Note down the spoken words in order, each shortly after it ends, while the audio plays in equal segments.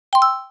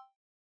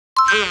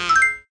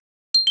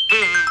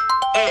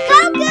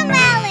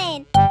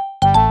CoComelon!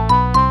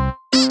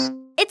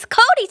 It's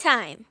Cody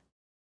time!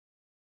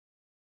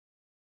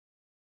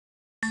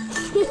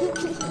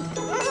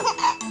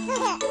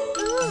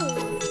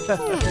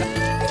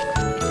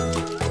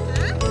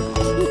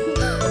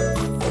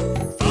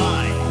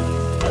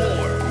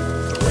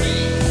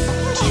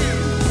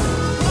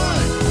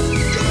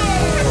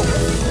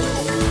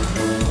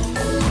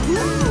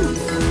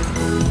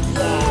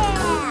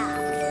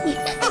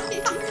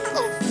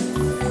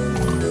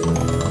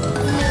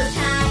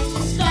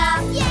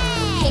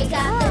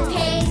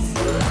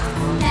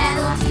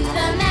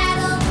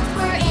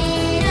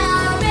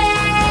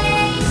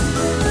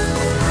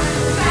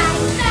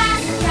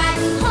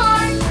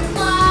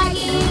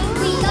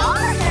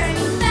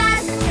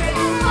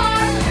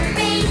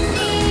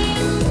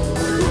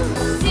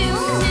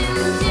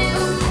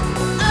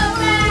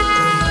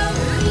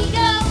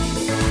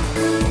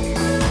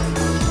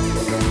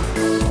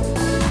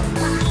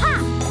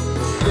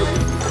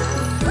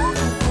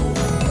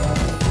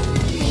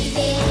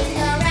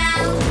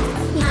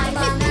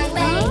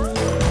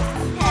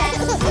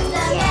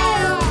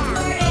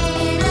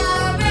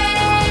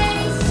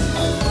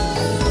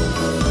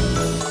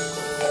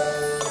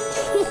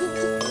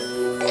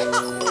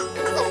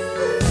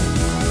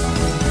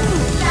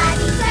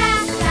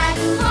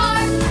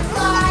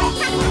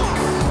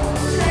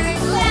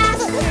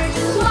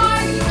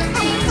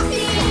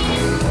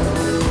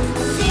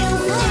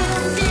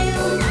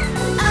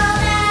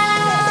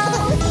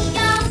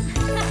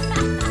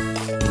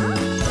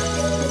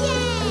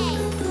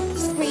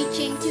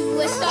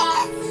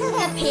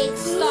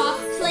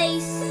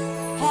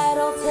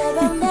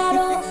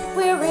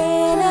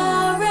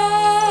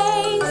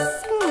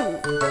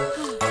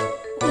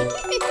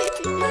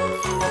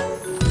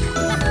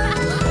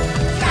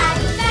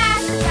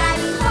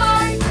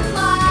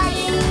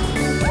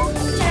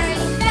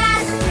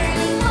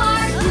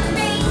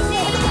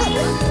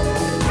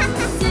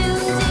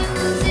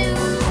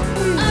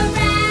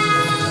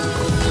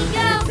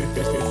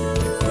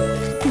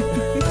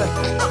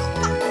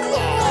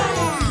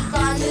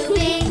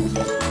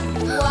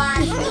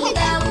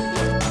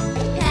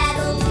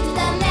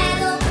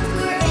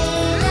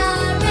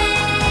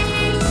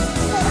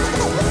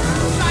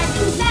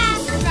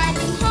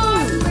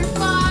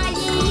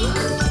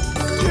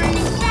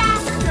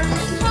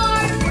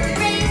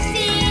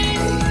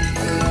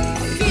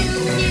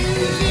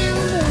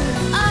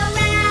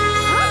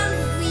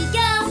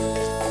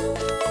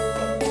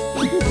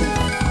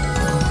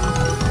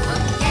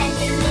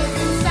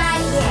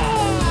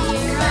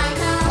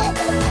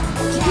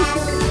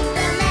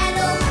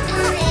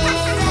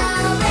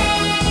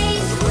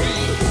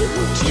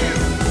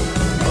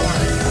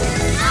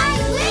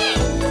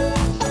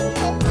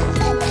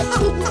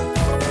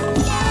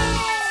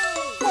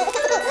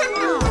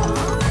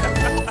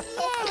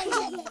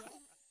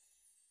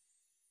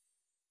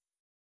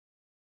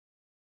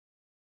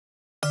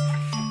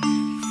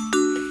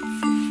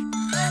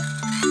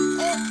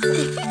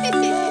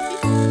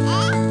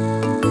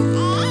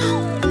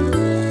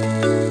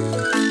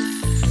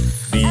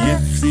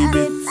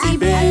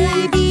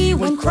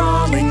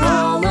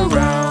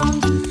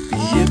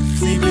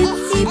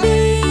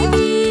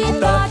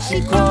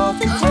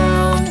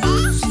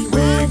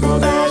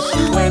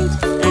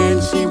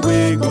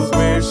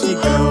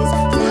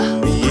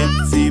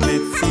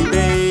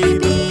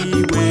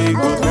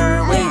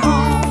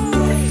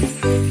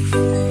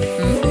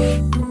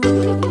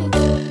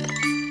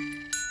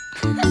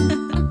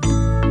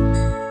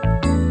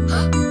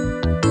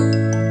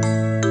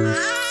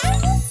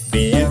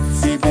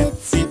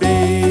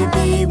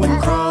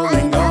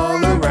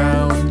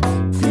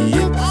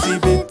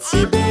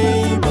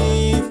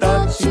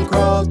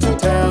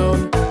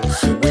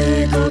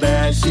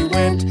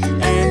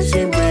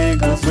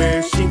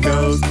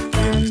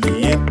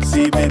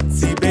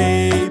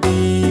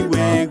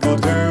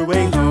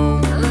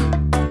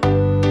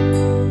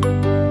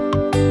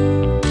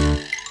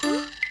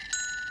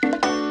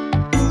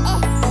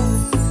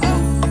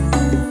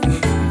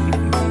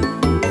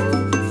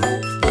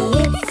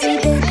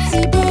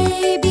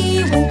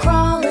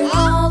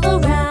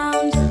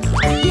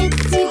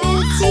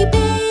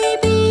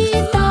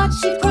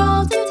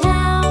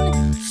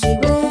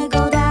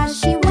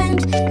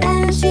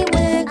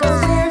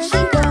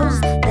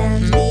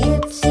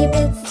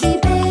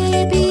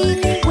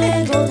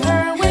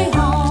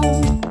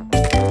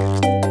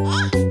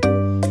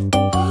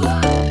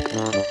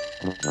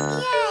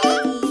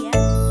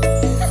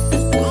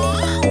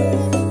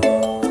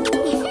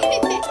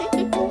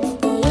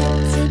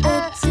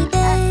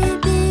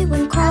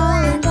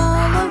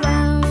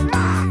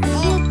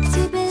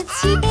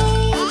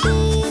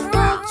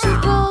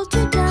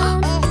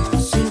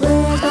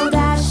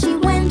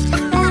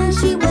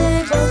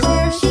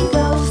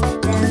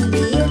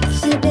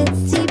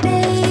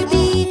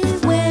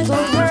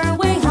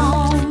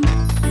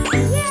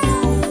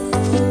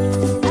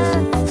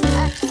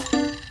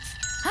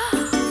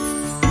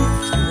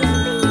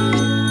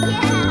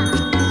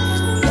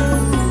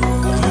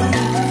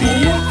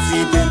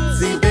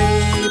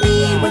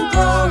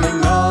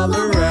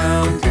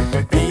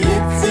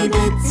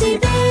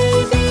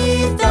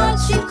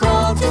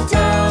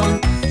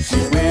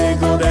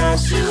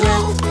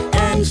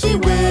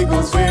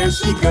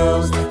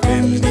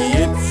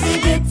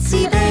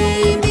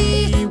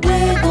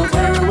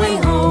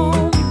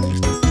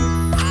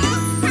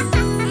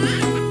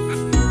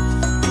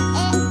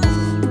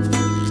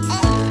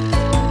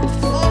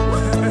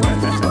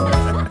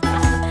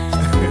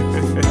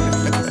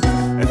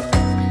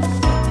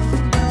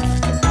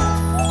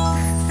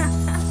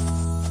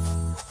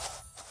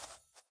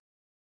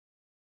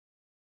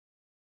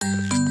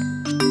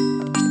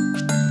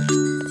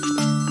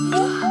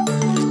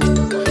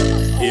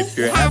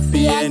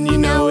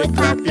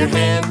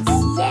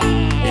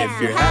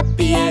 you're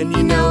happy and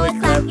you know it,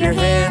 clap your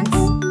hands.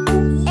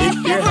 If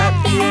you're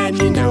happy and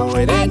you know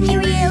it and you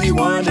really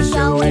want to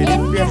show it,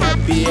 if you're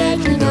happy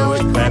and you know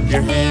it, clap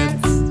your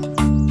hands.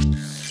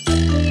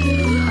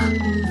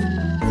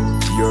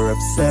 You're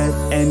upset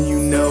and you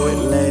know it,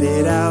 let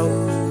it out.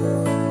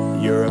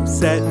 You're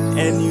upset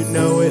and you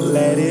know it,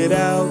 let it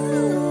out.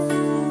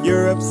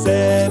 You're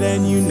upset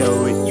and you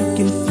know it, you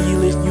can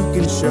feel it, you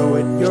can show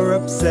it. You're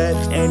upset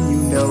and you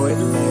know it,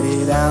 let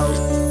it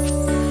out.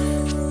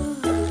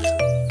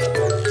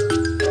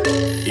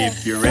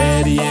 If you're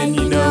ready and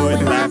you know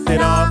it, laugh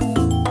it off.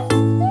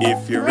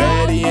 If you're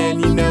ready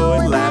and you know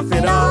it, laugh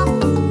it off.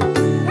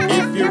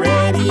 If you're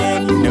ready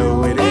and you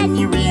know it and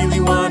you really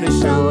want to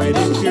show it,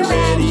 if you're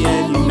ready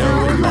and you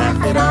know it,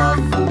 laugh it off.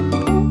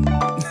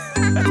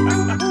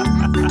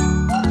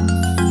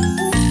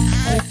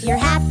 If you're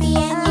happy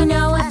and you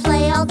know it,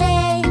 play all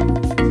day.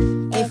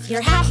 If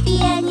you're happy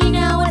and you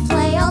know it,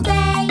 play all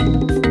day.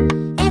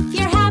 If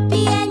you're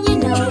happy and you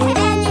know it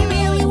and you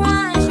really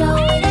want to show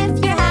it, if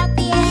you're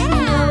happy and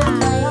you know it,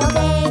 play all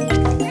day.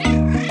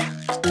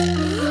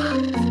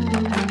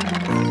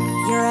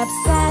 You're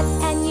upset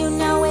and you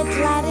know it,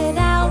 let it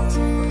out.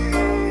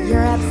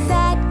 You're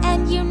upset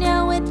and you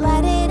know it,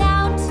 let it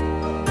out.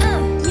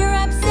 You're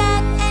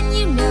upset and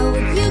you know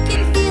it, you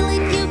can feel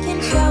it, you can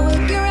show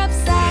it. You're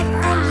upset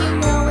and you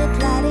know it,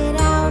 let it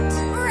out.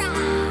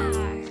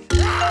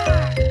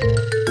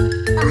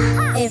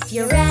 If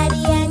you're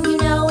ready and you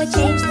know it,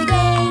 change the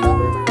game.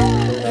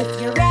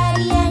 If you're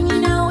ready and you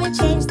know it,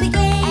 change the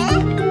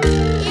game.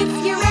 If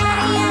you're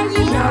ready and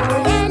you know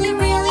it and you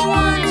really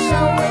want to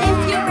show it, if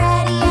you're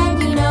ready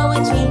and you know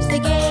it, change the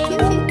game.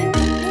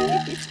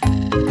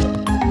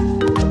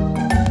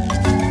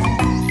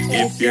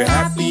 If you're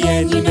happy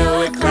and you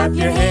know it, clap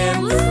your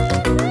hands.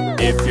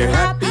 If you're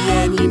happy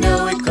and you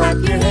know it, clap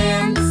your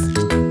hands.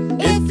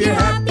 If you're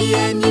happy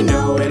and you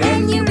know it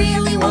and you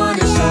really want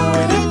to show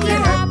it, if you're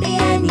happy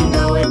and you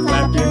know it,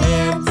 clap your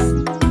hands.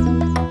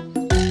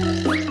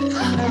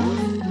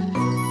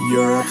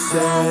 You're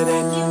upset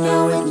and you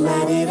know it,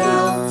 let it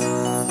out.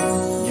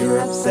 You're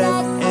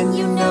upset and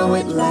you know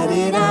it, let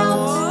it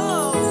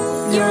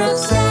out. You're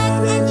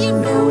upset and you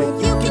know it,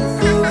 you can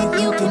feel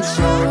it, you can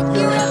show it.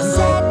 You're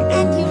upset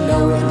and you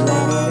know it,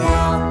 let it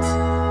out.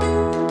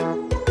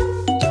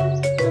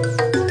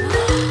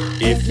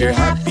 If you're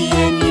happy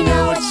and you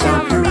know it,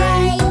 shout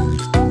hooray.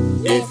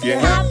 If you're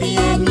happy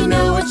and you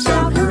know it,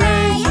 shout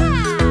hooray.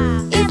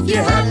 If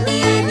you're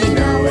happy and you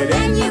know it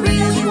and you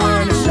really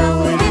want to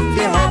show it, if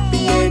you're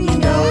happy and you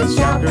know it,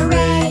 shout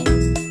hooray.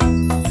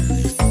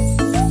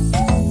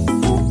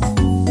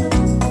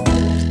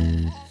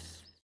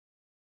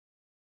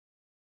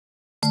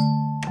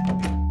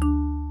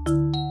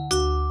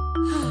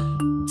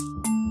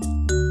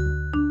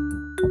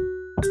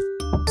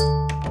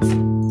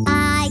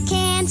 I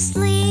can't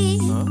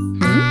sleep.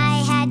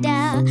 I had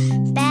a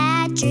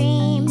bad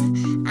dream.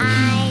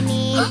 I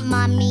need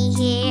mommy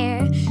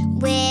here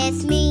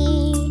with me.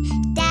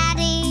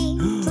 Daddy,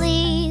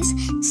 please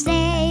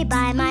stay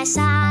by my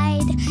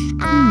side.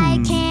 I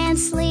can't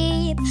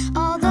sleep,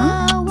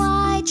 although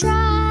I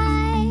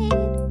tried.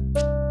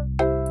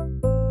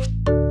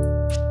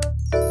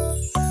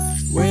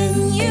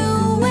 When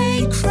you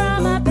wake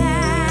from a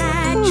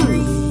bad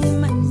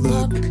dream,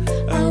 look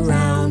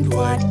around,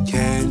 what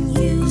can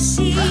you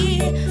see?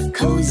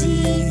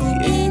 Cozy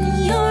in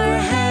your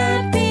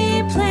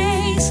happy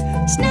place,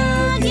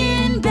 snug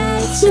in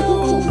bed, so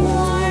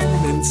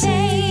warm and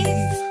safe.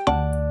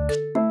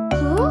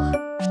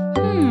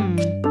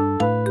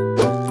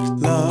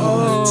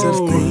 Lots of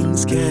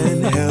things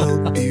can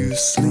help you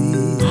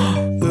sleep.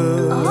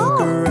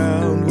 Look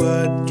around,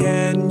 what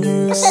can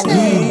you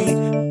see?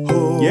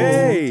 Hold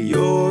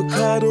your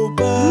cuddle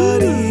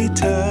buddy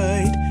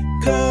tight.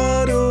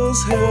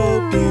 Cuddles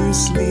help you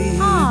sleep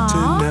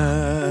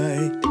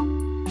tonight.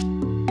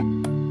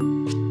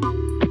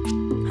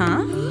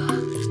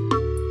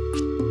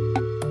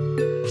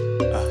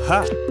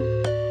 Aha!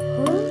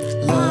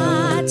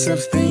 Lots of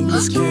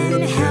things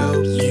can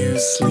help you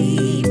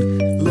sleep.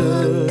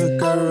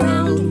 Look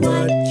around,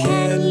 what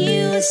can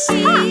you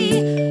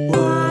see?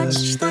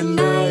 Watch the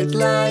night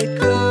light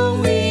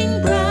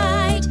glowing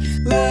bright.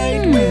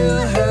 Light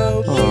will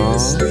help you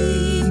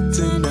sleep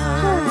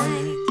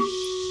tonight.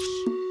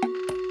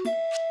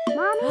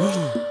 Mommy?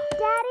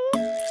 Daddy?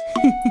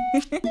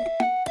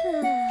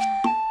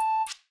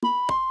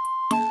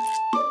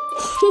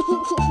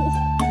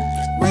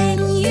 When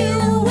you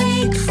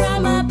wake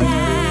from a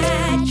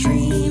bad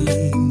dream,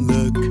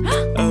 Look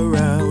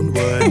around,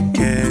 what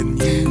can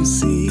you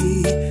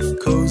see?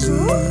 Cozy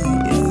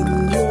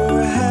in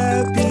your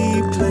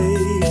happy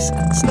place,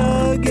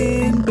 snug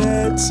in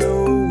bed, so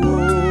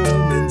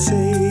warm and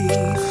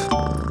safe.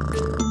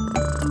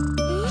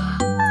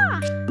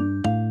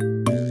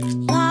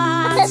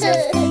 lots of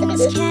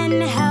things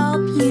can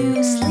help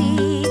you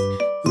sleep.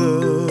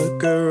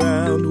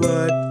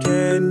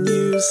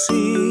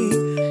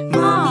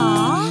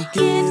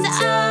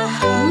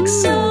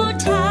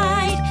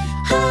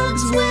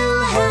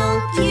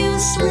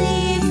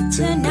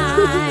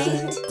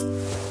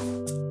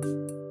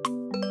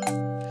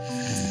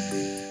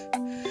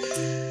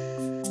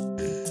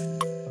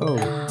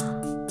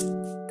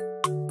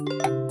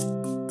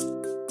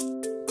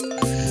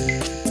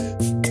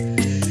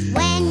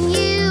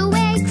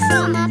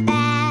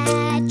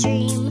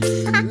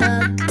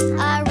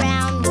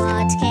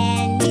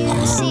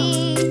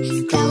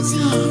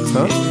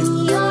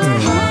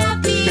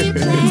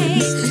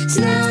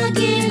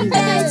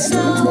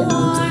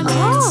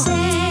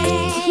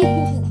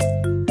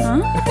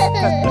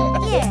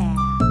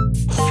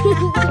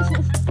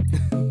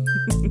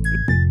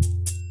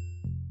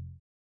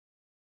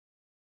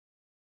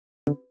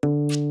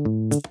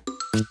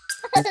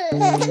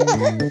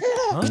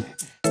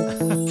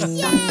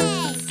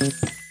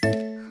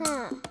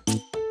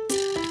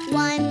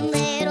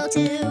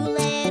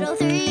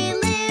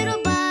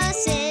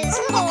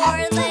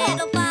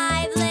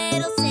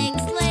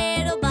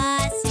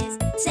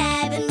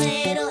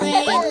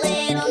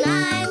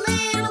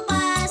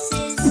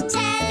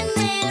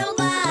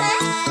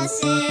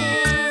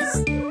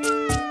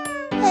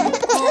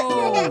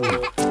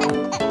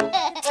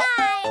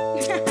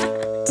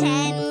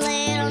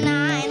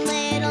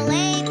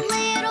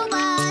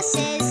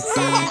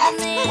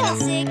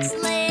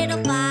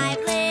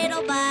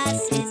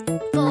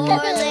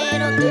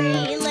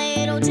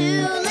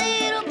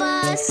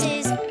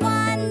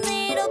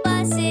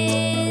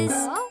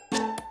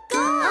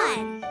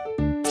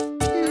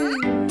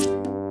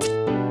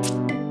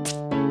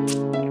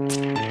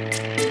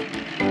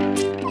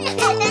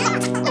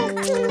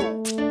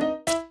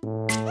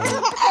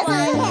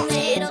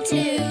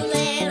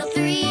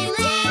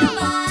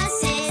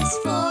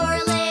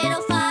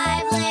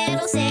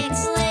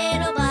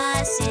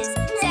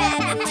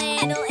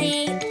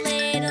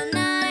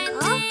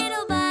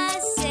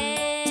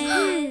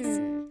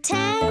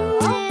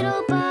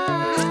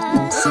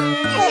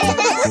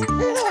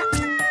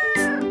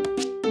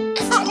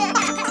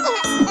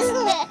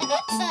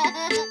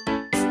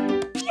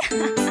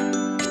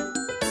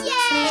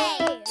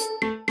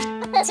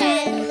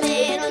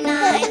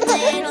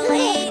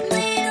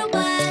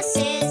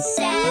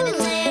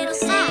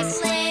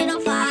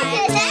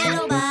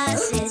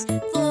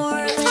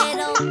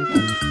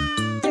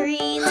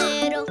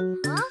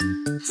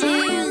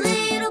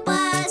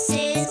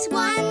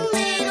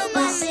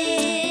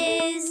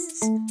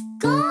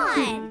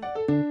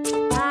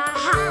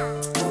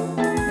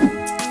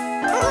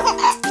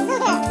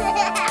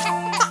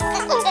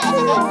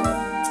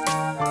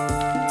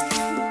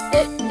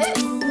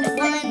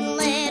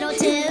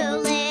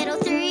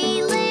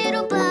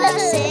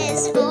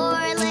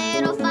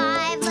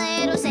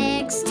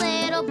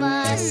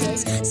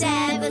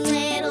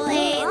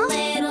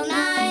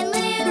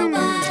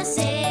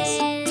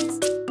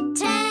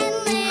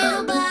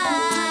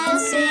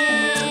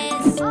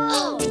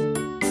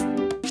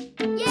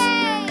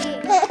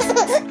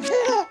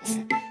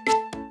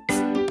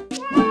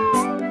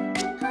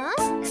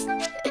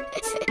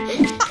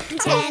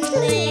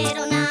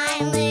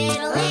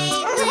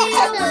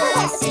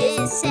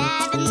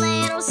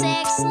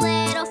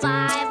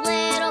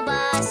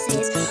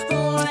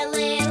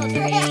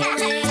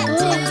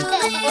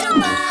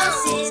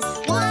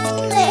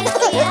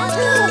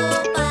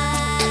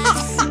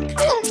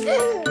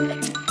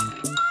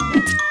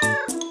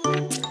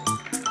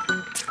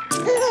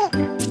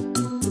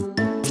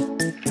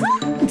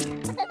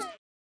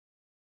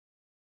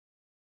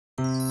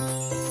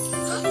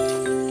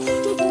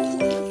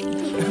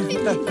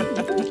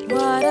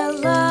 What a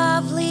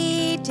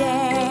lovely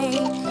day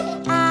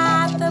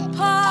at the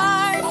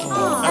park.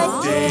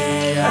 A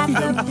day at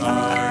the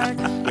park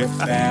with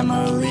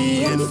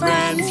family and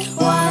friends.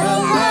 What a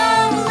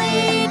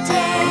lovely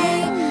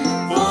day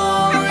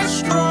for a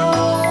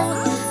stroll.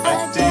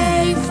 A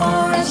day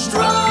for a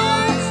stroll.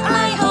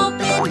 I hope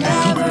it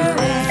never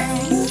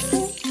ends.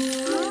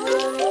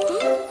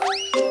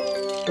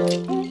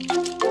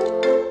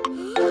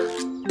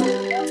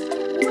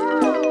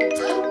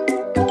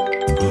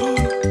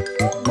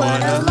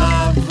 What a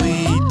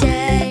lovely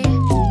day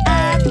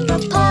at the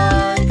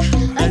park.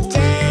 A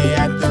day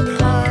at the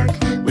park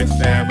with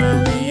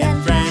family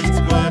and friends.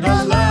 What a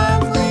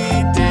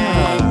lovely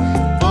day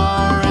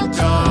for a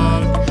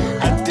dog.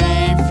 A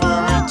day for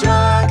a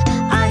jog.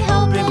 I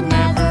hope it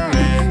never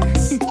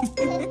ends.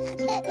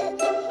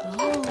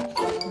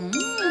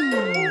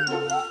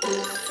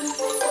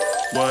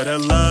 What a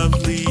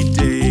lovely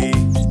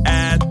day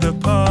at the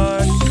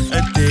park.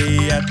 A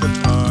day at the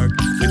park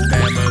with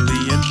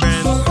family and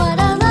friends. What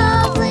a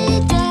lovely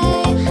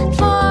day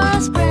for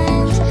a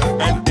sprint.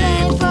 A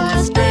day for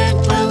a sprint,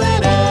 will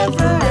it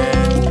ever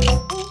end?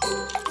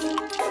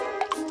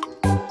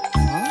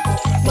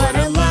 What a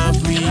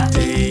lovely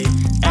day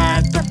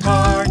at the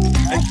park.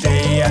 A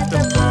day at the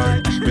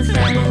park with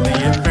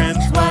family and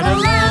friends. What a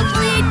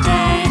lovely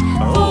day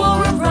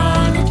for a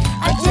run.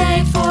 A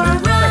day for a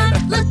run,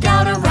 look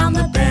out around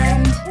the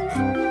bend.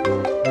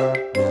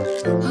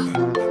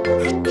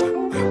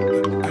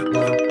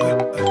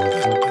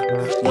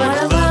 What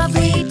a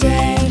lovely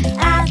day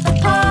at the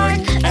park.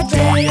 A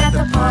day at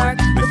the park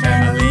with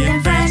family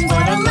and friends.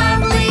 What a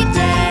lovely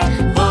day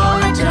for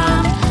a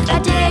jump. A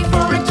day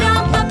for a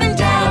jump up and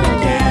down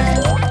again.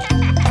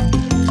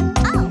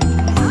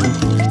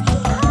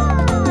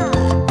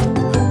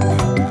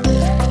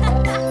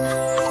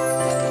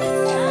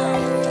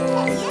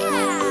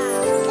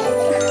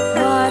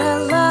 What a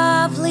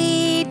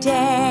lovely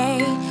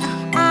day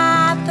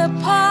at the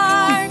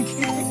park.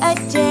 A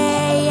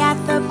day at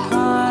the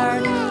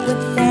park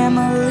with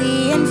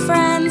family and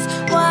friends.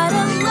 What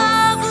a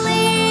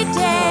lovely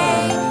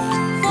day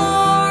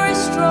for a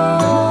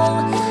stroll.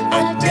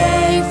 A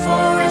day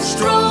for a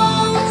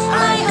stroll.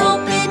 I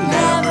hope it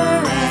never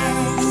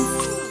ends.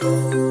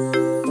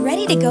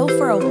 Ready to go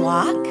for a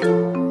walk?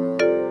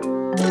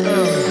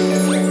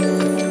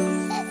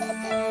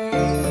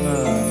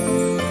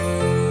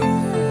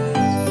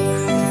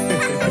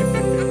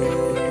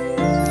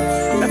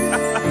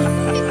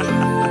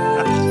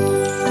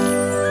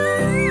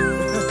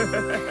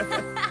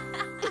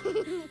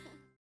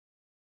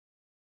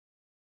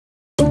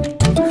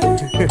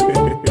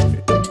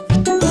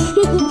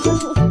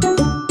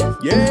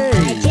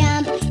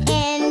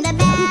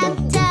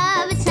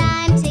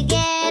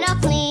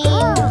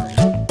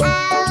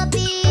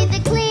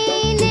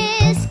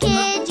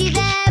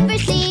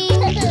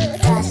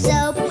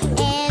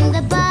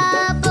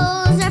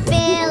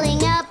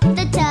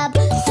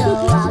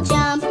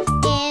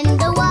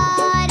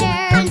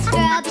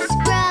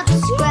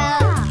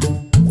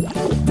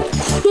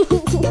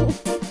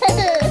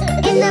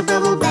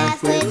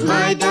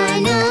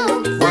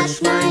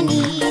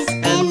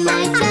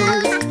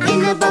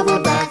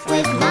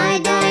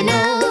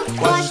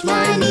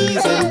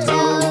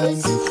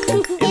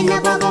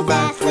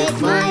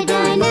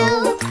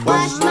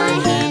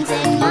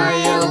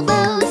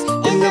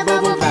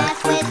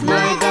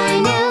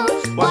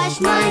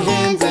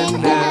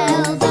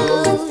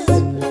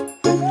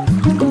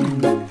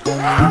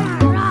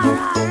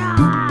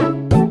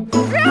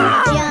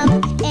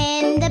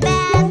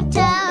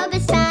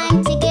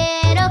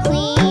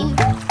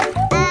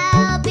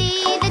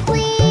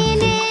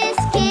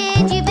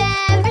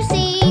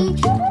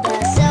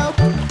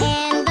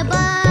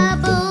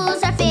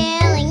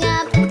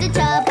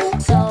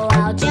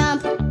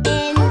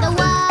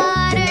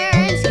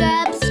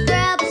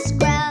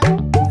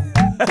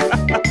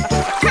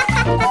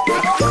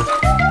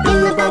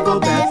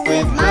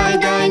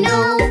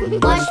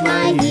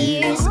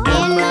 ears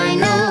and my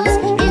nose.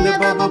 In the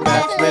bubble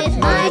bath with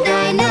my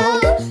dino.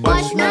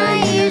 Wash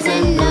my ears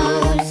and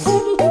nose.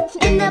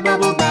 In the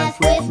bubble bath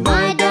with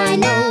my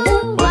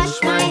dino.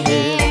 Wash my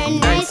hair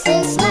nice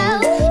and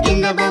slow.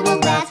 In the bubble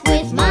bath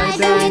with my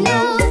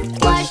dino.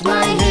 Wash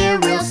my hair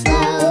real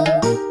slow.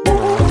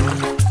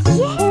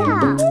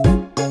 Yeah!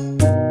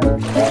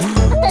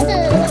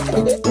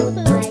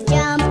 I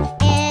jump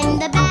in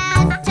the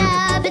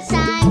bathtub, it's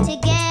time to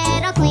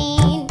get all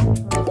clean.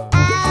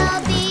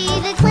 I'll be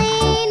the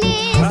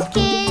cleanest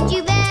kid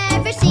you've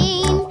ever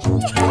seen.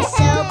 The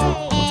soap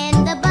and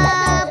the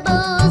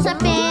bubbles are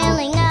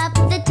filling up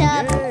the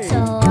tub. So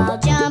I'll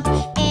jump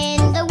in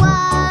the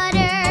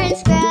water and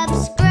scrub,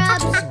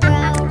 scrub,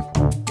 scrub.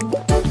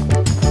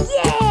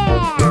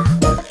 Yeah!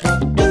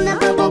 In the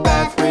bubble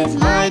bath with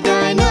my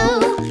dino.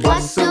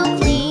 Wash so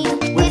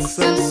clean with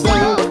some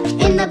snow.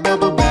 In the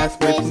bubble bath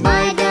with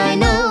my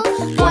dino.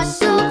 Wash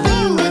so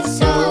clean with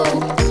soap.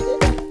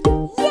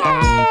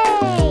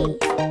 Yay!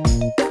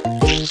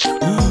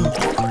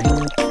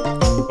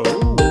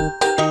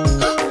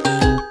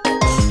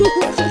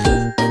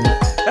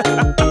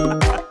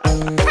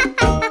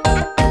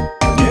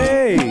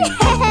 Yay!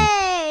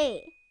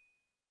 Hey!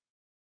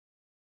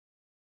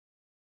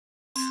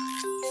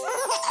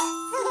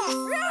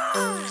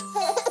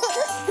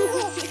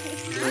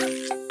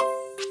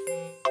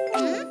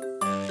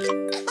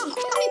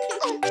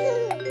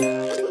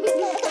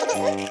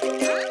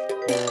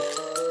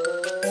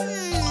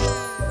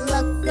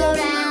 Look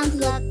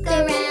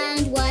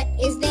around, what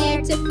is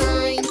there to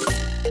find?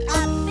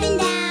 Up and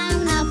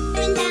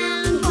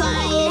down,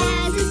 quiet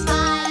as a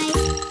spy.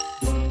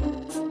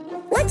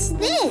 What's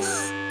this?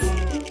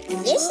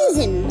 This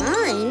isn't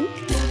mine.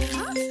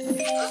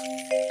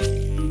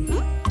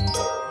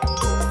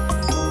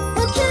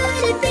 What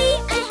could it be?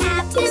 I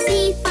have to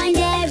see, find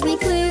every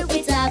clue.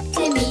 It's up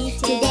to me.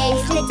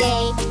 Today's the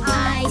day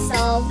I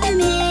solve the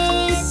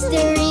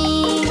mystery.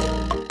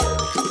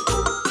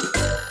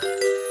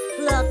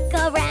 Look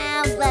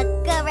around,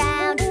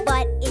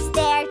 what is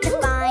there to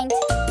find?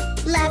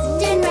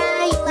 Left and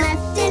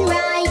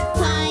right,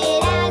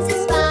 quiet as a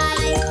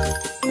spy.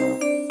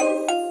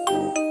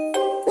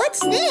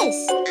 What's this?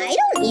 I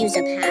don't use a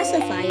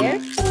pacifier.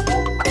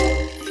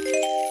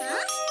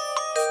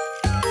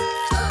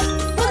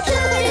 What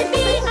could it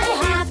be? I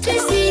have to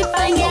see,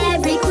 find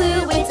every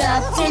clue. It's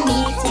up to me.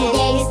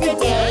 Today's the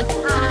day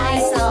I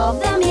solve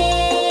the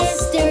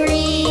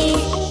mystery.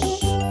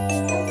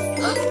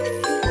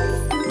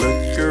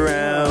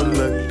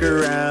 Look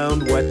around,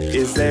 what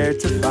is there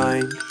to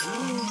find?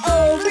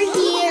 Over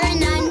here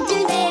and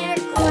under there,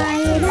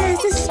 quiet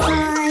as a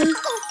spy.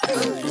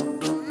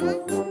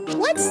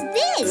 What's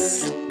this?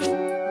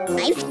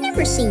 I've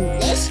never seen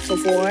this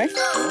before.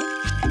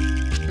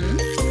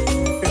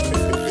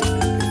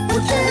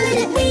 What could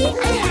it be?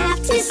 I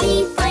have to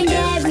see, find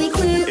every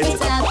clue.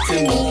 It's up to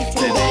me.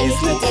 Today's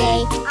the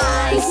day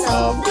I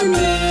solve the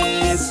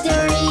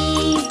mystery.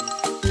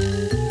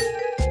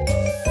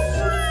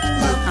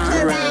 Look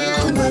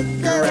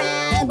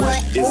around,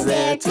 what is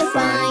there to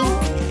find?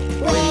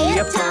 Way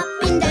up top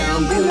and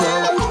down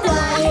below,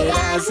 quiet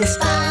as a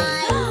spy.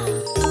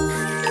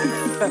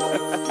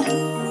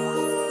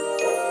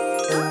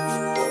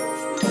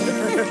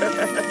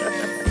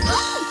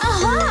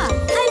 Aha!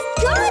 I've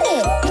got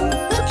it!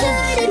 What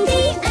could it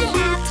be? I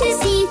have to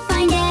see,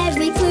 find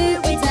every clue.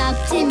 It's up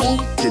to me.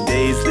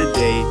 Today's the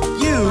day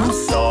you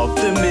solve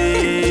the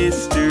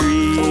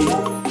mystery.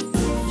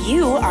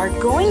 You are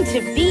going to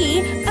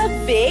be a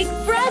big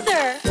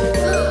brother.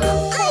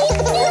 I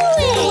knew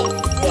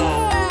it!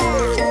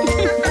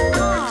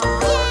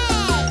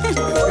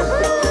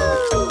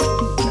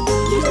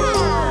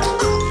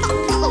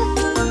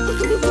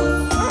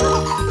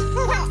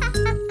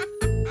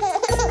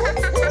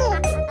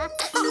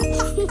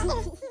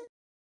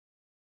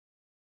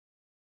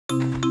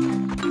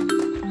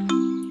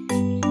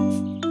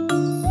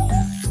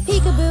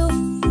 Peekaboo,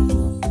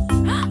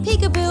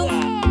 peekaboo,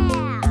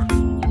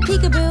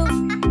 peekaboo,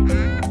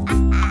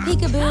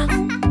 peekaboo.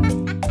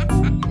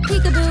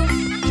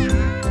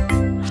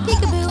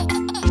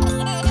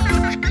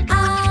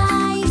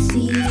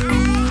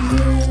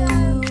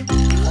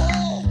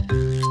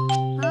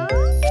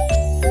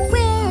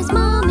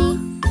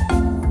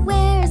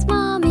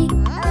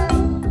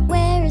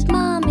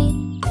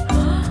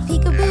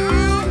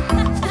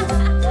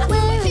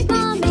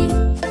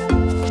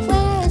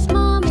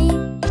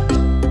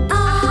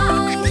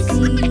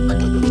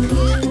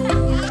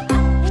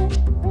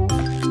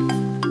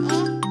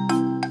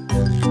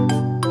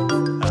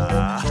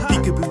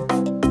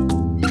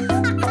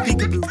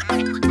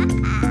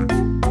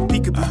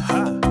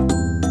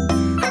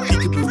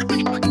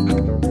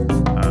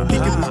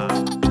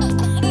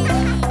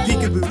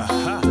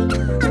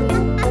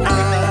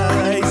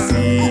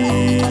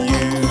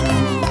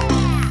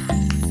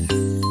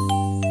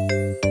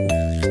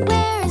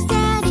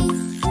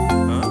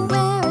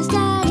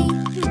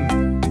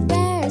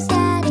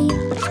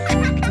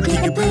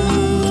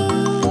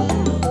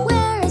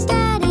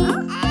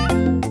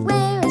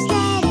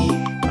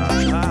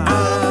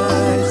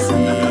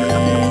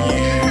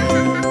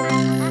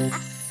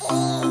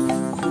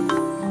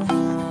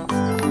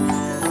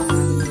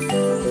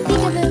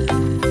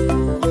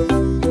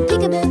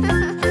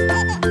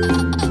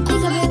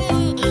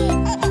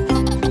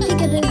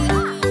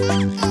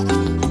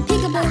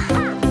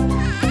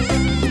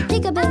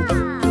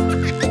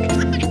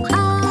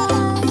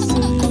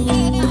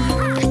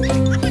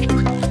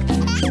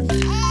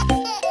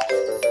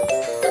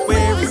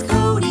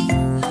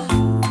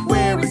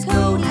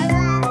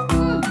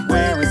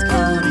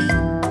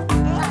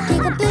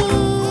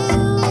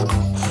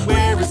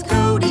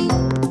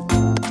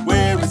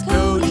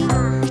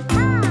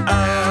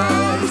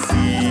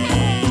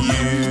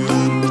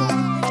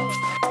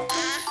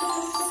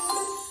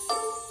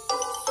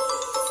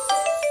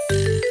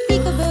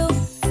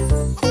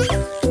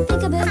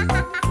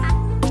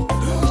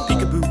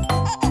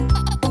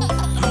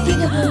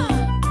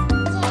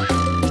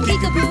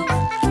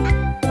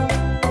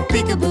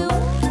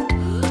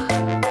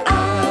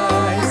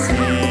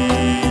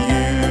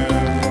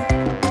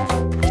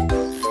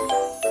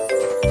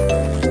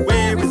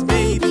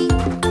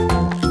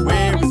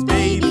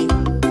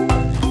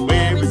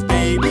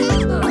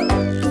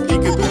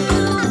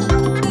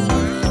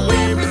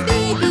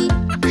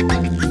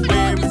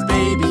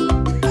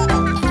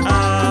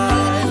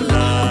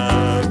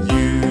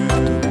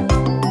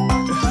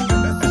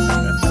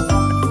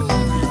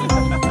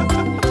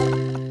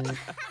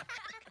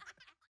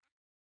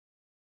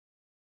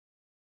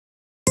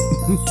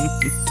 My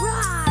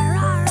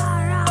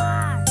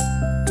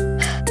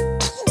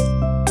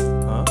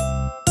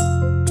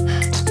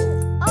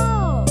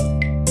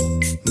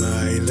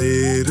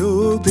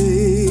little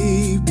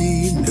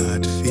baby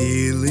not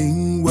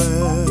feeling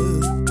well.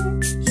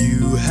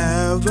 You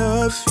have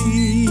a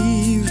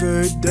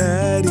fever,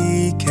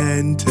 Daddy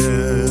can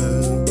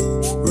tell.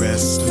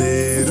 Rest,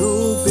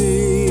 little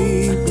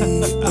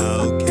baby,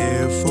 I'll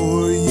care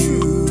for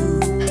you.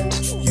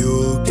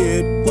 You'll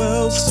get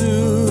well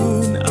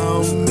soon,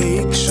 I'll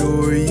make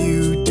sure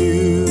you do.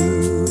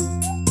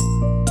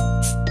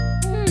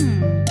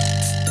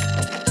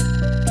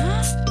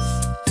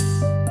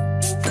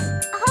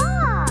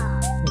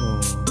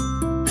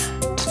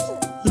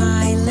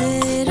 My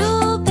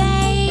little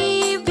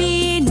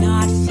baby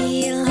not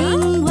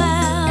feeling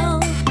well.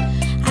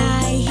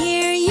 I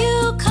hear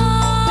you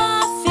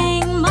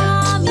coughing,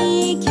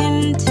 Mommy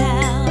can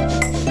tell.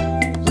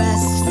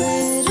 Rest,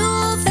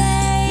 little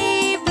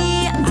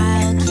baby,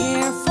 I'll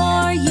care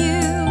for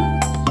you.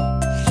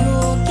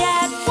 You'll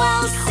get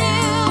well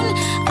soon,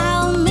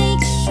 I'll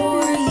make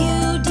sure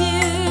you do.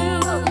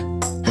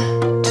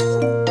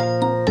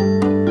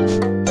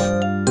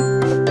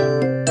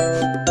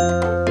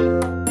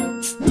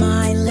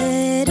 My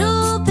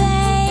little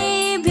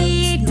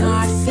baby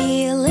not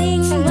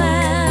feeling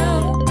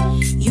well.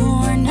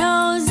 Your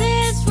nose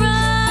is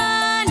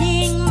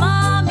running,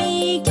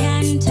 Mommy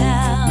can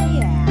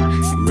tell.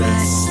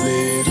 Rest,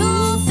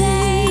 little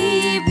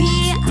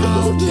baby,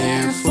 I'll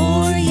care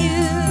for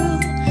you.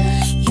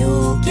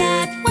 You'll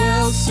get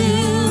well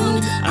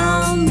soon,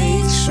 I'll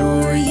make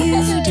sure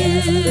you do.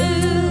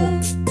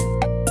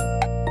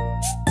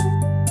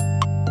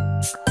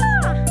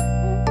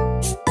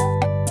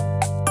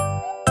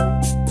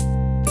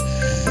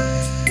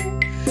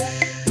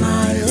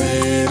 My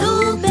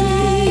little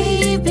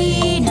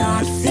baby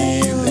not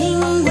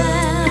feeling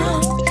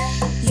well.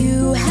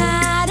 You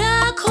had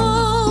a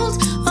cold,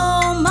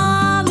 oh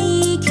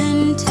Mommy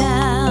can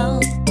tell.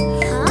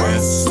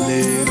 Rest,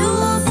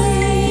 little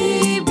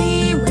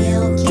baby,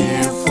 we'll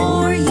care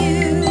for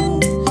you.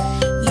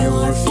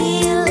 You're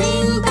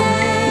feeling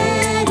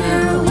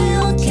better,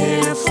 we'll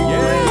care for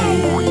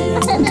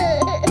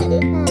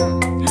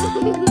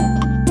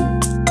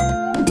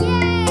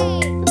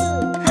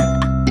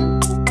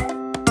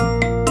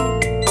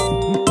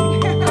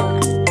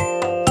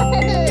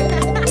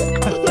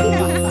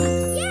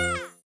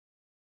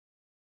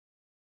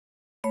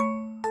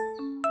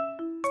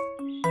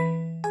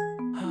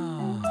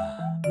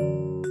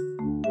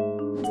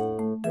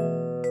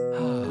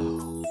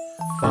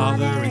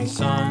Father and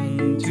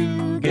Son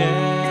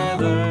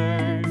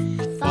together,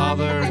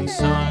 Father and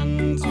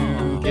Son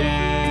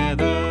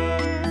together.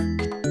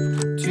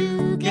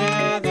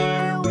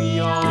 Together we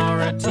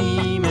are a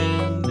team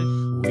and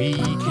we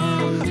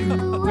can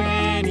do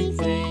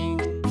anything.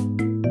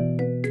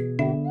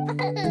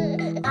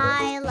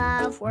 I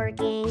love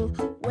working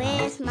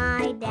with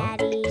my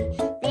daddy.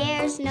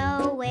 There's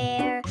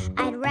nowhere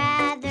I'd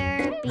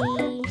rather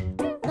be.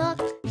 Look,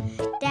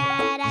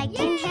 Dad, I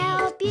can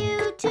help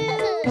you too.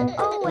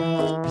 Oh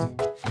wait,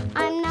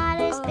 I'm not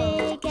as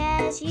big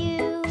as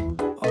you.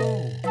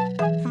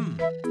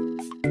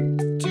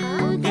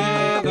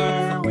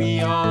 Together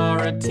we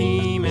are a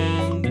team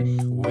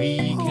and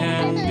we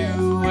can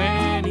do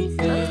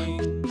anything.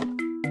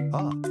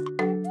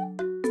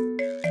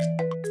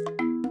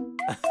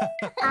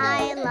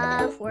 I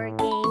love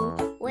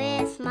working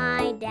with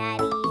my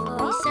daddy.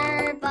 We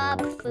serve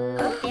up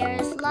food,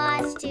 there's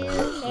lots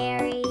to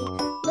carry.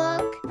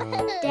 Look,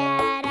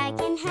 Dad, I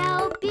can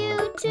help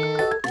you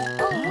too.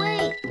 Oh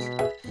wait,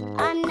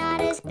 I'm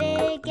not as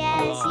big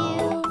as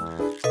you.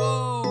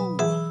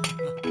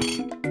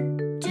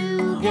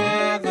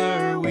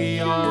 Together we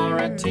are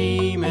a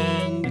team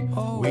and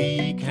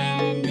we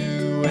can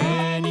do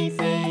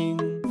anything.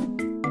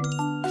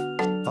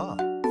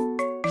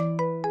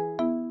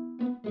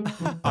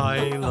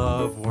 I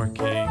love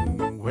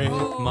working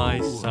with my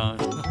son.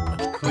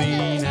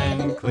 Clean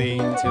and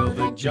clean till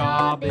the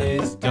job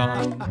is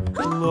done.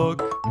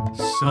 Look,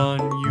 son,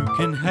 you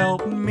can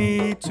help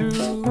me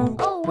too.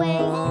 Oh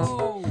wait,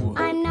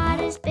 I'm not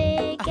as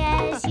big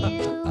as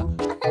you.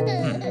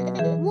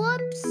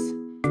 Whoops.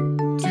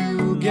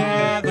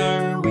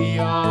 Together we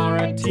are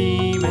a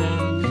team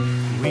and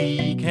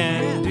we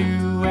can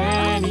do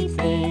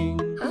anything.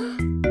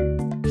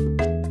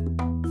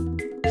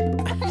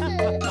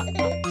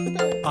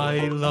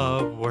 I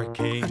love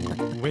working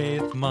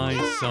with my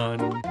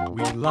son.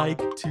 We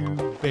like to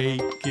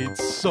bake,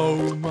 it's so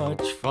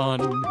much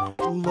fun.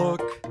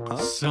 Look,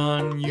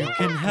 son, you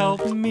can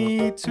help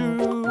me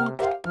too.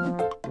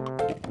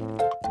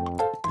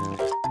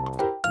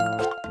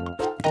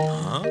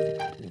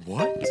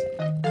 What?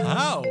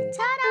 How?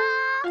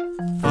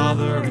 Ta-da!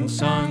 Father and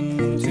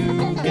Son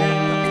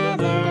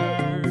together,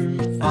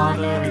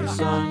 Father and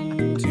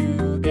Son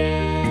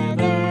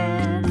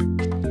together.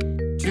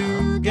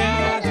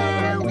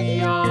 Together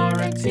we are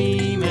a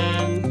team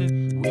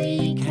and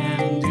we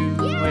can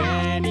do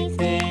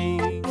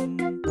anything.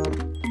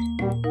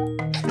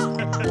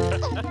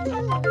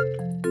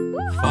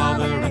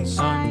 Father and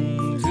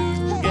Son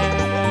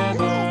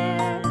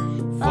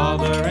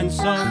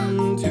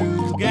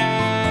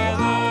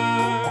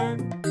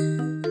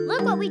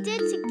we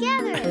did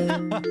together.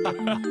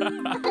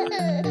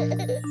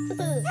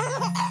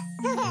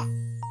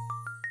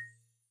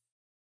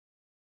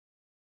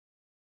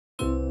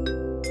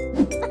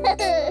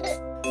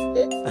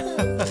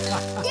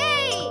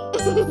 Yay!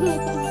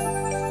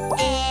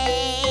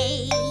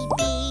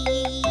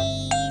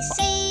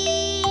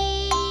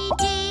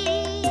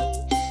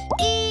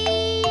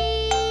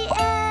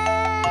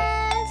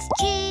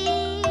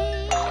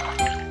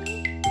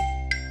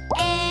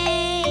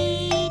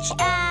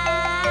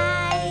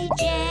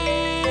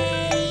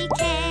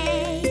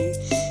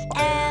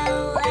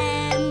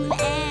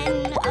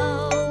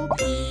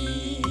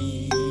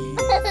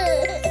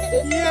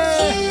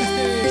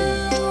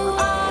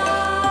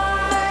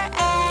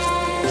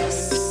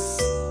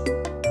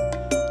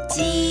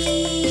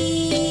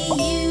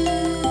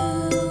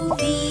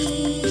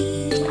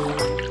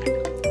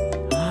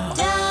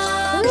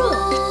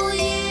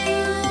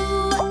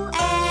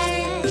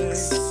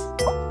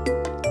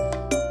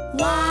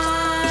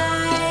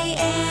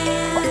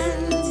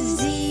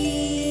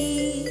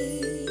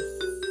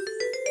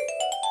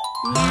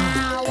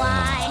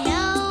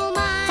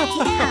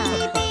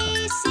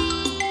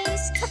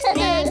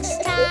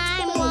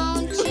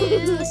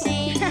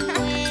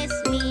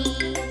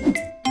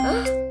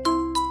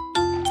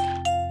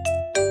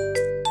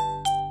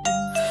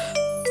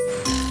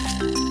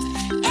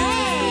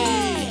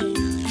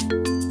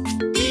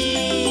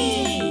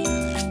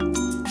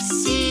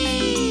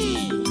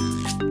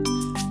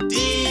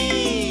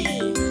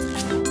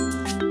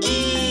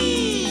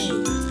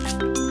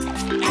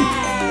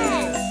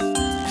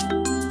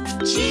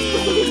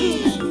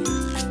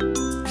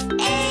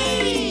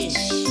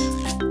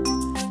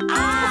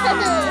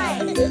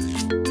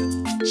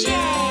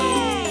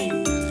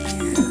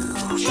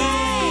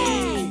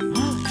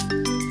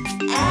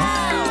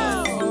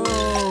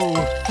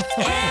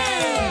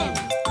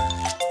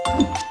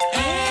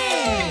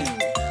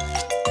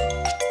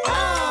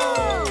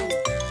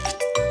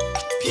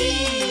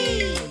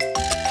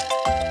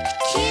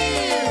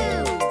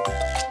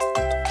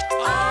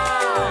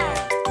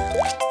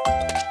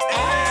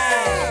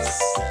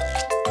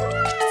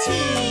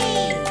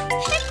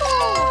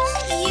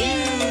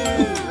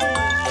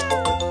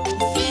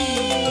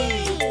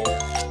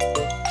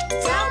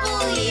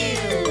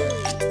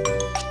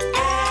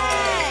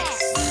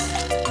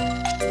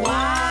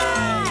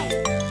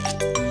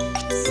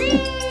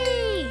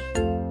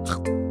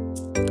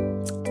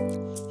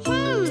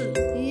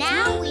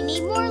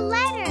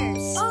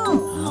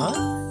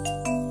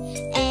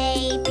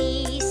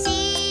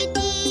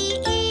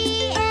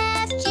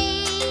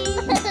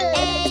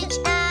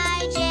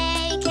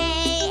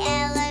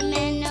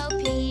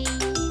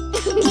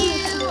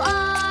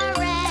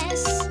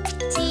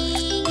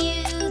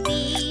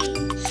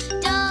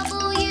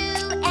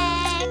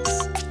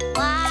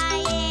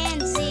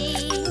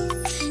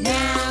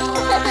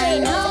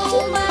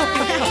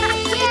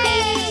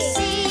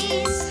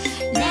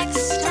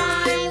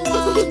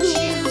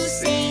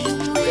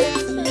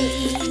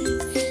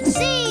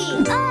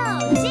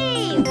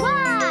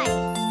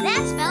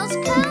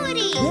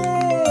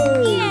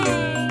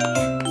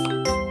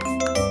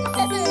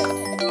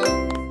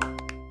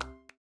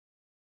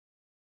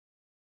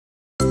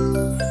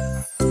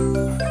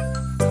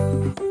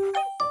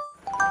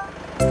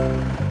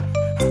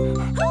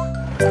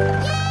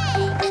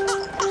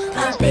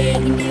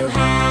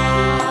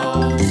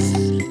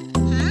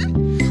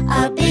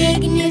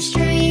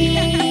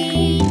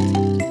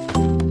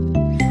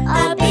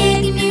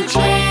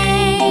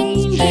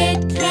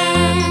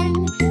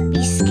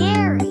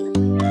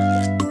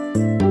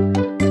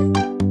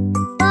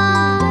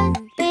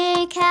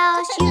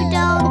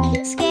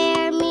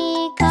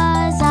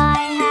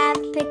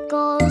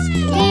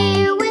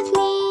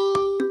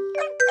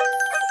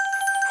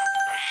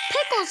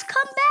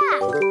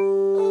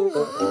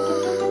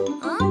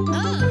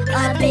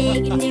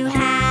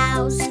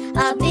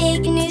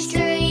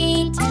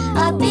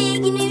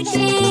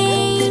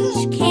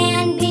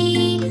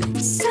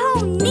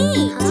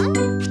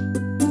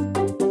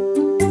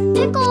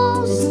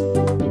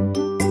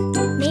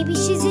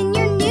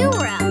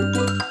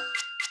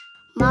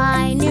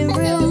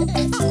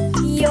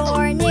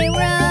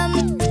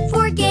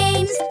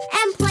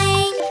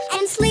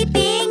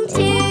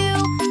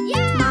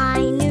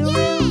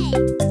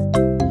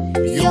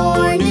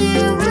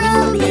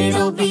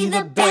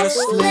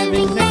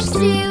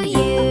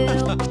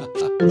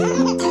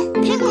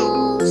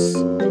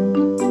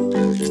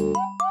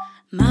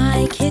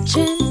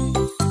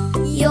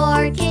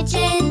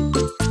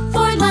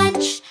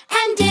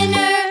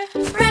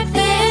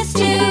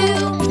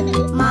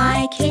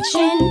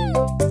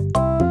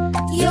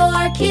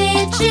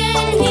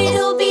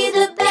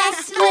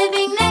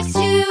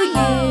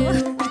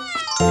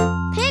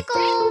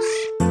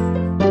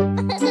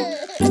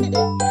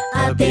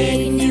 A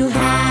big new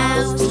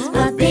house,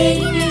 a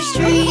big new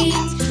street,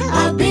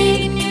 a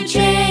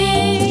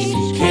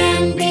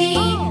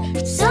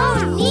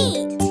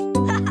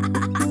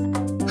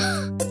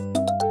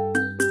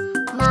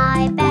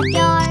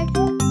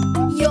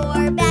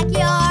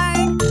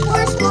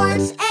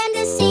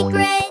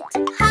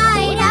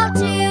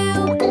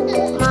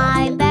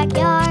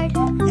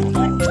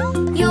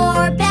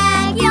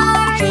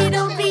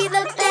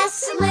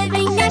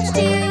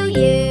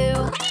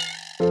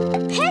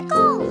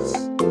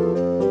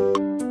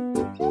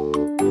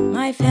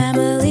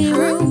family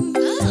room,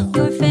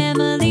 your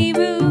family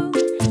room,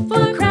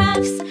 for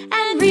crafts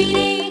and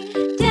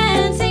reading,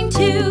 dancing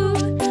too.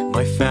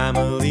 My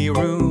family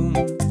room.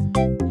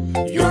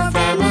 Your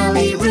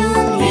family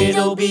room,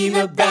 it'll be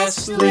the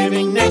best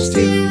living next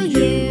to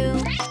you.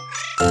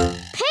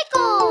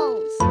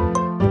 Pickles!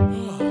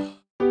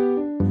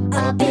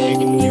 A big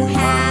new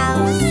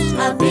house,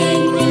 a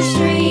big new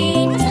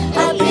street,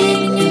 a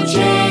big new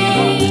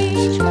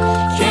change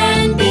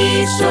can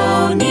be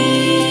so neat.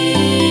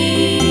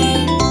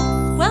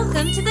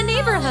 Welcome to the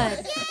neighborhood.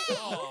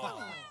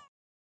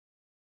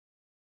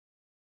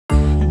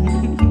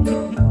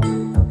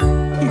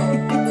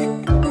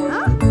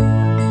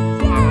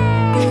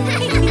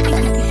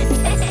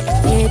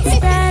 It's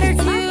better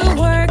to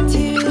work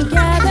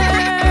together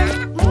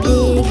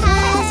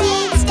Because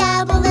it's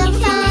double the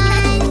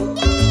fun.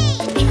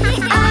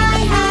 I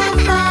have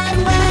fun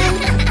when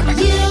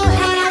you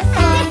have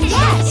fun,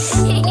 yes.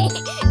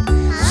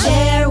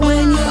 Share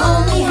when you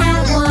only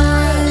have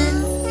one.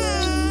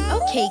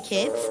 Okay,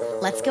 kids,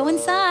 let's go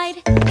inside.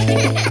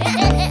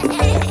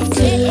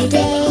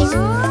 Today's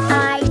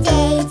our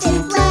day to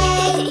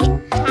play,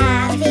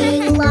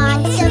 having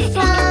lots of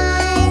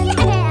fun.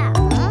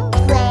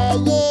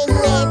 Playing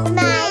with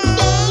my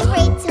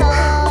favorite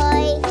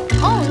toy.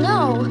 Oh no,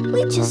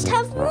 we just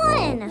have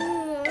one.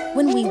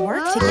 When we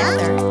work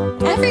together,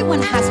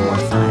 everyone has more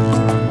fun.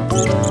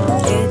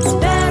 It's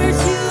better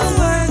to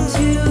work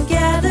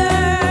together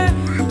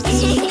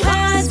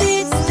because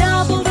it's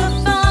double the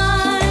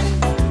fun.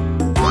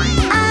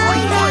 I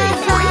have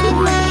fun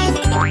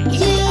when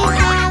you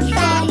have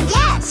fun,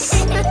 yes.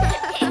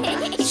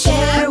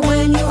 Share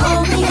when you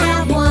only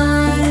have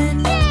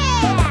one.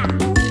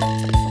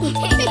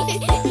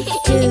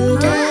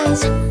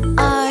 Today's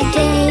our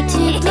day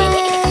to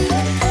play,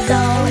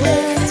 though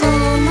it's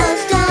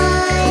almost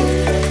done.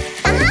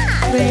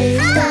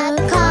 Race the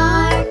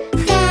car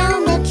down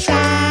the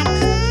track.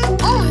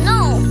 Oh no,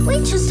 we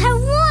just have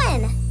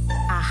one.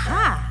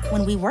 Aha!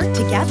 When we work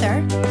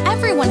together,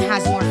 everyone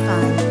has more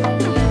fun.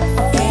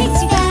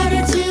 It's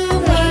better to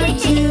work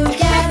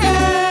together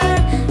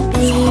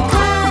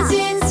because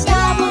it's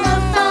double the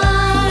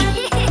fun.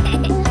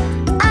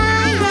 I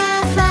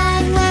have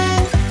fun when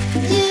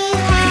you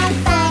have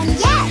fun,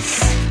 yes.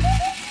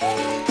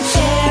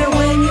 Share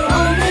when you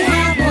only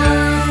have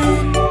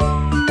one.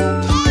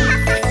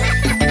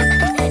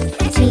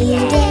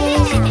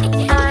 Today's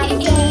our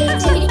day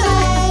to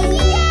play,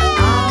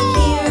 Out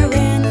here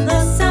in the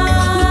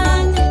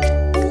sun.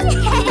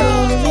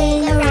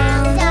 rolling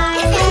around our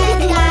red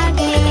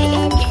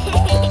garden.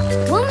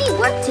 When we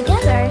work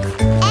together,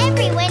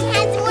 everyone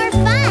has more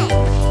fun.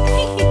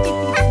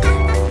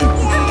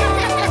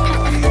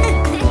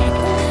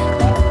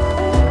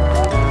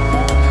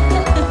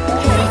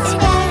 It's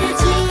better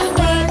to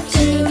work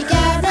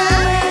together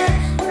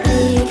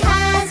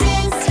because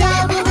it's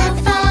double the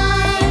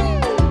fun.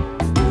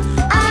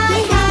 I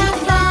have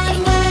fun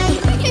when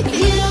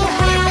you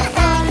have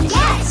fun,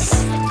 yes.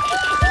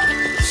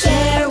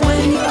 Share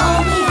when you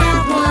only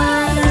have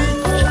one.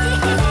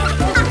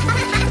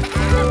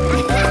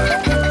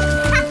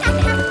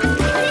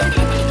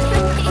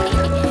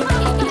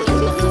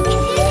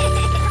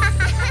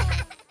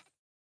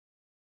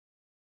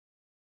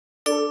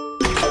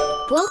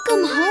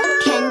 Welcome home,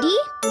 Kendi.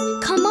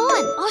 Come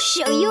on, I'll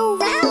show you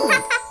around.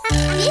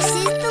 This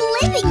is the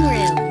living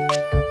room.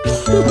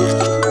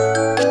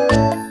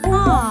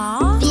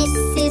 Aww. This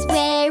is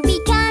where we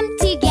come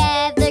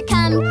together,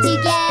 come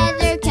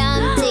together,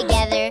 come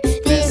together.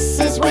 This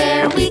is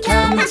where we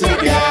come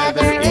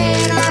together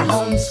in our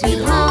home sweet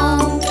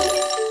home.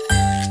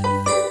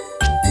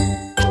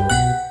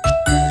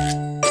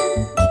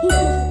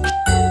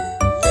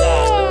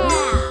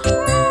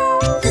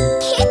 The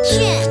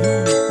kitchen.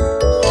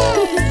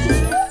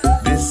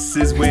 This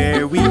is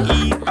where we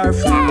eat our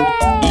food,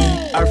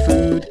 eat our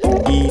food,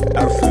 eat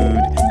our food.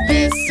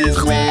 This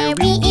is where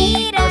we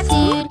eat our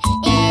food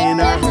in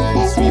our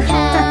home sweet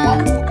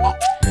home.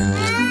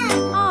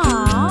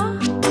 Aww.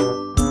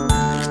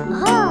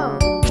 Oh.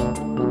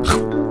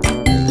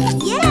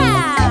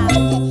 Yeah!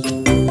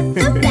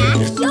 The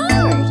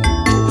backyard.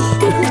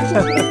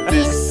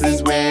 This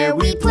is where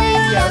we play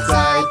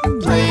outside,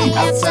 play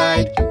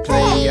outside,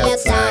 play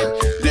outside.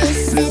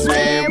 This is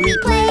where we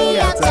play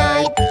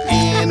outside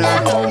in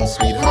our home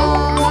sweet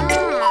home.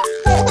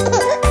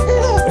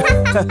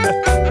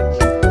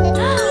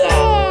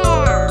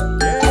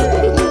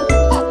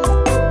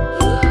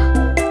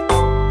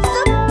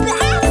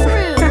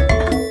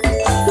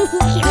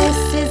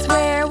 This is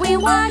where we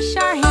wash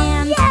our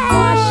hands,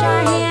 wash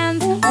our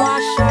hands,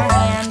 wash our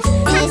hands.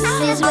 This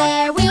is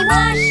where we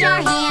wash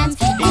our hands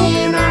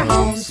in our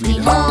home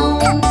sweet home.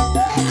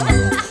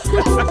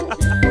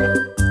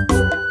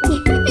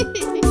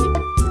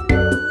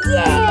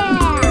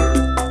 Yeah!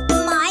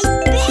 My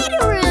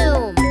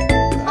bedroom!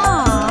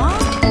 Aww.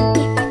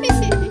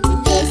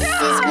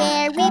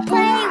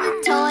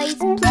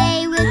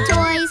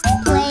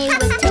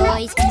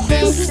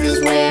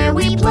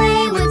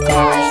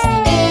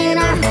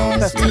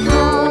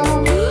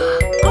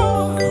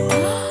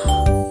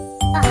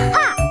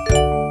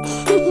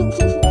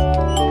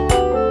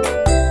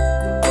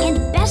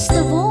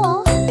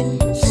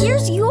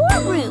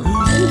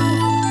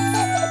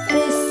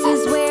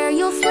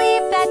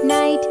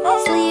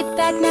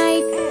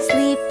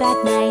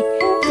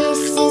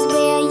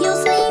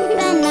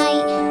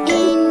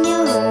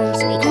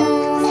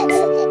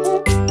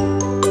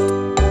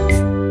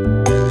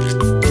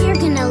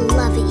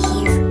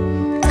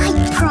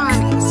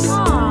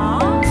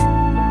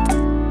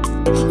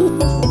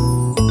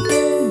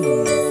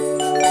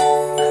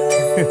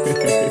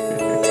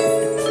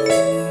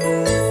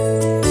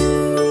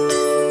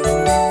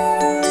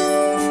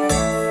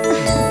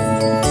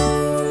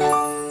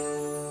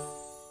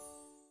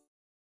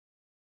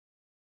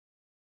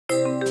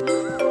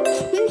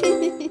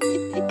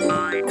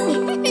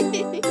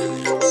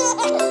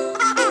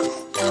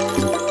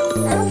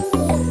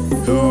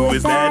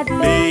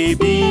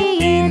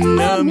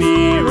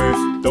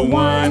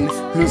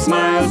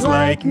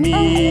 like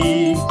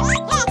me.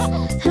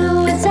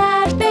 Who is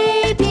that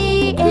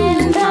baby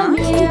in the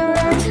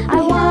mirror? I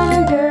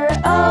wonder,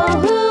 oh,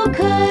 who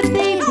could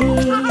they be?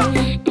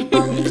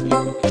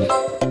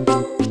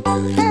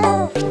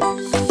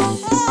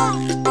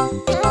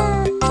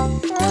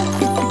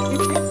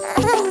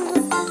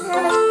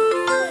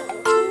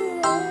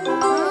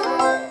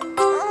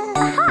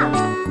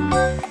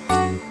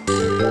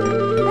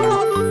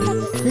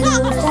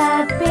 Who's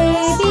that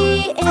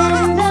baby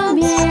in the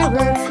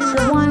mirror?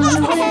 The one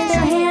with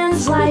their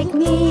hands like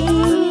me.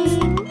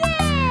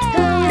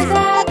 Who's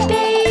that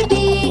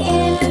baby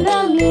in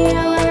the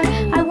mirror?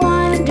 I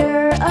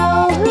wonder,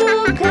 oh, who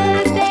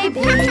could they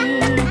be?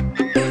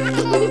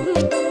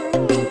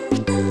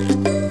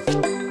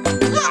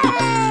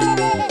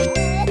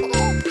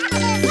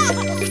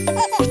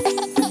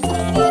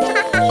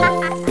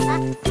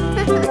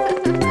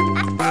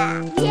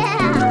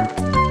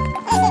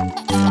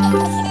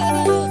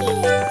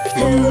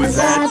 Who is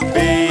that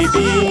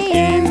baby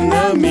in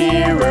the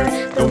mirror?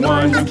 The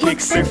one who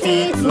kicks their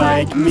feet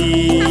like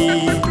me.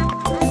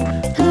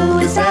 Who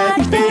is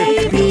that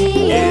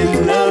baby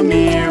in the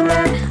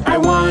mirror? I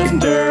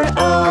wonder,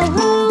 oh,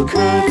 who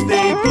could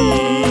they be?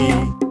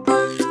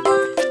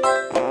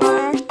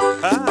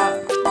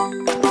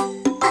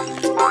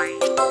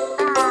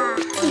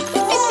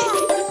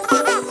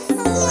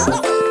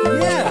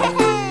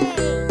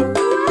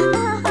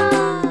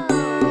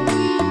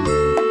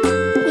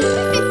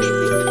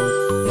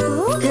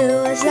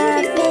 Who is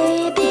that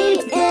baby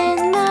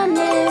in the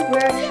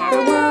mirror? The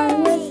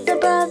one with the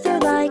brother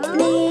like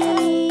me.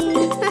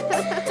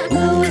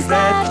 Who is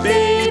that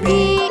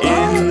baby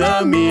in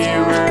the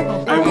mirror?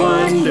 I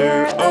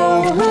wonder,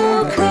 oh,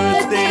 who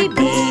could they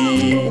be?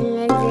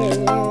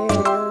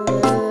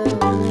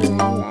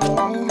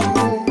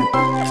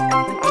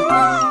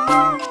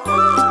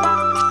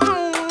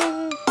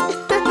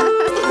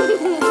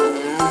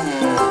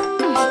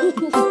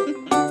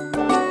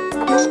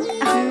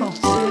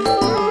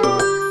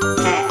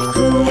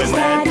 Who is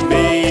that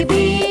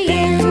baby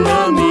in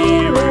the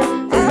mirror?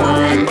 The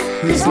one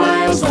who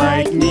smiles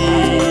like me.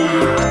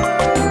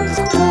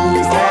 Who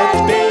is that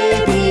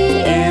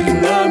baby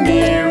in the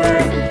mirror?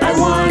 I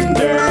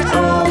wonder,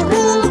 oh,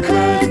 who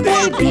could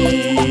they be?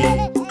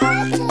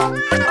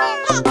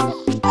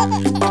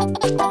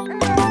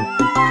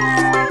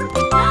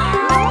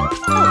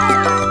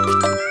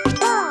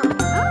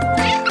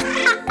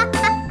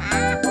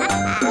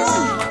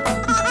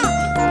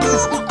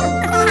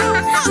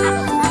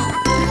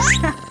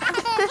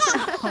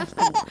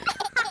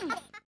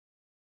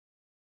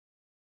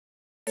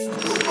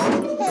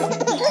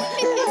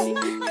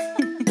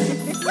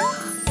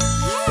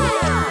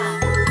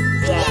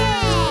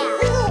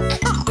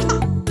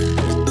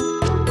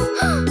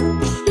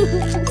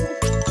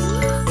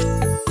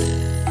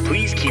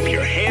 Please keep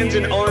your hands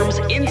and arms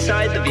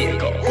inside the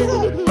vehicle.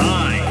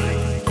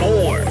 5,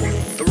 4,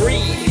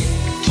 3,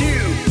 2,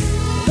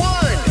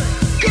 1,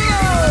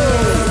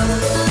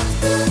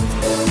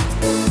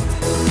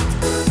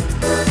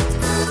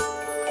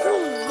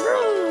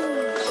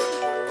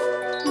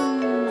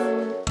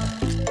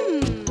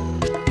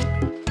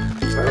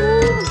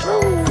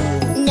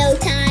 No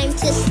time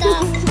to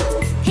stop.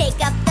 Pick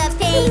up the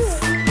pace.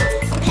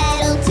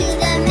 Pedal to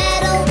the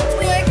metal.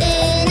 We're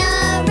in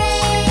a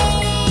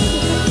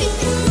race.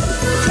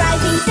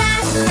 Driving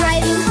fast,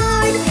 driving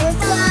hard. We're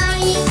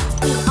flying.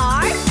 We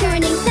are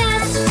turning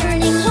fast,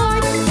 turning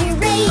hard. We're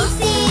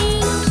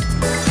racing.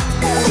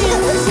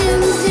 Zoom,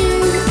 zoom,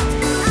 zoom.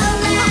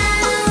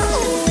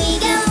 Around we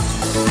go.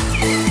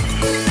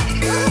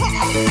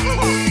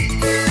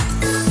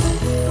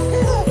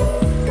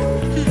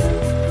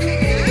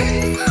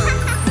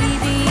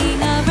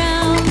 Weaving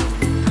around,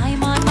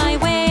 I'm on my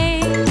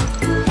way.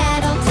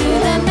 Pedal to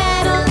the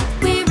metal,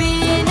 we're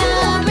in a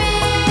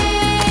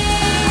race.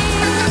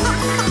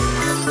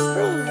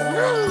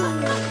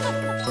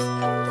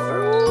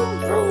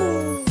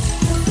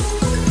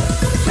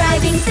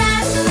 Driving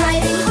fast,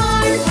 driving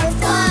hard, we're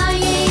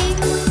flying.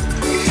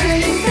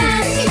 Turning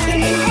fast,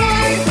 turning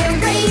hard, we're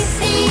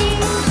racing.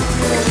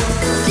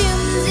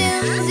 Zoom,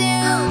 zoom,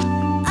 zoom.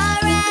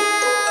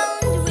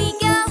 Around we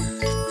go.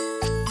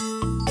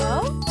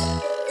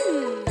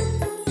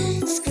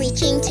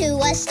 Screeching to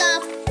a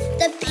stop,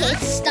 the pit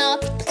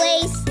stop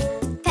place.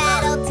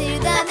 Pedal to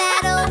the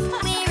metal,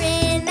 we're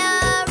in a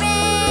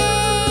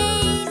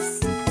race.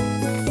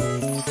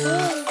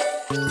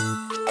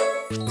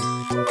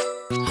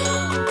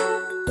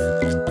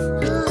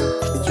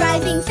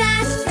 Driving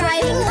fast,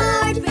 driving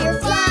hard, we're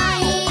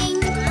flying.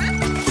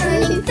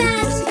 Turning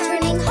fast,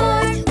 turning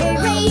hard, we're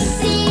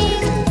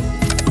racing.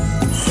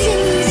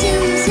 Zoom,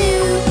 zoom,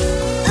 zoom.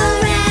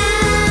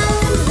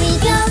 Around we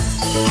go.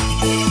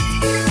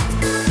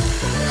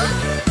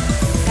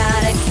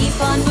 Gotta keep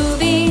on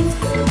moving.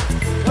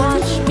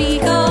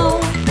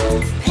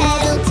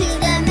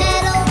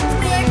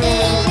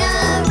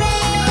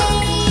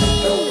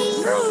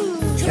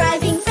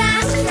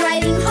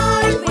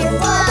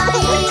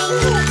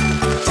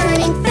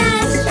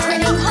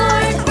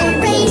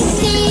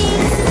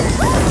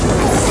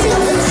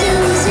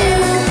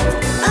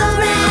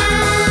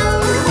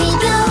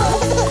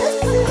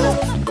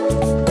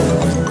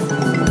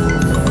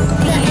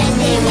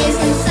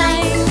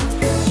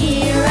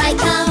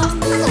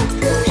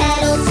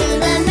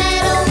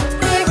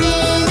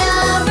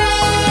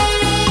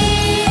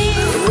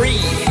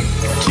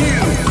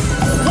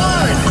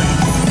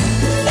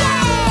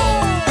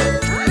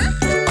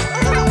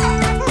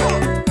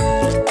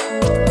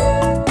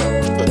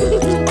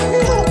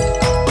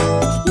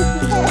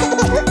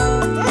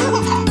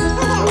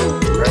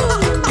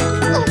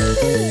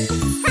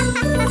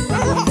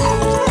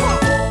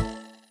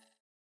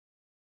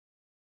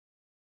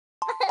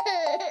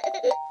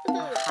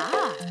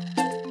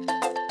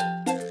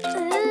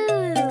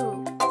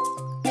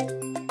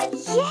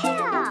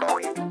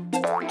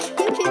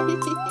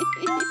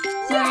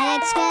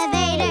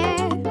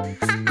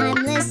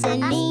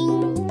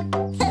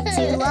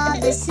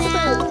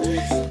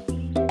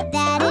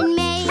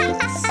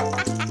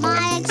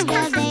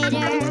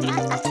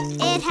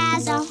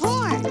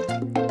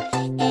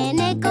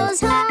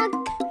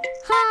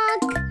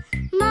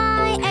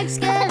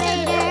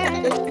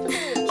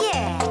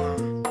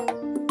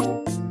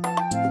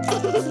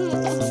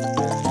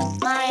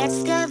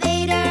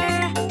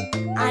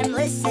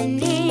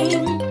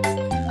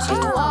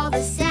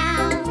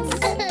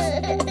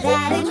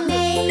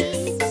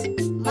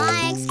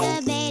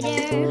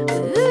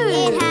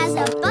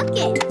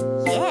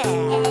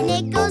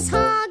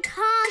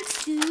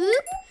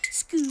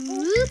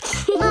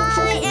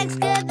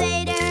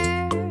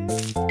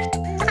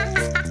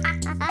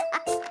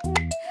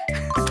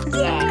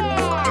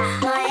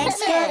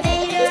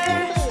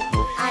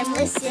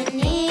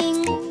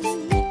 listening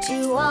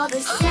to all the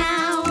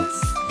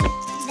sounds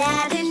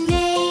that it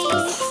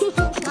makes.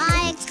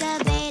 My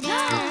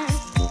excavator,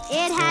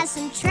 it has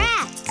some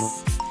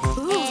tracks,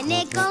 and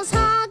it goes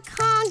honk,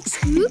 honk,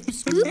 scoop,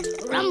 scoop,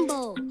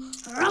 rumble,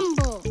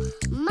 rumble.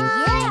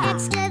 My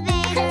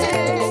excavator.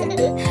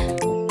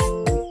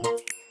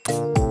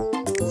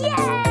 Yay!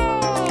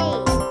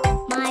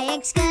 My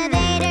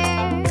excavator,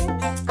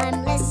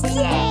 I'm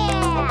listening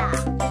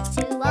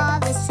to all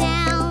the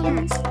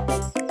sounds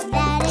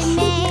that it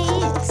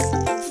makes.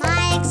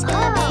 My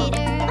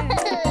excavator,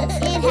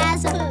 it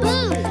has a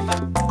boom,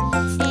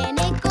 and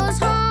it goes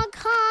honk,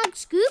 honk,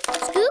 scoop,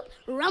 scoop,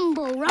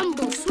 rumble,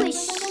 rumble,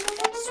 swish,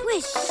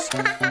 swish.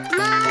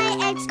 My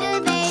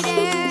excavator.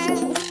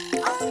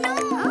 Oh no!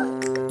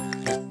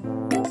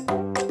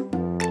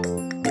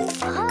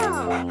 Oh.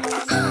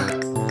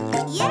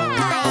 Yeah!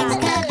 My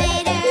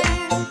excavator,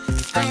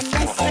 I'm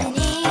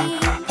listening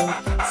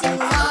to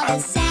all the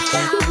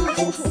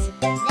sounds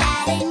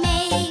that it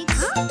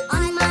makes.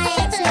 On my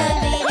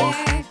excavator,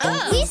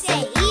 we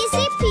say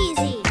easy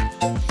peasy,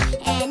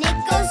 and it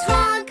goes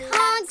honk,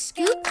 honk,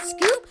 scoop,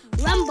 scoop,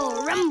 rumble,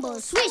 rumble,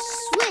 swish,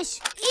 swish,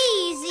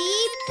 easy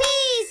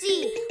peasy.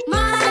 My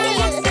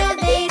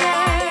excavator.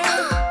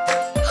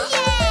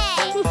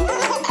 Yay!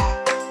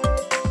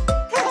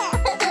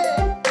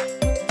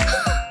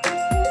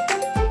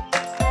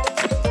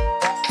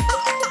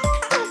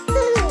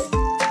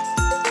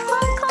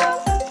 Honk,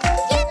 honk,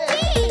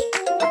 yippee!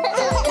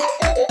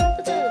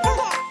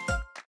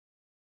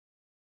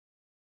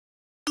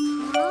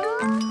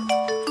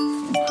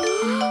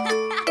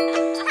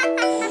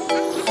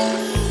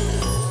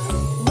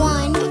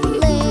 One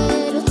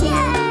little, two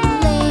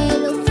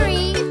little,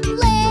 three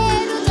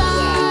little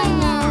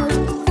dinos,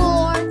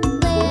 4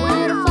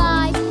 little,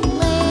 5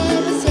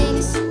 little,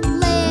 6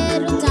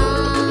 little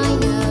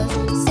dinos,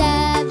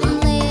 7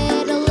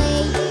 little,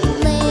 8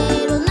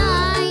 little,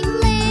 9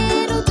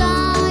 little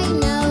dinos,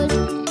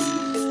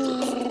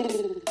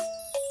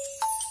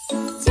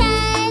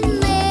 10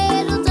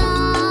 little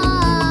dinos.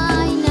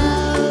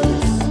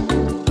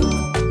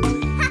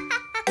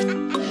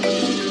 Ten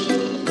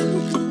little, 9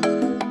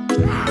 little,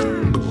 8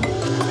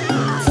 little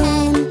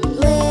dinos,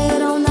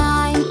 7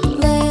 little, 6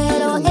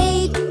 little,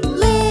 5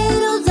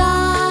 little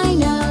dinos,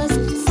 4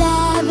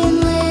 little, 3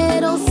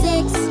 little,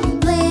 2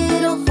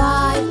 little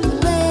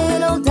dinos,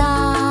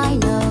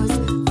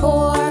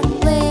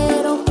 1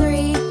 little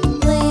dino.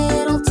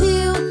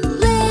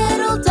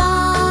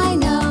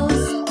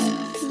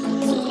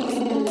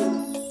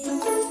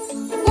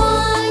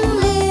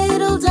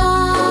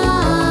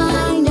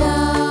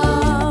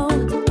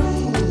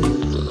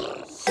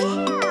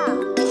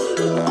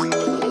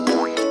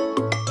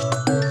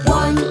 One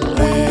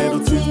little,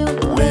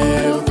 2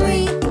 little,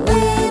 3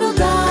 little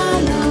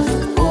dinos,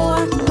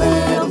 4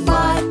 little,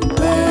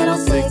 5 little,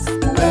 6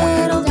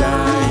 little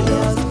dinos,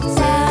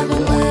 7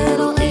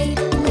 little,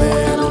 8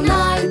 little,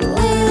 9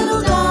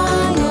 little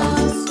dinos,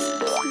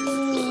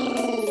 10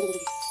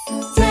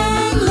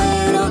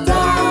 little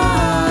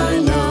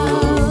dinos.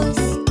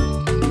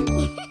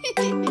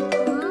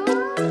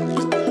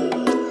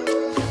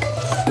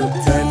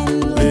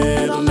 10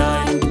 little,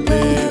 9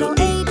 little,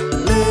 8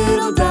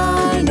 little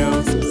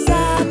dinos,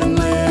 7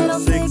 little,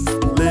 6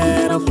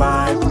 little,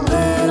 5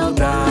 little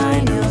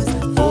dinos,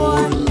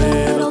 4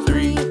 little,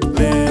 3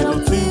 little,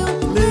 2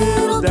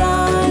 little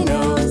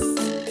dinos,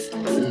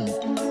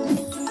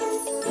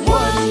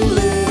 1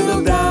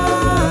 little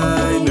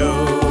dino.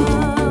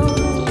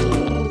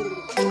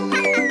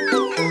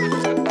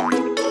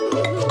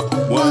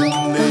 1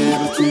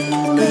 little, 2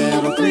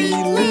 little, 3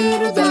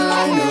 little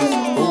dinos,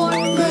 4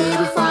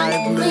 little,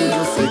 5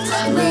 little, 6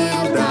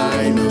 little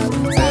dinos,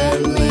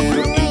 7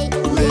 little, 8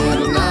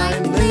 little,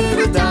 9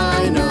 little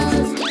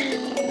dinos,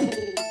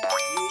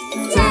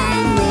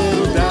 10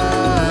 little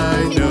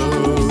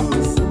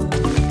dinos.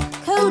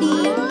 Cody,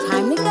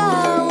 time to go.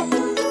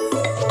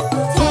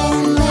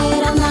 10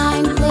 little,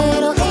 9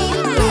 little, 8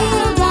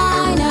 little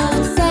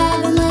dinos,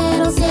 7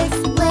 little, 6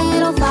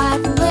 little,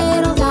 5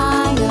 little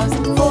dinos,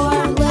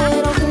 4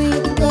 little, 3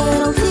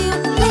 little, 2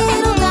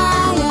 little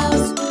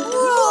dinos.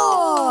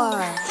 Roar!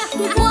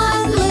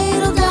 1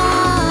 little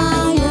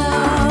dino.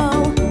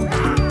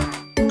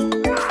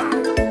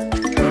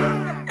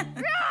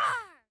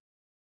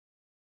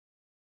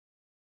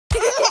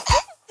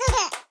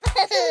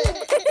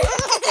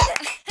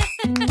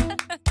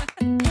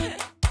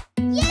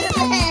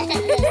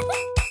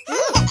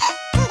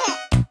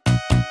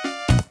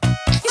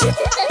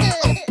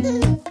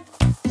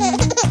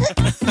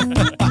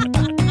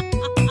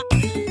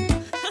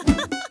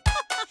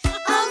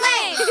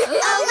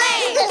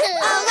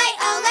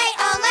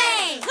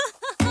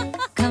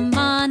 Come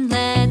on,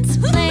 let's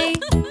play,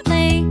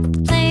 play,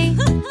 play.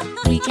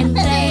 We can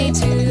play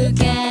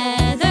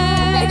together.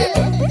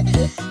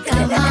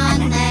 Come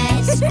on,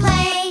 let's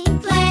play,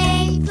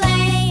 play,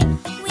 play.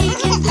 We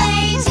can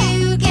play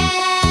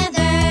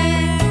together.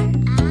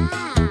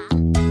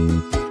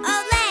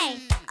 Olé,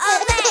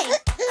 olé,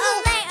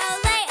 olé,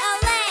 olé,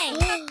 olé.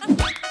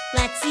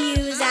 Let's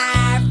use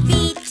our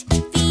feet,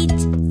 feet,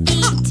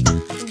 feet.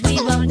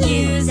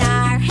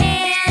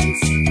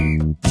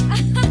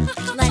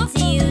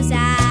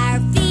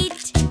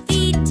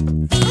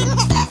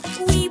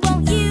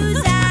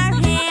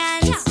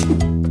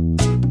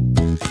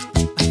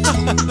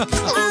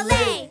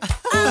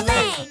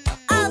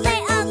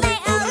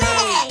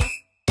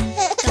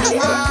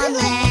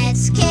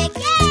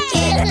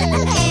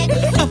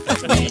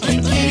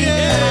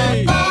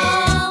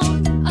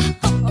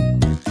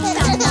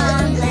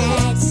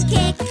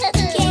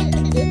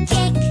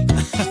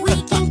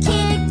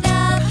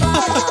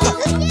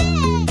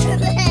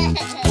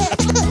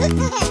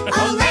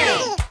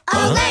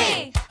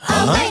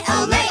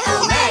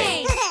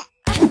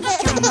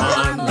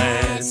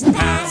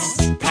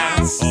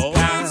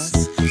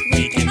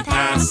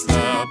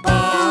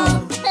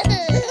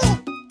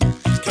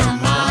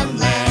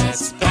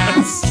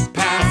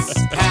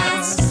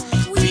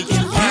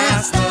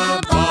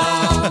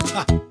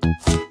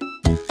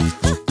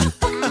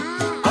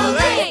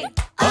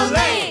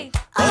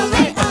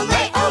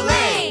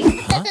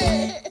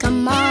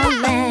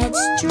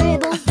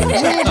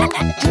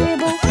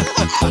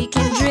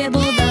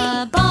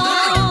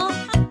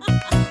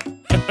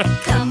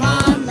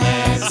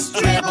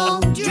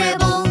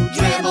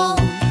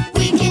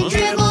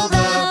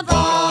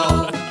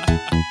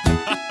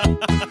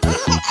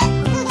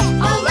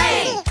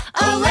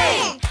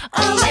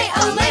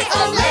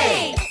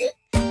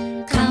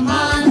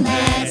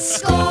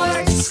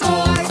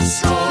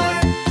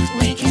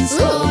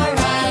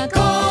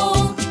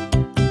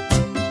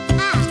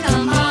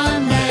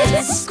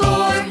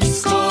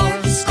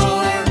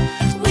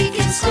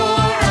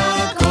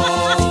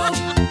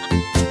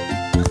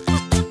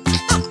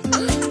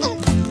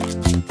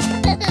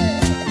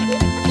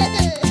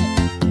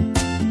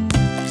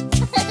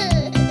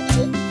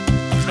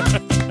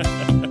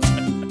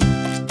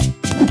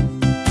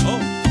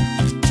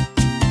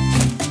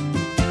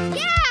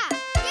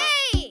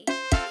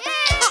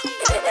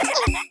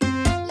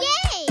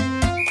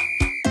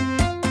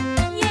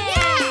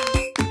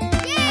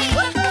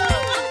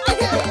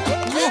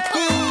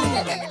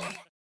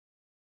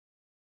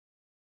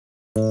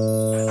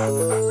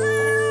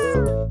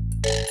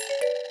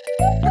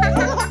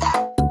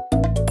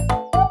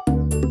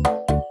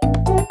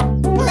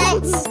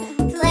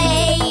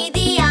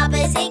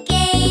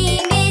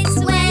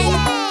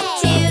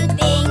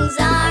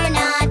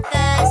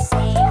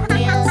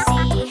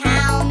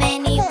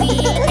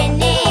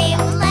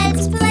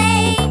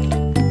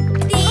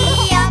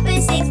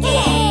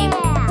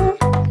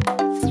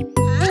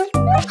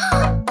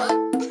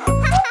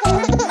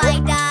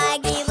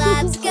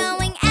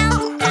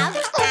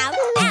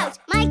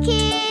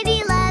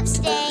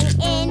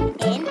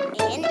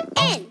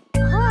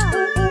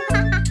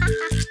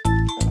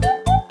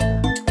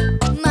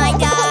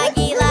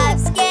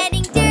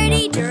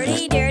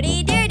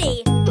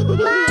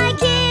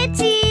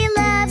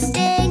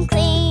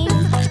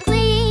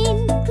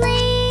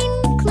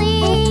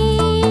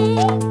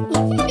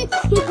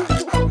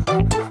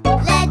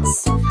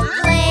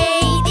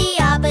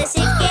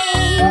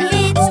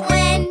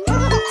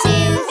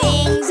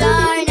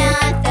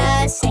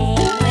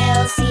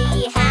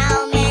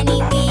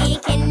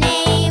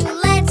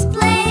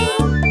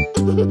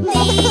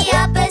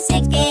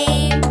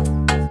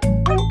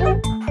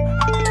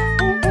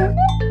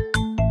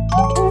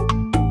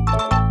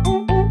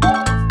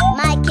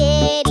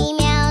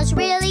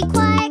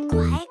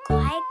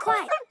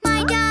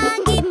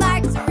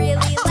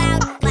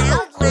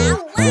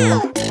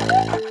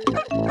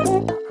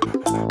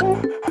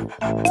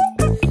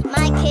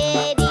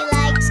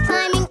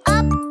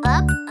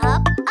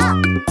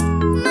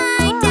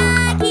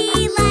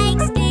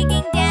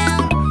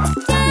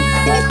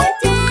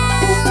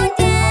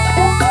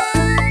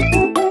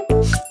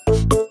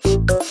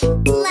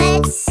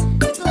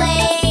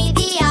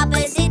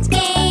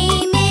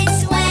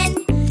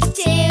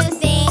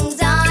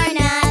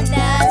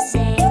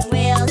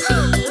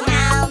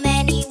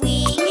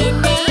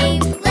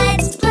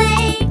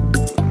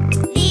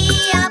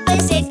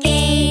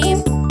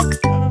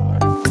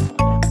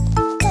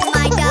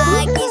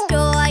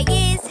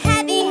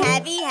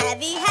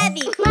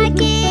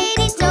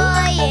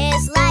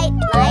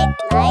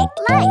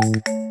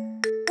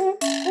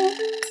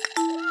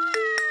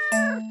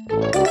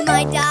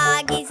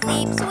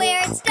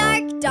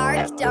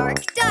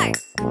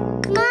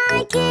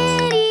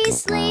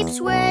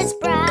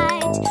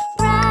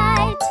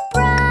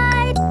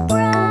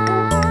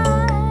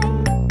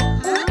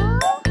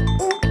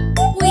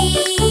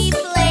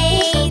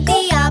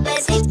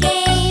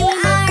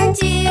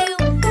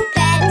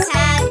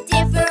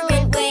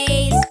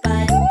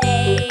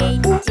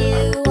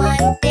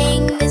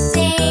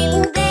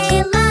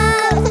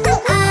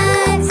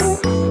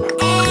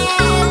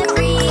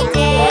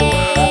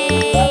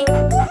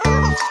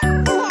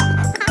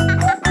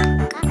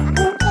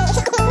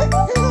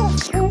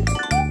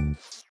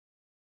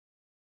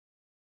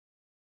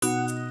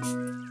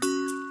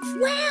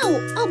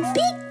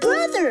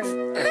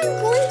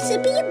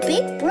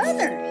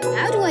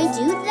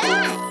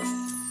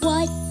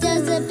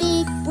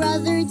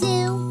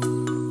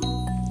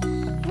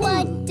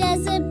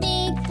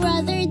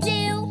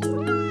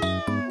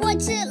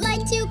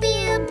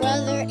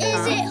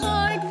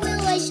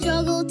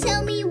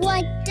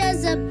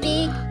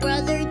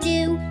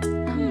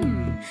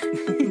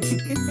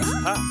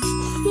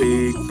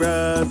 Big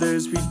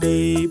brothers read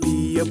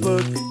baby a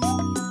book.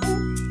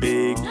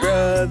 Big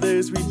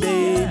brothers read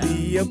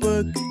baby a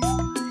book.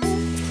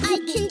 I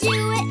can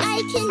do it,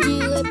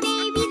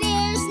 baby,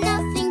 there's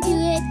nothing to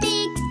it.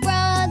 Big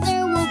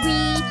brother will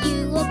read you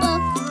a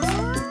book.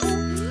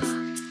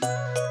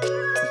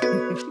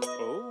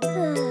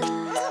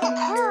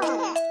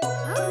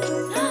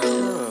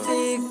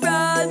 Big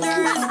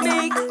brothers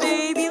make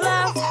baby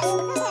laugh.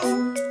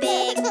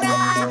 Big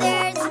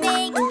brothers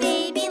make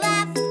baby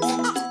laugh.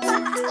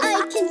 I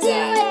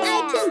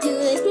can do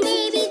it,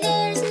 baby,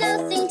 there's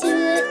nothing to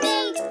it.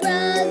 Big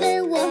brother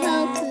will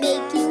help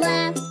make you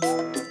laugh.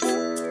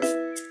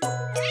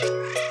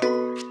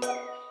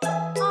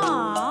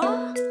 Aww.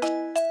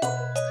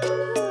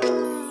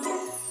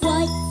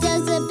 What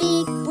does a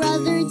big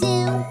brother do?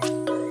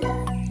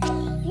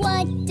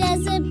 What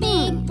does a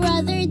big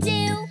brother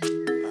do?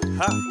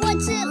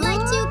 What's it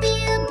like to be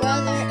a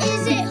brother?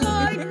 Is it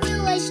hard?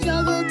 Will I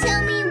struggle?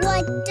 Tell me,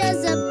 what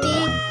does a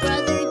big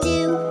brother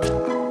do?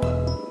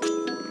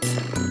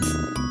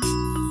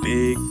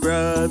 Big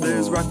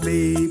brothers rock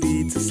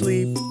baby to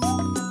sleep.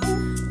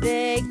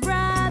 Big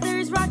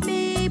brothers rock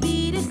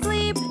baby to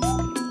sleep.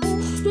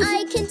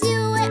 I can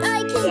do it,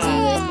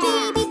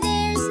 baby,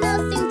 there's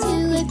nothing to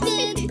it.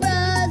 Big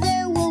brother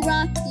will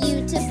rock you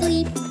to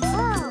sleep.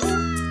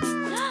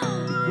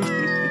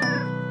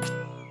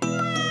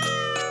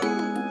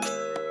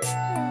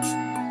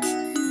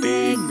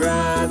 Big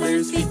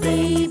brothers feed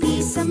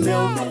baby some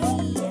milk.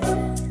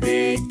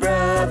 Big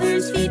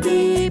brothers feed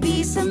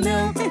baby some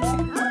milk.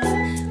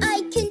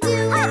 I can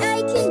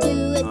do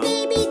it,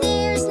 baby,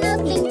 there's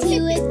nothing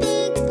to it.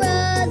 Big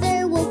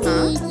brother will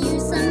feed you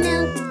some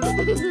milk.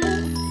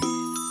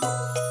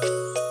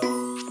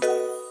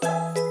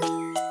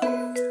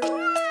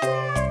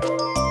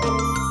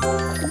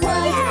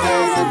 What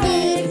does a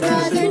big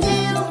brother do?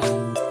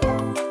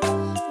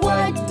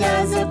 What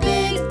does a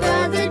big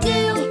brother do?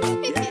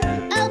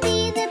 I'll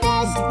be the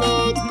best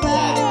big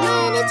brother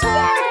when it's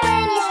hard,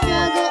 when you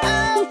struggle.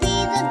 I'll be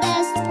the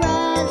best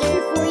brother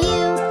for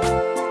you.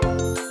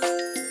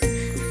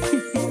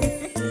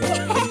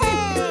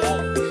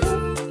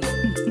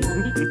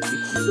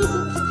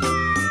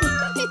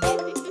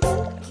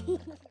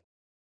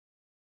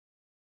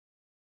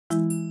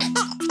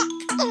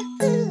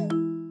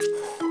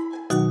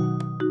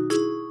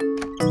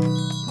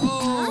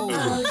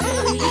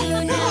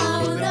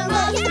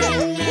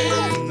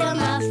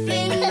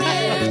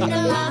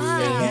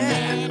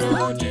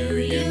 Oh, do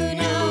you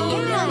know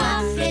the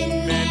Muffin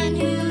Man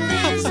who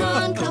lives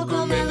on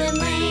CoComelon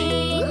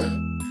Lane?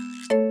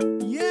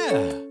 Yeah.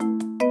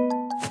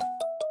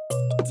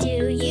 Do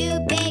you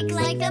bake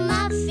like the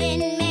Muffin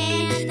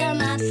Man? The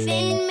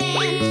Muffin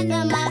Man,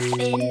 the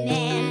Muffin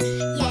Man.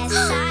 Yes,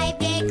 I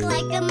bake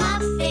like the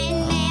Muffin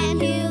Man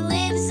who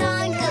lives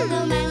on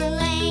CoComelon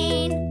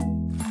Lane.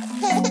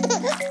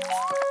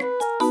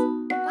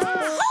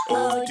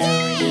 Oh, do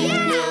you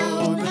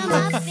know the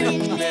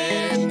Muffin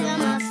Man? The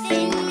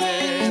Muffin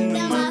Man,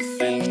 the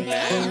Muffin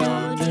Man.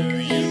 Oh, do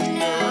you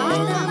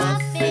know the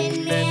Muffin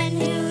Man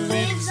who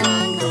lives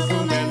on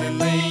CoComelon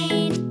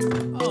Lane?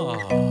 Oh.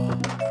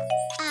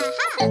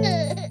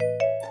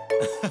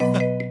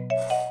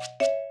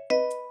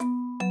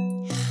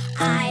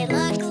 I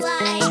look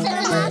like the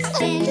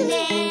Muffin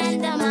Man,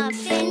 the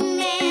Muffin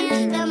Man,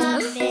 the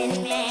Muffin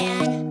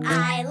Man.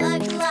 I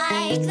look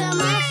like the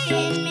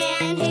Muffin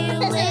Man who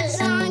lives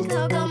on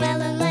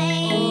CoComelon Lane.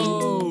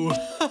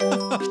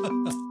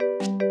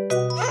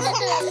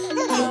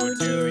 Oh,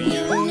 do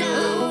you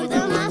know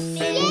the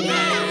Muffin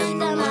Man,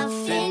 the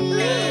Muffin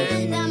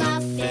Man, the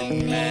Muffin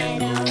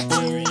Man? Oh,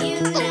 do you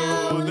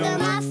know the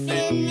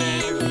Muffin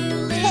Man who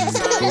lives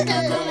on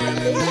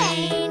CoComelon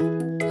Lane?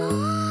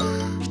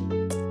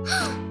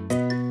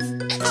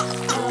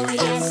 Oh,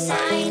 yes,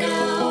 I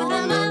know the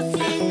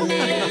Muffin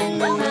Man,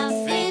 the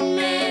Muffin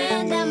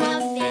Man, the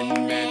Muffin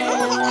Man. Oh,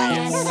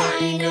 yes,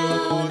 I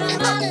know the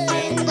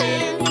Muffin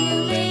Man who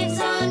lives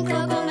on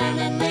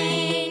CoComelon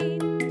Lane.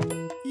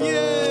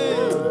 Yay!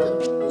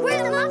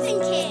 We're the Muffin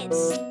Kids.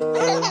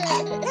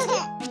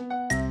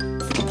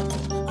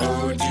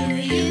 Oh, do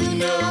you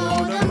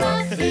know the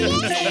Muffin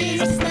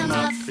Kids, the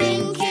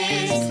Muffin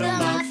Kids, the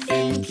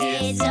Muffin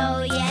Kids?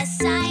 Oh, yes,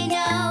 I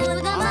know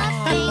the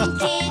Muffin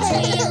Kids.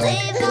 We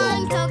live on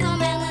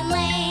CoComelon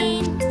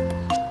Lane.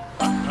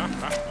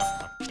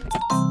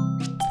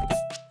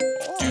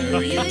 Do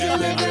you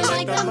deliver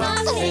like the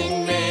Muffin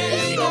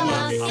Man, the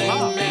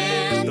Muffin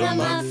Man, the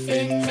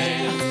Muffin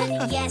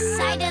Man? Yes,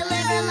 I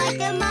deliver like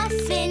the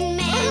Muffin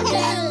Man who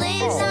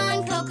lives on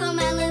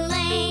CoComelon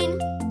Lane.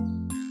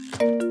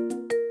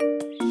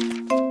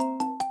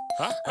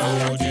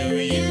 Oh, do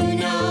you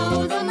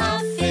know the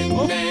Muffin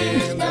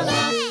Man, the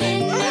Muffin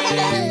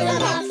Man, the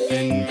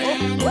Muffin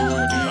Man? Oh,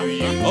 do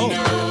you know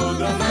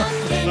the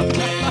Muffin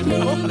Man who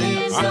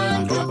lives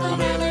on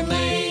CoComelon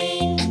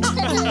Lane?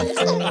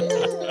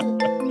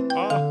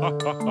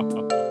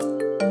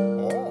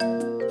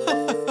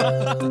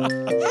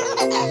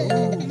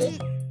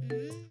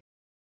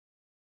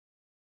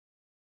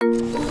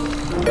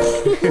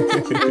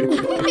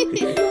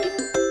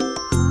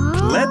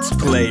 Let's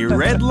play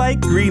red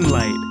light, green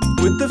light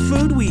with the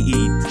food we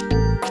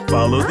eat.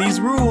 Follow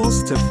these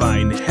rules to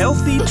find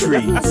healthy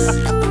treats.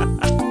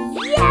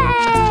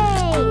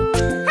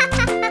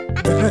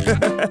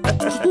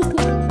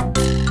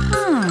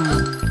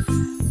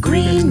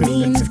 Green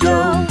means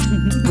go,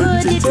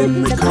 put it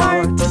in the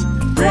cart.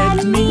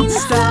 Red means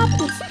stop,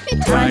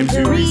 time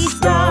to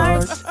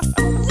restart.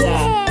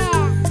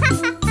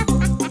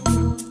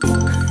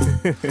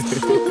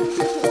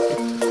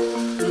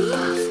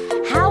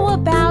 How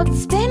about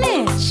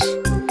spinach?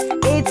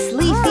 It's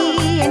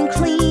leafy and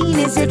clean.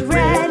 Is it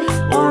red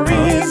or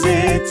is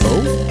it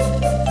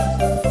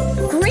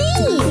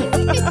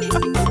Green!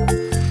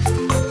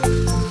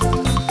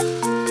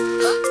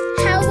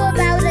 How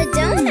about a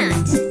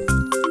donut?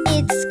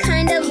 It's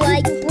kind of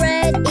like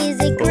bread. Is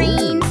it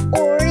green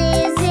or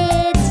is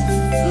it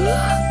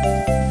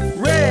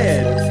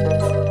Red!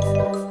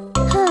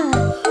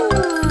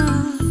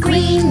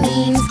 Green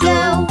means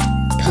go,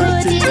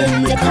 put it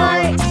in the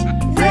cart.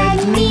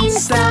 Red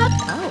means stop,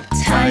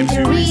 time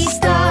to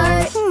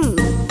restart.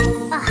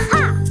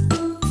 Aha!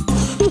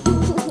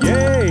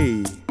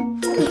 Yay!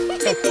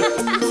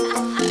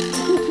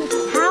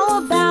 How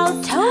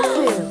about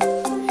tofu?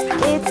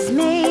 It's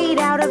made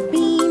out of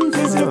beans.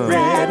 Is it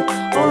red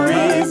or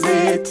is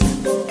it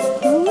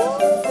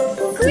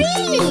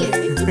Green!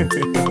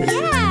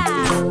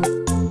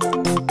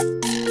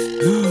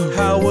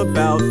 How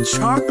about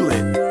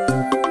chocolate?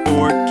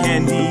 Or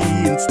candy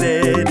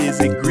instead? Is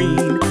it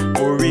green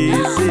or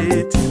is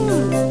it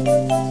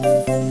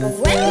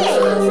Red!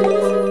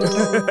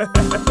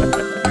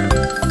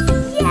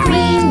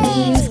 Green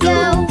means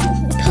go,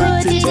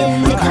 put it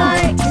in the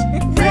cart.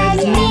 Red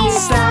means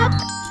stop,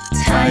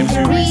 time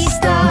to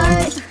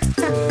restart.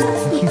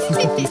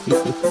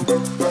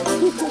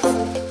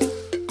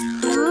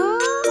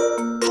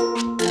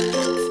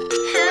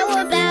 How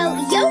about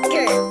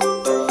yogurt?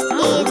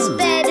 It's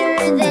better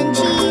than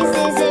cheese.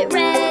 Is it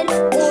red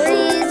or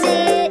is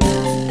it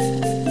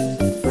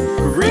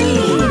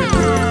green?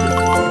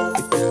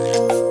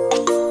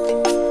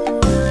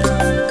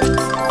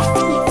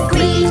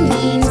 Green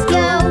means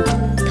go,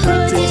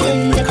 put it in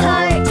the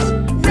cart.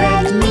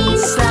 Red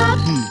means stop,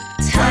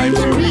 time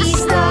to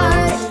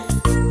restart.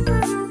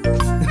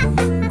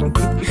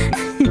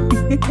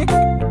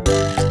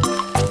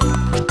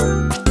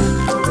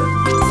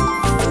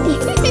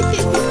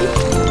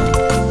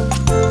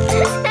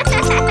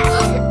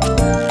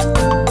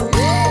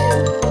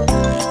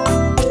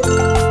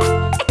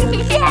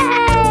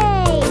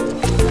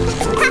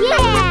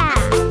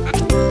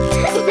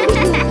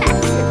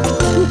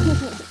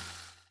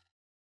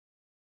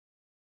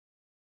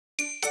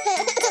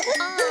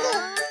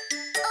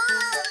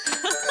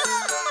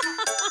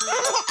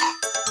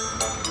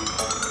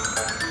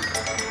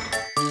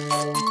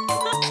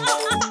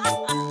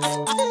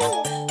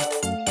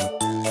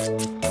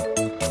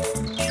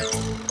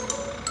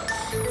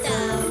 The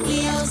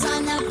wheels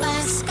on the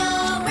bus go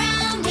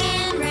round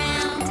and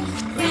round,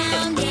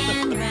 round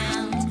and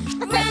round,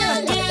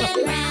 round and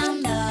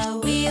round. The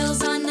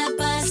wheels on the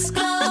bus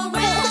go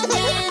round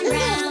and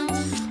round,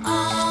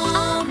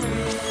 all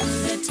through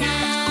the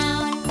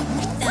town.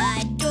 The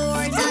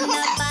doors on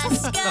the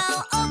bus go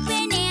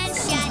open and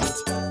shut,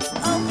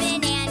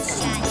 open and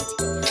shut,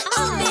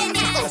 open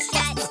and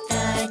shut.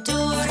 The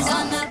doors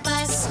on the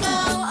bus go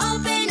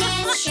open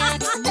and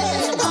shut,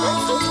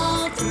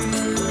 all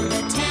through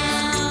the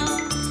town.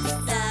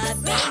 The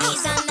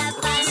babies on the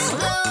bus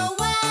go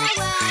wah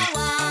wah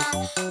wah,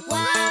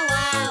 wah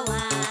wah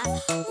wah,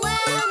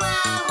 wah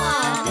wah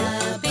wah. The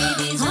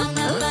babies on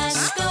the bus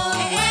go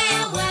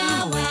wah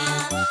wah wah,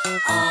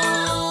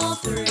 all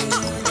through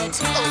the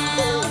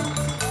town.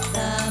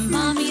 The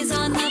mommies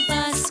on the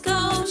bus go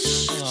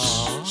shh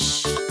shh shh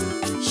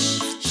shh.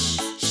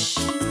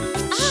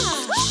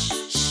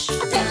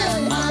 The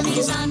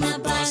mommies on the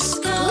bus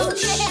go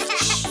shh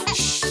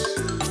shh,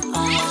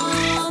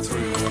 all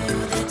through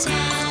the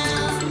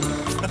town.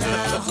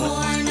 The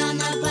horn on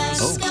the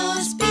bus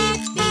goes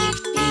beep beep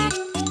beep,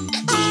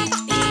 beep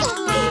beep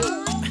beep,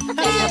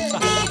 beep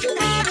beep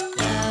beep.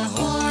 The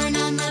horn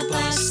on the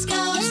bus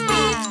goes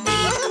beep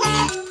beep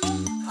beep,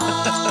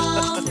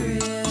 all through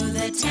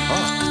the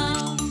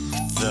town.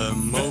 The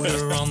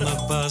motor on the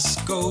bus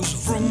goes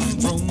vroom,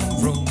 vroom,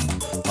 vroom.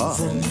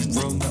 Vroom,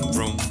 vroom,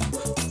 vroom.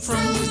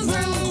 Vroom,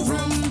 vroom,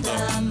 vroom. The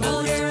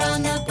motor on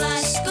the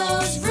bus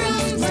goes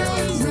vroom,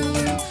 vroom,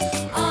 vroom,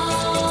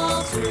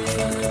 all through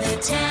the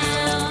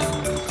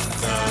town.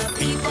 The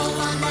people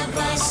on the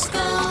bus go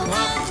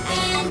up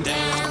and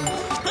down,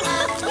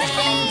 up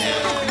and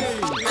down,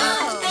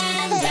 up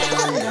and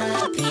down.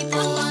 The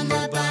people on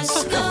the bus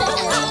go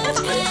up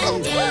and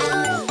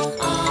down,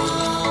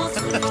 all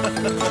through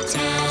the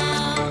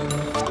town.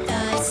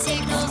 The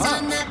signals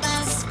on the bus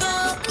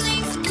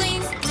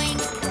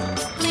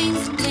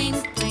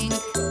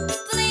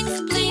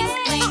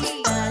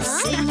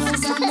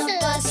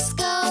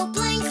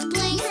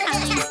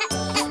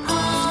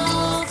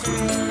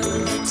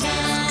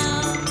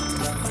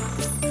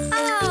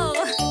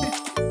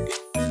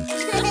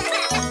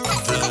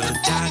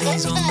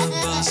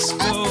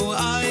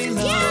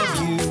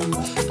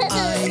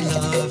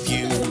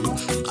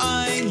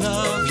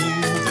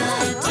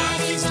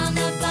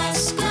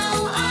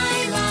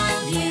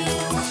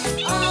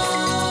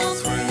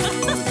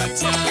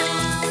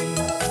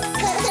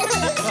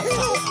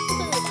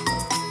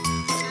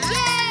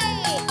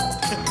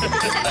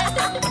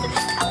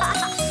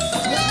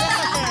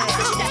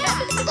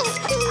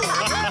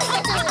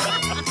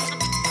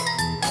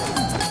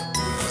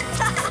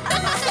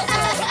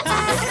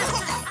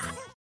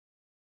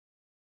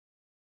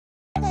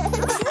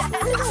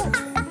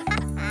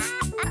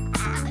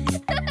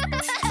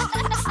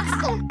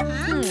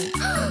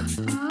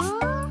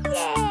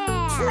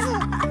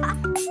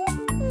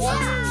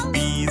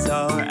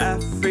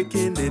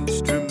African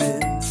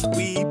instruments.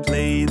 We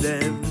play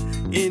them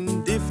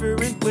in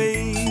different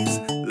ways.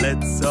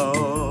 Let's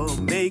all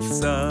make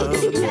some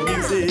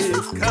music.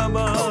 Come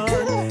on,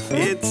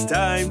 it's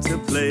time to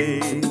play.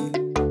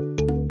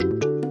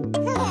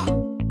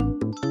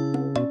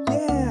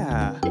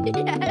 Yeah.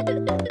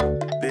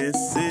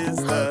 This is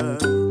the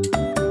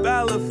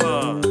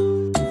balafon.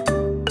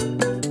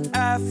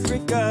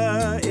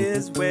 Africa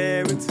is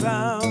where it's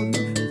found.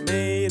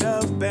 Made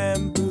of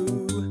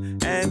bamboo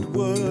and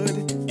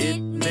wood.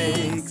 It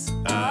makes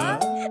a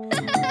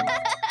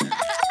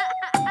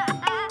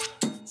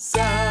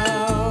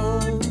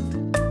sound.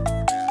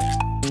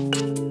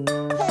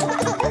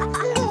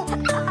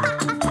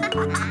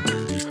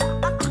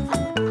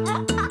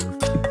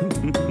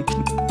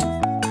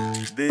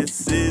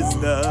 This is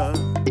the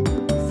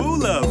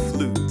fula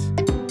flute.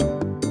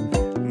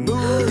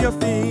 Move your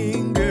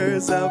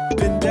fingers up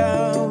and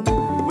down.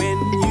 When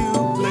you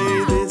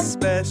play this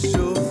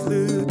special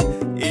flute,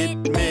 it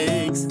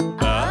makes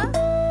a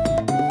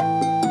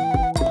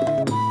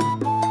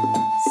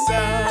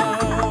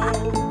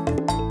sound.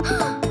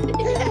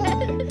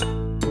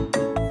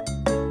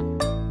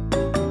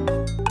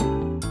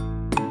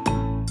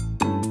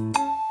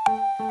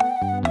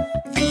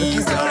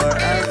 These are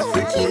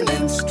African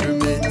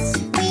instruments.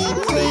 We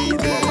play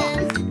them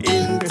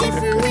in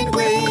different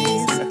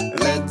ways.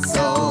 Let's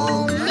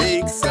all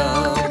make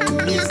some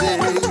music.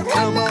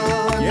 Come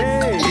on,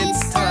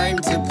 it's time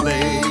to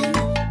play.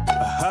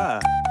 Aha!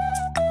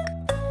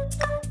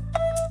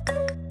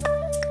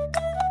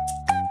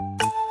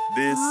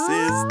 This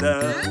is the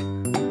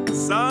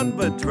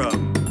samba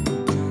drum.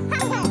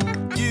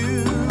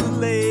 You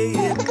lay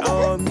it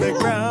on the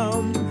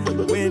ground.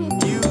 When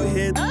you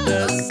hit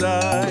the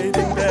side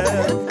and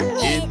bell,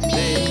 it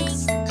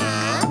makes a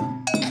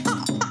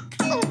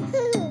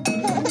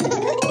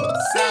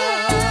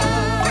sound.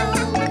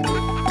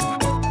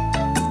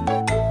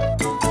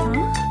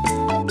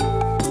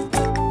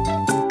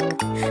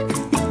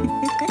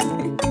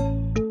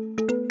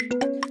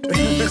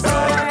 These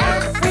are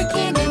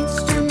African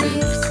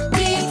instruments.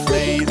 We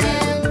play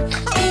them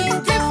in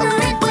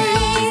different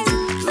ways.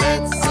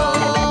 Let's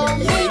all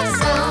make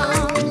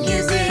some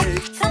music.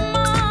 Come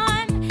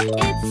on,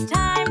 it's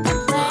time to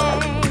play.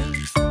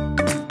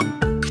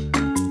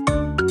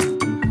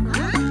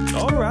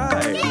 All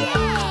right.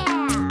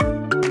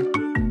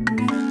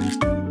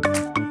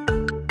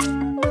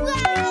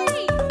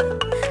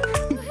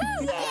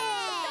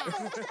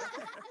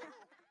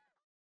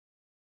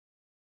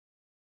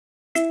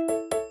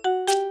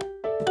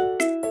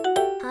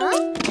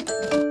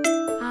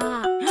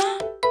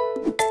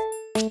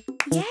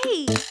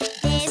 Yay!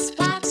 This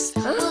box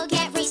will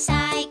get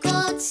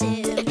recycled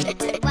soon.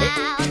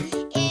 Wow,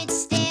 it's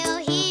still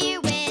here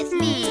with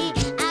me.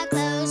 I'll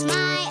close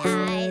my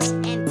eyes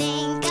and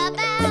think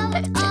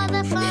about all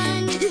the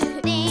fun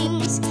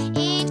things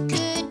it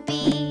could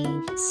be.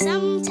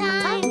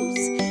 Sometimes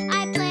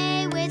I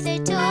play with a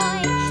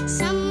toy.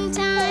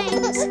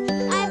 Sometimes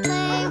I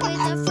play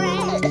with a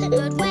friend.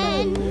 But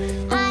when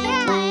I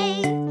play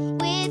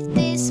with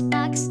this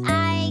box,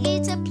 I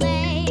get to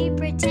play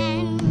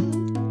pretend.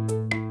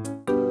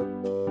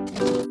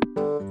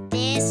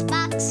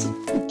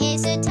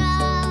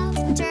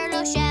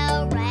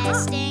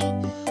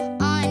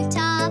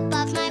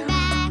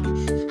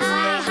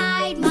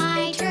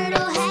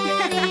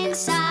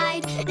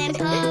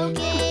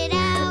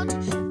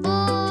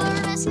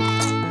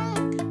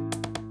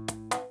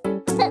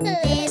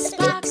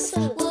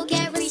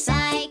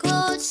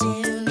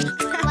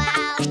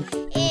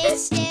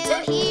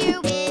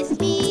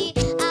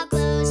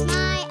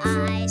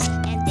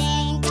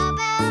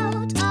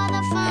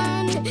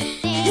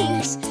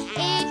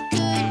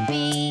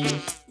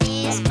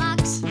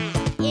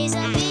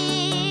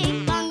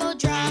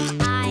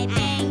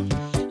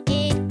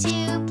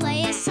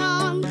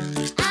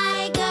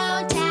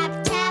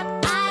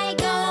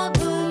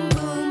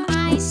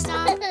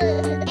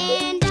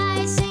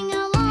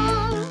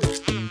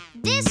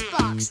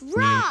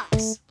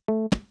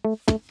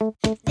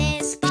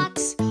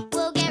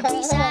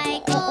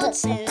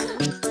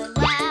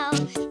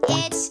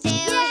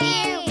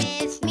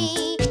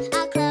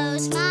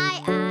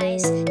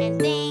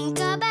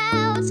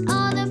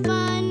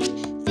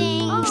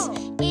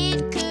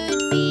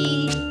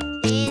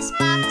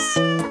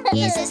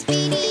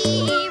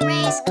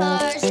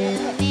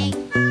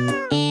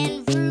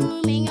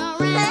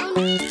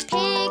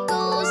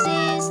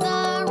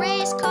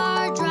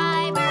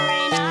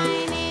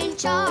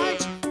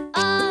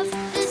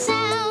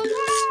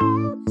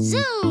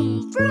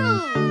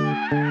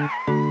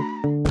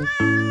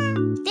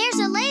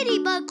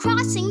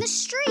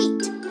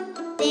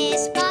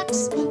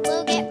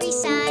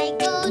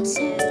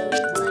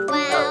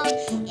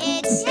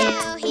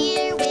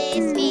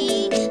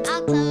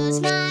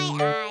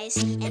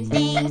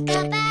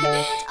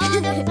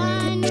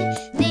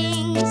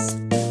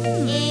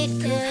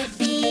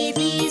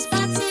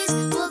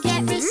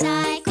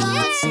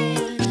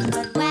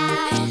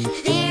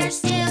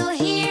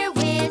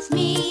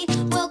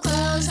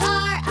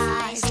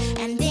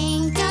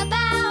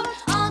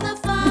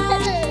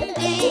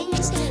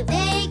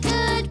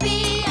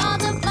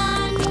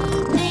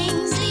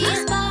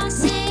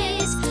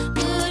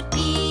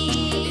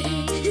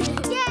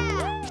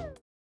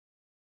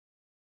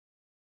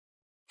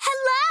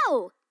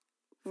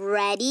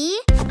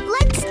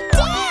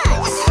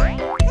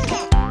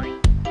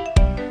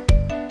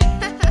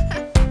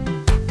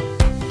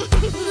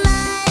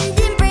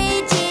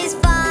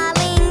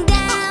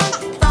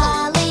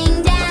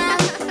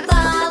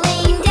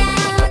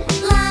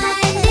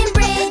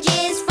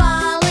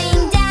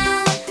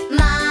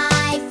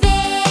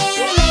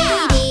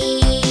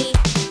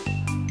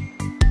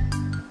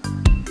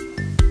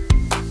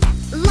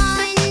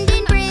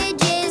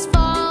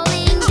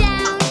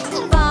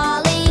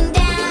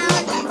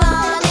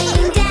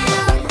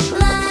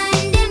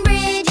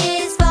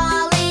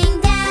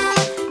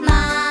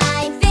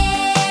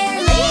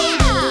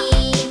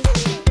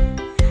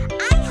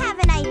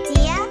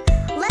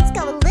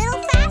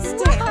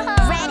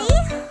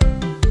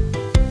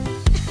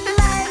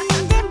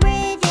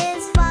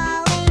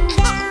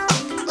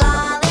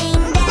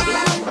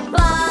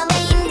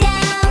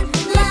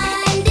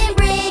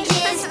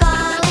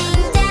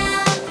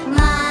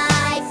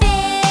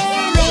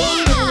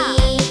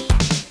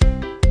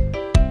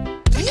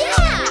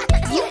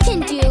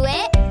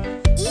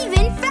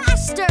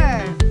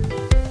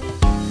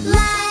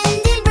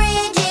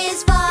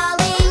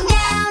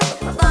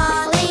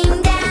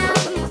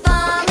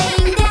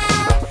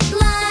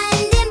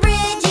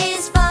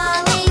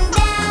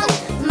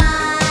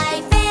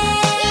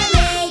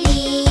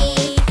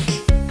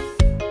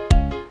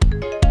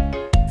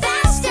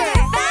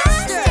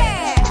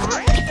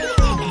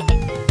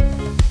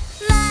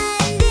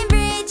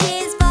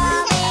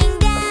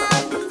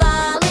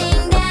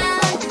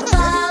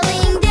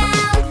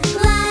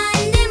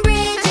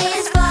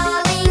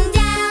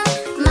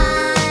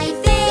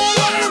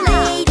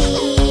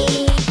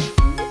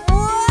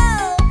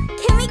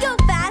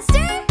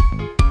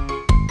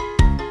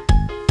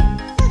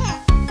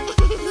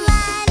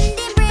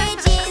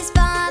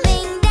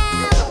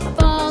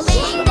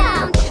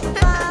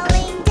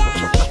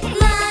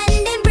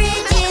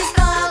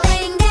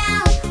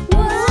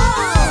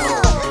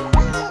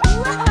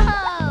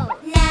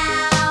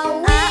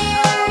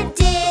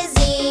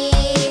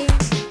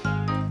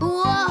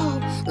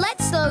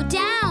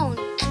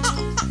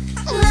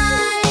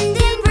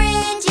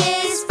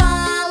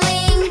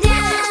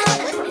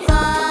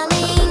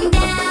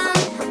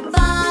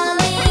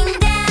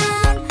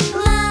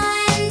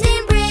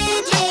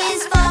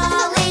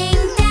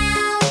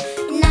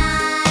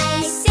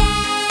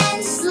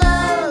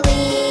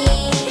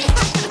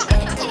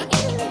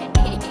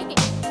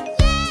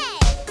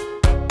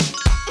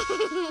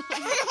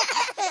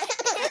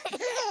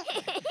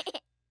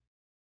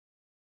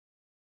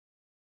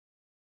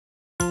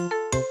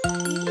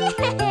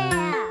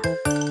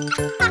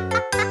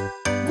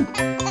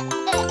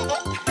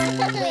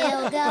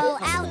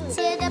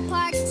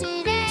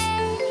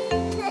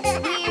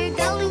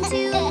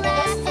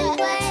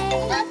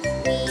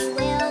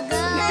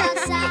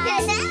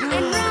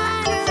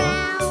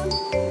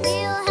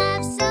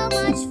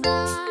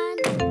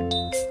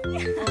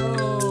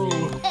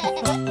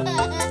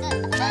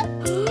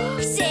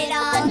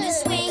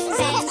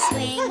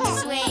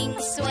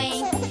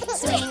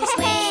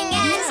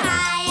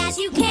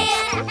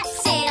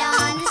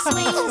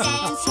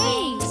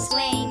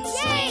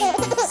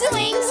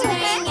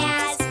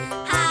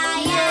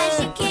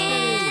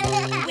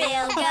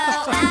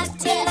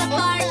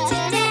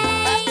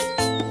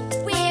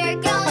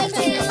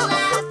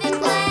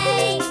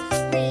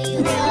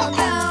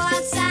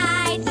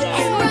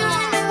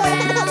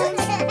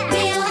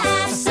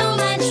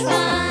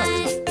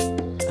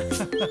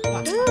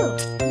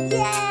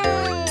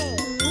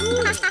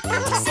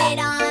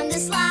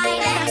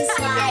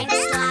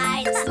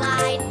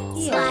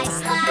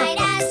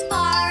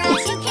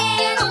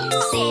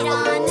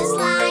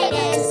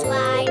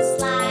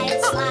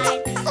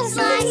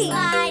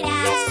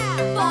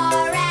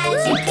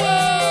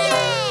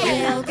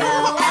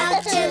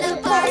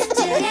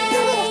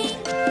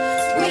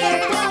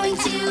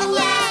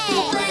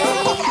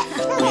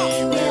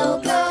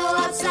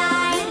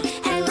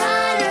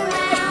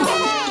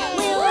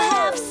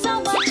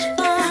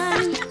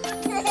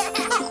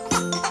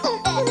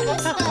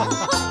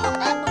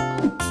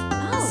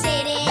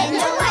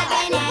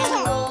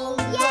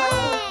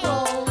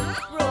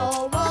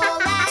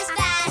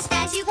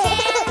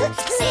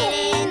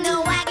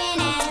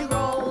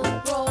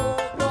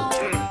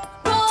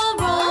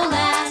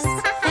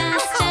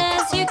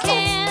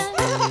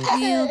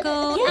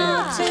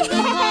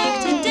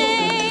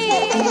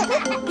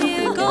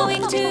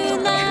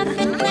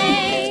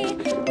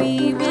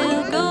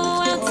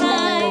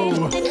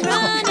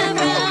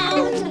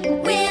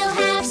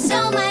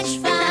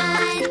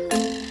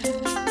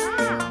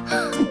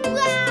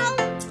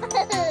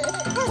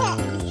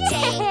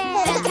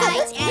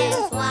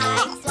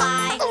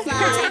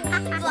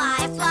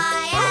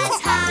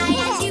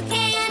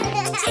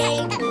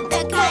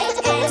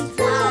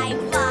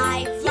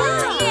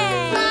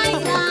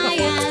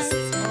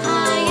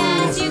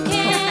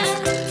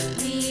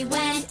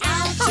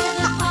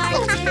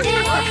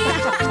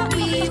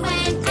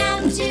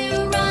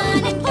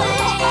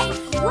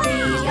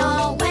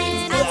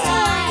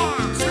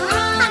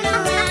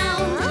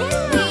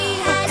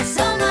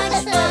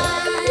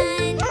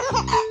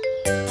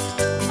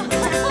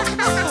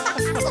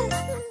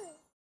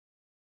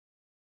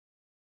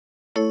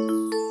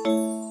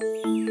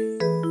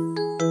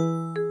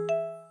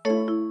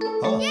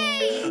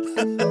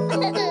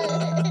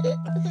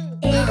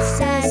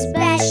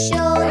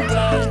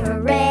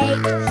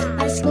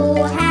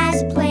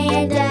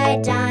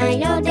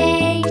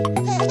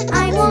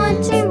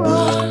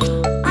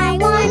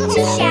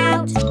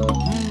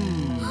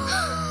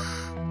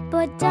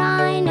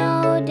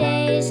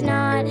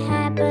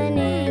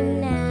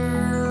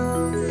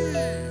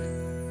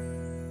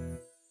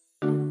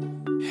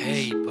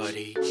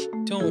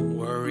 Don't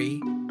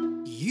worry.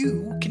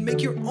 You can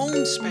make your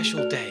own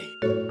special day.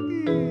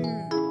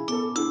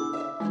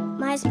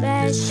 My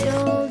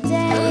special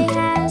day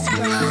has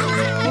gone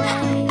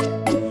away.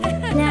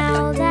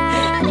 Now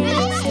that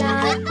it's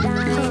not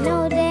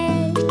Dino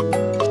Day.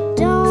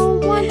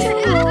 Don't want to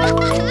roll,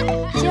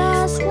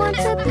 just want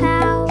to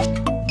pout.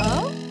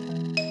 Oh?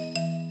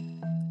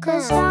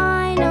 'Cause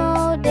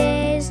Dino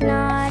Day's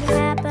not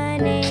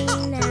happening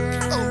now.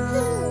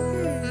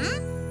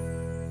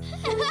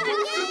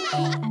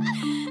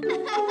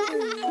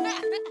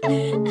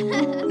 Hey.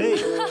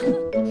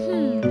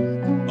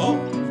 Oh.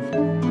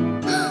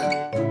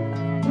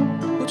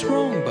 What's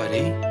wrong,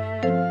 buddy?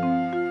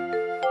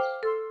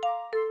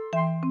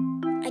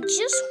 I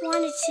just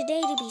wanted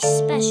today to be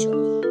special.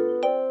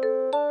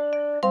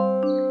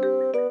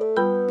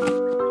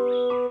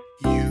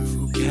 You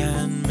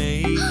can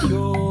make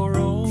your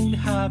own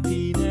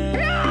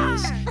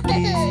happiness.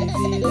 Give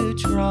it a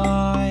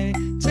try.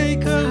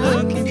 Take a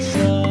look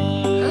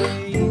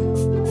inside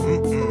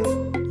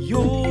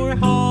your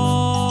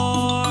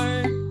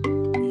heart.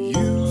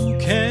 You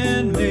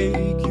can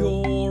make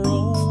your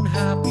own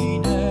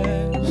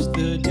happiness.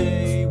 The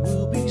day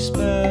will be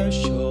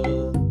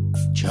special.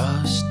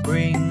 Just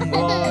bring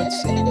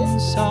what's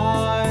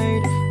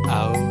inside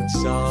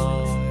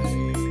outside.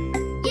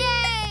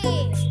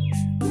 Yay!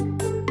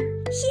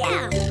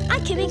 Yeah, I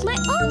can make my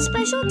own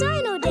special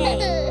Dino Day.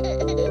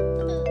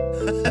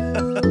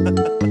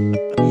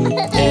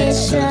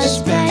 It's a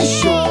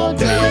special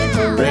day,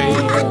 hooray!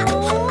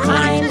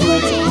 I'm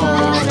putting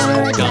on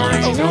our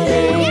Dino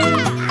Day.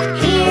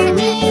 Hear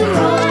me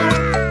roar,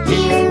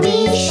 hear me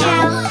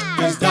shout,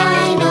 'cause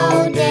Dino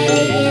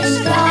Day is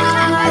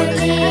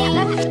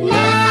starting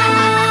now.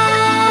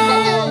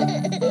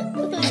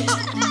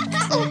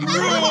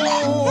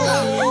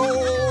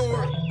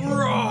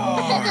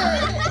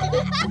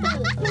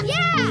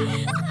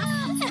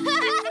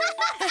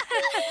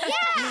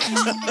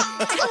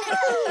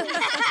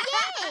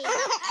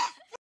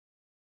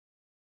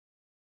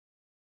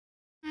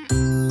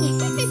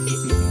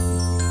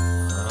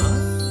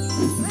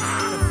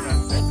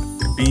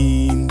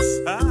 Beans,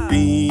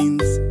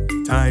 beans,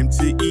 time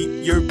to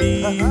eat your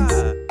beans.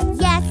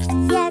 Yes,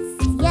 yes,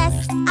 yes,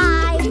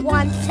 I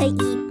want to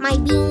eat my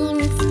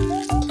beans.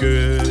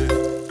 Good,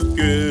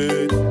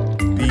 good,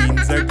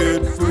 beans are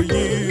good for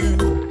you.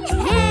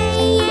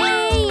 Yay,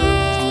 yay,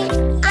 yay,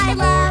 I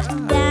love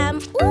them.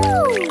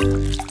 Ooh.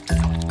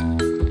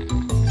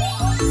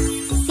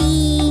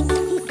 See,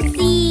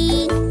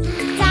 see,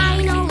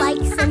 Dino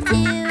likes them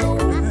too.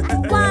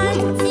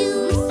 1,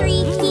 2,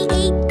 3, he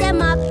ate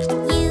them up.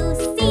 You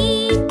see?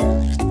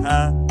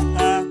 Ha,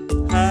 ha,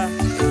 ha,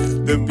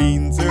 the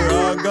beans are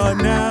all gone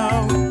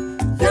now.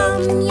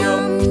 Yum,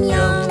 yum,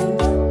 yum,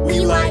 we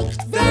like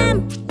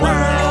them.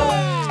 Wow.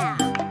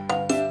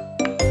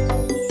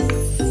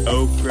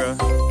 Okra,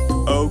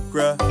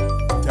 okra,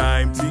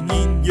 time to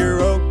eat your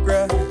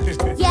okra.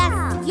 Yes,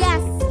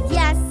 yes,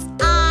 yes,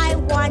 I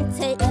want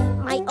to eat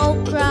my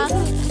okra.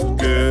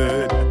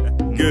 Good,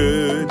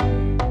 good,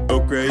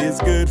 okra is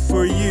good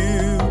for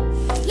you.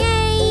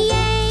 Yay,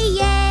 yay,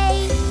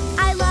 yay,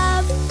 I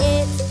love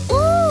it.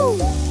 Ooh!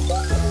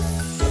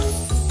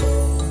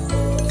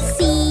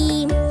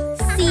 See,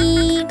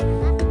 see,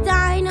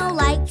 Dino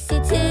likes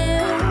it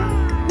too.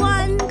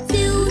 1,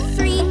 2,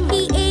 3,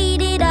 he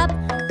ate it up.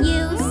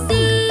 You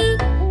see?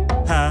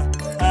 Ha,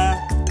 ha,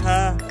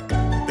 ha,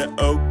 the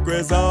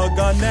okra's all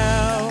gone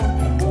now.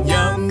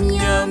 Yum,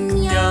 yum,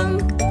 yum,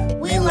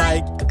 we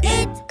like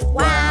it.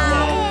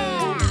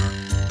 Wow!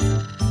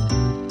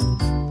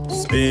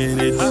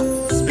 Spinach,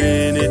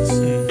 spinach,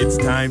 it's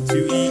time to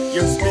eat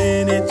your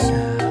spinach.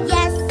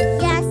 Yes,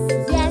 yes,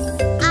 yes,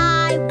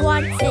 I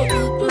want to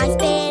eat my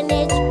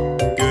spinach.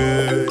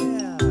 Good,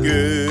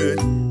 good,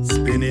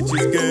 spinach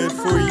is good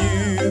for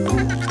you.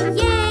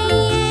 Yay,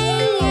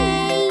 yay,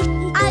 yay,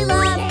 I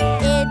love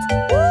it.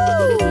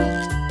 Woo!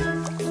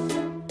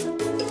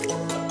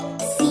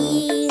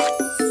 See,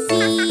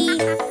 see,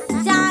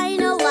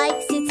 Dino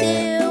likes it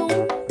too.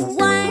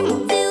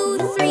 1, 2,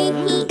 3,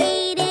 he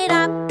ate it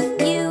up.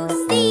 You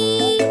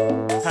see?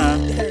 Ha,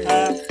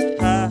 ha,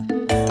 ha,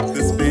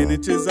 the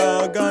spinach is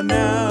all gone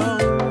now.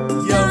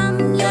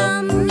 Yum,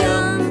 yum,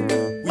 yum,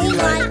 We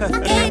like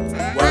it.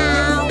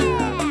 Wow!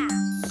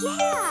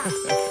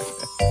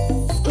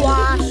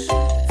 Squash,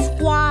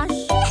 squash,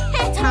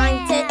 time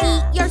to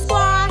eat your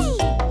squash.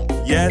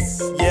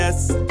 yes,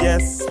 yes,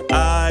 yes,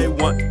 I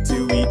want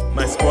to eat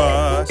my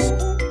squash.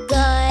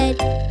 Good,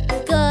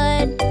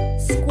 good,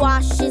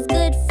 squash is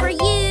good for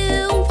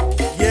you.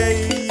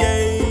 Yay,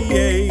 yay,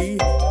 yay,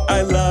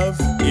 I love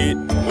it.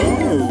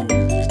 Ooh.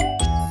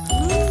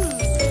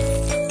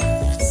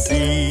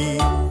 See,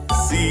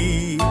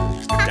 see,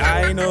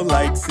 Dino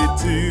likes it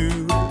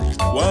too.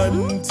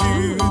 1,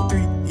 2,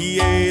 3, he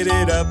ate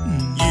it up.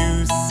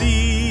 You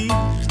see?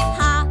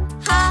 Ha,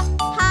 ha,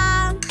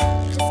 ha,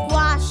 the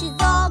squash is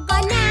all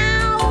gone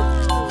now.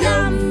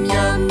 Yum,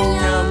 yum,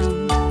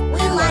 yum,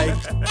 We like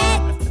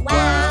it.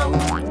 Wow!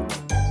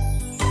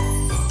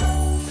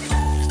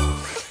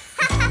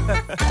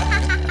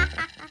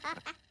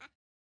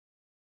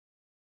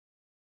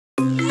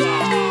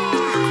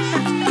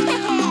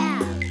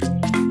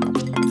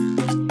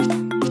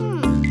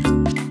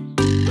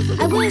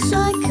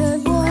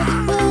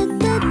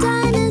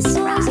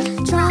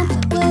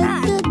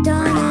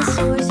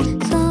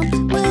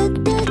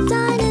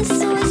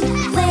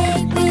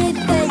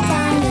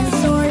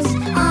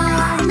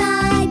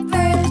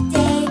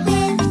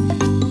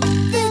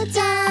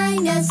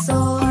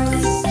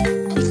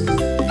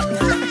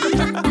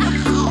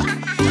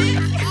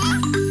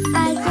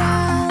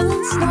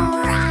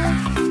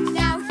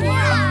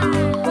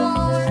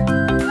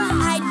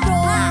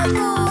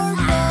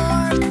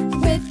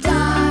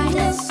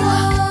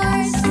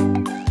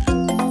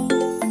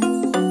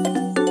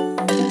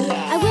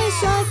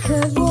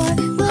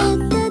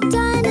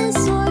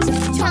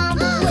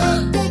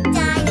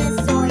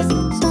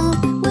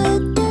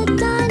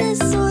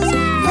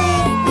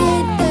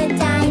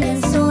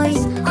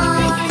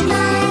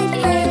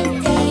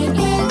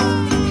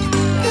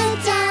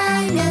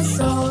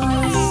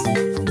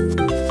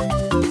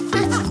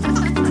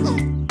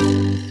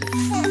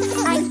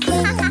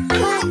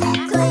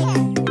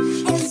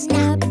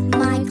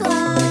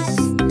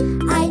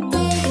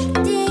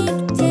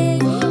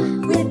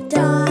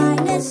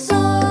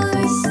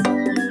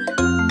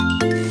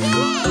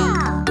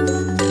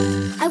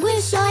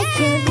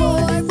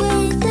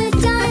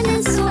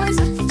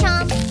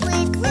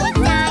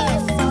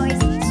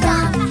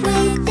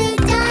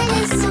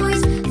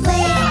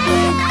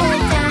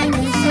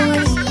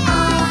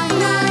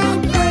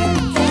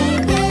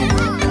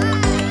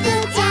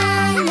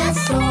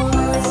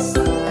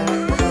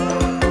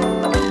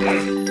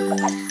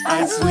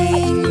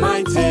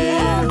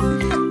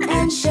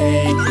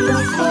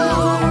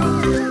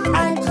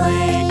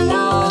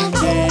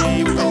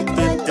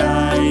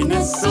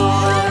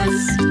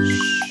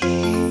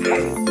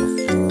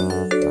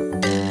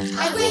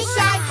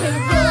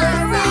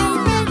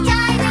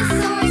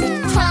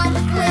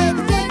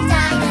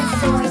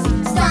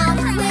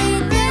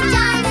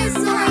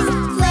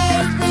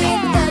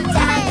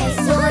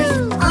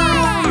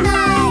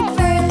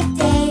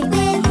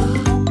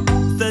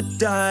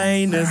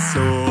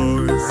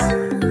 dinosaurs.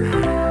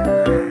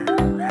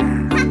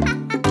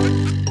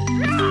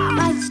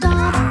 I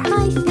stomp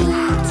my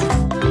feet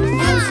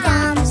and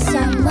stomp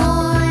some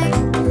more.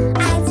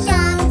 I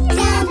stomp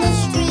down the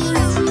street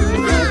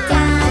with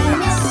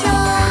dinosaurs.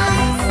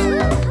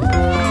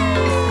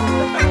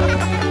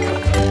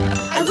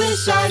 I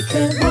wish I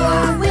could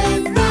roar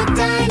with the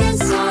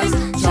dinosaurs,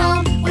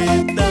 jump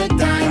with the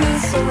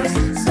dinosaurs,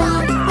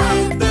 stomp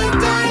with the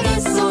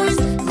dinosaurs,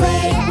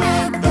 play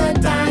with the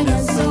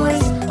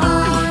dinosaurs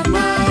on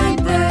my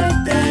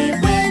birthday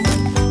with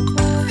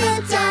the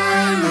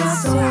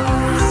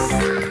dinosaurs.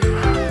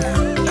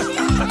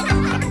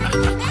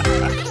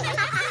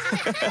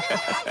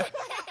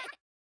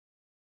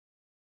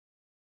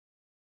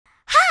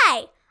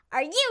 Hi,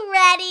 are you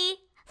ready?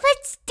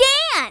 Let's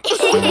dance!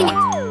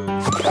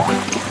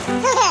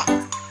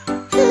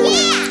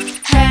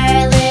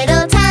 Her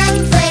little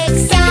tongue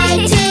flicks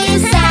side to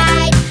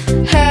side.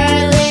 Her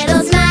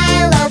little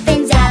smile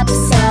opens up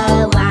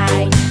so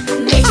wide.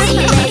 Missy,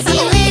 Lizzy,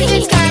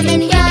 lizards come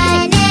and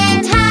run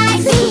and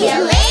hide. See you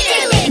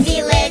later, Lizzy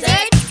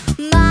lizard.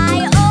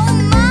 My, oh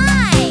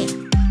my!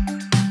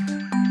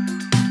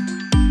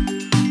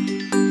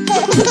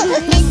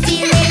 Missy,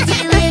 Lizzy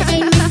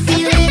lizard, Missy,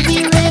 Lizzy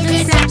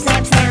lizard, snap,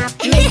 snap, snap.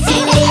 Missy,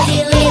 Lizzy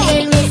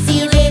lizard, Missy,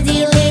 Lizzy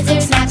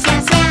lizard, snap,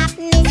 snap, snap.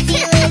 Missy,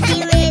 Lizzy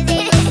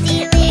lizard, Missy,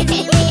 Lizzy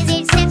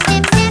lizard, snap,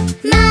 snap, snap.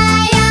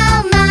 My, oh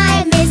my,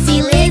 Missy,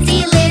 Lizzy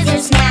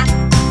lizard, snap.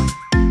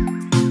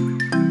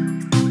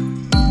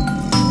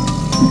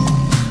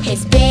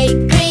 His big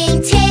green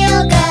tail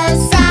goes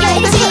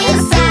side to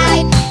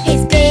side.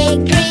 His big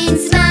green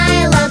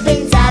smile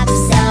opens up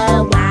so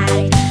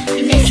wide.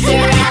 Mr.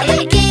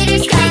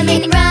 Alligator's come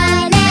and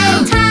run and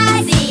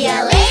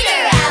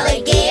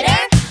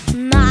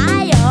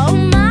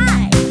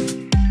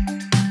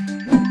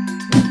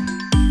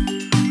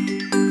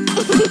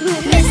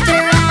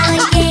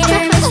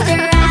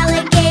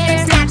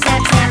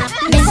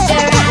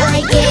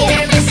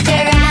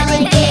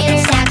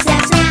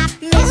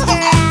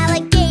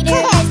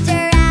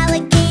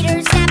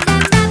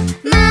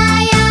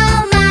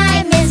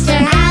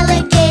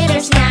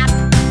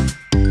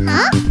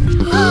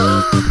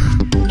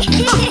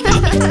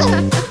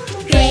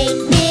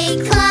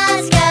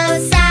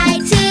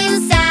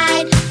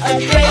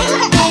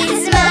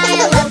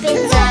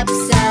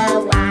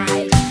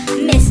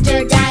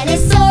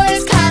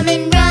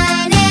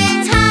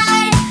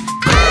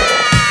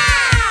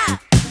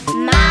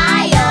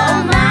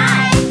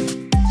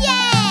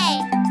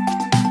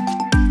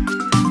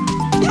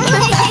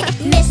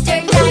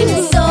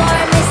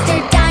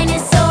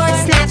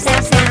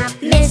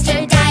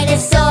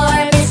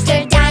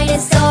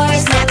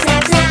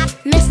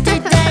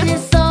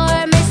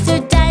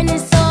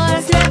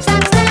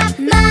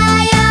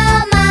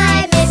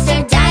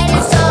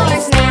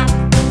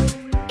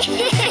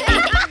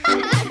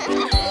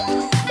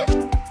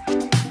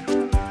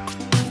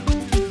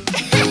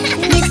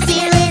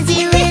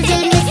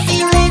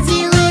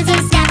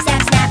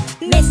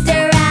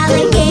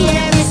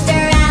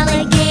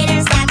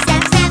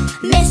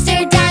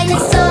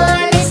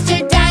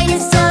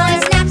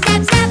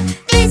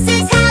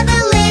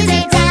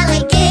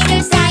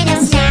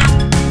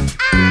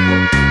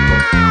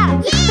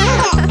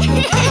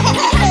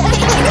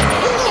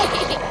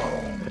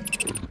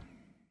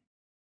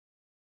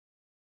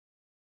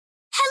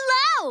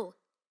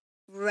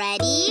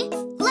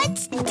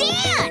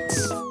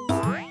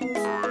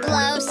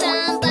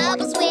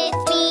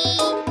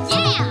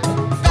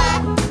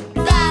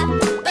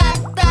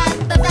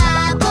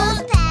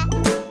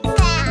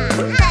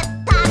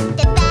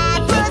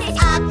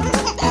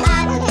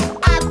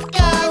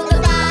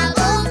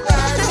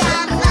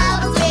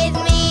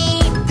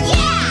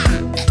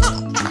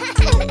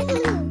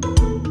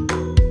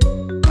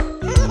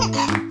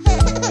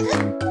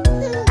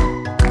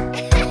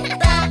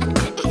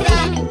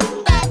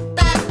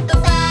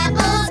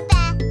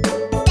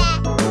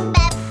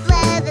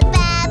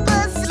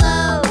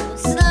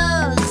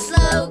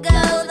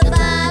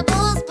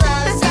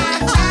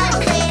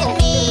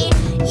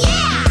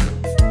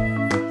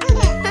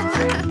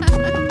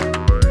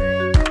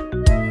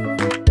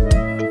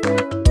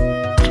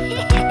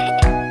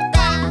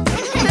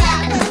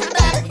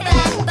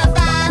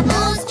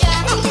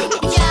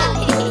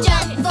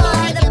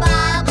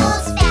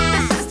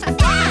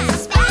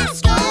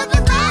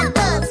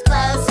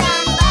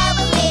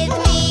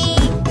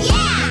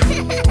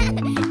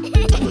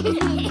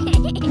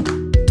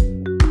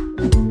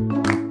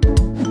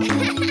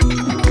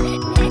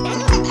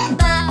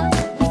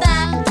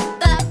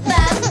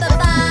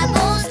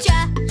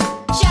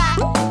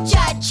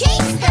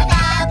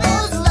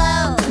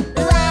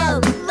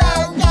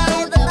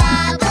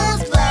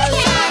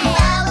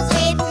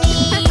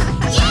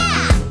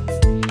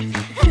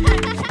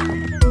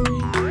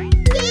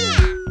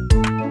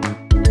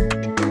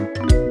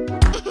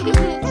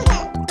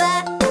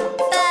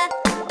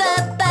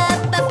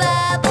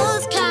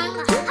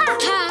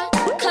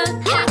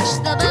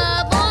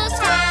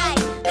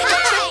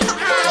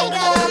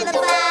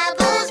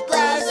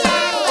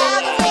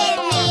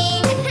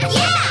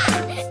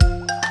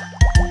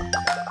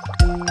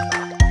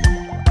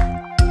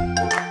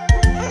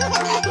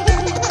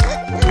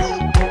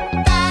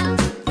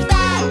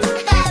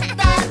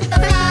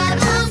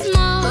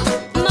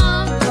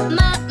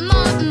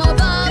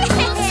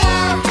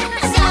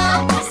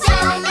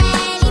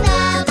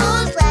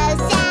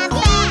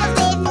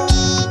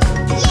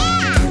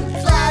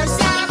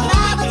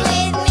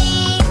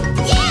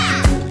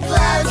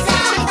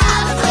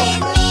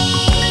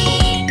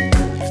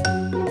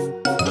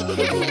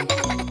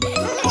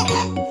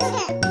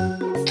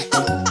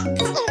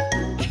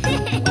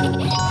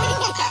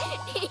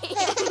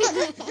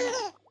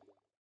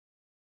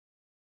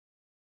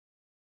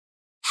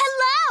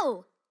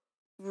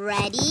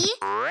Ready?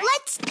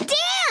 Let's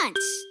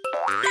dance!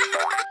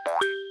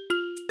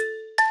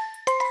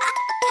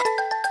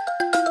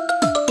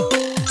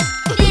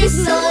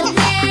 This old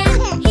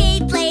man,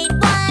 he played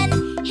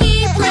one.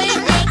 He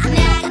played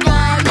knick-knack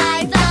on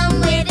my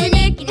thumb with a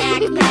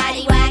knick-knack,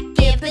 paddywhack,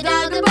 give the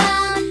dog a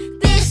bone.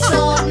 This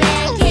old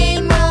man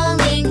came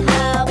rolling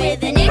home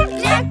with a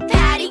knick-knack,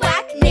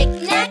 paddywhack,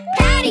 knick-knack,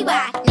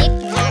 paddywhack,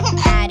 knick-knack,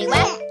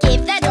 paddywhack,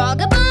 give that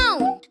dog a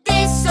bone.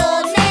 This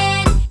old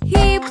man,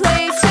 he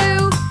played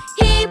too.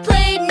 He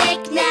played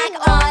knick-knack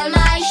on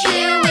my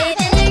shoe with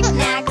a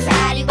knick-knack,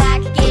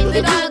 paddywhack, give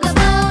the dog a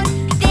bone.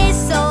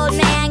 This old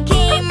man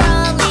came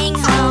rolling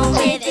home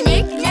with a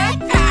knick-knack,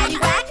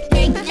 paddywhack,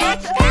 knick-knack,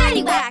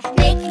 paddywhack,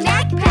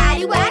 knick-knack,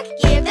 paddywhack,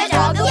 give that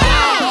dog a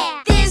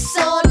bone. This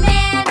old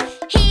man,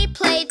 he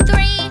played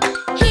three.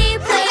 He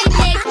played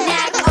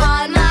knick-knack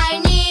on my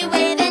knee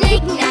with a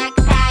knick-knack,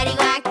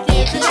 paddywhack,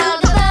 give the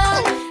dog a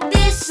bone.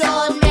 This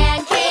old man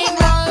came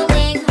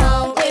rolling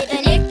home with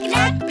a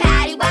knick-knack,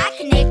 paddywhack,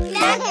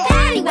 knick-knack,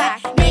 paddywhack,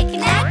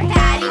 knick-knack,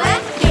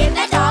 paddywhack, give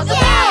that dog a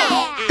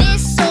bone.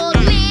 This old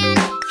man,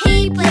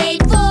 he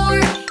played four.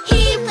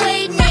 He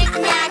played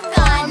knick-knack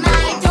on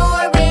my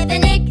door with a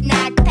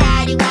knick-knack,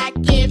 paddywhack,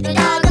 give the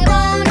dog a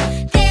bone.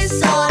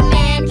 This old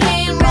man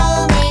came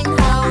rolling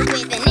home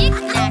with a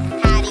knick-knack,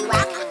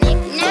 paddywhack,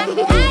 knick-knack,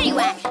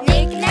 paddywhack,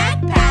 knick-knack,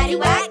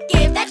 paddywhack,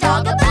 give that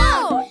dog a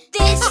bone.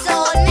 This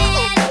old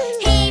man,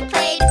 he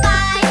played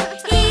five.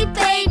 He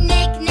played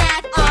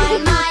knick-knack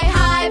on my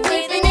hive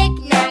with a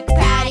knick-knack,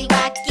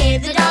 paddywhack,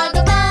 give the dog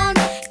a bone.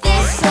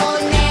 This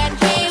old man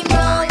came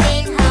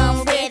rolling home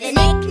with a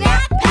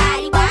knick-knack,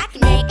 paddywhack,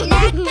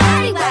 knick-knack,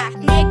 paddywhack,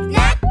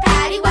 knick-knack,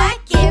 paddywhack,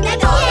 give that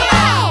dog a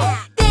bone.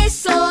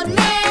 This old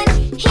man,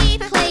 he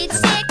played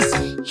six.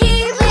 He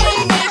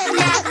played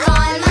knick-knack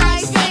on my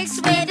sticks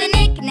with a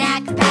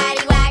knick-knack,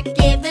 paddywhack,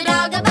 give the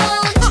dog a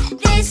bone.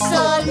 This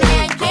old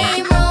man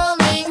came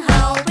rolling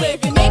home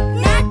with a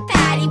knick-knack,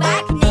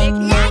 paddywhack,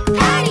 knick-knack,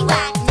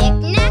 paddywhack,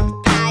 knick-knack,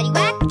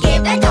 paddywhack,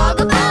 give that dog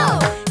a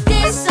bone.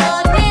 This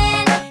old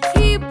man,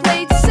 he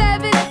played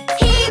seven.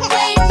 He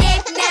played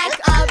knick-knack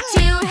up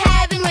to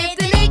heaven with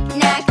a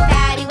knick-knack,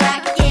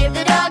 paddywhack, give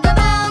the dog a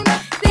bone.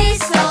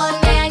 This old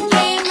man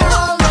came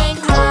rolling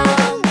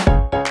home.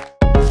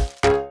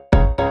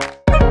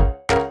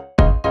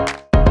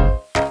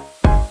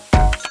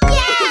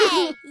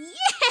 Yay!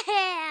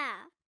 Yeah!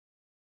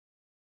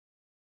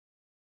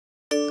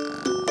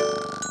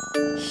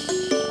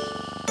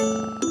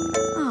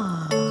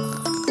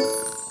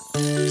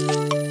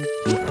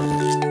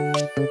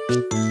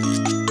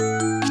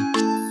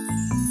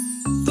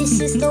 This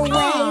is the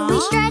way we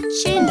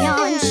stretch and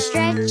yawn,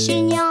 stretch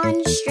and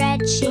yawn,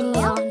 stretch and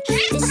yawn.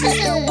 This is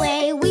the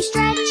way we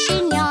stretch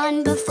and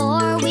yawn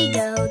before we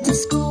go to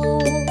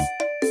school.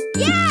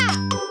 Yeah!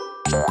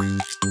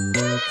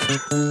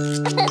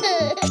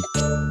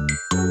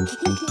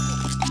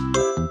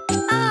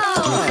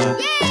 Oh,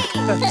 yay!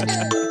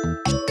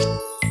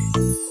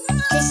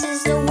 This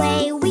is the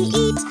way we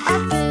eat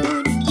our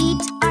food,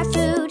 eat our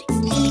food,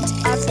 eat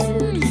our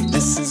food.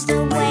 This is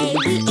the way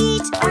we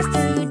eat our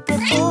food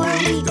before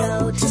we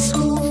go to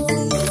school.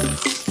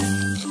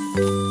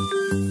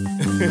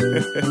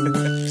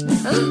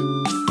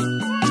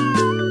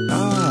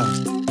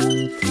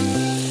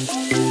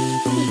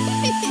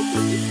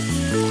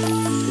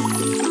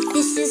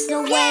 This is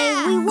the way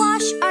we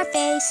wash our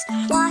face,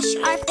 wash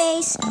our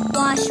face,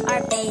 wash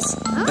our face.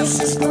 This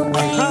is the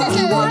way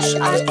we wash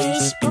our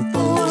face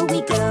before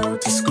we go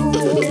to school.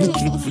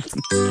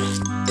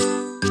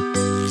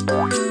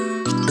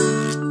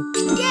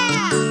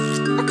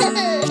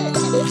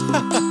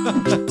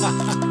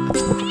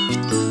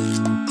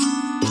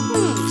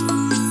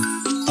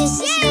 This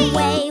is the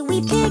way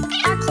we pick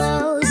our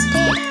clothes,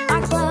 pick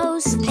our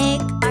clothes,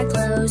 pick our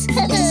clothes.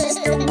 This is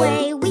the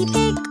way we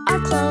pick our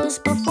clothes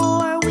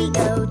before we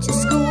go to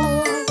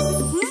school.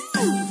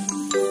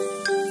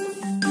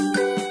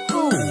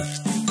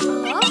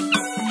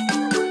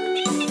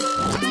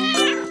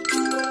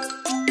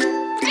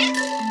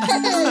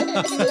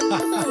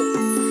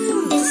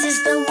 This is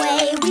the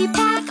way we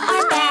pack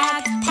our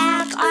bag,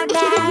 pack our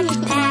bag,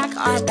 pack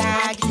our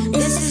bag.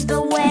 This is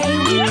the way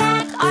we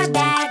pack our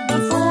bag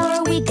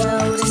before we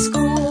go to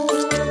school.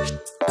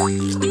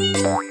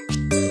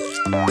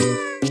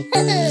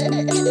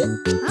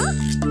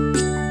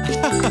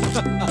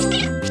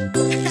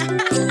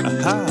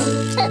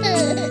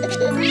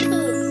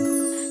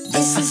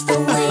 This is the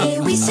way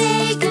we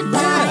say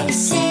goodbye,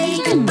 say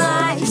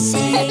goodbye,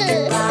 say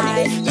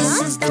goodbye.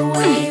 This is the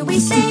way we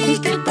say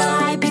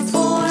goodbye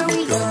before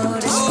we go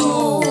to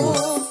school.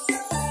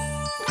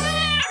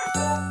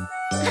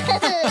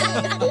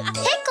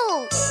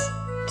 Pickles!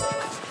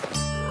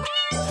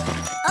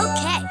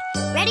 Okay,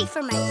 ready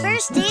for my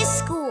first day of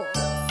school.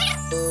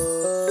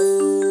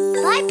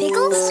 Bye,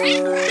 Pickles!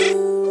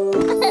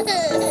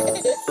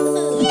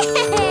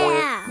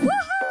 Yeah!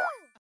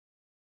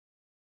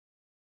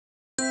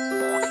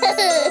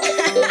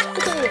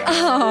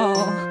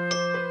 Oh.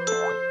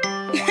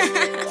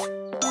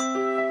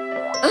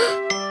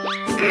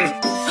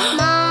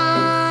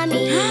 Mom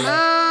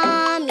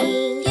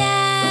Mommy.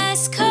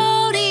 Yes,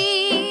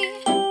 Cody.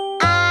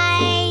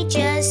 I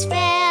just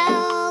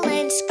fell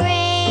and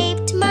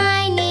scraped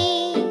my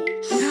knee.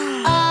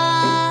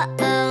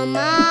 Uh-oh,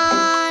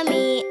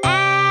 Mommy,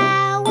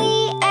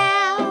 owie,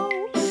 ow.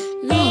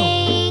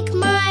 Make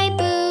my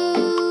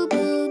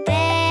boo-boo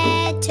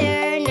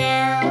better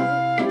now.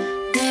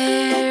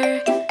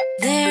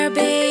 There,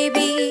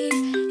 baby,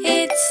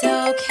 it's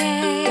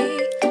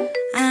okay.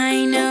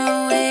 I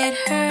know it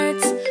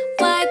hurts.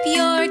 Wipe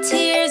your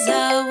tears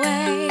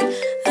away.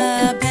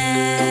 A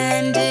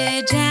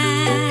bandage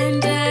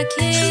and a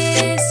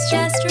kiss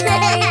just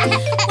right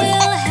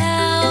will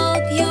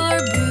help your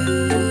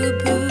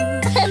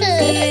boo-boo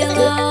feel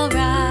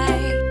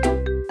alright.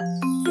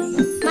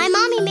 My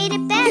mommy made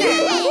it better.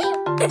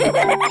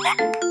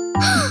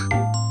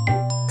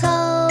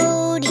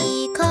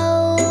 Cody,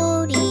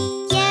 Cody,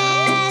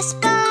 yes,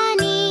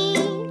 Bunny,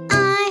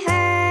 I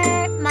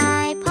hurt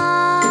my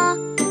paw.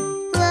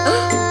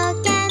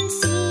 Look and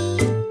see.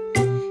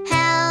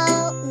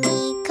 Help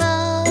me,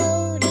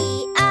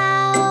 Cody,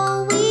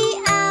 owie,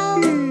 ow.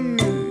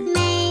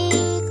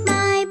 Make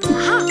my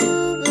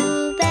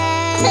boo-boo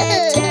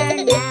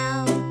better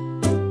now.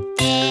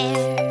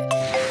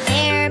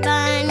 There,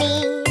 Bunny,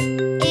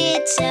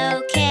 it's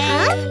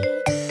okay.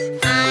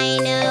 I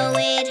know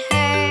it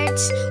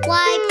hurts.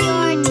 Wipe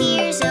your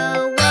tears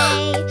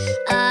away.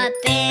 A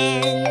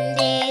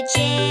bandage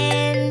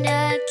and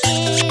a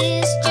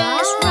kiss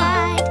just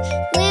right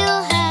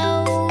will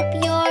help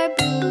your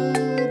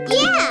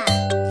boo-boo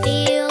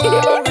feel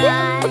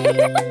alright.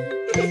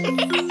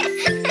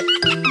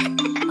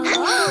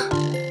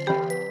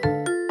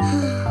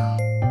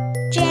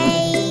 J,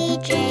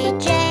 J,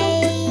 J,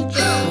 J,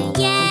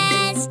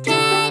 yes,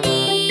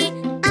 Daddy.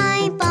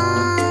 I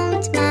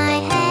bumped my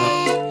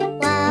head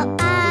while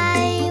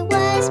I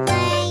was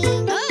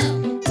playing.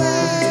 Look,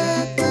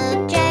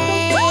 J,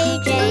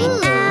 J,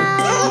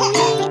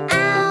 owie,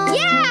 ow.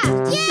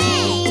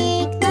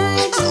 Make my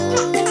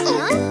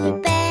boo-boo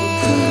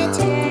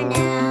better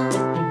now.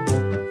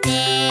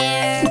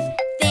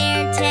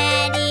 There,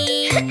 Teddy,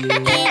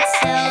 it's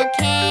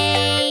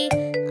okay.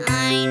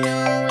 I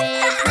know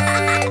it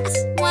hurts.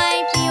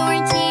 Wipe your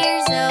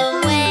tears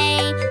away.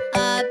 A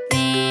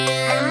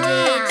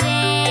bandage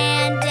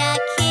and a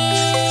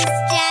kiss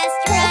just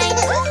right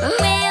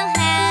will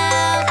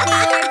help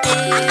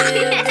your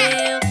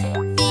boo-boo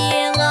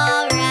feel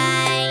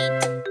alright.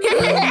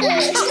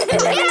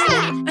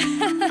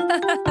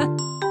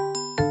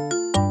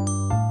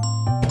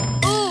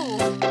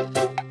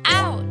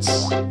 Ouch!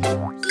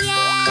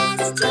 Yes,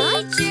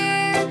 teacher,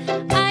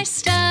 I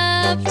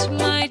stubbed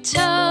my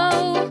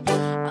toe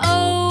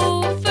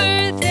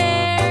over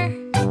there.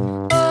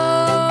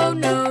 Oh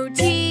no,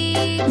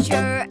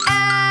 teacher,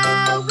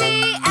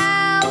 owie,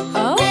 ow.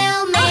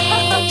 We'll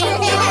make your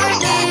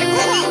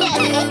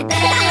boo-boo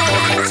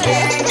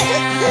better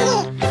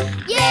now.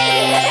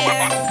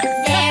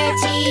 There,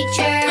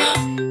 teacher,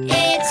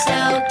 it's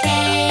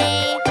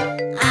okay.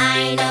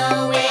 I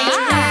know it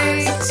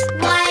hurts.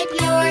 Wipe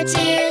your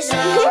tears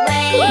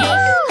away.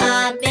 A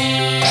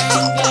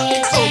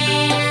bandage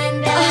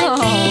and a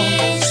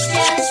kiss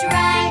just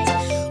right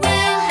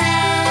will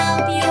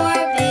help your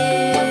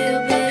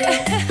boo-boo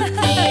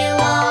feel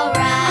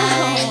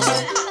alright.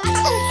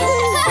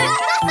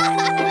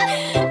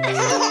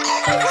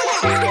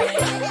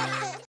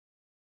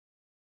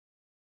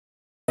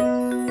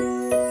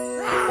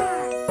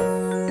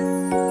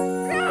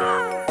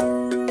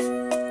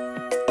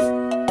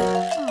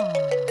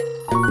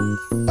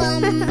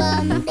 Bum,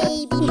 bum,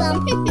 baby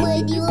bump,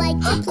 would you like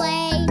to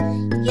play?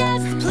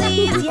 Yes,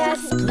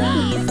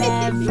 please,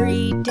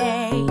 every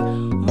day.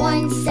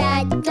 Once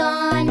at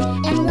dawn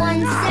and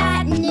once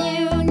at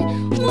noon,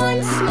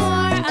 once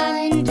more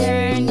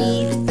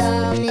underneath the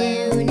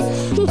moon.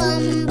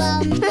 Bum,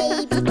 bum,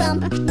 baby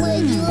bump,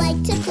 would you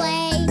like to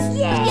play?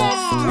 Yes,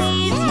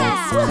 please,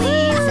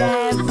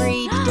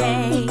 every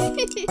day.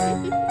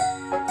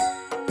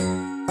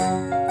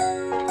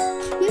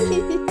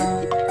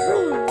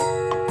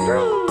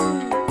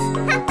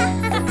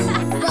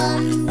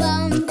 Bum,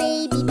 bum,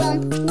 baby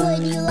bump,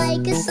 would you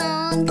like a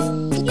song?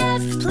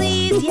 Yes,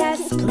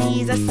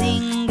 please, a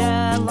sing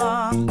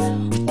along.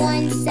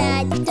 Once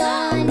at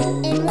dawn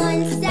and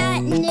once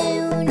at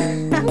noon,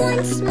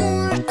 once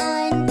more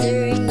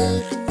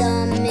underneath the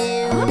moon.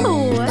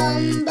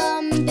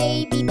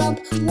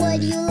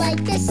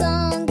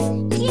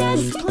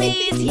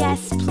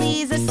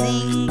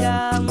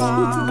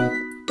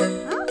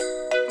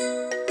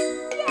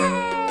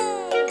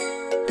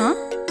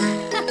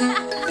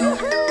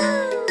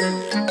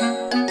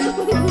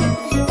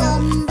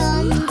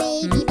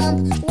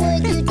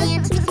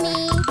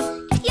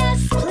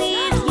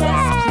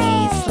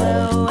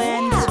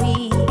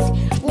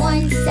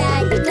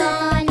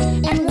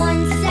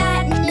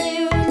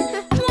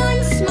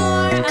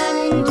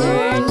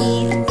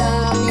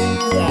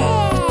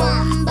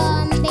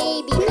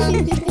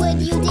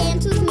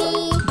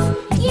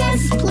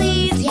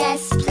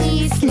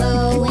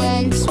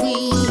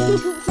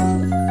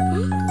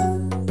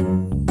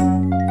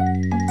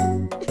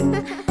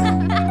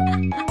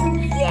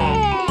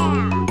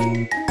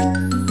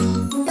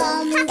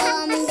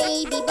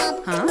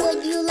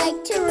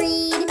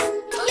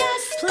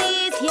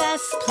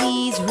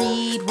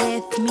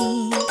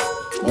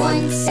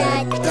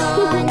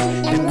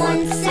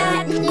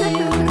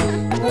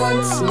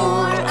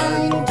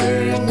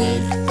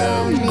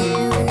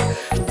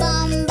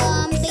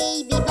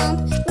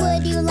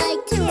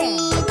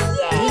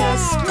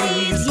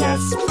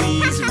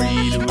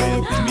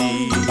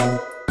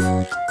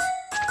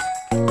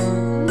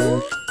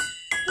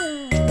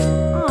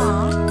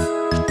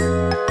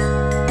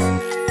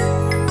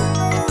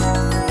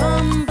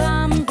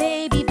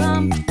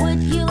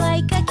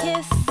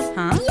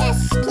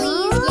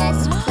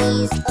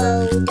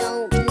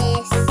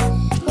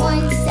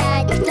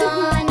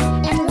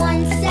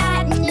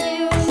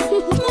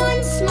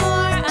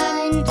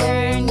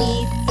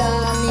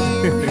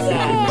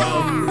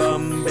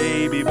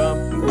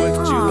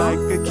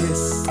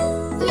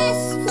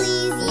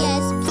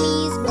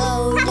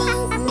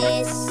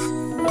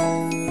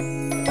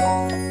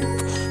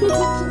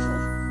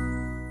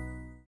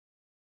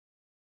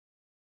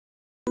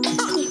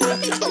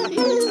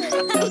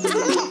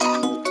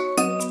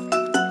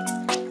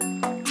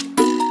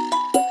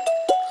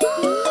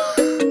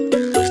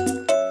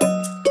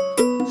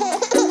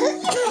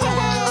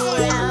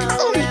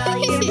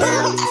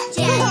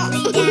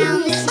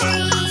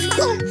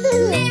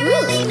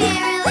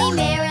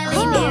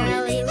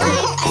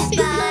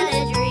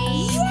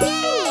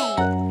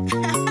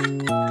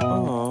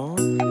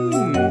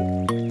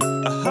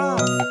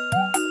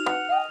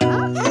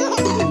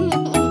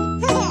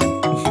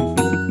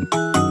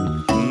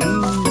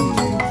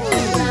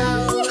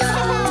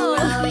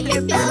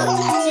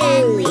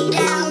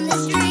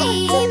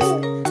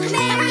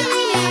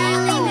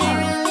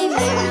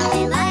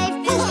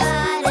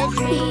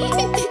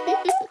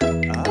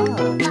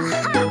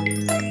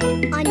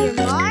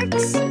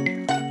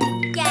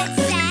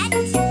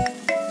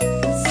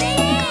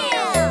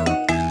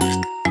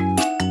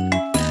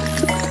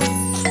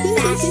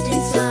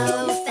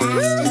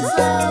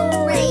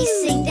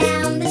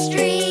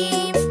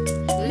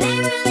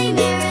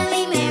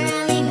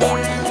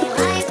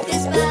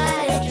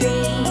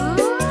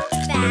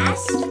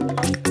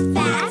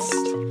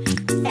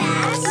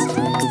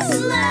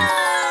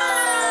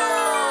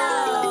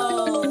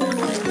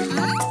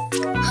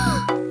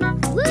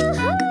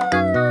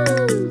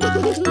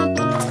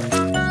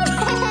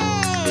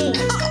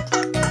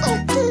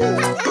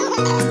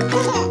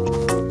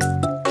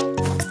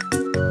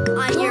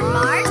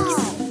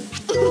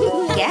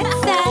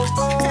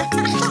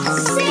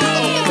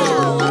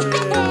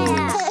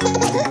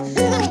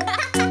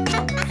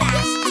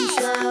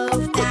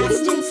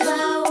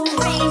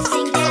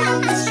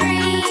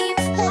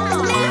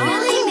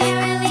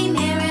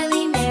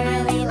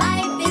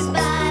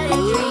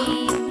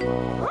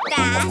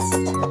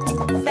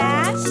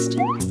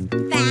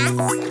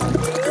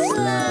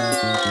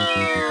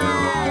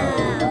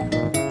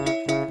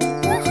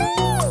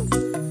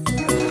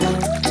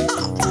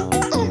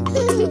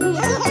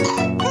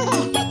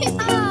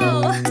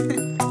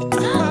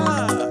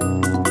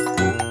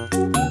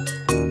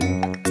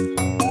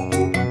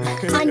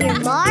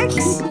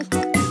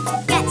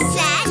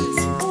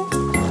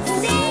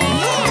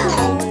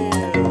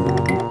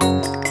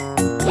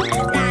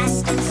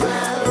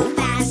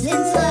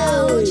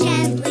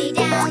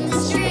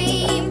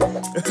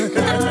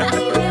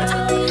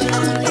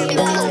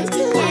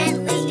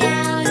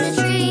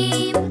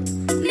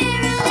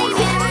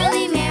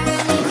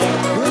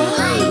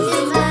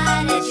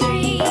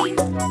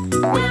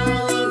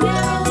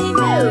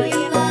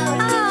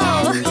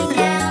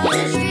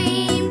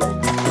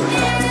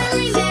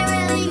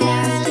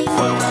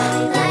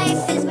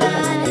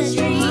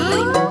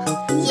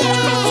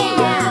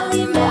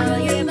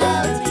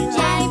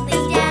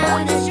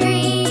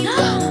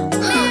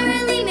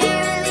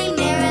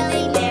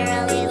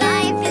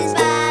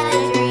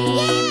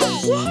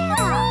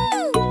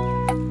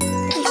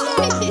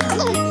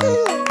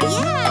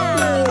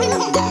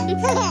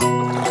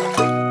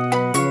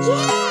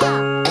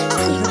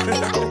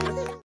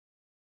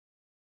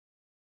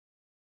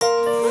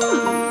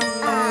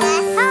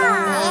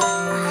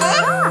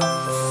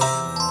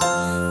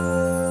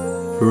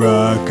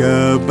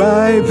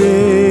 Rock-a-bye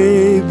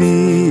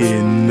baby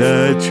in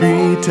the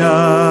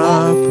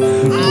treetop.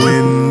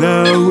 When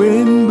the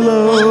wind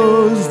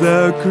blows,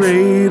 the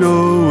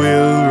cradle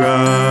will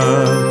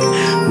rock.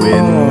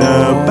 When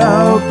the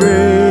bough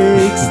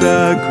breaks,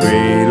 the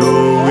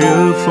cradle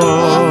will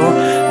fall,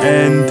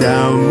 and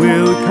down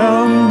will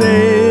come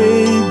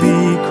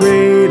baby,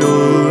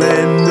 cradle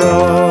and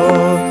all.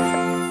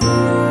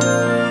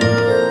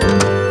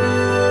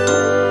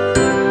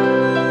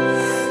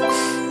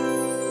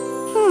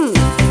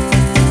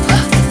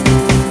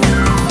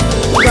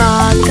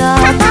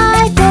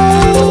 Rock-a-bye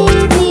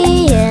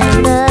baby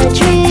in the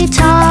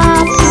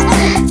treetops.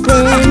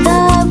 When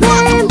the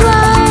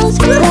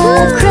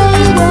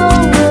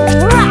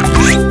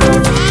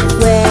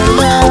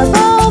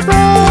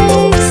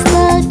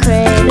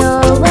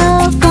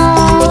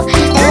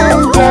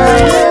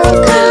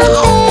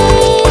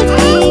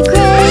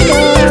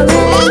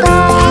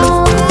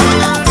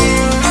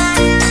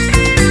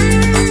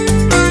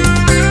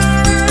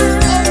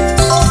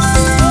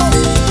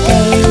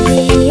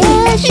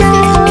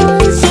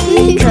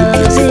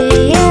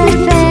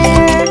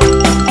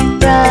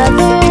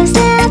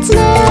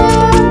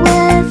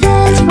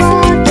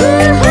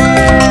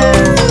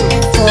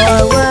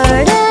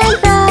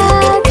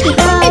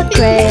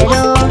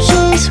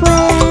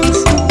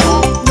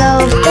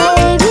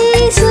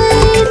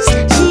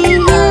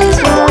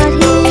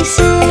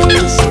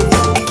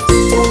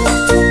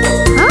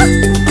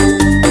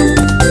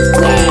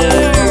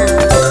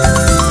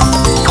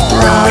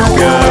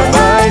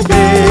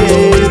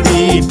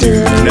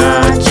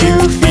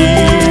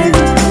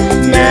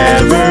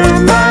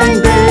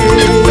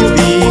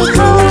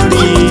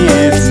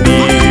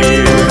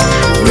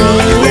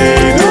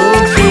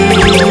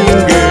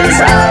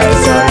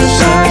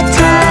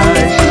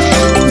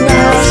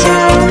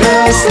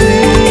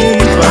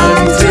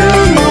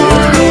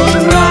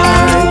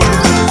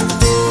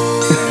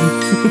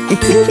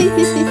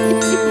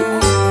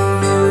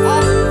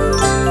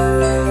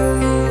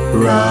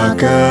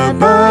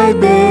Rock-a-bye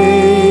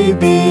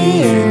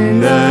baby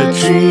in the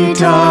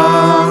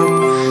treetop.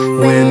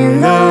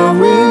 When the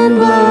wind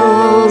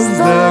blows,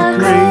 the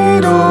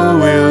cradle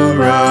will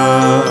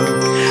rock.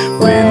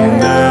 When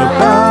the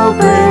bough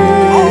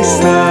breaks,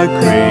 the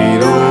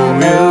cradle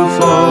will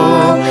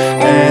fall,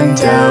 and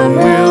down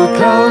will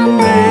come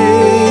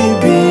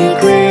baby,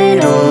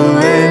 cradle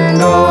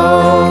and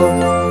all.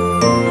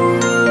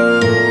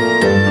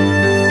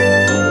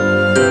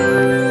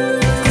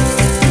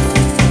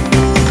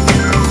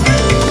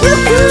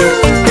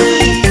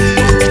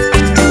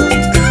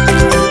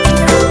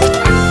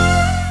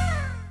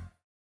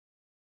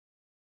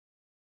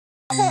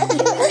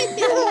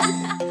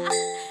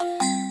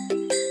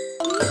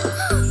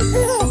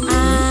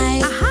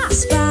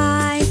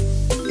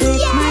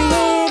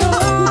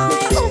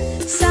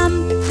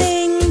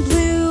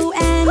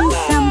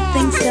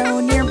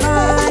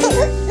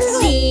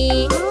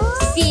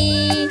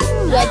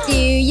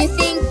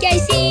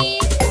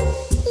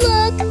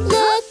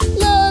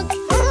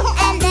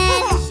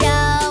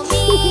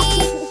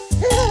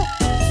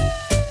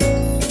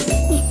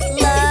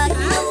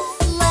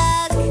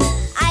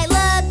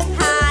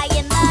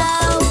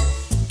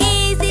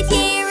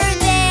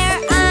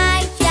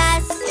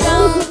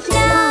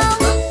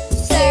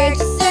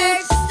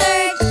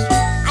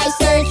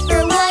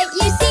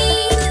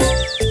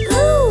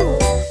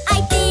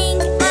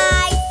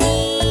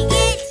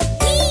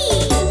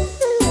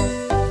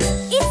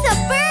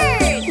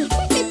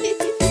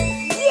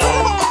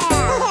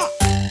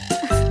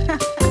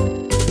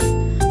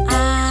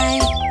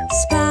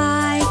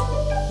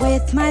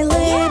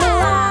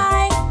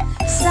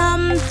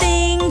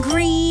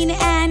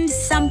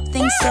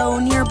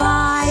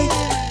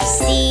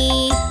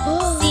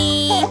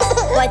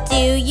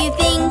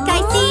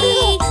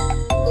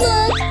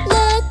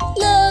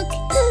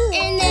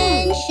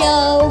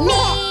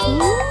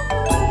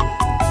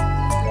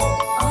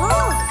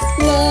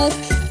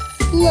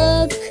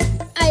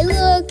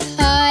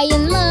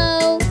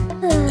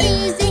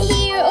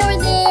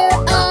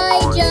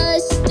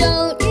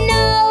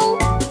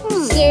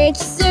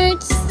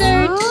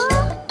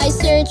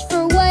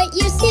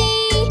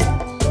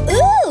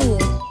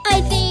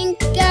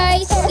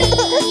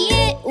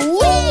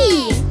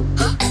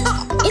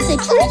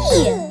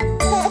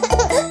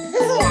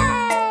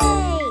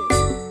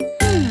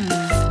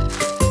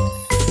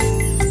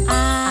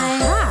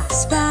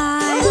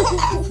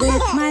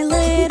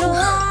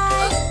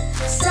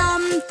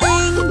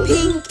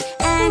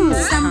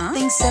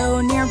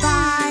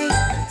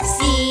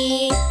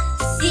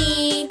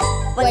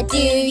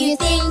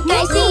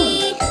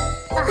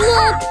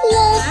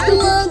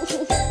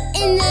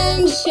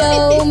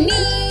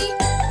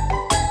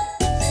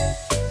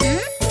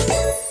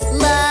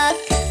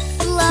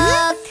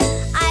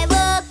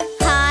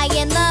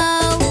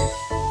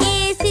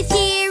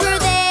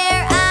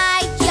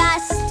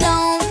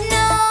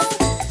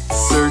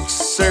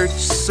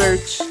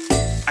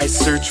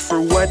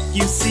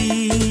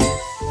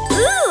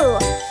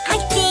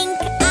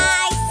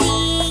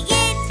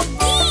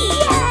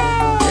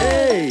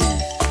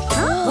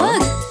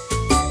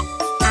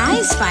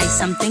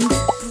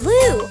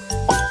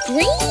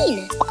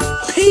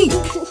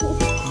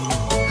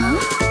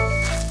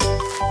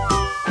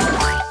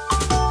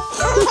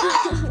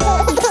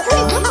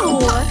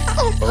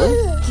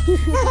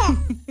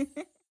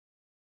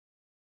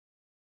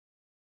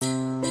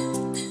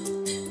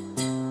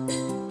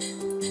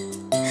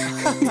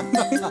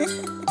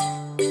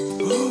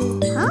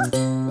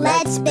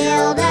 Let's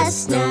build a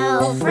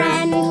snow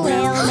friend,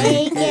 we'll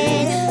make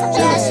it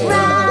just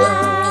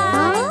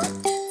right.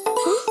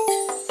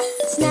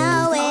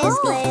 Snow is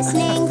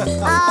glistening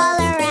all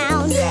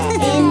around,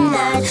 in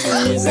the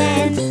trees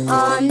and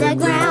on the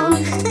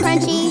ground.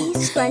 Crunchy,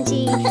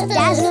 scrunchy,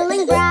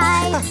 dazzling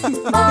bright,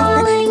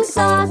 falling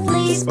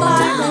softly,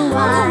 sparkling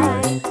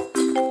white.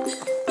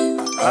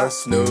 Our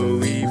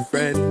snowy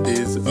friend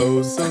is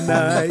oh so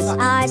nice.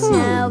 Our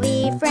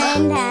snowy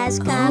friend has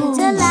come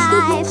to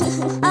life.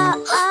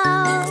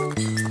 Uh-oh,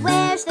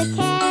 where's the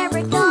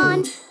carrot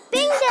gone?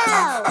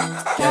 Bingo!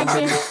 Catch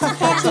it,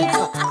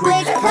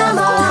 quick, come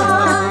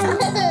on!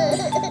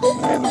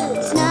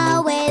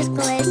 Snow is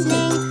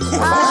glistening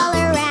all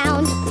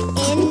around,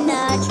 in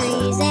the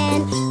trees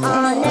and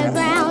on the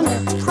ground.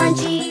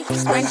 Crunchy,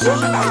 scrunchy,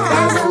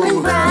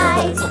 dazzling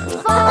bright,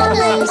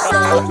 falling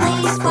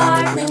softly,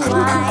 sparkling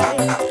white.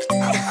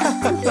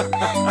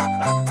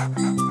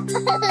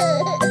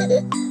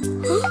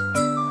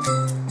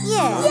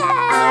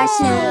 Our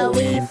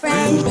snowy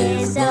friend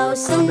is oh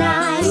so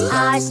nice.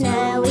 Our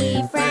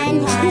snowy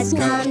friend has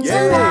come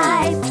to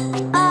life.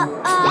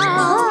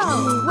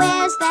 Uh-oh,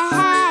 where's the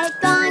hat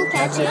gone?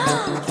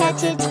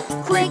 Catch it,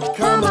 quick,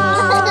 come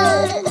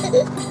on.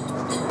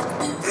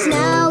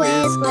 Snow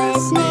is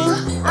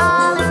glistening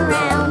all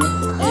around,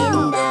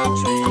 in the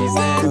trees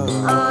and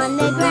on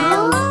the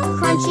ground.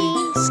 Crunchy,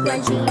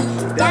 scrunchy,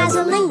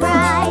 dazzling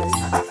bright,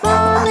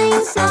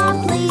 falling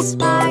softly,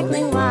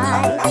 sparkling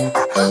white.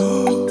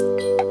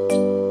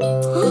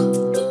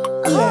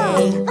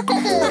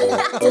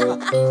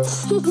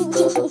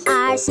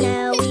 Our Our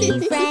snowy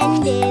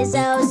friend is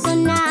oh so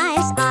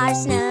nice. Our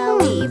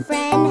snowy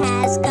friend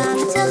has come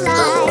to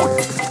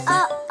life.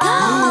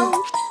 Uh-oh,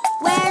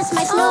 where's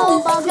my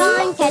snowball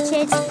gone? Catch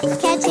it,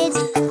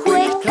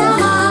 quick,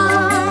 come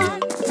on.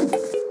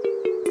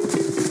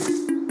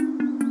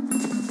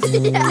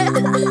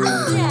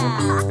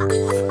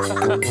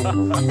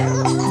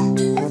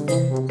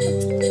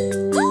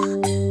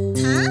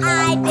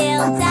 I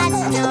built a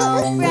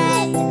snow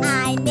friend.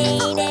 I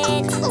made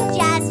it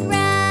just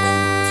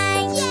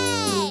right.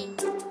 Yay!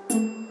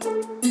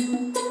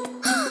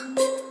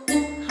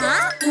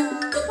 Huh?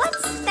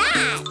 What's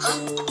that?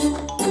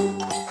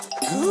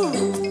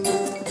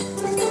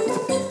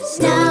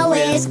 Snow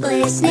is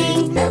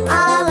glistening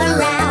all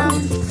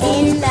around,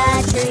 in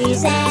the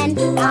trees and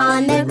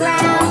on the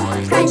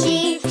ground.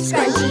 Crunchy,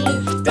 scrunchy,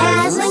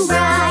 dazzling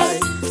bright,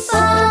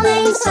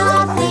 falling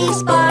softly,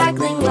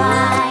 sparkling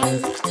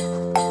light.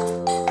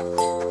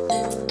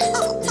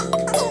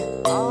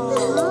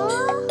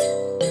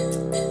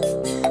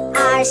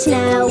 Our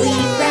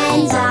snowy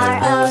friends are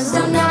oh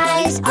so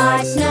nice.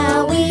 Our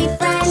snowy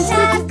friends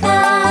have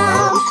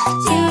come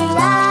to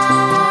life.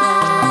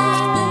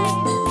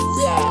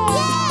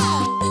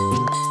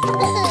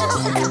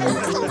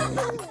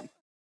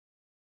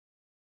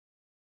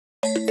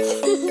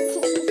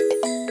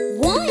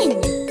 One,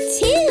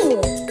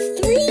 two,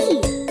 three,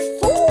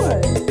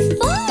 4,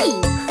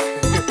 5.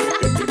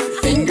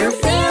 Finger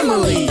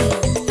family.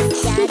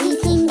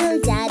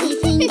 Daddy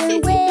finger,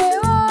 where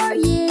are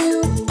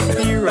you?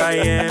 Here I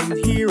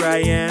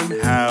am,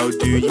 how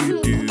do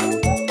you do?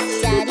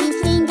 Daddy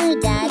finger,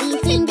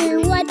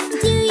 what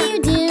do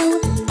you do?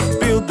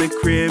 Build the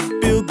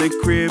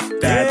crib,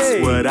 that's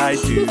what I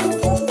do.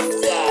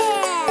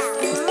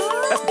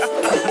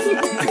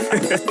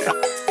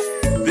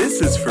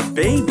 This is for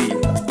baby.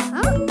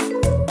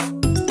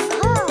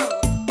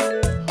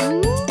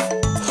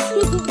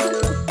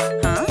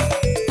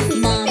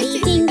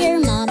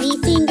 Mommy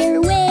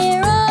finger,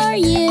 where are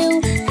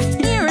you?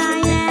 Here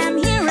I am,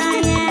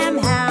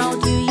 how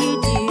do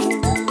you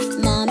do?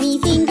 Mommy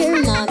finger,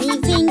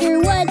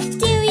 what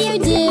do you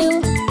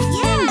do?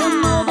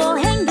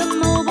 Hang the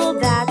mobile,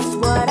 that's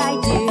what I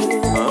do.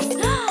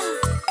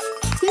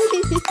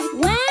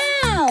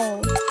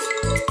 Wow!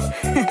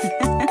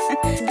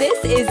 This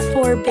is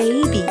for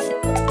baby.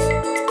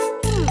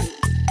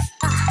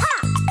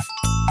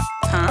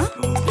 Huh?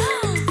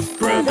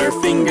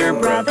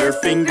 Brother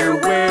finger,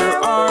 where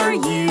are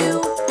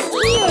you?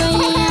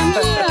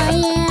 Here I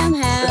am,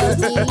 how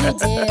do you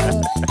do?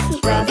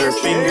 Brother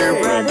finger,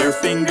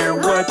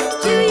 what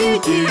do you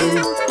do?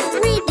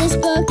 Read this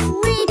book,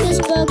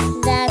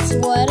 that's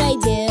what I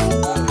do.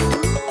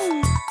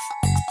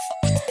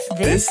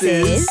 This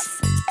is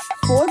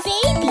For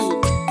baby.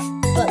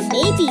 But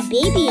maybe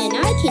baby and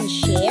I can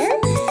share?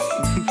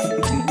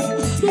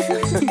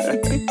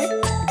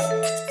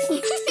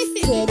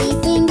 Kitty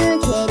finger,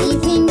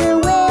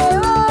 where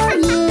are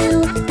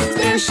you?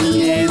 There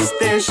she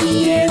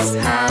is,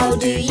 how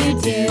do you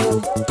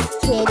do?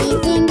 Kitty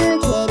finger,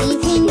 what do you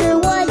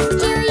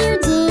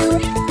do?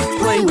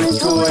 Play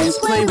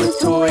with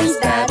toys,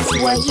 that's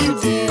what you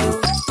do.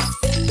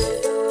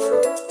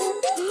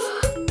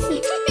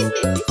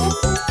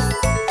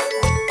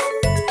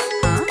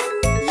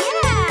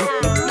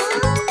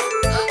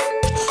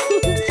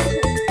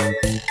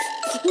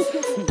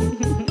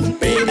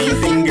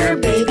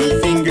 Baby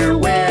finger,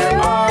 where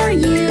are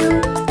you?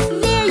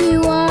 There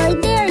you are,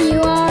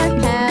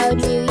 how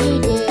do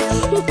you do?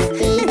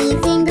 Baby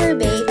finger,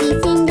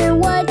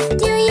 what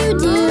do you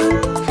do?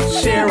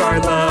 Share our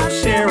love,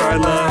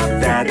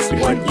 that's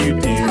what you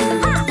do.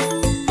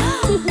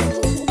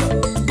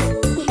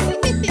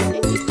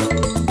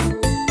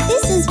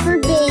 This is for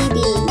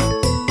baby.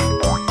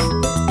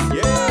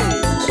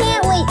 Yay!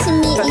 Can't wait to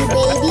meet you,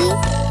 baby.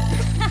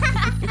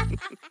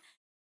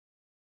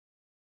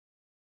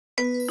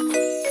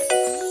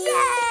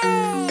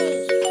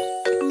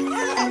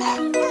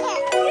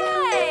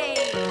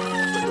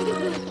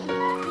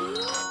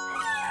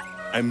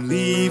 I'm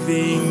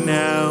leaving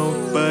now,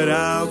 but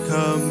I'll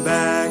come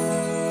back.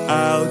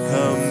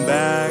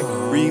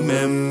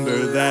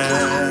 Remember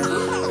that.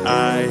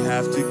 I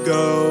have to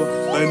go,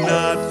 but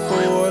not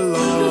for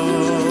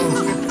long.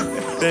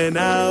 Then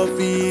I'll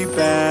be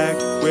back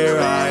where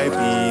I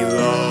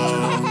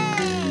belong.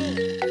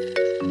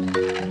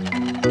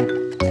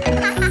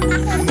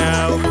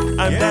 Now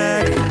I'm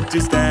back,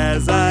 just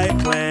as I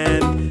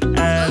planned.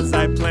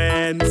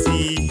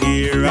 See,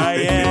 here I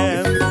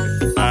am.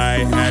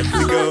 I had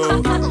to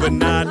go, but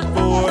not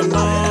for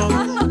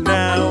long.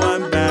 Now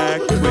I'm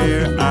back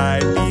where I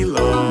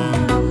belong.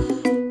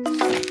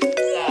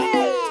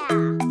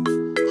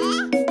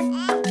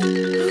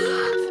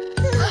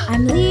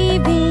 I'm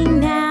leaving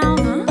now,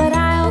 but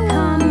I'll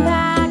come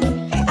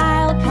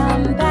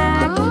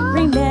back.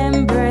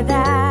 Remember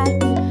that.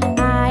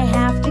 I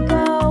have to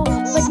go,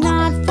 but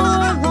not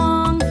for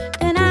long.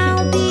 Then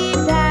I'll be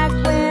back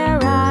where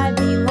I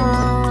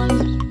belong.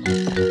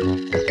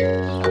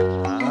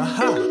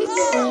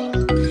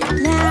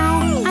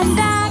 Now I'm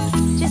back,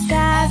 just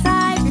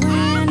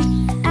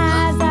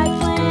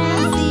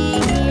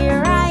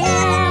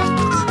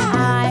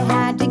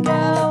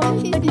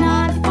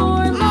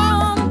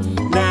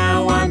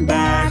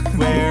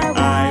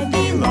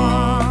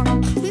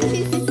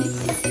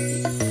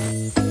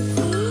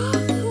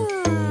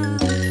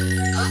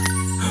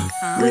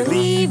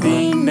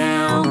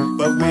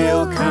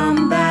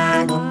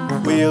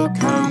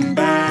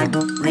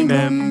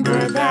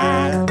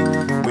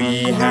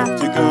have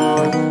to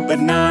go, but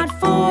not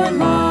for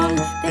long.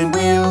 Then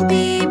we'll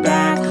be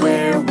back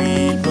where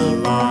we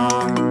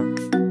belong.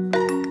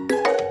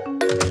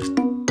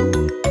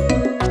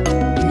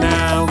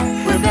 Now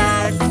we're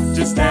back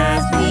just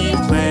as we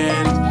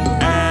planned.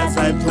 As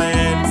I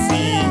planned,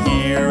 see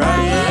here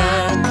I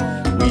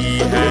am. We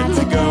had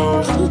to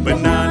go, but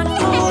not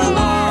for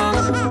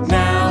long.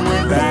 Now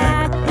we're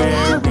back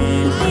where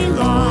we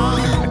belong.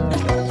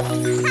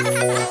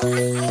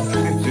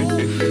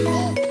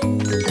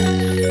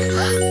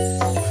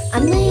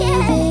 I'm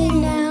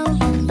leaving now,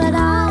 but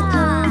I'll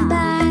come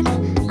back.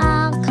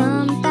 I'll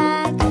come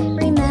back.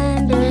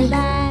 Remember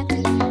that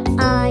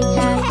I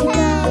have to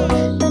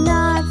go, but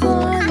not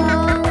for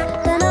long.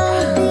 Then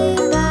I'll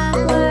be back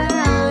where I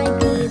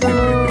belong.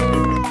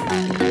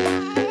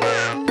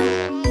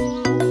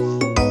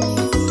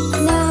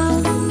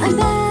 Now I'm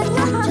back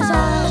just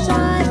as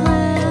I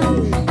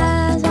planned.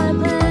 As I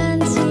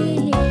planned, see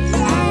here I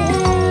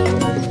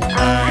am. I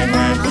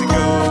had to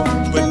go,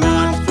 but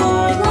not for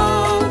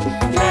long.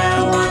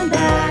 Now I'm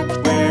back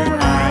where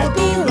I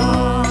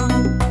belong.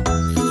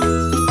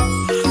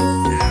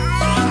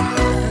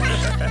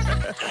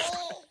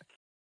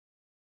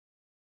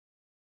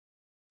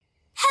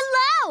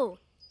 Hello!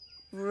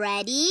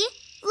 Ready?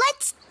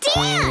 Let's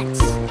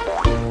dance!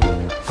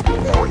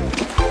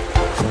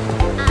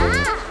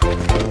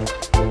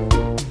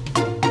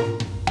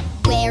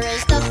 Where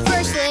is the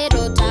first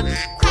little duck?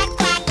 Quack,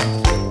 quack.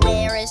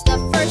 Where is the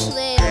first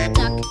little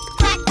duck?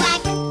 Quack,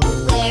 quack.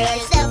 Where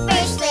is the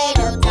first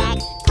little duck?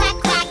 Quack,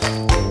 quack.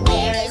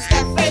 Where is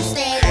the first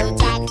little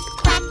duck?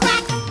 Quack,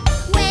 quack.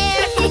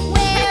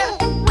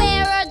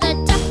 Where are the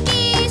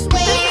duckies?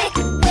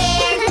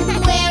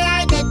 Where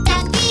are the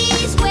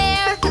duckies?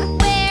 Where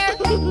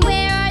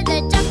are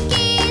the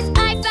duckies? I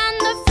found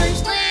the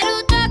first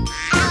little duck.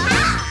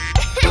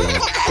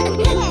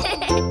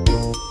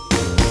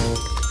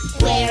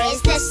 Where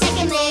is the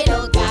second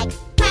little duck?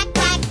 Quack,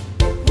 quack.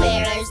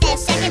 Where is the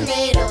second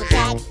little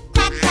duck?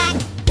 Quack, quack.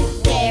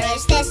 Where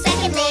is the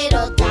second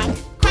little duck?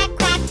 Quack,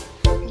 quack.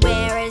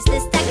 Where is the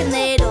second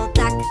little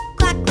duck?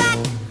 Quack, quack.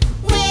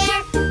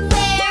 Where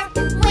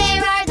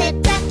are the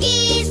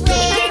duckies?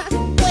 Where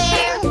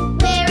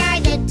are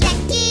the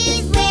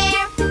duckies?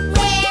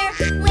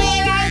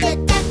 Where are the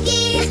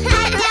duckies? I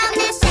found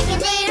the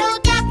second little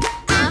duck.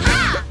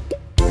 Aha!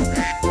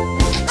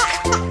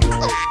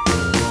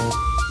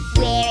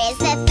 Where is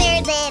the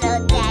third little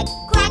duck?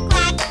 Quack,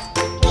 quack.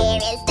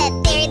 Where is the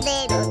third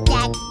little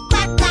duck?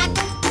 Quack, quack.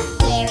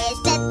 Where is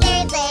the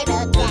third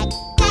little duck?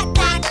 Quack,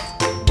 quack.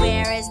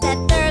 Where is the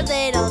third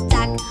little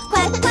duck?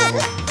 Quack, quack.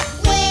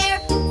 Where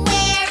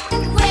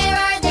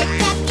are the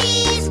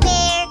duckies?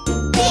 Where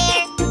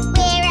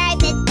are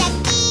the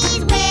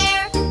duckies?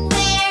 Where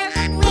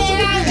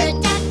are the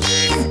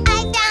duckies? I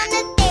found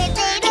the third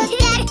little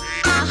duck.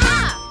 Aha!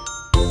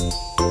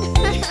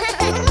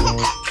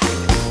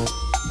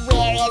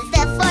 Where is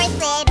the fourth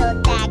little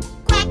duck?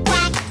 Quack,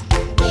 quack.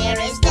 Where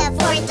is the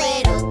fourth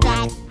little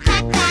duck?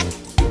 Quack, quack.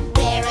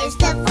 Where is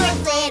the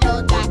fourth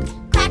little duck?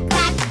 Quack,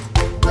 quack.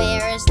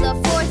 Where is the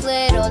fourth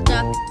little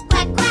duck?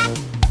 Quack, quack.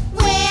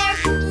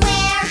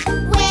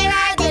 Where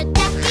are the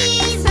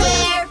duckies?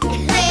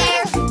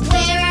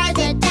 Where are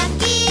the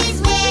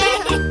duckies?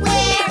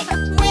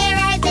 Where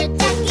are the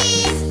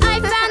duckies? I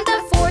found the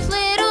fourth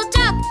little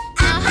duck.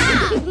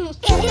 Aha!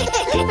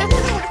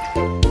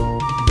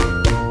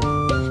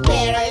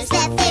 Where is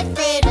the fifth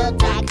little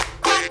duck?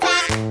 Quack,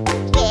 quack.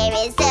 Where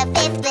is the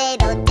fifth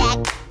little duck?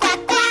 Quack,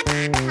 quack.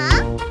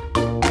 Huh?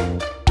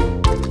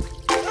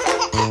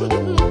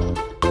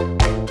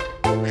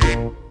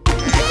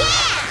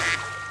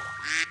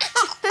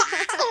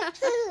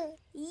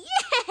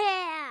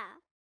 Yeah!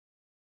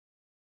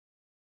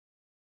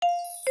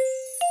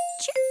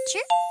 Chirp,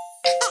 chirp.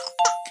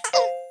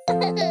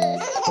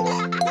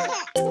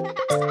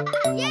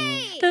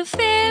 Yay! The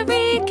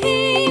fairy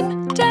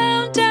came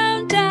down,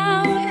 down,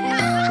 down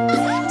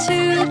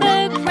to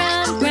the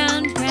ground,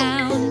 ground,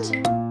 ground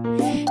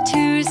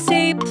to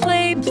say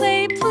play,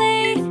 play,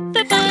 play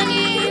the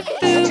bunny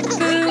foo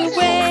foo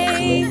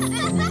way.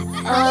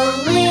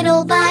 Oh,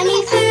 little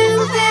bunny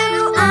foo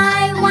foo,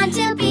 I want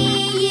to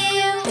be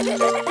you.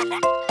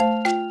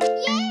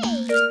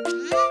 Yay!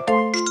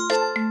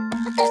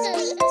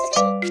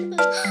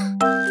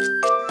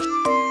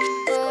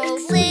 Oh,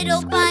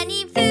 little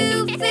bunny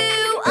foo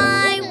foo,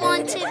 I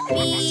want to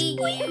be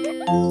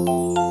you.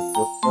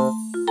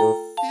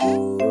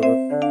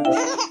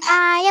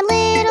 I am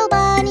little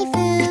bunny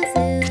foo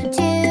foo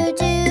to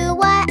do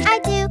what I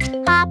do.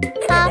 Hop,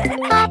 hop,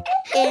 hop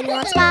in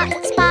one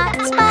spot, spot,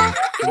 spot.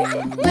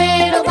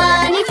 Little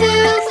bunny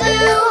foo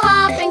foo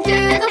hopping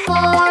through the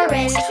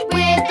forest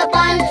with a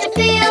bunch of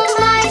field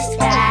mice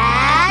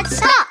that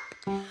stop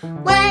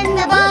when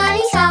the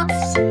bunny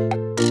stops.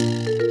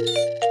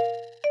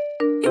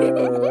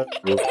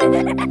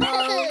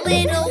 Oh,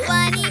 little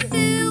bunny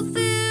foo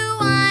foo,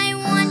 I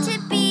want to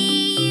be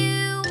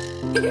you.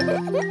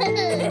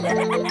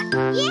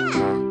 Yeah!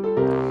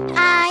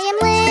 I am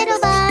little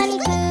bunny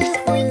foo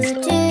foo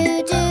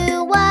to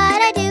do what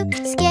I do.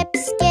 Skip,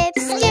 skip,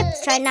 skip,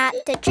 try not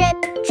to trip,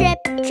 trip,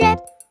 trip.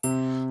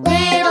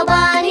 Little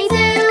bunny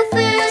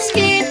foo-foo,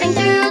 skipping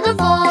through the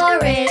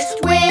forest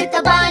with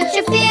a bunch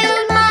of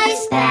field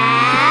mice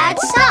that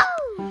stop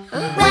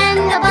when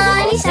the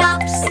bunny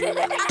stops.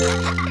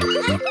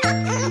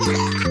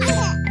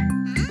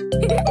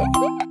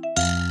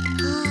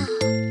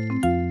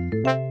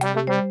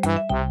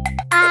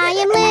 I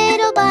am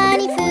little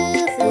bunny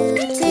foo-foo,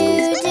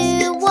 to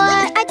do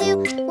what I do.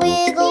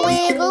 Wiggle,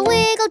 wiggle,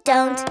 wiggle,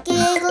 don't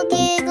giggle,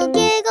 giggle,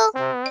 giggle.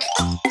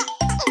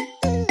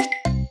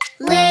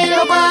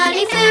 Little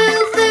bunny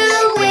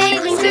foo-foo,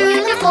 wiggling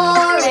through the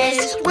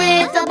forest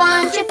with a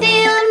bunch of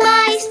field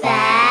mice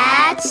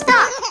that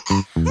stop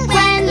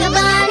when the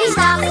bunny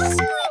stops.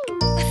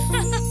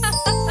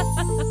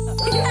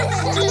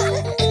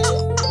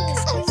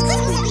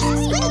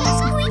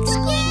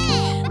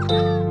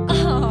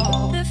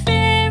 The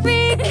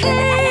fairy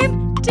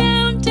came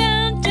down,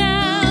 down,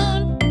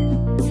 down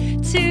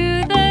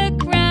to the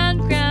ground,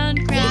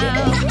 ground,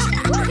 ground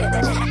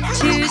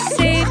to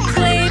say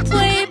play,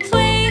 play,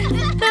 play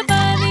the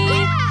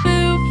bunny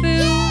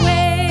foo-foo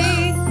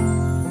way.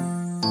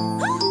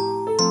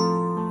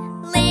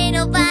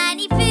 Little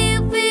bunny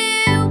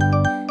foo-foo,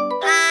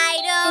 I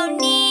don't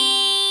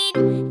need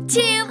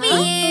to be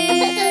you.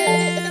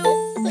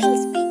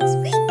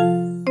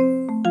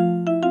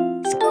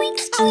 Squeak, squeak,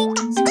 squeak,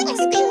 squeak,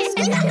 squeak,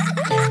 squeak.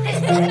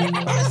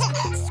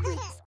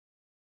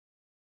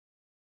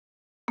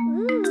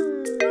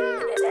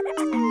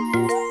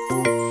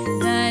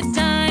 The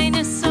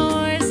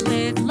dinosaurs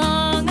lived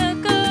long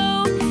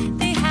ago.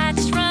 They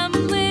hatched from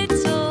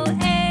little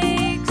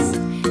eggs.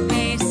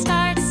 They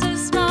start so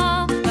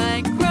small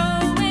but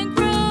grow and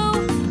grow.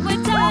 What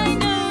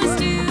dinos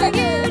do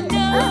you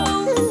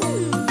know?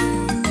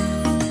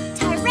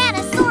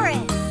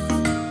 Tyrannosaurus,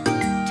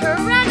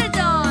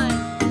 Pteranodon,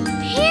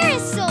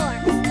 Parasaur,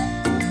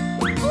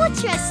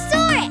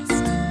 Ultrasaurus,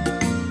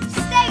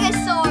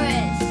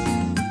 Stegosaurus,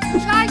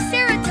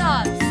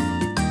 Triceratops.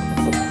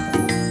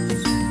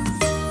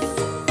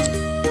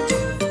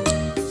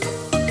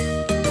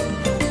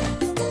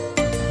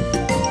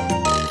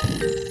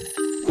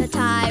 The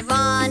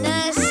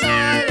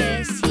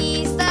Tyrannosaurus,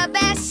 he's the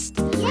best.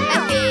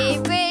 My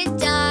favorite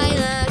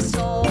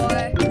dinosaur.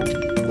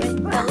 With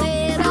the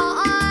little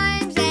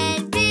arms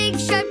and big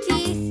sharp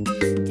teeth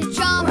to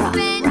chomp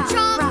and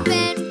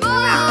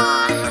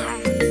roar.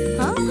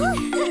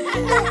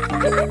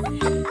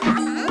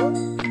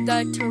 The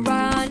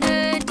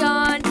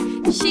Pteranodon,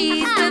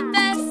 she's the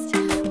best.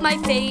 My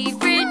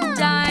favorite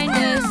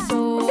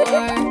dinosaur.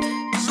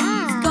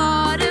 She's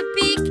got a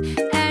beak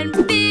and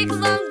big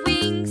long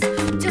wings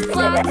to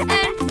flap and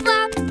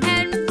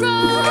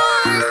roar.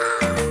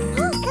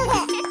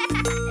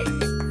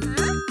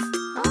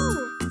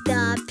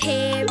 The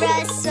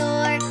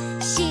Parasaur,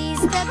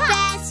 she's the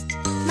best.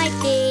 My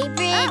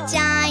favorite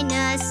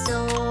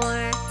dinosaur.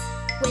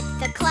 With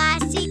the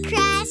classy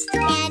crest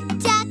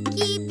and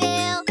ducky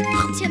bill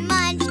to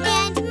munch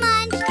and roar.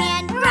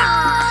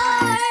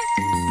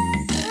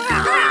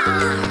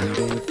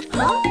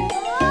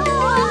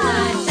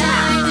 The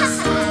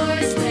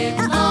dinosaurs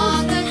lived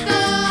long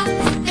ago.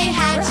 They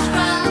hatched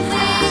from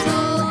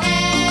little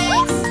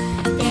eggs.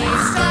 They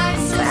start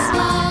so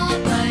small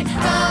but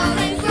grow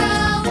and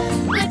grow.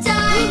 What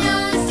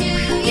dinos do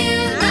you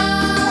know?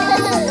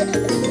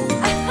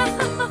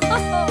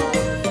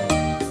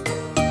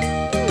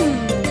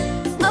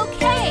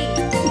 Okay,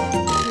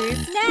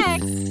 who's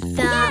next?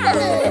 The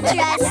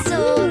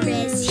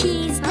Ultrasaurus,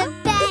 he's the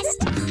best.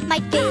 My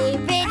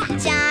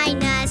favorite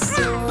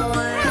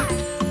dinosaur.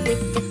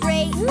 With the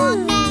great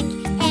long neck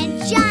and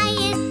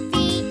giant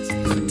feet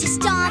to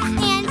stomp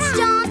and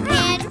roar.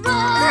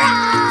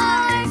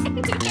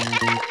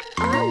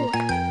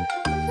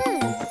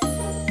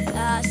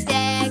 The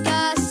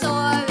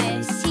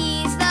Stegosaurus,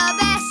 he's the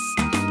best.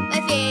 My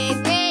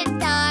favorite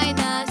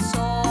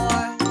dinosaur.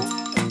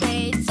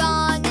 Blades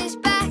on his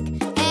back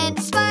and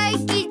a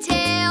spiky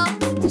tail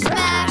to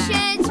smash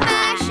and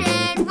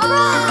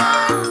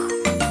roar.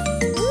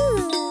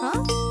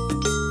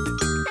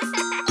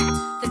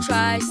 The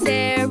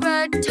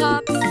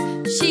Triceratops,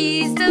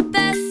 she's the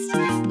best.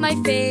 My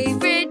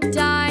favorite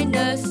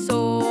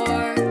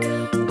dinosaur.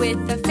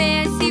 With a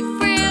fancy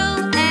frill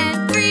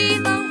and 3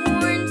 long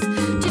horns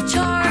to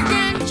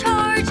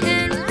charge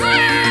and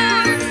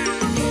roar.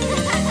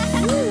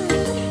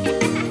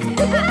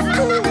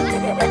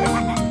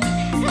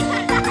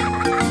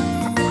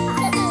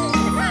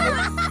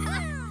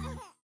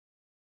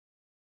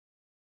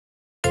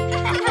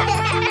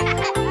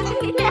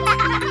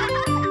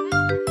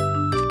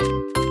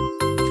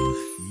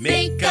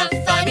 Make a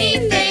funny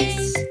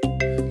face.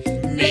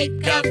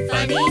 Make a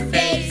funny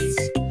face.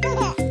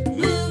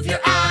 Move your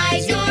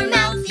eyes, your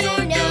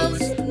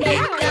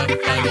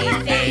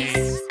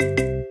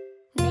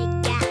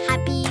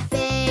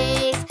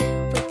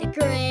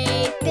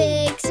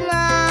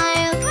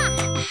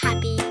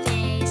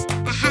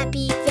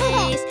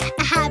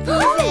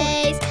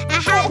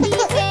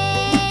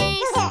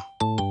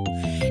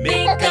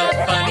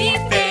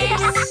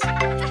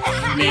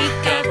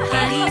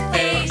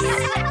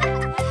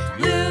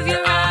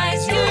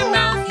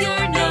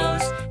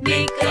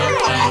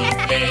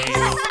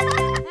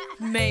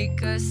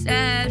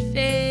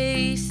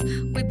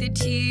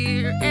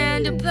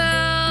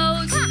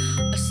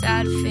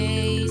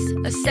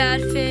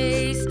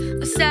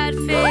sad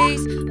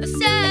face, a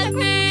sad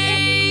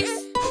face.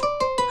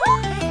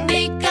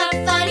 Make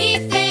a funny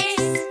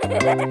face.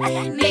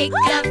 Make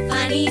a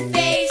funny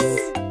face.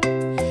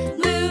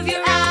 Move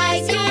your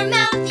eyes, your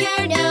mouth,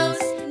 your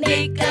nose.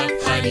 Make a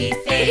funny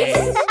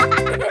face.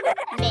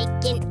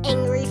 Make an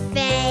angry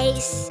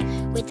face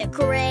with a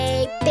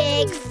great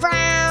big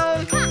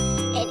frown.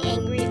 An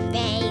angry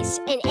face,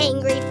 an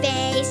angry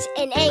face,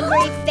 an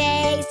angry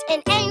face,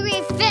 an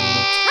angry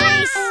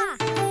face.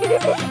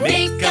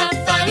 Make a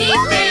funny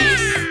face.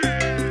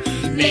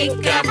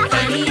 Make a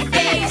funny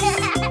face.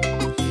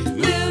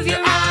 Move your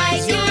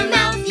eyes, your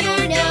mouth,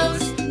 your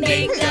nose.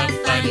 Make a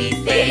funny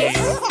face.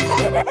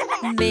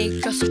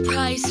 Make a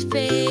surprise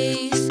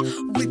face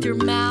with your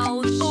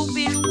mouth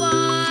open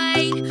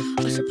wide.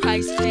 A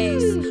surprise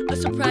face, a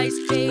surprise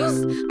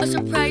face, a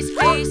surprise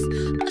face,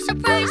 a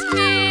surprise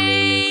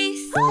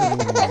face.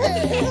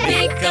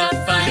 Make a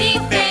funny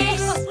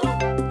face.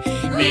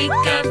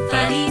 Make a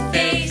funny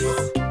face.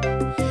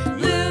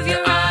 Move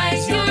your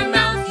eyes, your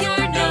mouth,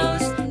 your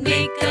nose.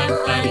 Make a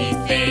funny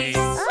face.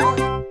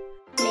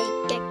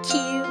 Make a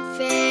cute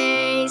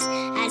face,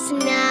 as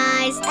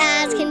nice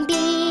as can be.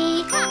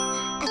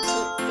 A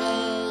cute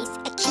face,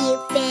 a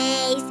cute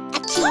face, a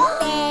cute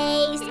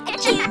face, a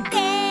cute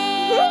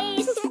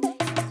face.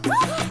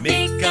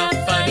 Make a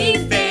funny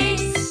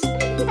face.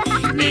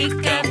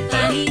 Make a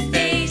funny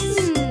face.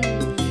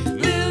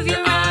 Move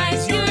your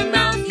eyes, your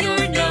mouth,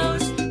 your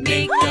nose.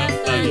 Make a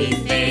funny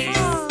face.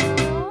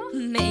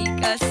 Make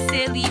a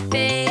silly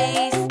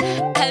face,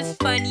 as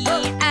funny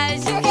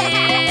as you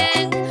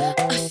can.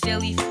 A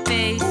silly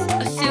face,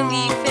 a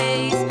silly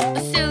face,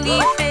 a silly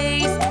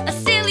face, a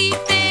silly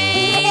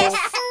face.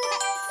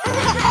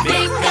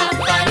 Make a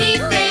funny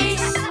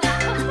face.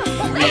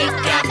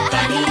 Make a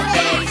funny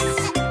face.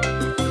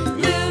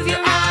 Move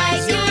your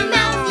eyes, your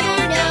mouth,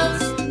 your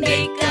nose.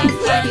 Make a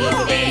funny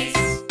face.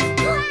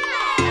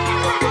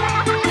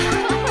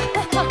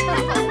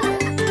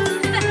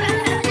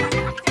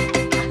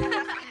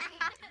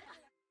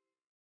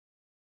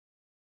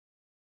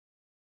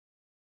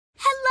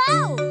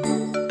 Hello!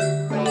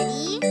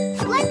 Ready?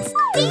 Let's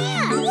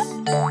dance!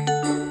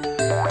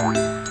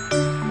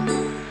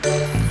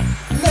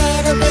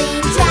 Little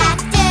green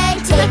tractor,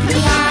 take me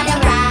on a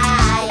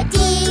ride.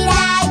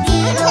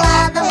 Dee-da-doodle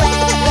all the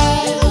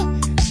way.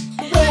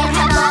 Where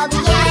have all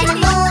the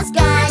animals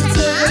gone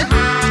to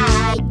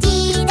hide?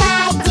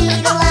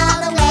 Dee-da-doodle all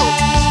the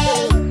way.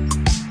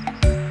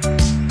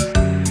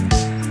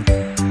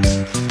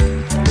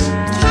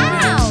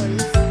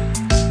 Cows!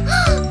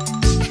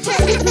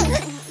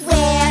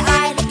 Where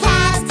are the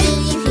cows? Do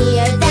you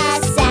hear the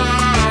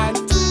sound?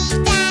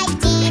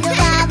 Dee-da-doodle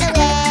all the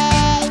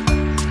way.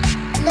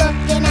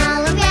 Looking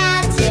all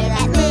around, hear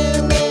that moo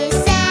moo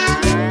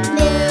sound.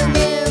 Moo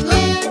moo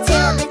moo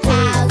till the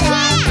cows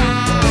are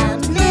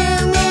found. Moo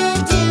moo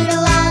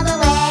doodle all the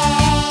way.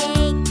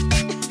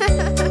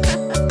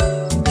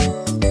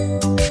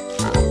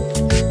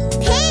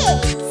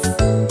 Pigs!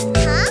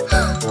 Huh?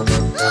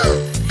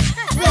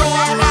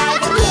 Where are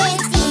the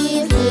pigs? Do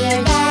you hear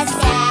the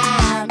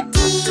sound?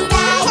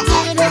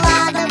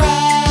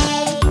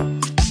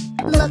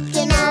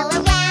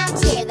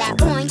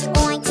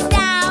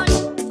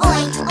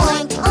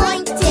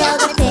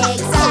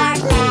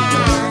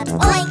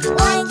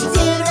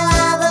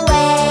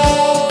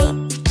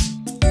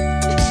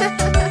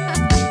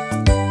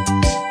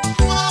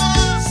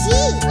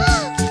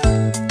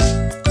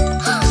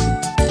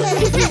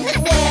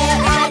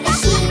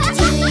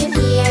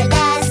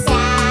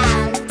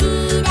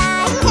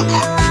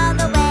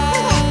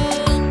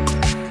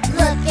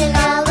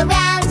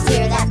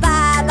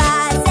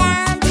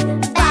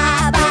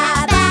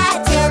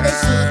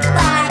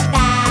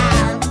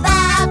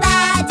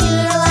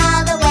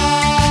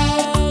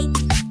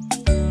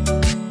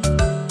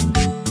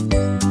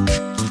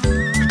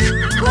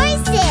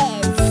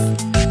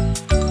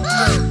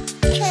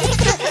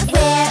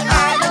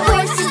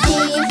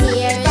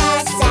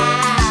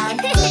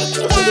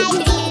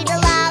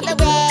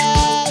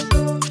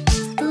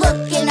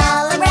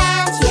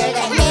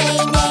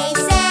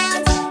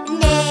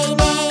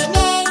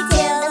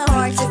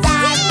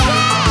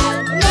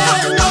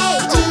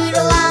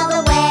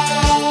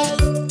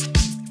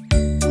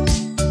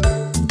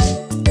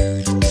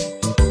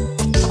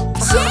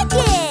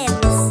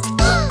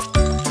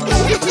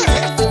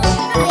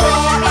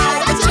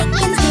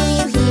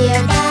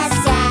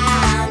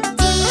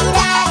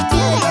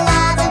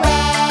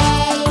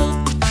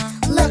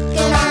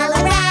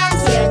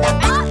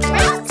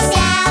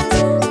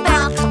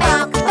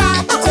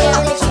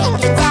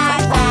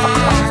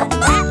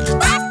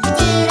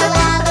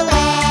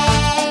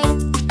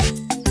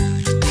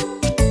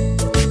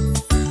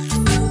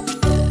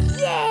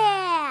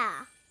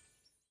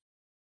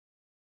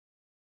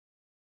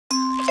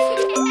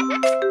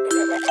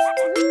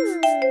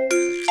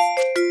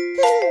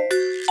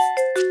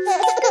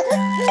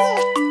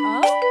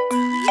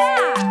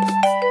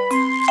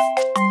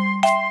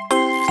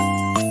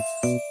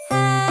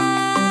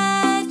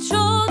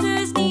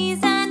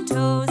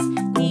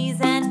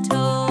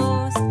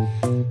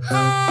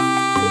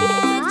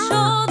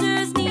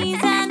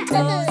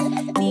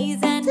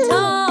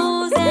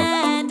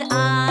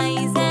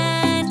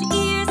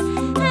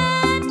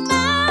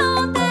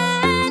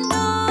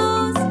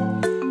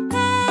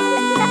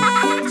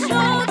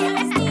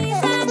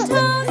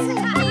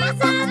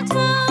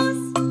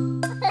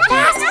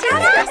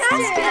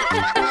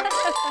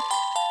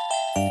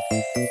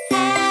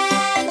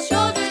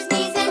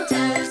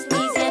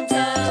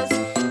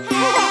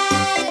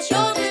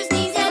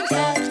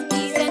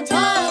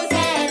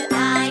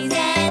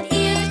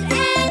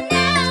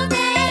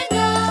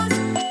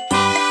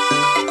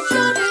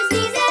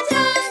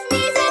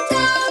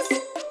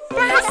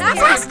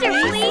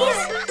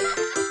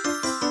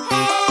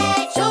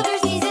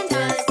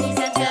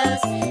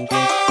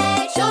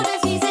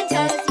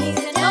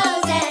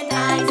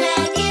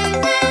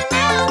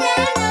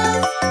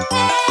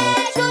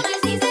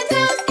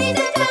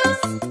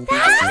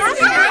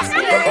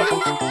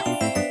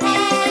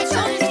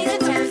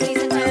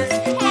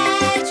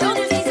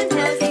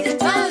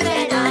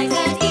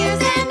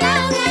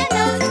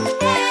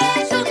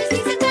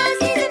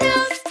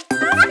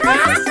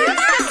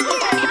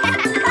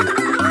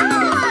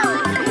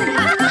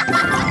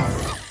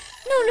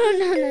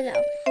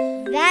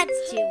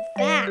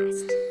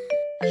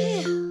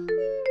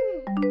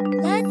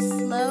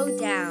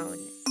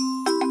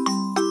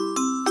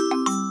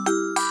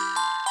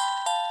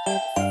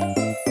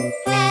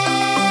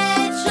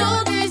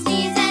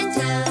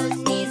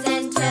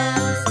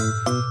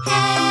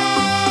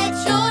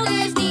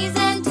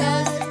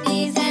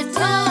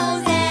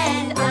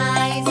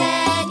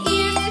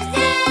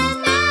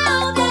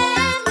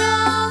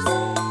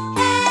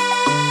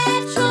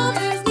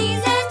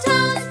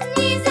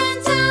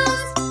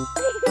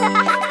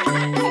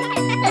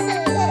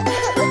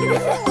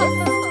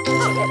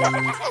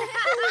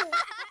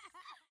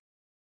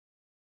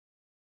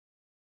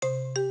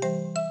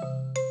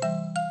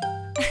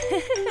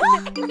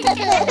 When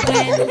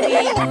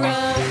we grow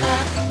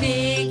up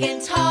big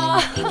and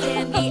tall, we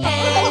can be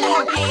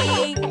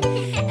anything,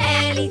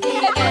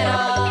 anything at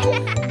all.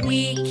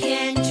 We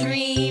can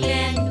dream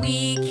and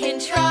we can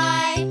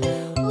try.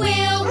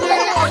 We'll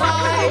work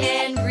hard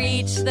and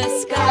reach the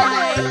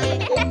sky.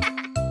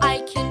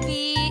 I can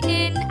be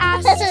an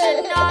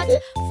astronaut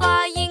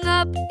flying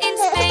up in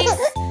space.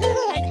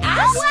 An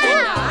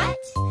astronaut?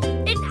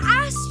 An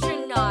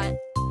astronaut.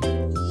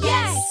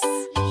 Yes,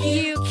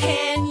 you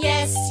can,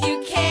 yes,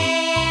 you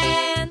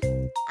can.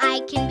 I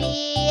can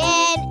be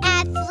an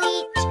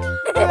athlete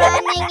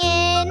running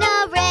in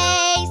a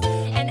race.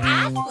 An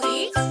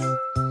athlete?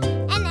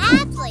 An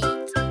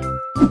athlete.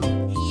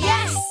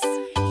 Yes,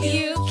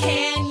 you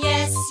can,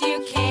 yes,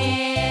 you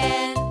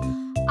can.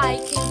 I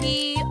can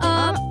be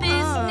a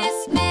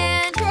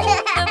businessman,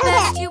 the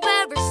best you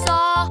ever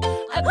saw.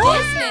 A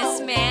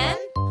businessman?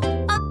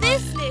 A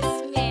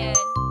businessman.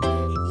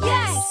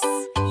 Yes,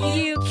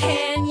 you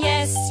can,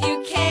 yes,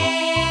 you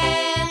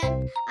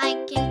can. I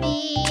can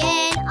be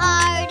an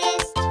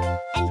artist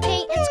and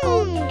paint and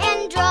sculpt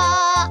and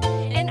draw.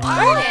 An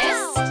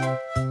artist?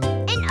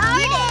 An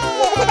artist.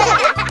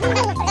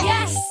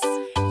 Yes,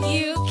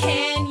 you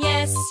can,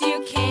 yes,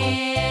 you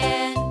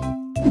can.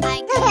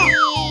 I can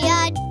be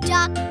a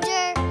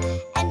doctor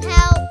and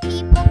help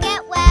people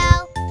get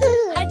well.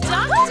 A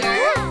doctor?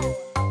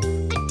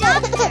 A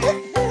doctor.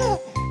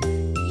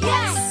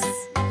 Yes,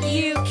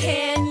 you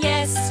can,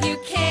 yes, you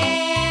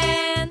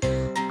can.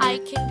 I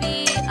can be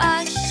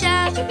a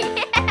chef,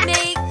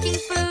 making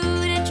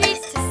food and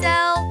treats to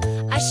sell.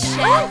 A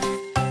chef?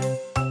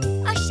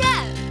 A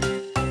chef.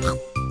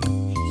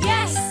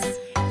 Yes,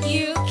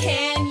 you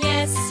can,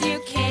 yes, you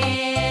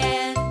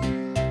can.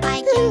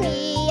 I can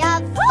be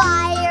a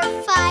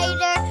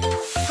firefighter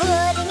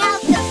putting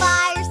out the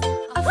fires.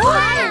 A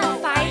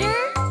firefighter?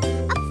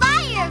 A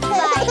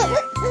firefighter.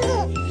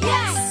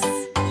 Yes,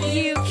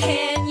 you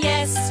can,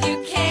 yes, you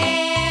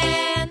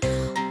can.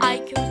 I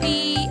can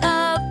be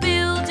a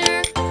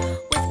builder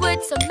with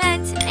wood,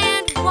 cement,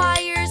 and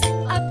wires.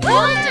 A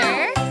builder?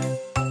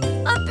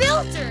 A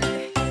builder.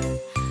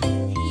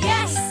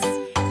 Yes,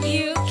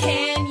 you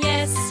can,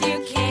 yes, you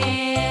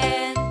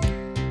can.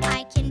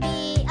 I can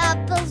be a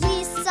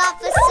police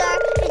officer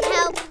and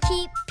help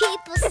keep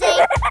people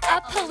safe.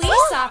 A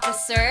police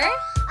officer?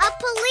 A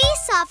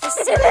police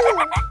officer.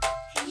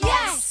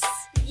 Yes,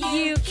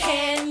 you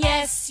can,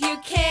 yes, you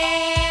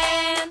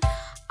can.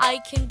 I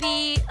can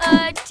be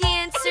a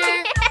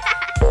dancer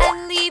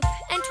and leap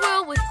and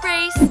twirl with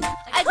grace.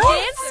 A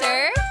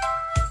dancer?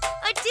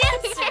 A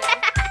dancer.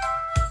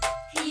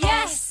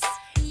 Yes,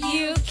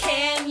 you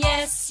can,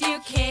 yes, you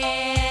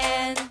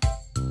can.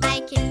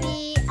 I can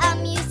be a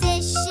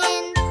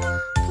musician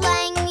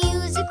playing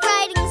music,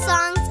 writing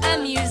songs. A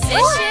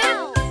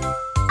musician?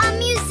 A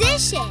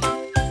musician.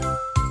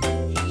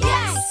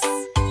 Yes,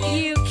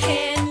 you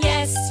can,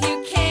 yes,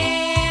 you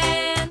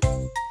can.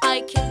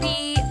 I can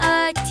be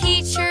a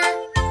teacher,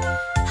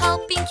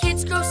 helping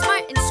kids grow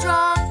smart and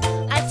strong.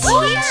 A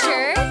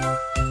teacher?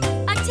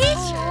 A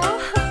teacher.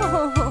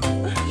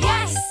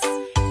 Yes,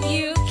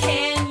 you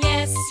can,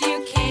 yes,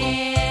 you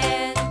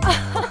can.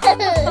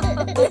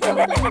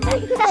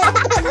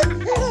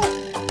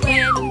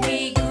 When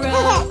we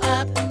grow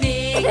up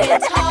big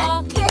and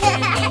tall, we can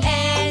be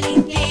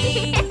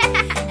anything,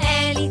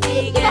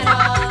 anything at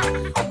all.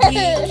 We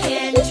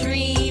can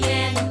dream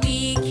and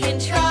we can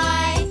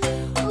try.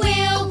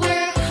 We'll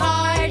work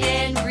hard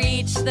and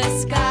reach the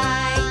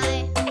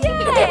sky.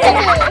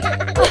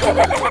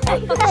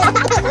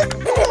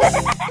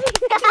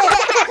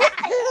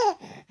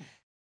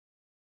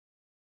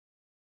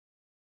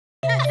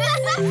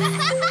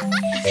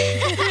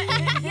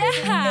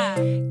 Yeah.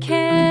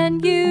 Can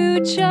you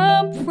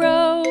jump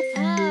rope?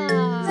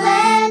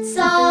 Let's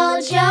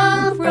all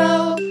jump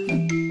rope.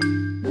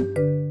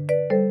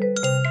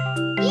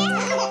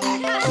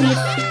 Keep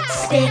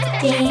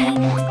sticking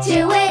to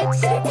it.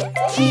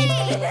 Keep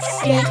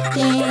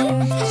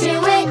sticking to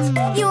it.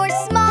 You're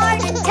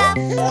smart and tough.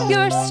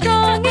 You're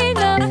strong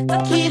enough.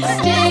 Keep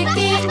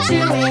sticking to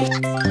it.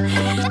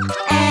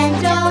 And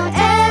don't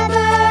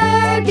ever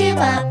give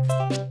up.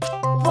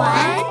 1,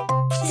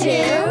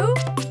 2,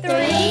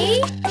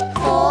 3,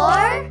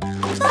 4,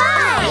 5.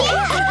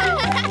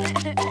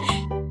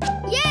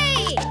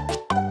 Yay!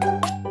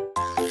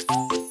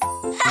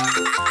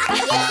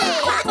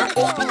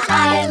 I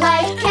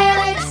like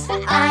carrots.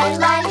 I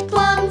like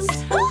plums.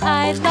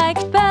 I'd like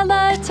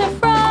Bella to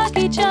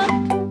froggy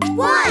jump.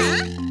 1.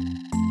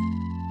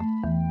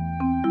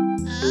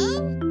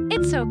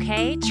 It's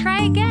okay,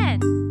 try again.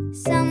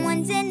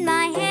 Someone's in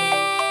my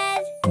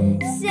head,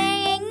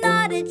 saying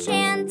not a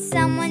chance.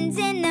 Someone's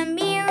in the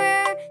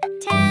mirror,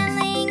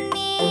 telling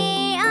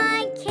me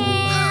I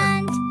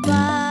can't.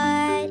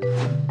 But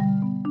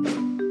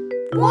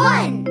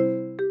 1.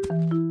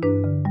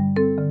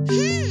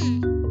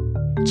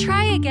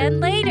 Try again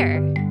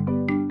later.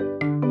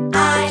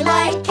 I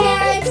like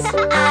carrots.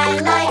 I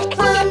like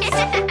plums.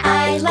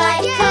 I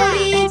like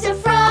Cody to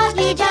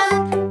froggy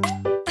jump.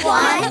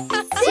 1,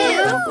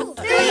 2,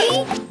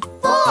 3,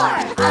 4.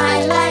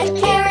 I like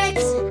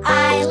carrots.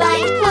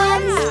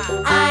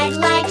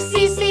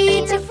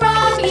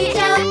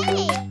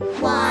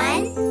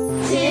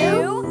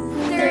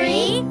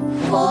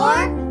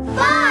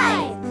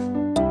 5.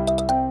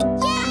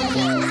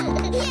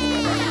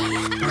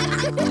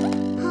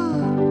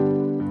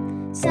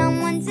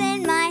 Someone's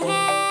in my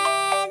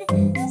head,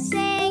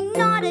 saying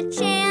not a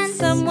chance.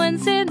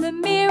 Someone's in the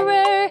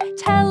mirror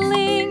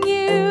telling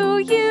you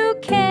you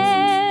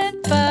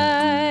can't,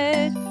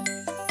 but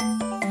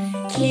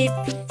Keep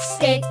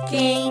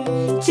sticking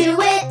to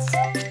it.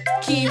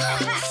 Keep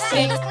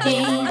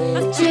sticking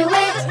to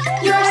it.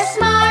 You're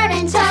smart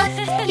and tough.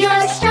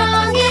 You're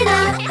strong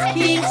enough.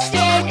 Keep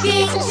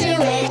sticking to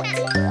it.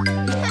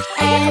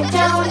 And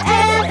don't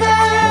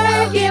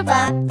ever give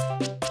up.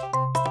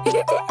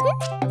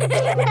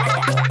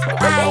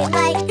 I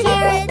like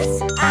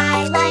carrots.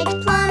 I like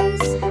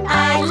plums.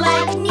 I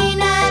like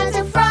Nina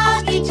to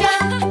froggy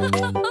jump.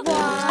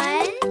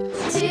 1,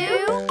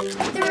 2,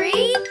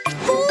 3,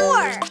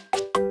 4.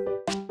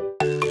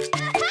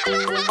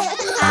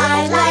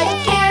 I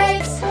like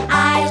carrots,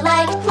 I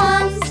like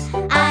plums,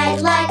 I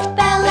like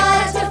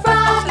Bella to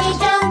froggy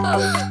jump.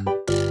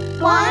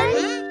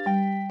 1.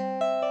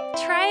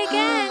 try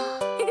again.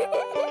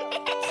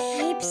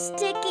 Keep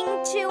sticking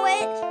to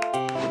it.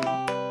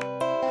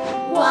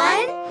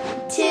 1,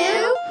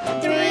 2,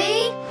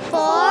 3,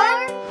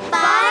 4,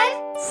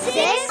 5,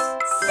 6,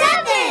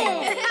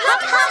 7.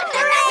 Hop, hop,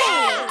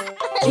 hooray!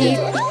 Keep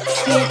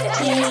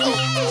sticking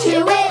to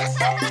it.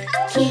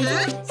 Keep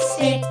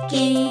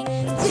sticking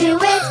to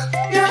it.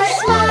 You're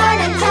smart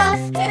and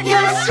tough.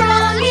 You're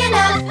strong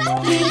enough.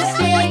 Keep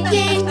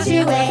sticking to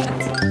it.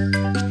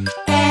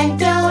 And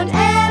don't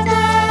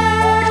ever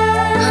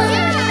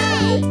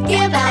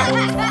give up.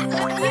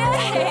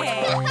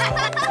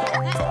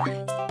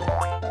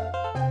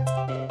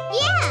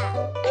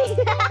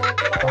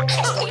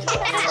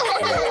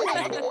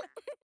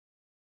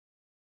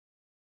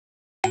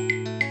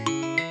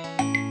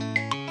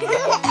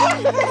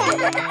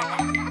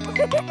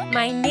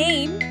 My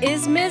name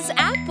is Miss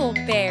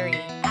Appleberry.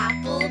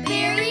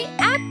 Appleberry.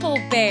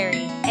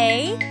 Appleberry.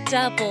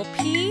 APPLE.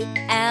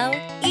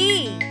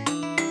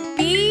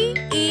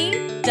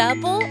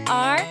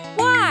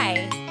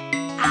 BERRY.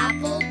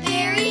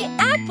 Appleberry.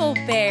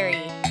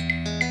 Appleberry.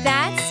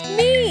 That's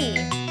me.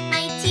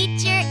 My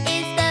teacher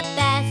is the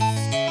best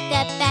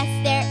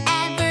there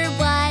ever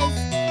was.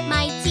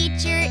 My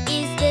teacher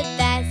is the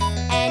best,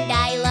 and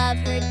I love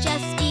her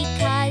just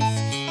because.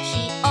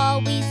 She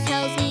always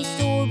tells me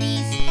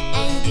stories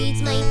and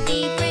reads my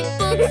favorite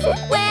books.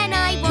 When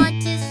I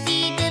want to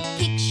see the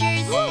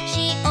pictures,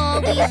 she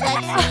always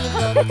lets me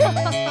look.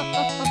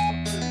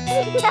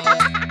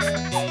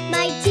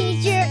 My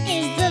teacher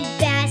is the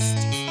best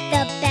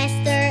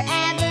there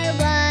ever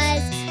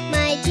was.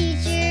 My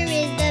teacher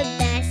is the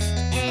best,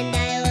 and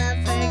I love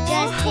her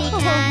just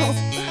because.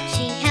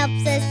 She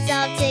helps us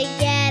all to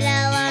get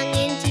along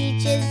and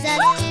teaches us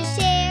to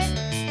share.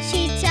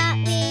 She taught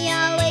me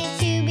always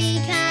to be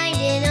kind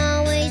and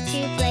always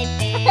to play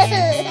fair.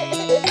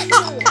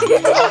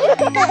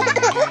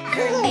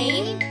 Her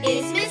name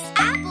is Miss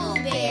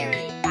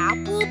Appleberry.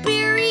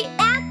 Appleberry.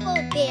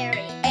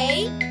 Appleberry.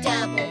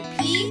 APPLEBERRY.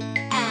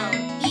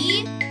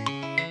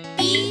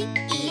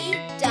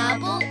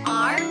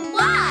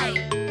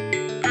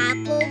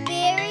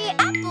 Appleberry.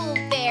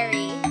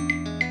 Appleberry.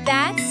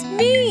 That's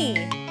me.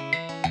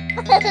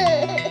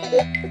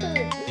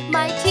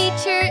 My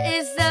teacher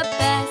is the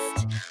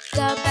best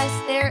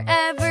there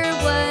ever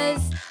was.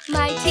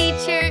 My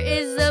teacher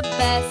is the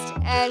best,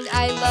 and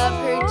I love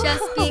her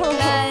just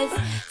because.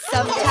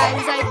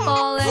 Sometimes I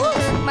fall and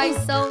hurt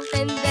myself,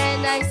 and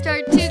then I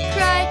start to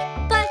cry.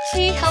 But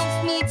she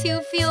helps me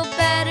to feel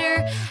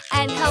better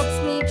and helps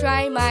me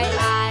dry my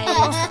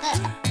eyes.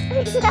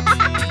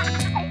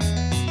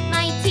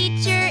 My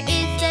teacher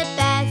is the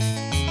best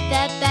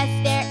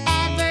there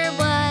ever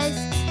was.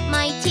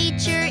 My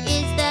teacher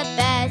is the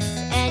best,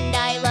 and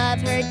I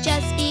love her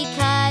just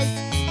because.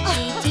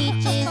 She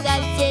teaches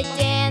us to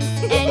dance,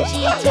 and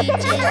she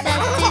teaches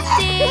us to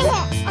sing.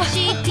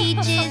 She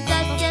teaches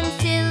us some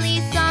silly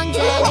songs,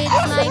 and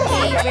it's my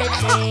favorite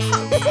thing.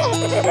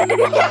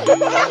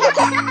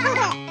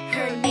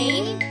 Her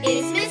name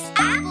is Miss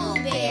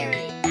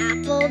Appleberry.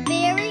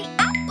 Appleberry.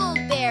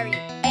 Appleberry.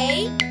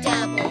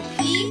 APPLEBERRY.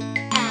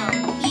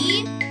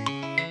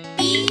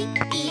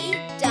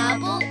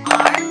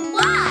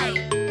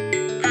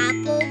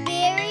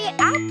 Appleberry.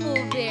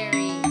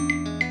 Appleberry.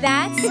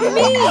 That's me.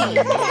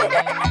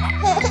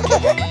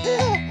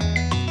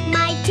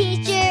 My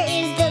teacher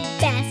is the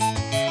best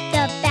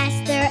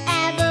there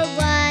ever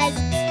was.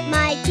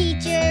 My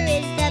teacher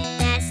is the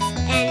best,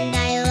 and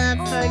I love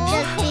her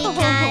just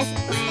because.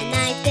 When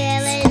I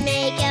fail and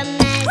make a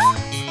mess,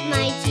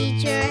 my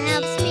teacher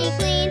helps me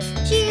clean.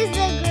 She's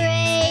the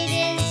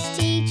greatest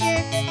teacher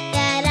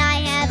that I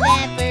have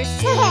ever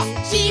seen.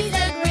 She's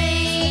the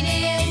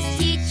greatest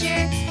teacher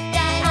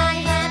that I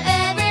have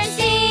ever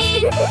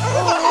seen.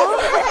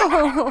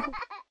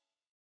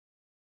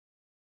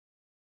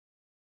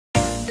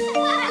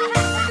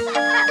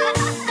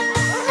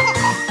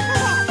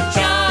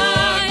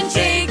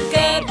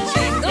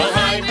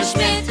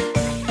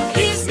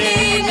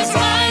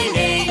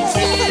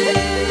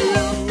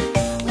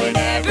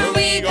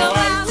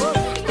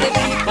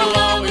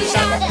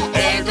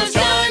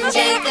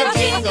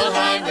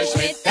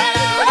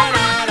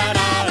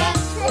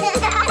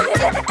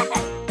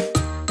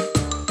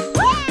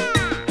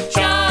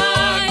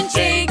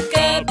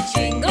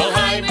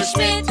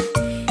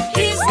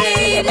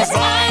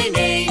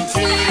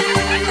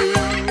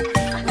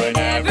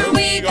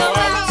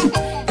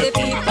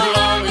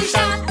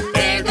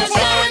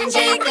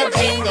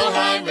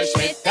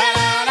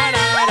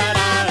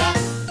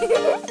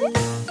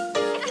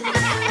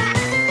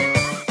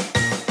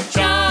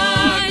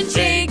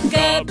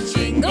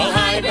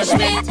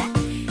 Schmidt.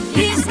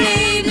 His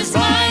name is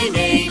my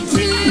name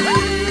too.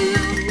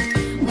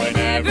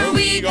 Whenever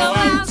we go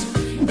out,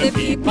 the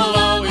people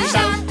always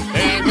shout,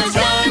 there goes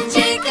John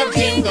Jacob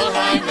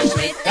Jingleheimer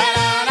Schmidt.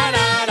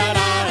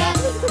 Da-da-da-da-da-da.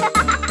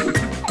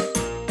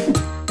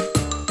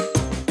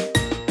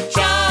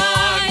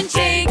 John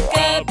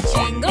Jacob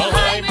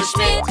Jingleheimer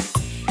Schmidt.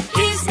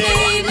 His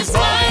name is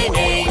my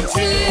name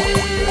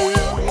too.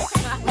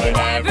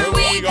 Whenever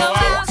we go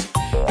out,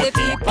 the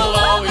people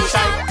always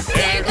shout,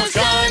 there goes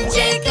John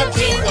Jacob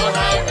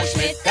Jingleheimer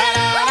Schmidt.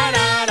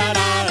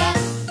 Da-da-da-da-da-da.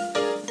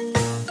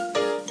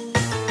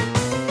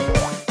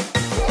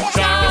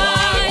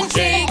 John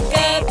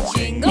Jacob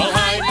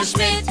Jingleheimer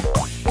Schmidt.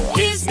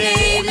 His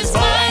name is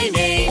my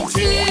name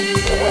too.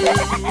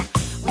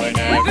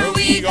 Whenever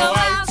we go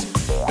out,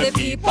 the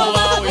people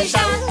always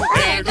shout,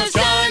 there goes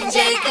John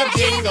Jacob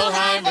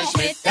Jingleheimer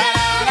Schmidt.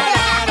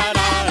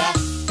 Da-da-da-da-da-da.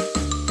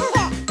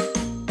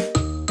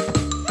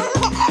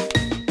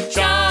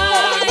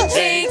 John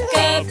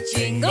Jacob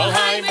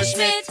Jingleheimer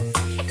Schmidt.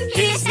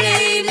 His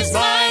name is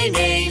my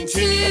name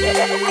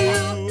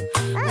too.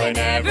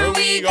 Whenever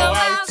we go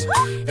out,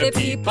 the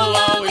people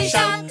always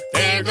shout,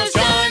 there goes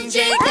John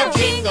Jacob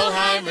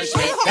Jingleheimer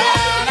Schmidt.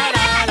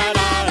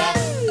 Da-da-da-da-da-da.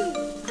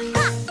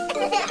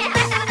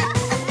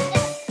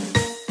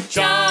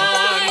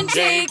 John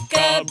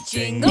Jacob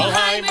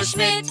Jingleheimer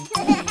Schmidt.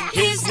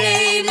 His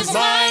name is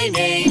my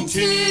name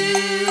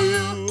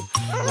too.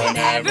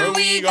 Whenever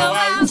we go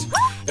out,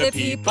 the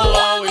people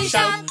always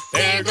shout,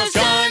 there goes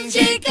John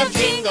Jacob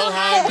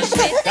Jingleheimer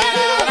Schmidt.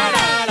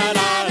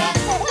 Da-da-da-da-da-da.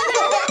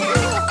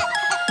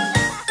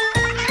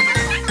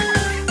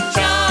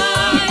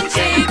 John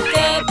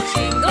Jacob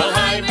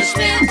Jingleheimer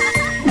Schmidt.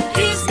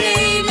 His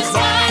name is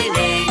my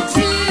name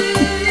too.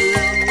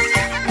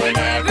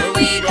 Whenever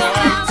we go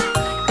out,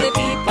 the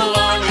people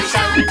always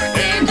shout,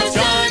 there goes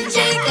John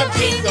Jacob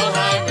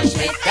Jingleheimer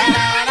Schmidt.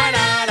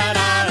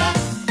 Da-da-da-da-da-da.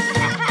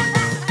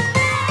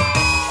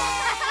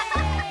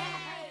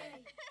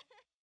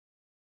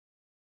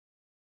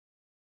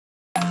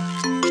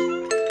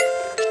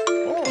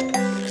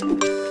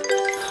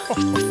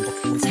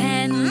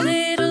 Ten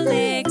little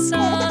legs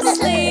all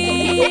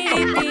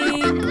sleeping,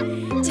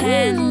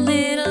 10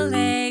 little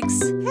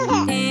legs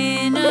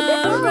in a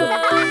row.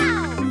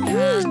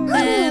 Count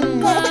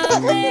them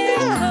while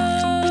they're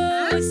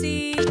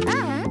cozy.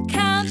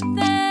 Count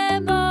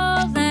them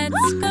all,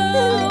 let's go.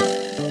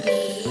 We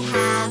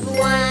have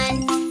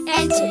 1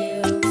 and 2,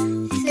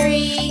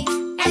 3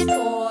 and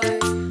 4,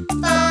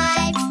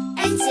 5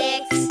 and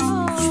 6.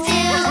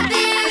 Still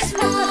there's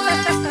more.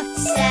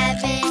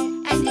 7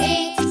 and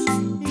 8,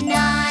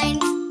 9,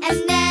 and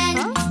then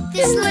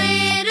this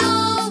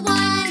little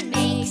one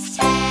makes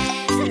 10.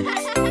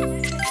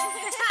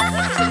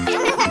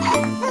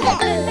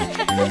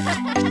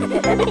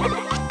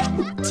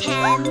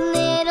 10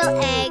 little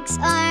eggs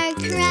are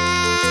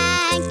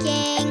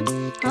cracking.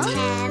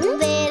 10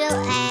 little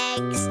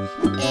eggs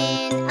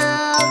in a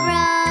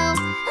row.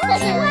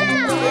 Count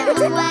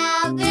them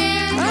while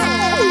they're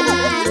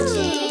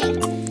hatching.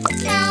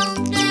 Count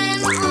them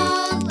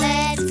all,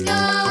 let's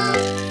go.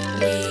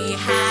 We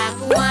have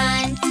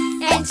 1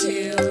 and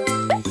 2,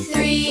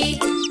 3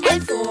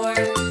 and 4,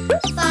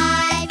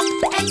 5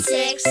 and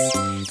 6.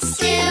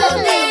 Still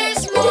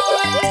there's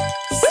more.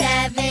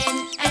 7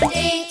 and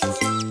 8,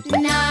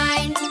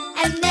 9,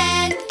 and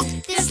then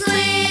this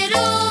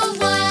little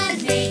one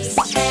makes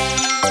 10.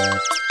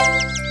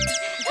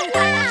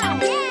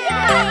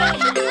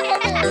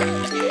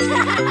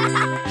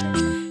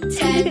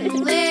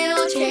 10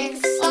 little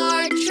chicks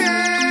are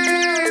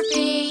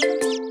chirping.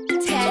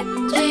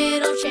 10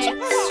 little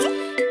chicks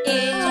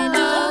in a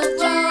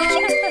row.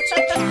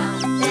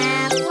 Count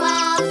them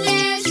while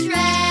they're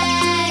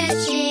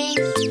stretching.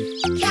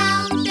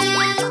 Count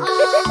them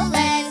all,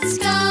 let's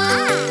go.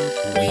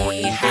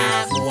 We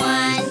have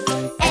 1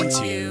 and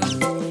 2,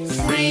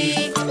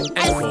 3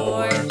 and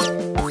 4,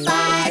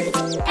 5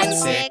 and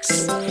 6.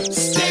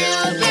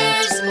 Still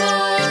there's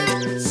more.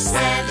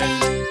 7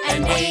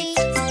 and 8,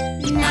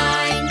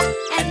 9,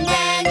 and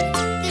then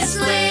this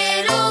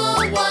little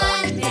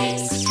one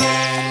makes 10.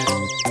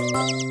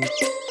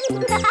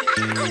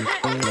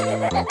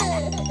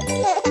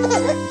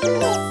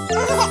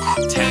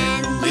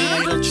 10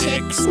 little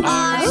chicks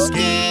are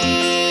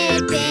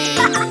skipping.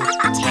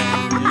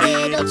 10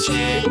 little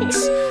chicks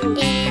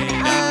in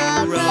a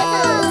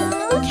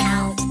row.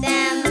 Count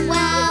them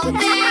while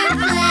they're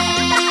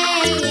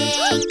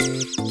playing.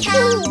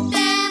 Count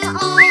them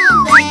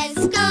all,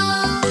 let's go.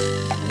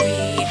 We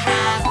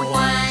have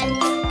 1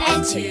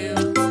 and 2,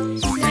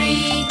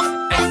 3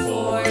 and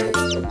 4,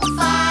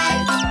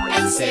 5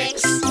 and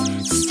 6.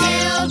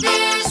 Still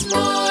there's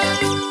more.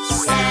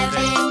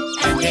 7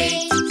 and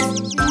 8,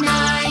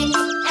 9,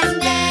 and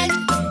then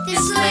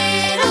this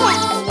little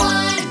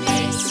one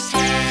makes 10.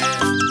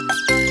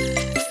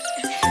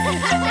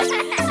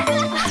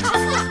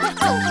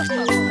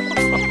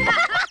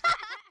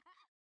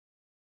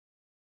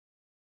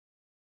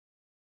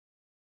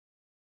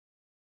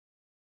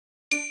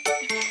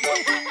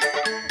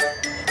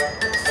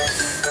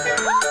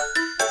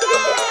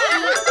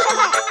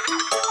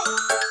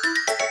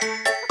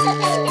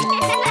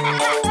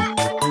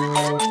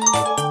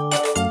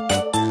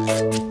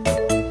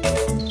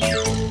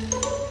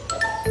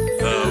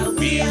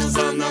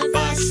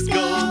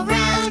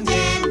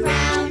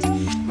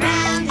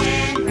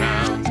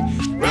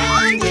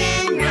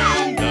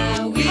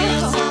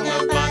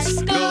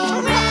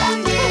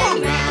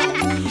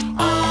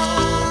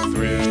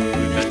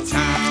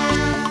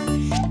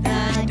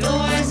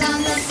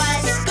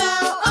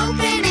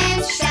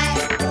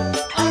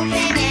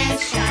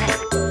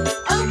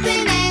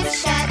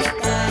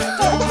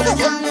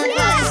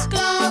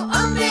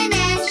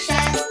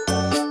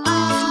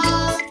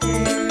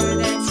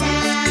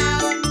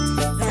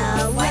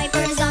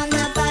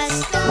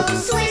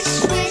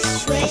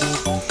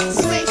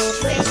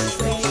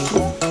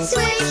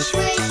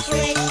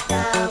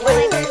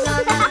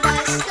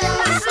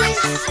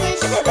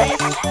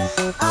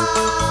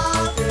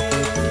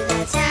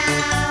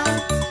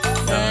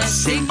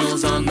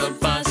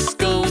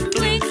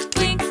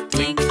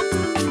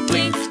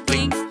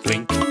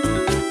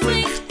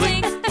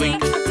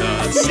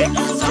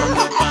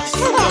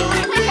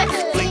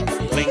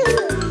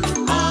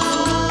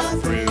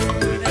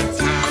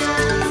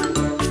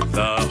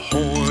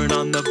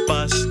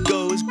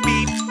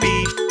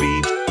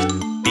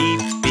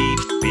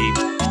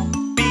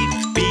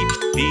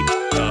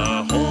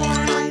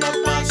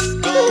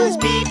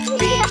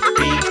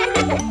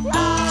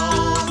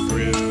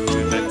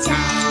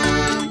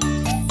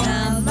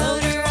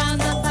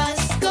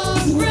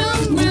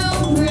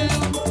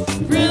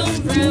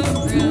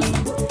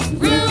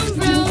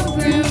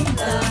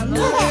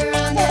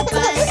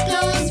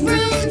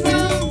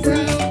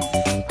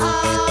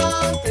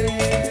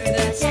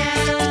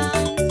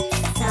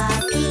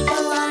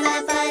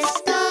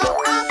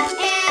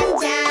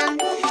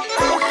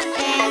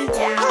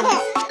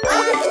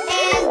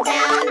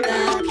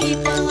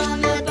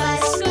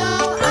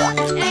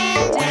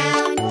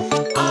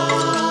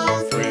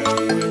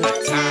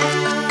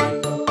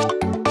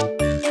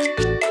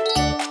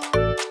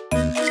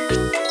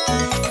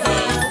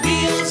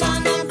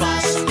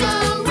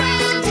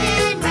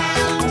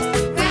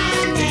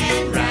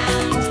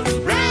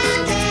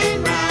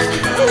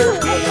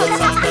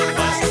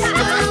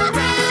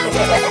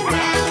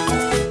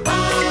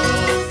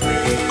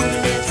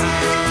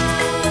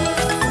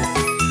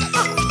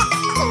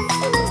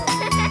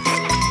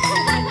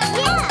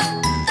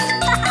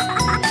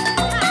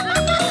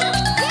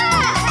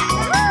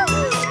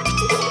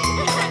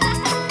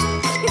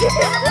 Today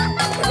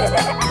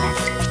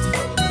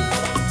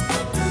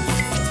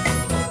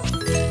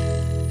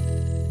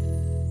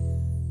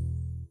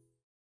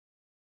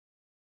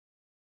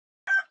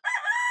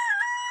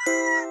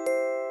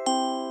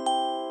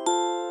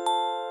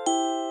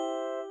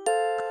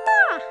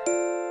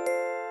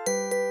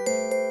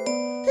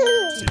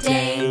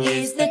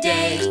is the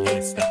day,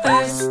 it's the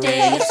first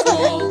day of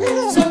school.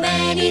 So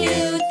many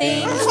new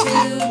things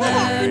to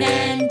learn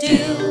and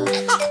do.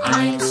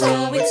 I'm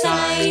so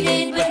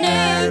excited but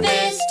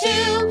nervous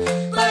too.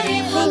 But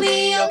it will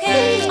be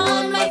okay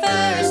on my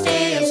first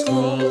day of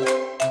school.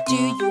 Do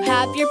you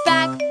have your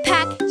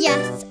backpack?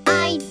 Yes,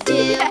 I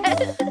do.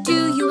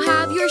 Do you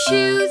have your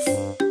shoes?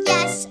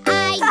 Yes,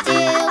 I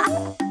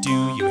do.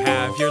 Do you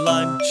have your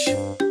lunch?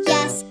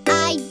 Yes,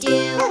 I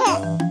do.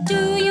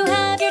 Do you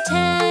have your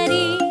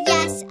teddy?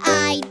 Yes,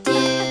 I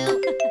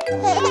do.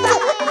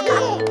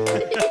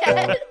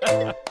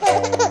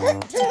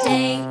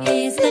 Today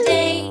is the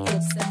day,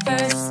 it's the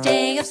first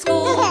day of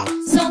school.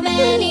 So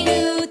many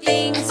new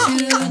things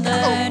to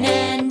learn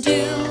and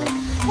do.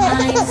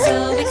 I'm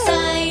so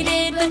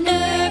excited but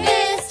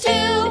nervous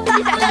too.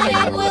 But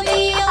it will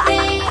be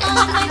okay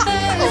on my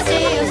first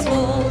day of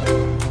school.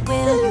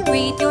 Will you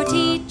greet your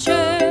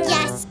teacher?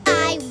 Yes,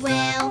 I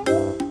will.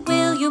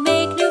 Will you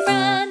make new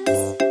friends?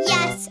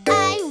 Yes,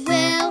 I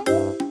will.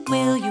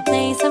 Will you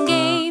play some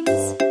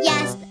games?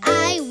 Yes,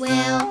 I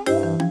will.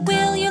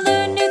 Will you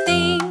learn new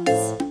things?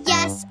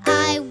 Yes,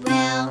 I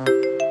will.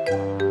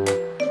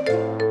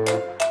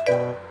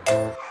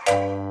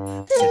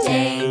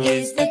 Today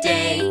is the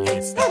day,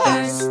 it's the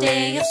first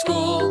day of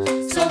school.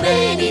 So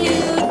many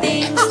new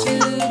things to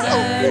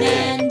learn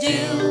and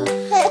do.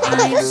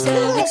 I'm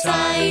so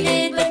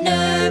excited but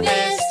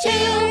nervous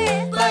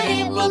too. But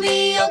it will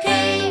be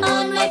okay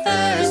on my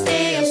first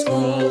day of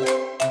school.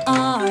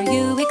 Are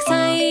you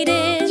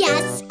excited?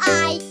 Yes,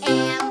 I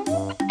am.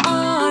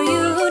 Are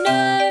you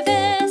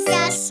nervous?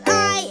 Yes,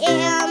 I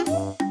am.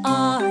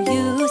 Are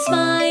you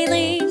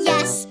smiling?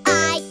 Yes,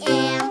 I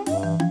am.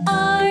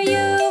 Are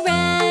you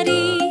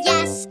ready?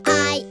 Yes,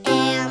 I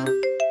am.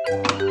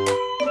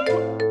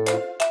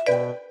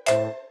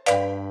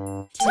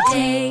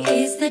 Today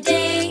is the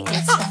day,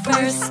 it's the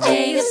first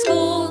day of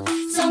school.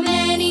 So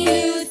many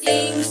new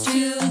things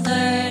to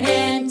learn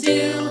and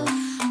do.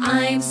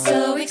 I'm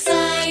so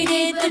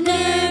excited but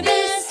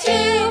nervous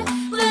too.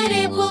 But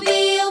it will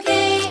be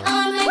okay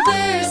on my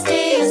first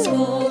day of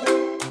school.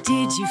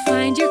 Did you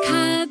find your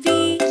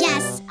cubby?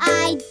 Yes,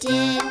 I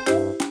did.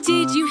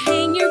 Did you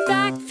hang your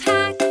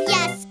backpack?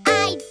 Yes,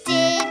 I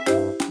did.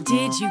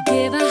 Did you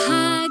give a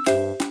hug?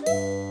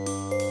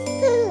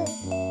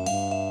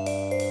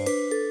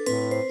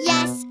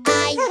 Yes,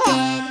 I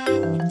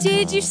did.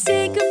 Did you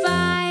say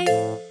goodbye?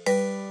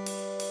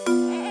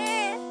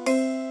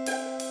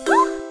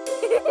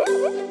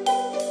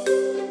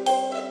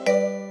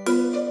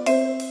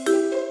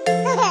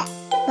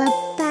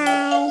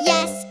 Bye-bye.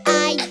 Yes,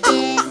 I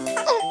did.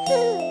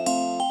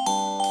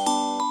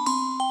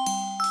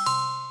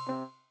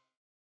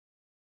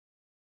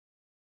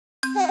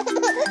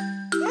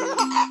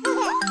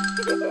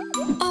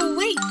 Oh,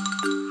 wait.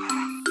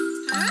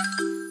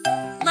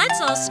 Let's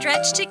all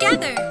stretch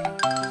together.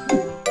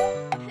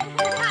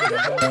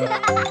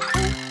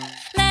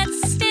 Let's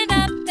stand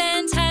up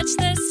and touch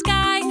the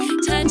sky.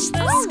 Touch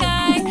the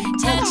sky.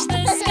 Touch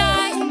the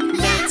sky.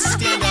 Let's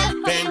stand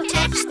up and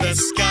touch the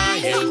sky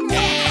and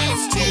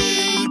dance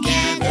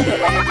together.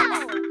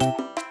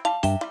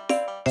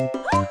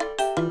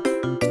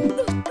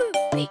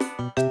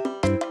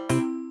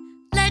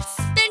 Let's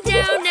bend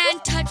down and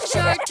touch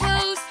our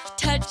toes.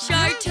 Touch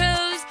our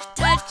toes.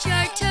 Touch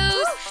our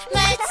toes.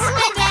 Let's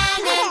bend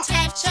down and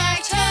touch our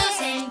toes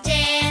and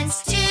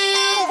dance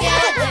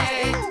together.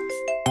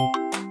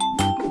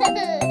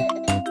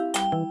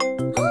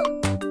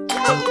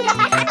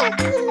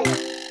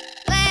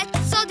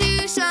 Let's all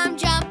do some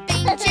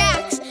jumping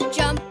jacks.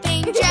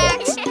 Jumping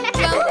jacks.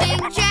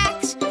 Jumping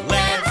jacks.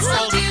 Let's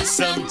all do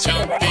some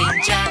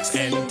jumping jacks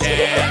and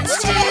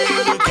dance together.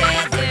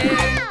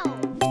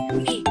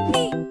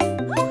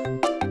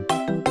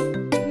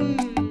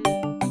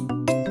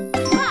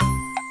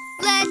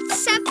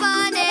 Let's have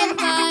fun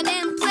and run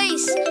in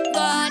place.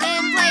 Run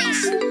in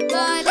place.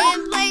 Run in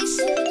place.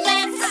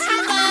 Let's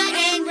have fun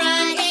and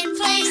run in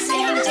place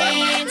and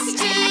dance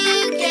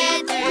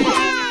together.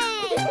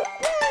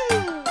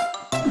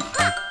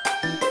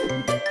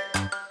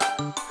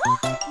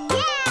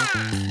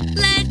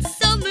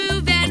 Let's all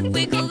move and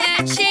wiggle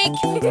and shake.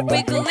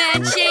 Wiggle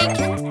and shake.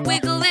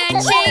 Wiggle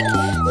and shake.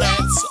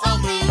 Let's all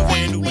move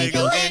and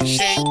wiggle and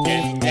shake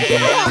and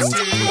dance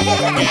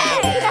together.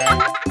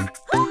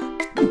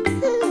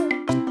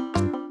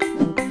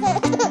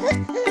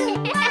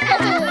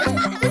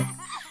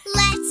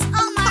 Let's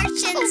all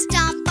march and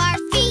stomp our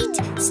feet.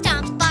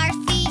 Stomp our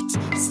feet.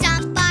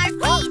 Stomp our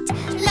feet.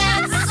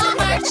 Let's all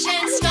march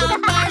and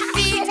stomp our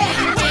feet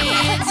and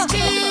dance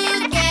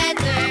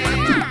together.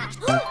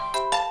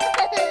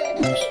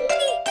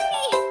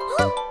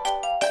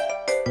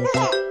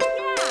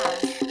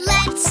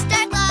 Let's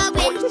start low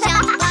and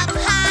jump up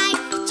high.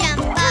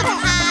 Jump up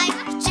high.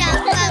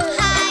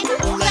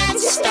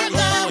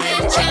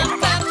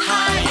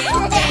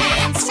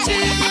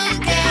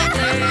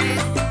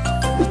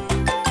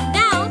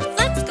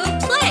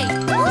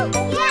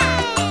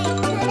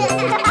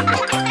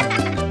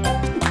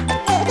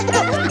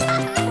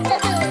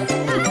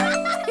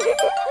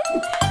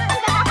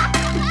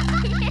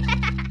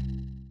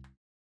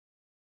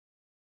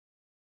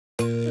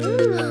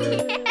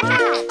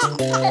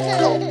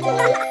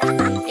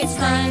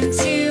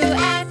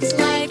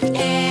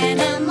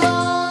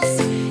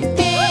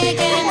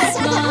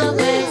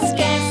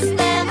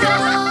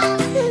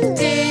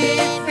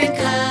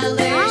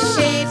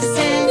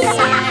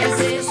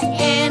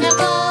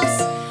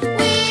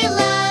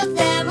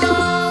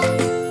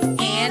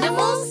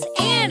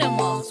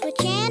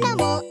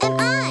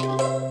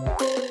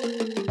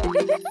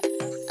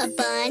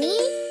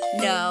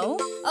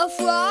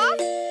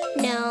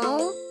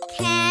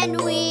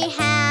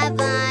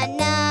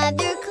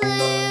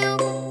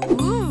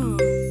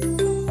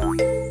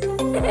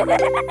 Oh,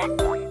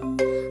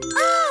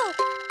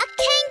 a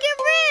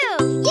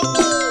kangaroo!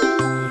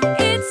 Yippee!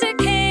 It's a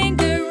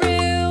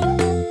kangaroo.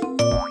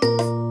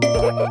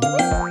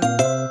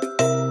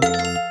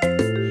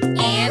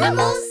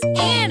 Animals,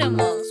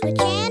 animals,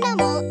 which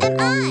animal am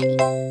I?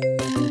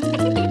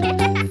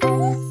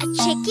 A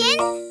chicken?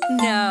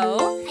 No.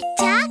 A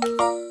duck?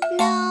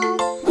 No.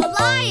 A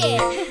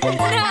lion?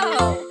 No.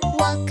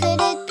 What could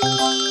it be?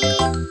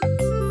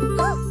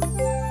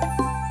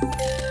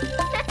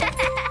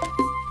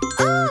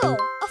 Oh,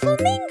 a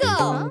flamingo!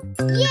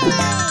 Yay!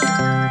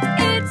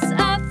 It's a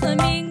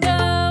flamingo.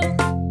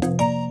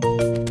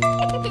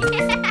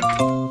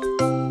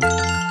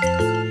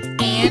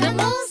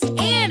 Animals,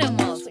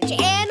 animals, which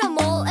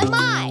animal am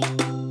I?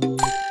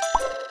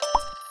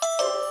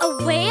 A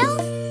whale?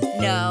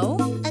 No.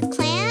 A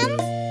clam?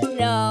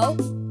 No.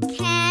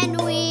 Can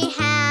we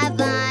have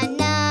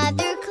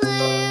another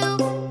clue?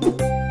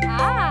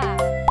 Ah.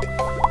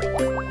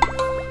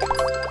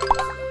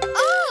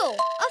 Oh,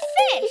 a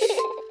fish!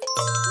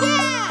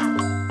 Yeah!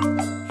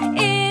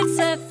 It's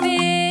a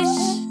fish.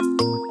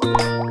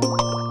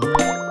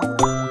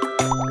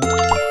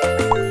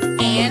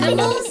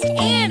 Animals,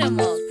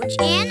 animals, which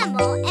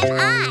animal am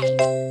I?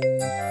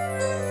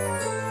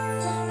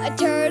 A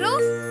turtle?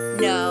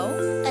 No.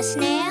 A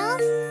snail?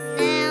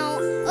 Now,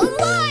 a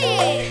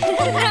lion!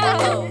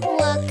 No.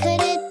 What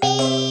could it be?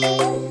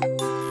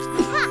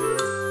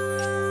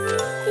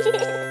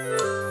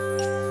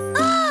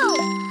 Oh,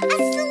 a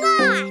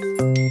sloth!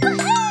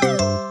 Woohoo!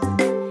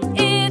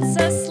 It's a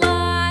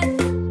sloth.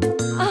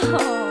 Oh.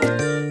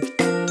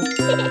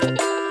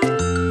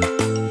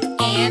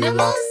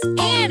 Animals,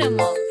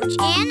 animals, which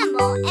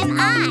animal am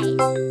I?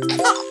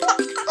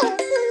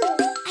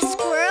 A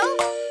squirrel?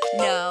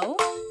 No.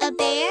 A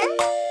bear?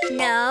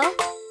 No.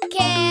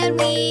 Can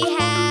we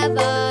have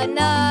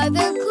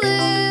another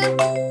clue?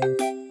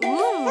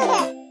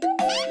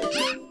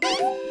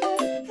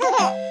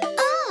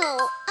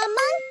 Oh, a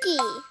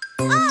monkey.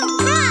 All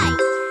right.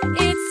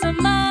 It's a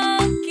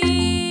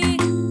monkey.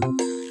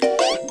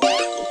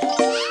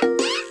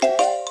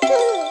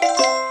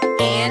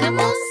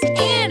 Animals,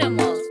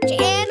 animals, which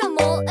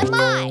animal am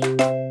I?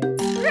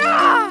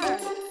 Roar!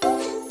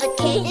 A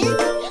kitten?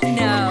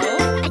 No.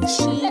 A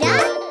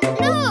cheetah?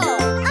 No,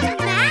 a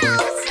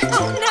mouse.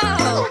 Oh no.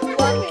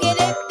 What could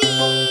it be?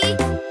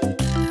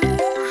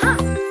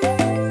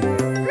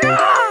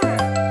 Roar!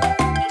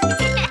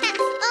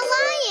 A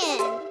lion.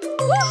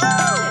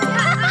 Woohoo!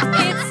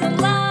 It's a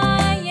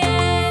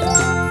lion.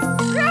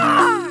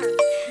 Roar!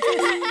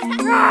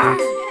 Roar!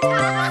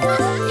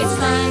 It's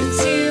fun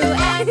to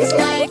act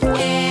like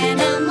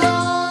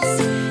animals.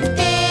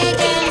 Big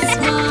and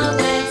small,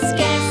 let's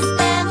guess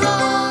them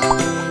all.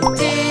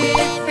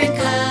 Different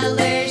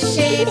colors,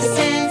 shapes,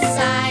 and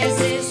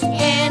sizes.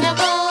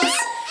 Animals,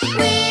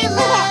 we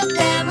love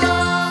them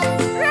all.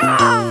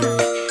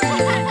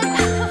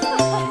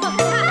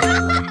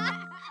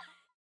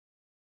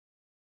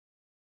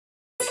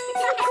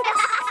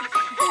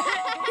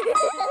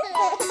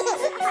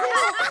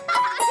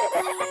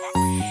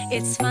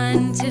 It's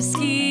fun to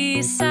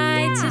ski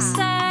side to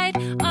side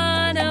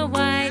on a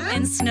white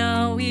and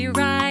snowy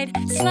ride,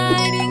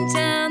 sliding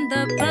down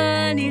the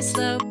bunny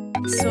slope,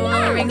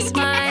 soaring,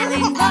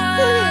 smiling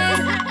wide.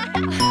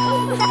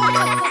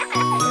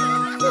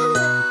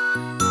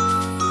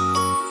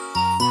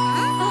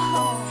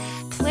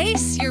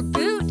 Place your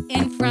boot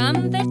in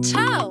from the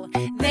toe,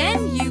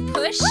 then you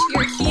push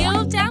your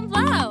heel down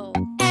low.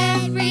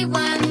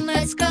 Everyone,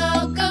 let's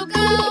go, go,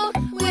 go.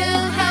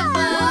 We'll have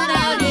fun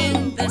out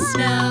in the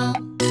snow.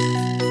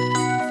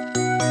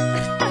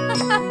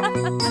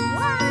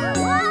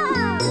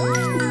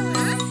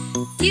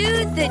 Do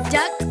the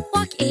duck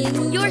walk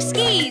in your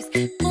skis?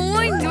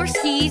 Form your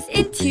skis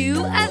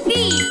into a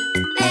V.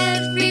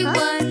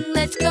 Everyone,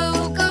 let's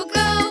go, go,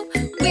 go.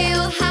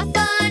 We'll have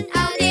fun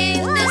out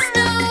in the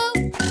snow.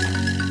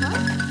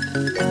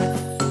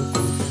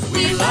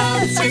 We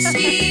love to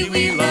ski,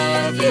 we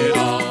love it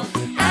all.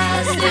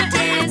 As the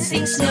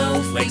dancing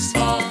snowflakes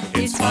fall,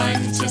 it's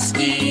fun to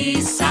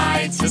ski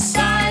side to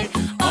side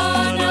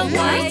on a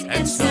white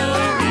and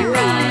snowy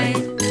ride.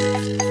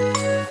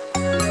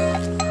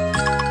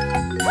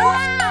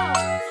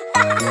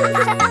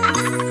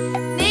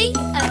 Make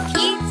a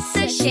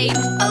pizza shape,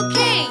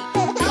 okay.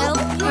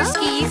 Help your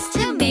skis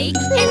to make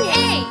an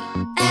A.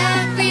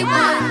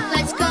 Everyone,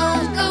 let's go,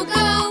 go,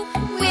 go.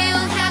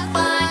 We'll have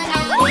fun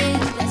out in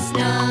the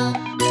snow.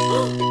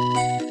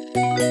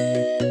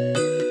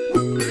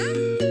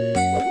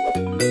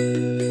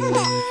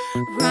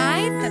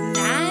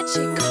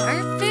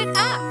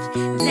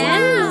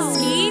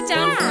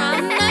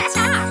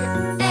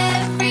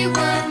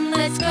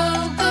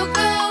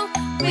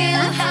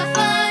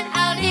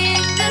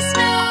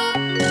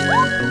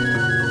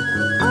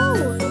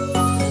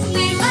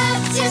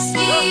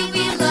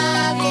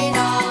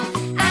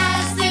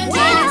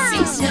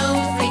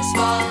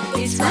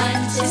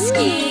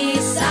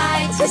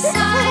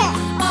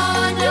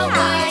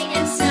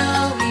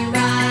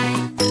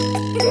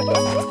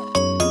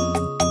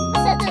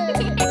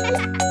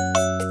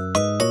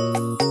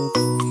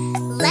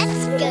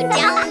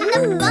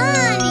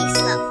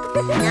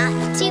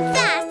 Not too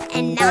fast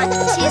and not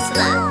too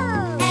slow.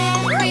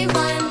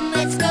 Everyone,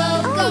 let's go,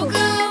 go,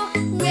 go.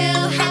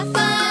 We'll have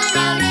fun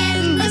out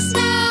in the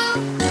snow.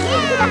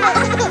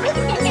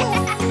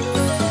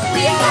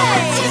 We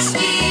love to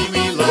ski,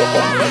 we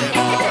love it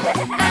all.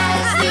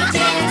 As the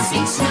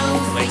dancing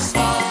snowflakes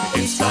fall,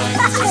 it's fun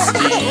to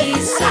ski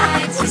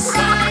side to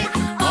side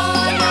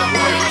on a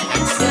white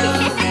and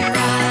snowy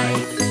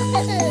ride.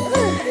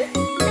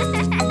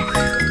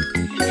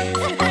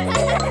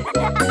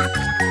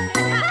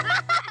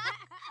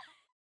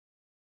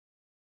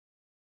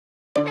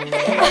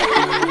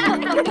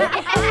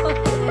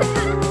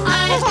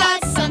 I've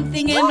got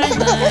something in my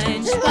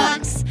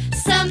lunchbox,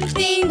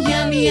 something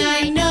yummy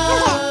I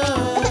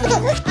know.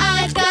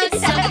 I've got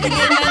something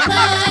in my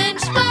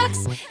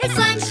lunchbox, it's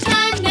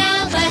lunchtime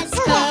now, let's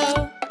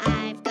go.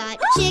 I've got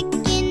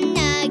chicken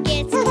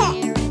nuggets,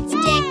 carrot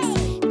sticks,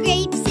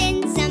 grapes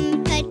and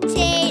some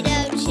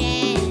potato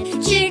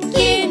chips.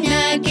 Chicken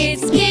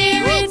nuggets,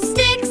 carrot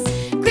sticks,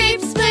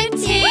 grapes,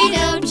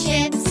 potato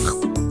chips.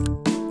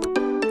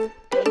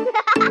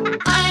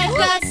 I've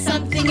got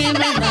something in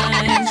my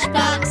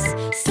lunchbox,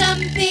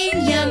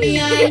 something yummy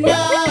I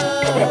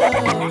know.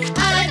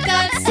 I've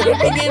got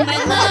something in my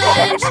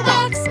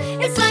lunchbox,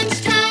 it's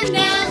lunchtime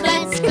now,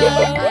 let's go.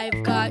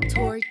 I've got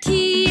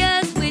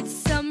tortillas with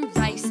some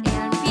rice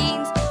and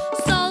beans,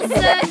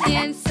 salsa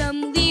and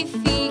some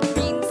leafy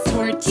greens.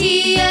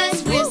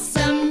 Tortillas with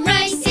some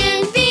rice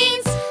and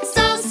beans,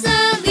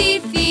 salsa,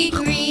 leafy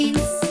greens.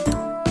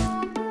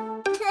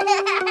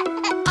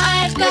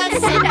 I've got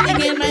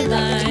something in my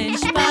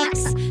lunchbox,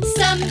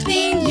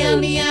 something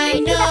yummy I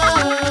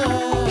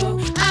know.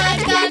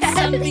 I've got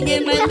something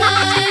in my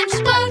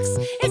lunchbox,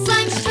 it's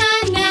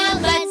lunchtime now,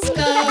 let's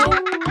go.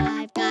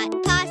 I've got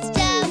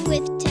pasta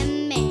with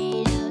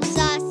tomato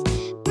sauce,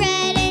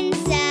 bread and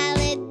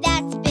salad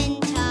that's been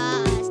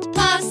tossed.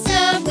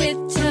 Pasta with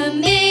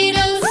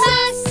tomato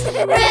sauce,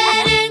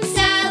 bread and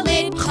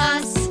salad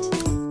tossed.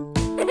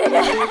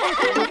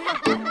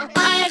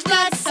 I've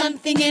got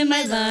something in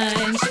my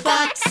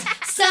lunchbox,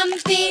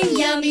 something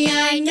yummy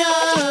I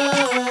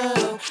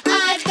know.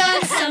 I've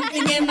got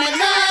something in my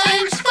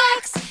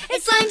lunchbox,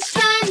 it's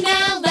lunchtime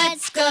now,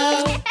 let's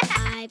go.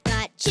 I've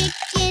got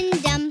chicken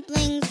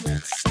dumplings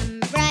with some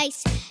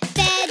rice,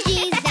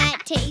 veggies that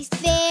taste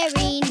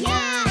very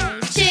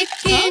nice.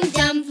 Chicken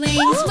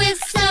dumplings with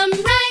some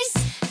rice,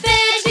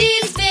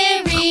 veggies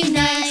very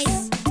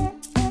nice.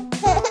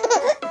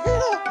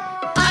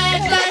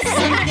 I've got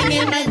something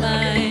in my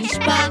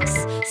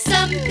lunchbox,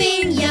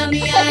 something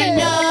yummy I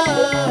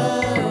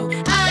know.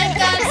 I've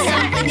got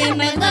something in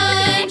my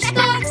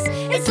lunchbox,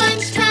 it's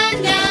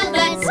lunchtime now,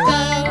 let's go.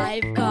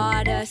 I've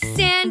got a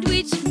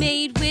sandwich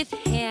made with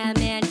ham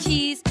and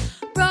cheese,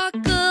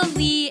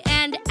 broccoli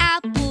and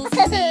apples,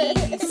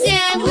 please.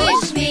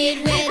 Sandwich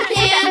made with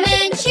ham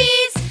and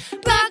cheese,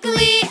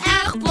 broccoli,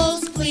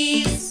 apples,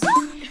 please.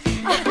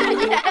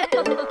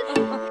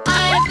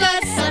 I've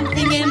got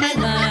something in my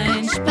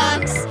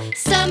lunchbox,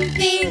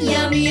 something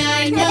yummy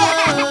I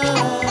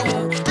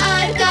know.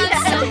 I've got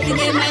something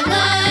in my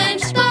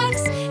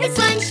lunchbox, it's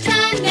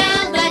lunchtime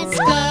now, let's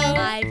go.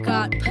 I've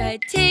got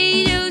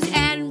potatoes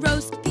and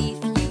roast beef,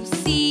 you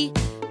see,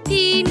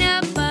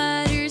 peanut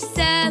butter,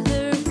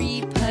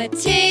 celery.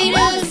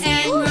 Potatoes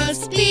and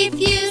roast beef,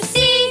 you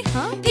see,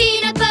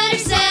 peanut butter,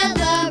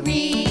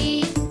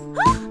 celery.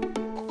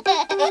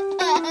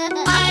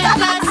 I've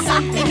got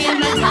something in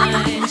my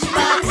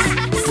lunchbox,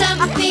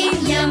 something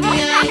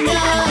yummy I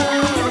know.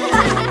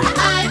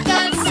 I've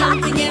got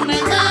something in my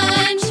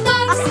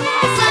lunchbox,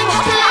 it's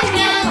lunchtime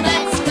now,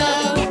 let's go.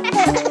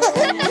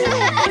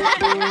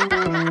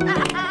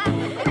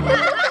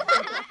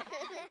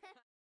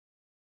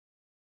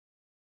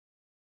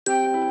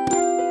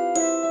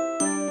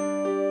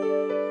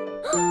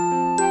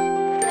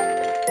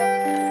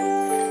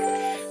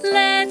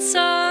 Let's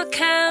all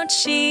count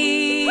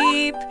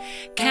sheep.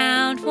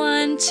 Count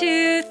 1,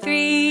 2,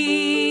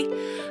 3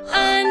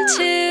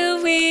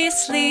 until we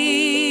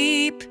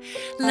sleep.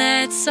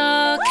 Let's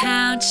all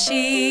count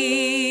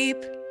sheep.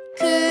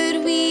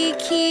 Could we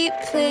keep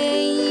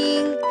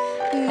playing,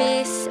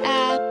 Miss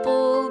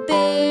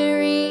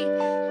Appleberry?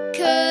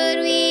 Could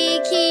we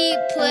keep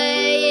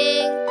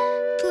playing,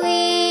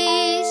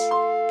 please,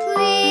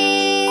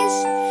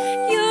 please?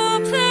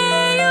 You'll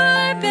play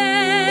your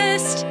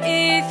best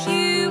if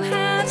you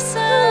have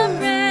some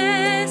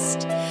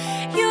rest.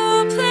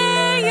 You'll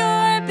play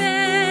your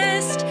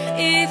best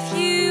if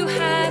you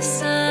have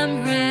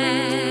some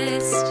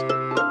rest.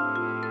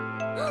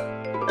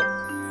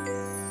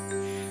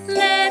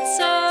 Let's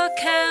all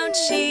count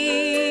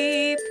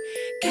sheep.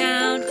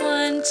 Count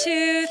 1,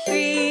 2,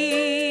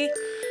 3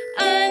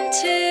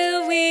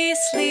 until we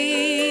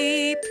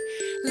sleep.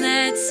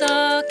 Let's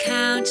all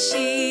count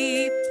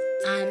sheep.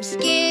 I'm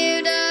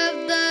scared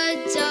of the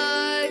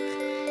dark,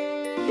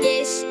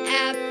 Miss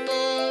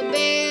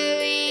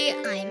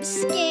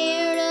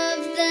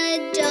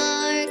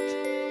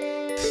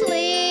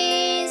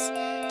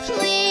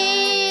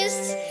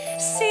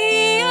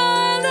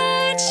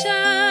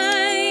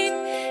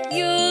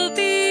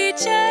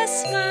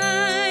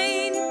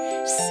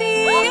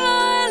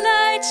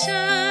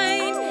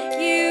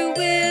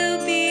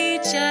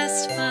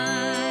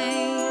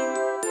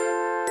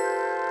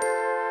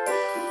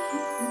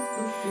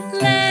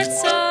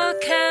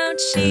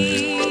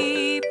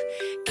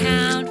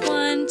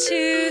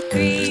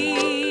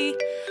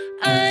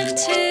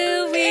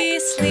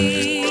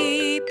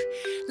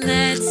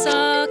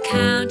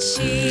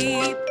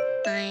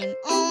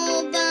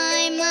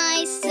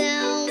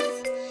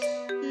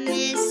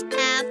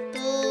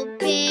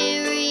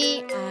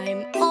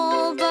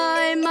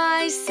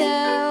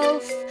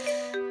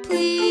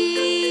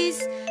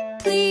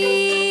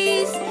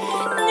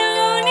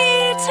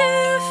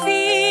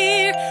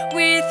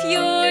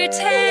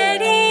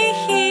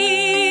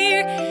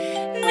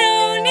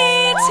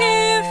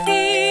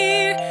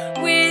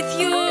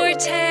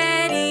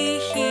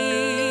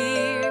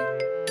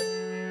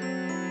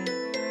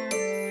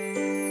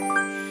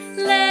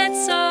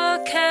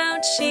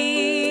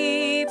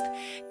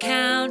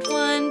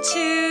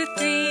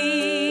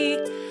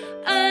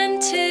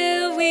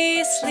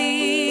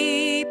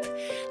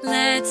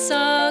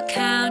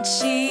about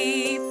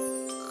sheep.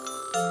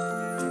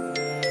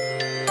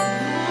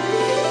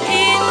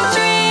 In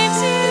dreams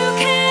you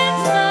can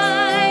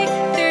fly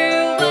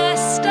through a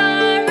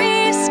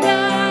starry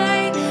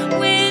sky.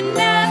 When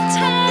nap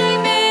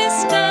time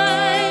is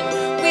done,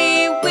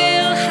 we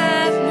will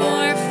have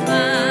more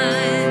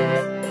fun.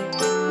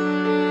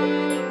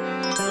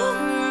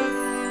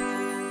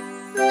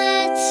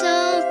 Let's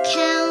all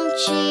count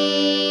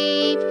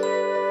sheep.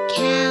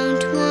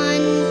 Count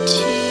 1, 2,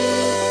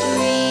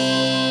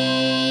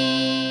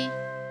 3.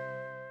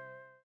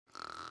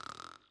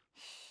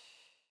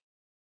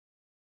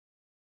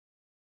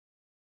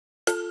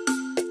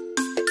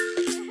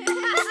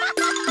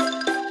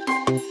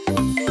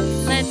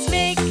 Let's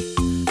make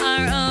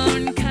our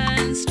own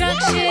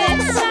construction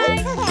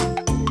site.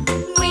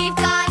 We've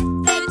got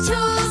the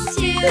tools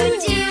to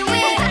do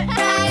it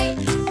right.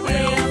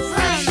 We'll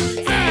crush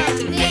and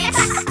mix,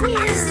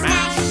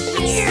 smash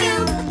and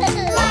scoop,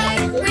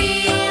 like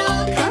real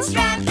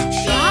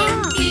construction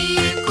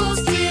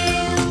equals 2.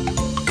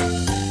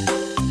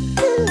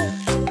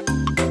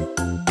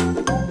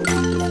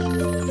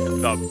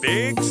 The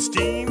big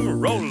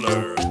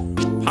steamroller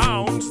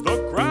pounds the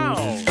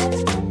ground.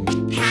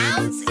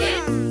 Pounds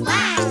it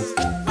flat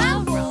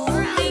while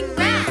rolling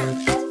round.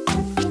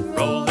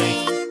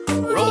 Rolling,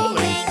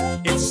 rolling,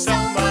 it's so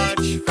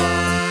much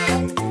fun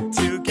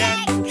to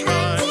get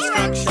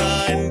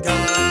construction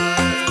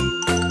done.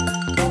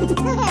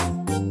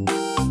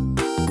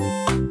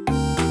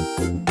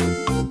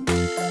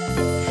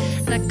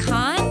 The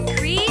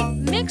concrete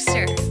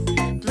mixer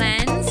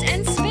blends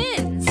and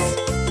spins.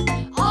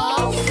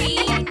 All we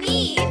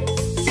need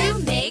to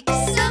make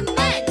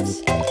cement.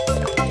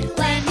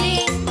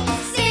 Blending,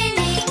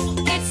 spinning,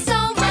 it's so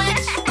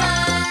much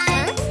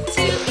fun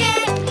to get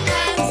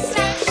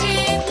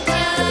construction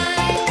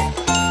done.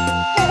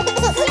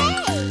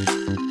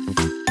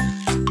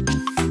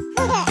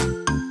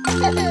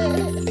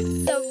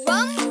 The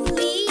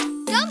rumbly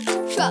dump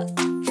truck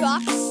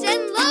drops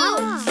and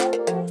loads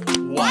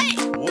What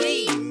we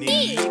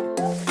need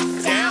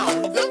down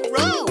the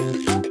road.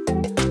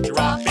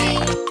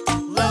 dropping,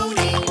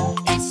 loading,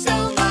 it's so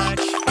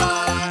much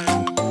fun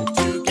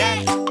to get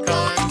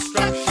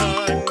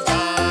construction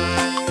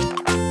done.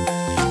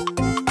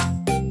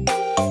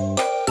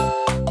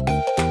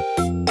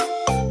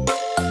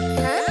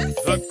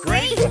 The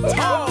great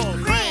tall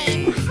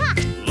crane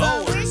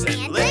lowers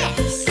and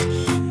lifts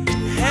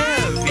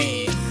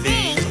heavy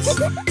things,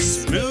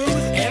 smooth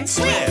and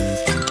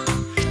swift.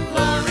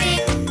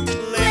 Lowering,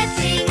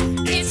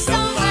 lifting, it's so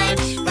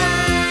much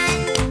fun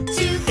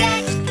to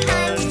get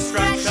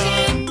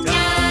construction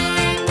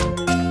done.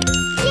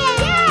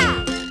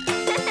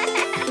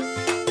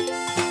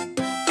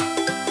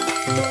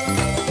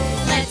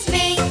 Let's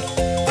make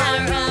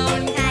our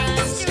own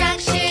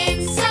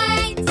construction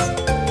site.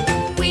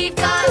 We've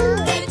got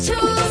the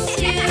tools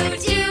to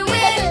do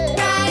it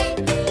right.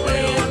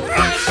 We'll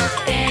crush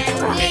and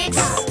mix,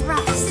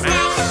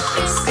 smash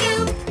and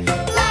scoop,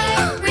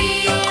 like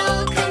real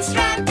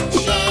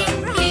construction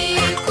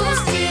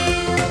equals 2.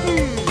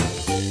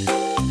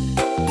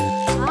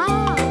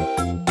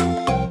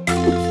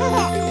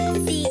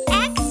 The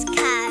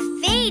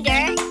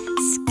excavator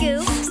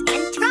scoops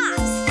and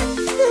drops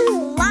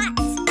lots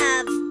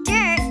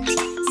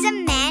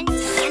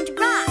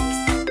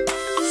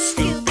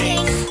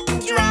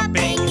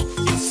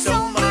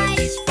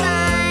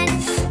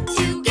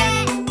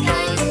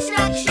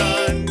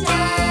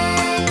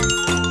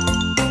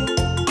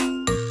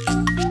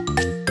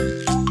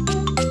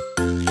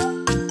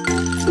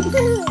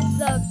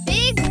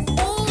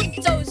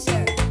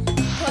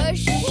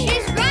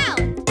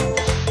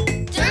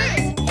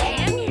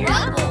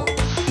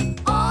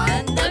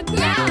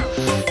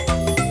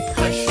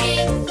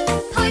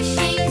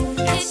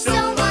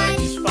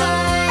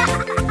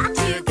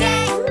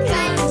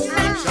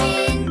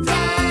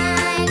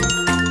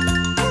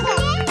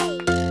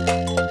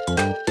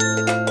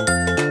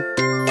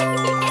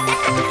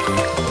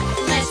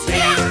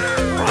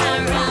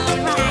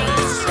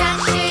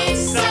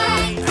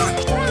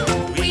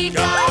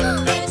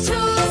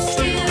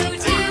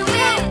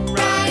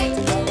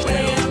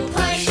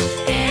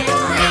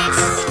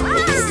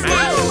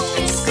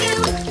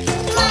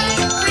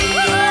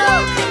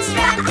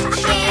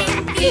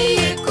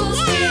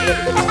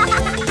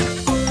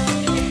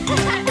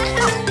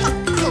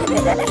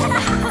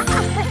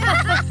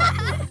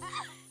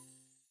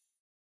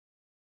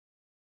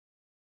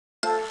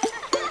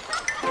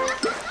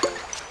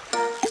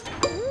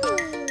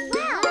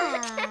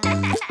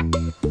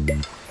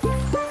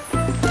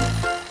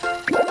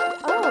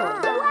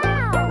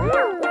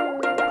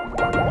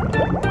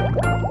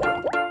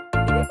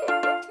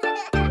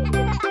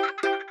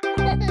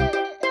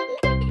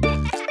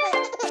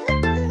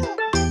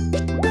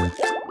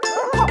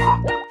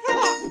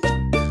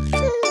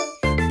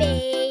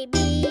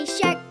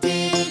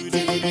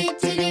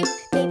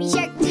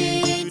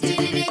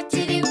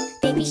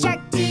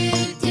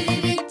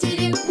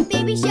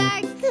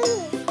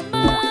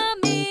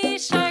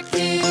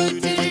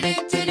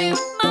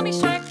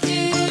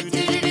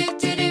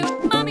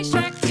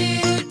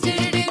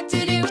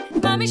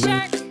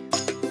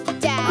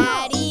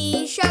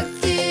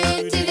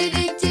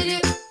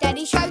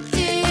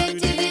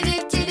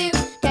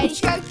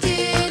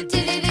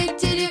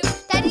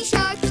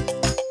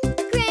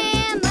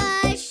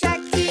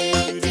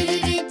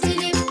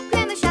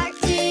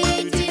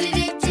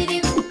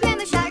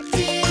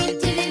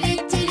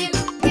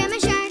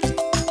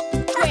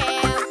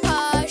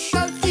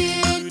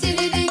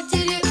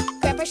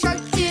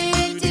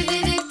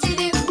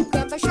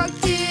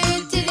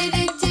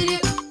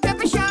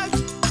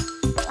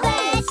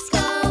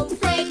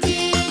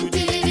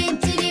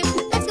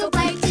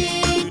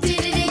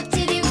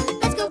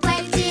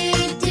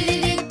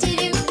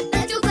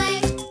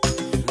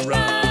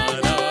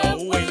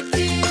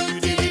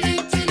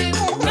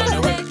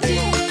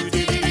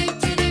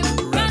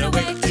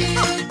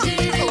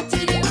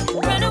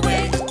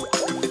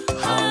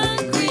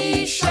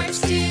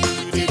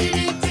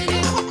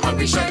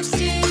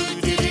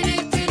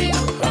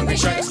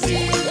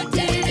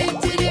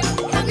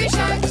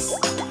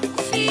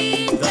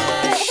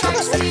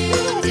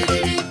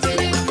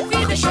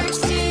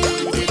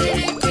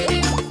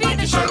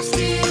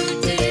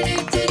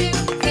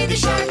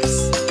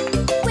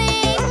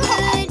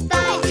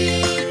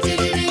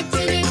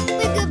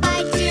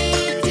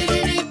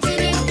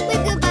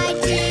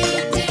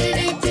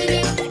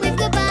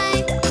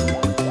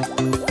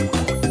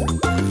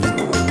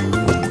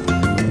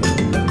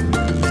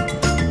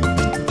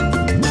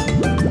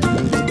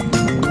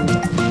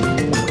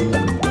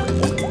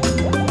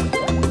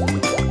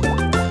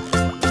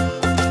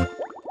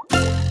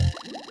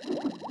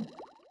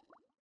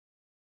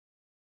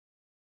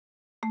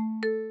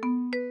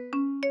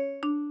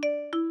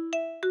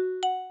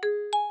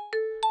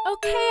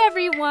Okay,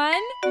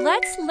 everyone,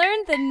 let's learn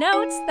the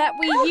notes that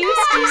we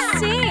used to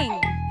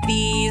sing.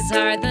 These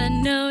are the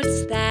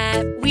notes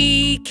that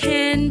we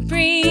can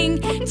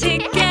bring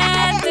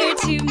together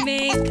to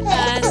make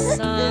a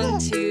song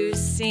to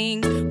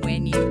sing.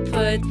 When you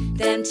put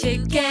them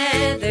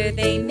together,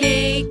 they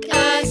make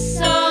a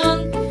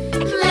song.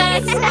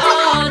 Let's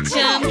all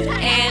jump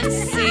and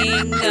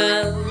sing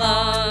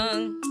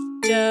along.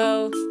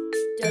 Do,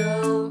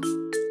 do,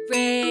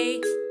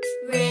 re,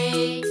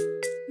 re,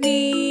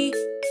 mi,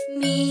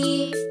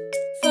 mi,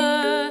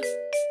 fa,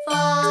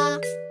 fa,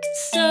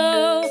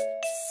 so,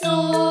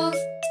 so,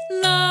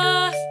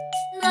 la,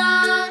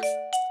 la,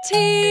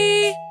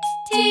 ti,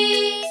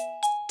 ti,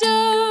 do,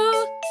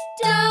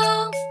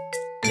 do,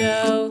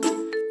 do,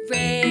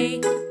 re,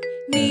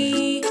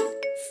 mi,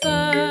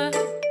 fa,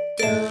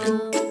 do,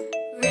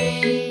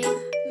 re,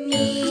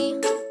 mi,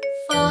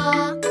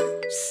 fa,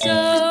 so,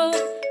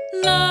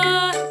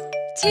 la,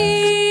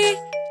 ti,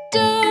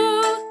 do,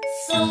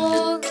 so,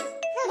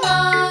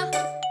 la,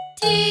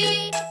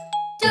 ti,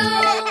 do.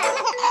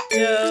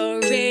 Do,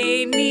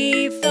 re,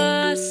 mi,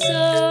 fa,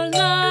 sol,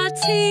 la,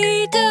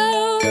 ti, do.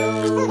 Do,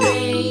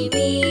 re,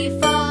 mi,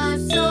 fa,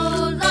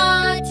 sol,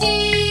 la,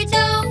 ti,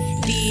 do.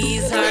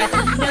 These are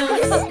the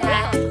notes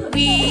that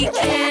we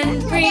can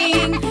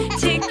bring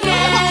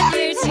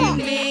together to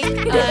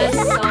make a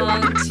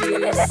song to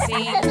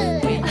sing.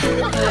 When you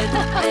put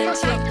them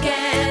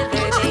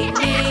together, they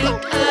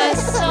make a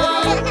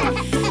song.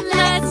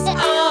 Let's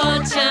all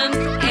jump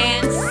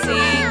and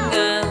sing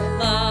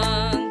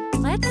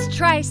along. Let's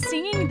try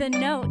singing the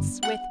notes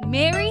with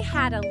Mary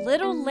Had a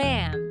Little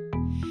Lamb.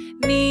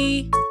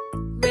 Mi,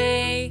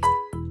 re,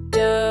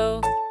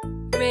 do,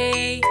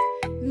 re,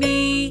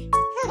 mi,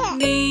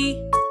 mi,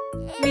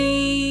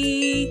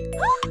 mi.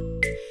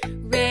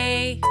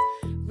 Re,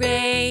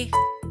 re,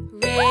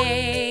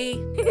 re.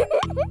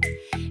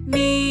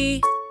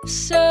 Mi,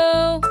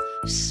 so,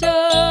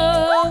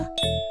 so.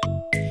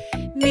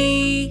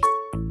 Mi,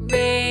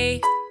 re,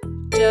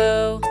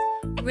 do,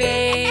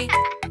 re,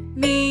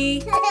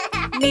 mi,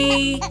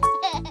 mi,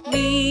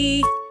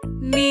 mi,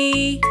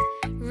 mi,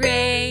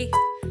 re,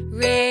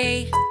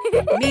 re,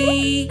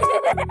 mi,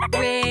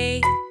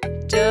 re,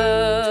 do.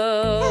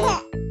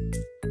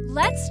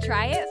 Let's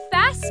try it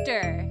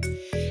faster.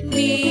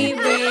 Mi,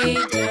 re,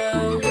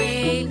 do,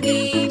 re,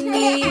 mi,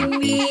 mi,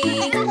 mi,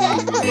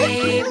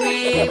 re, re,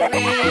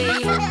 re,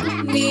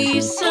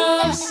 mi,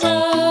 so, so.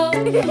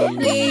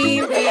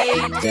 Mi, re,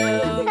 do,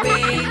 re,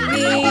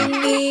 mi,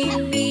 mi,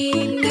 mi,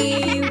 mi,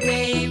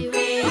 re,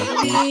 re,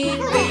 mi,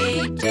 re,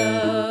 do.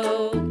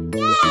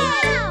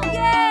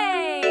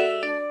 Yay!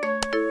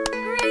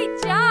 Great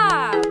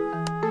job!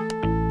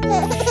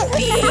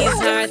 These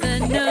are the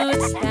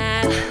notes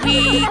that we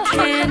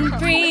can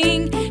bring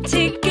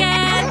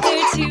together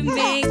to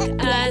make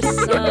a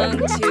song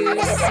to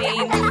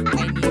sing.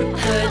 When you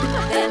put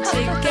them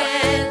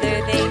together,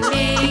 they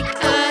make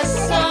a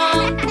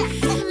song.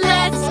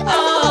 Let's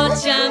all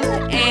jump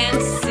and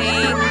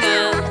sing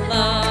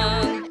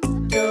along.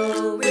 Do,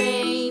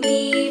 re,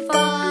 mi,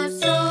 fa,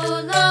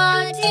 sol,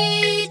 la,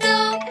 ti, do.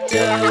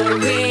 Do,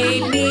 re,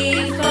 mi,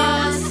 fa,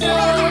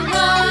 sol,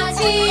 la,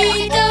 ti,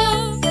 do.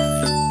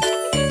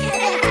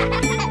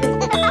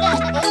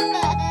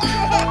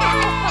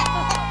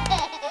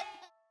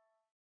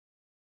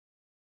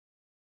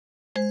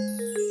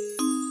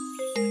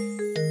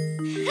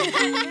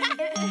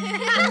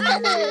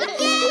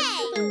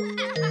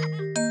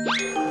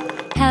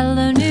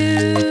 Hello,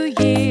 New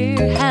Year,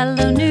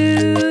 hello,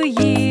 New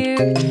Year.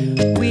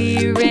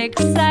 We're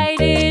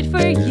excited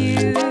for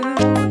you.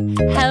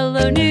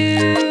 Hello,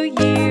 New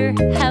Year,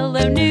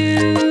 hello,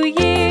 New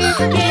Year.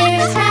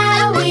 Here's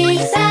how we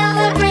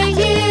celebrate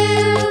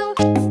you.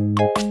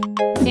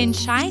 In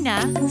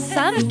China,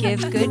 some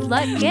give good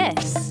luck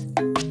gifts.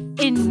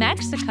 In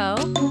Mexico,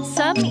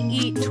 some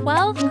eat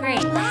 12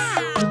 grapes.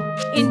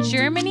 In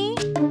Germany,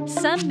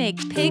 some make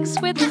pigs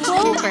with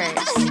clovers.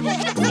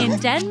 In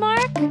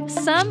Denmark,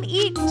 some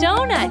eat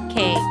donut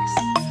cakes.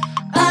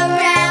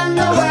 Around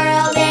the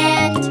world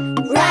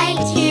and right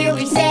here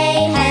we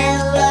say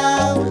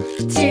hello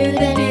to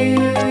the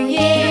new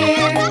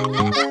year.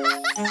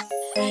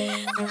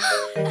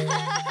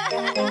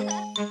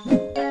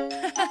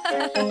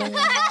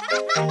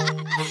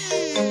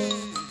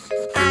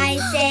 I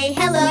say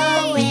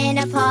hello in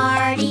a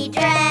party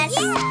dress.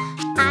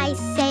 I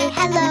say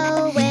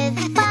hello with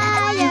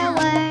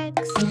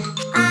fireworks.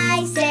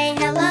 I say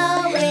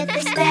hello with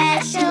a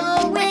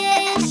special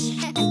wish.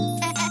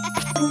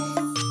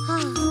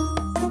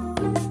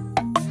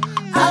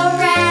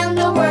 Around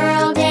the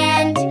world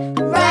and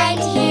right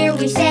here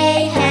we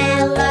say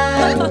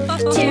hello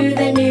to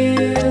the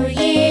new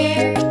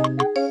year.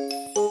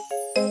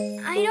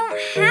 I don't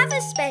have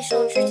a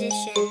special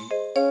tradition.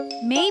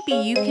 Maybe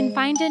you can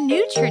find a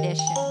new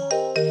tradition.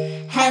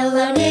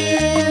 Hello, New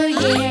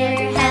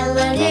Year,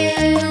 hello,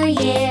 New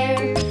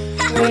Year.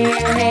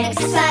 We're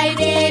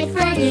excited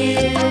for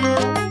you.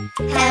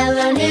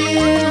 Hello,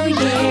 New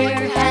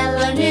Year,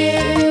 hello,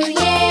 New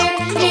Year.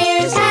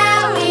 Here's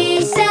how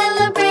we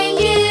celebrate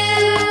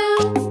you.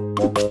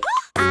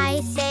 I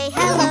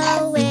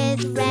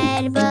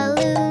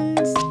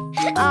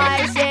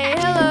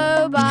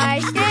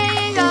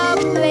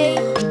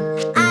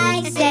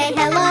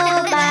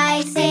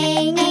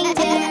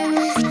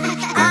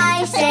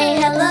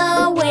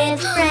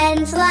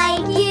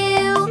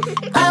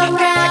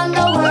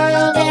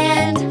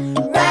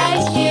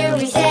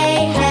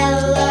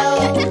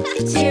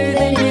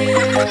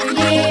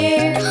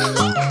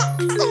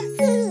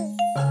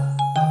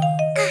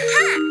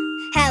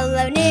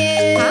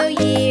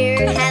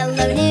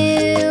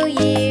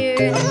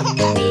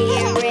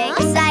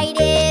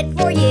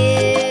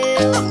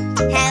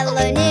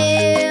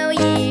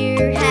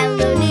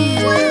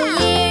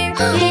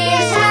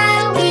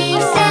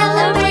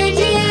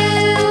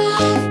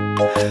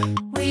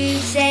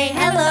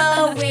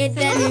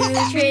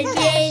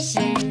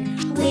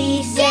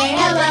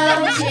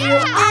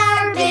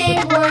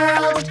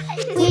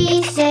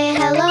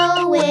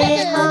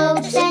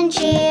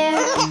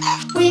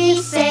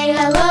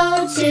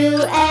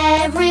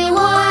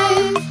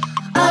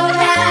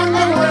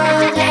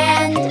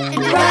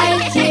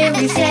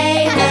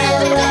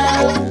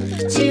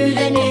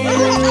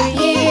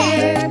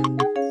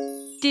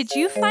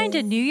find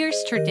a New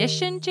Year's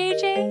tradition,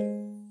 JJ?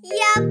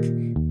 Yup.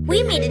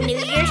 We made a New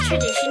Year's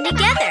tradition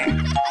together.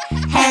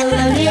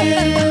 Hello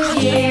New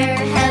Year,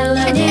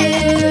 hello New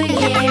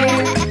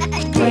Year.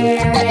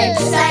 We're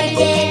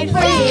excited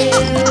for you.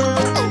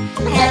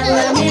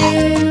 Hello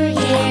New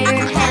Year,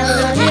 hello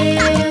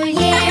New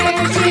Year.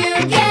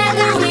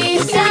 Together we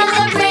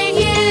celebrate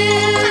you.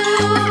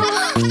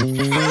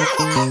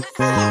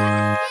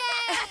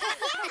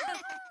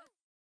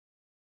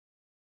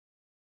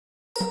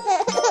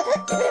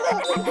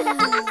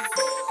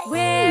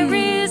 Where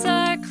is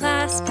our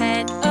class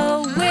pet?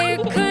 Oh, where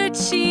could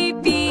she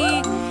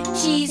be?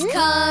 She's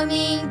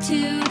coming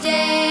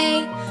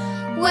today.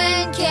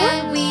 When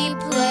can we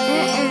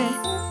play?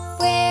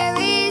 Where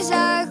is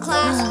our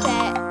class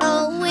pet?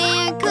 Oh,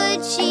 where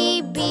could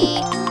she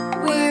be?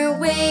 We're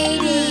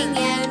waiting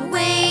and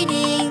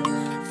waiting,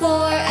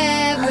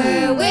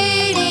 forever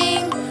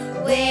waiting,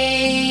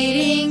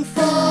 waiting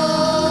for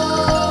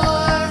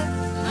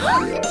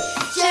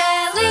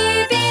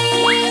Jelly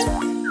Bean.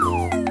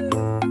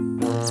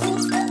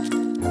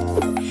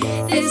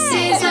 This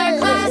is our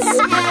class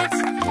pet.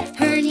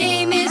 Her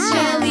name is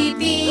Jelly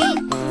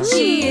Bean.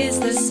 She is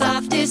the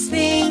softest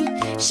thing.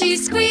 She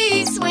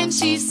squeaks when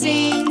she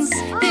sings.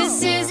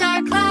 This is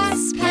our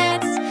class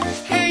pet.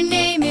 Her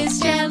name is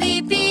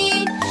Jelly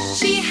Bean.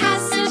 She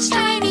has such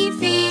tiny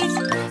feet.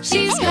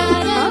 She's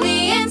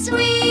cuddly and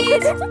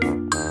sweet.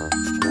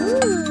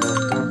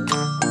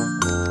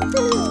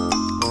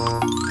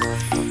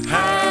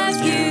 Have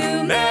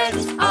you met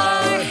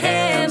our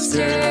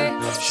hamster?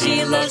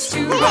 She loves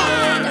to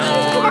run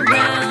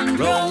around,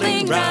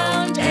 rolling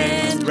round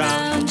and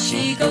round.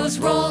 She goes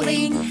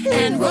rolling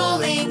and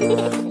rolling,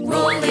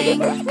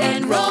 rolling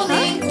and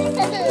rolling,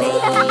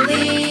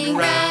 rolling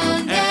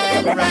round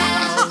and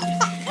round.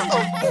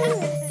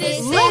 This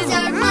is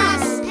our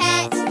class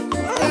pet.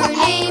 Her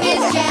name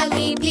is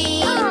Jelly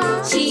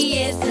Bean. She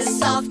is the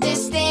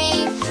softest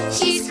thing.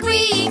 She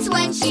squeaks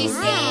when she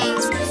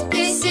sings.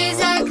 This is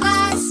our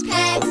class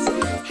pet.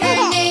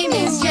 Her name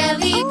is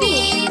Jelly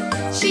Bean.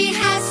 She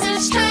has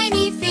such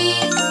tiny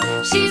feet.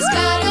 She's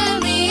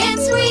cuddly and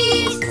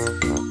sweet.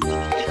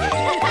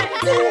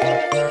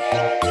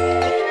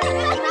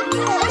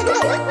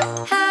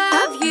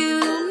 Have you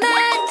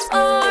met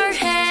our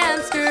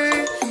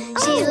hamster?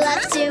 She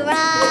loves to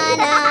run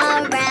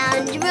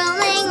around,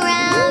 rolling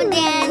round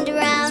and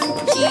round.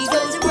 She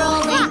goes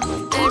rolling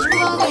and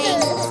rolling,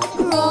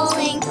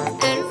 rolling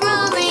and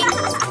rolling,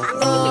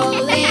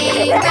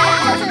 rolling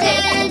round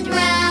and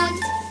round.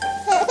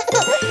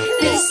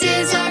 This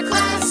is our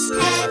class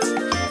pet.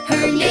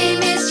 Her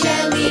name is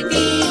Jelly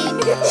Bean.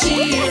 She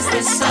is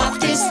the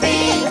softest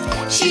thing.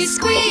 She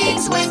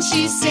squeaks when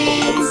she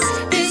sings.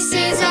 This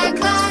is our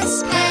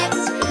class pet.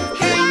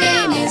 Her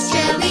name is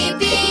Jelly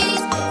Bean.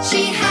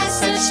 She has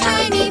such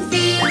tiny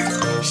feet.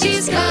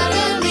 She's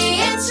cuddly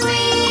and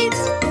sweet.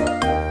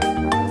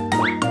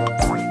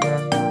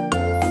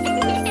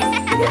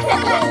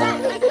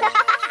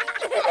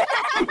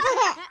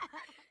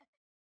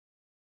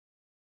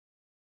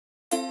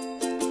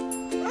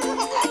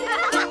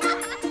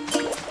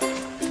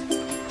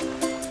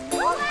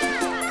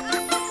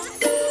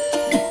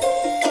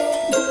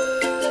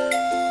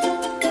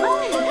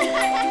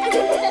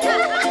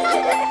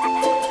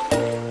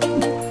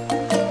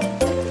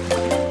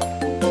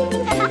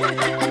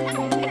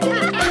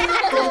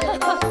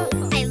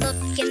 I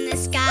look in the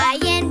sky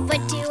and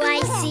what do I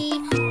see?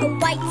 A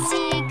white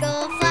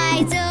seagull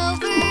flies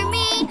over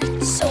me.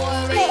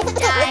 Soaring,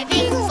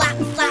 diving, flap,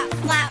 flap,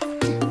 flap.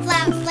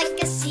 Flap like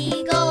a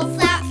seagull,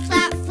 flap,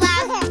 flap,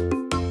 flap.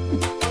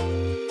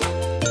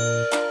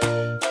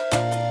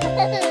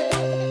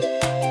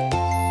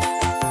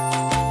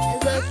 I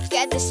look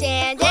at the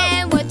sand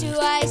and what do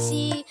I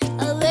see?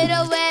 A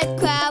little red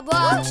crab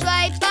walks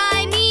right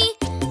by me.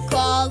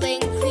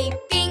 Crawling,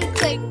 creeping,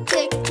 click,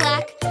 click,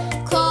 clack.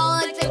 Crawl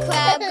like the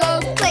crab, go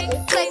click,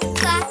 click,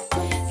 clack.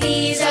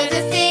 These are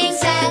the things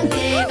that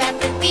live at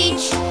the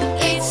beach.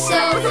 It's so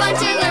fun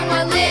to learn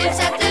what lives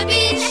at the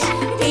beach.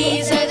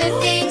 These are the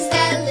things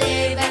that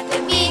live at the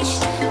beach.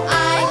 I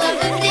love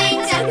the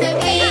things at the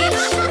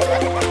beach.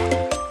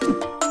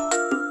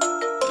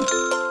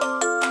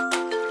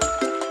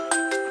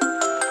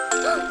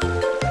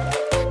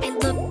 I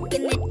look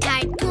in the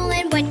tide pool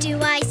and what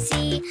do I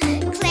see?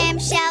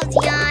 Clamshells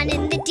yawn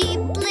in the deep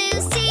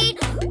blue sea.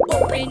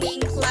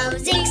 Opening,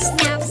 closing,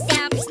 snap,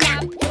 snap,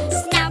 snap.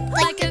 Snap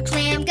like a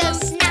clam, go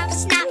snap,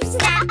 snap,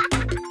 snap.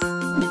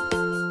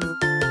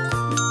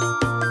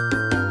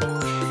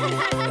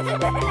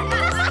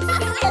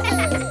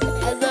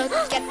 I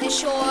look at the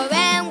shore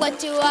and what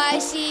do I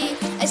see?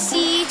 A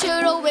sea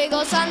turtle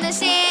wiggles on the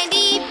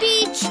sandy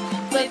beach.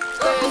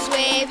 Flippers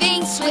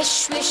waving,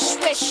 swish, swish,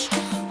 swish.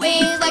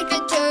 Wave like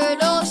the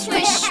turtle,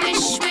 swish,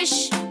 swish,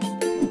 swish.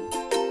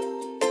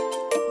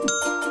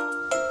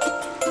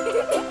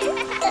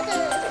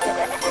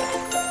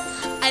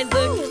 I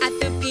look at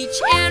the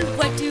beach and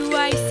what do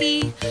I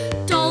see?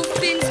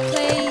 Dolphins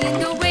play in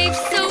the waves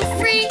so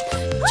free.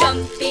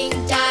 Jumping,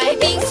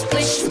 diving,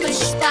 splish, splish,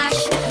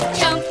 splash.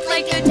 Jump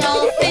like a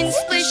dolphin,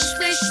 splish,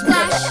 splish,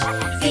 splash.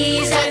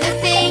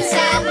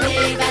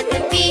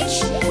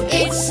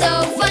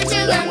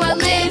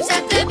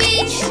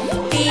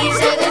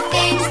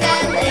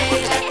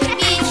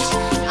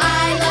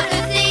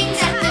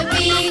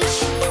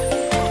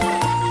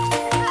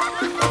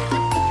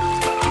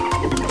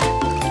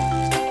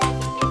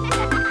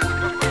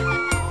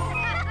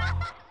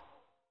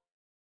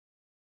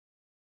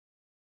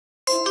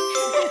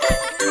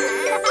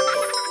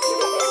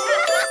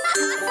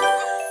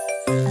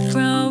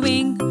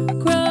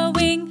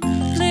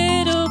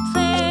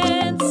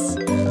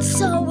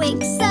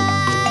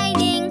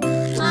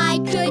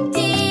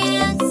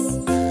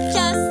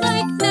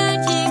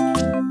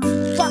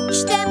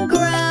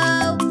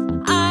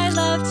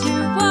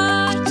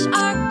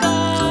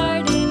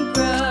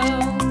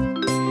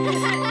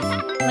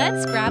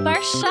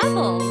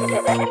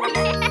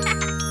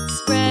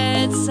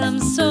 some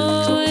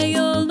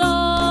soil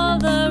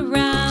all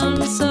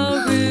around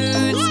so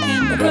roots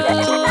can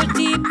grow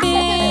deep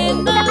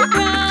in the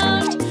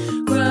ground.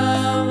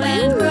 Grow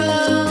and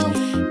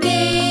grow,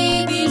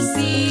 baby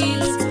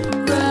seeds,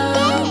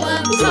 grow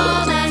up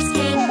tall as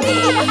can be.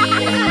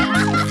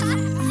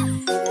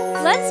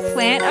 Let's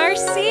plant our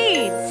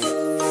seeds.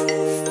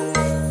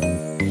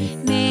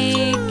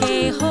 Make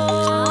a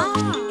hole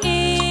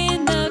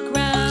in the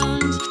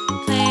ground,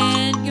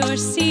 plant your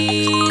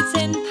seeds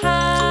and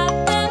pat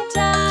them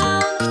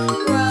down.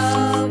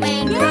 Grow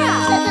and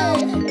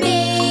grow,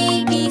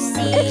 baby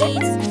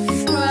seeds,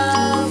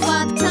 grow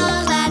up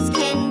tall as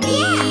can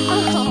be.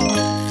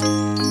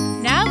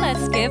 Now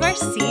let's give our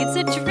seeds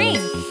a drink.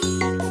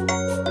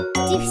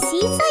 Do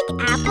seeds like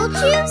apple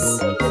juice?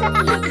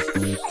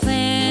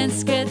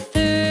 Plants get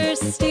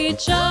thirsty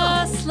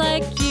just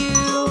like you.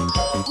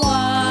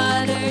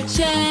 Water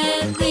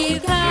gently,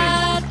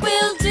 that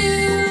will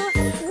do.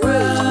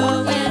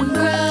 Grow and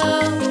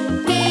grow,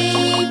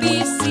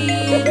 baby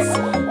seeds,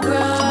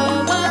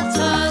 grow up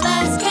tall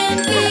as can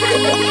be.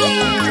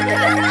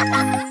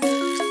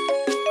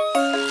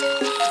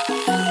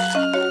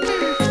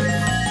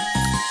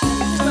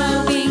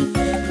 Growing,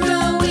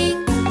 growing,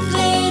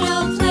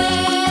 little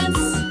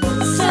plants,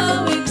 so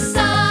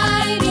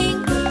exciting,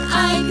 I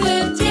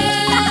could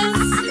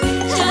dance,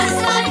 just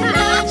like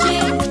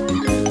magic,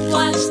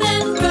 watch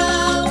them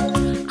grow.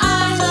 I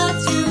love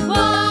to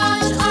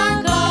watch our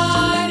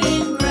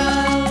garden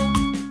grow.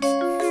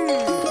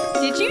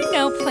 Did you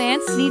know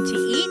plants need to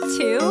eat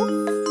too?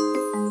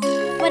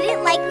 Would it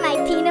like my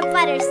peanut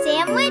butter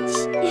sandwich?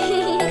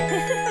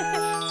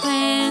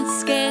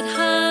 Plants get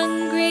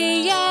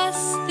hungry, yes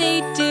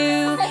they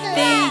do.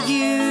 They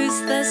use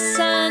the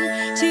sun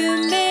to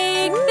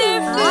make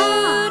their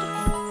food.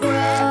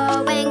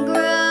 Grow and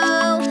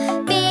grow,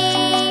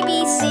 baby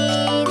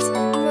seeds,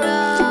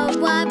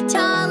 grow up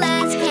tall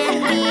as can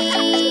be.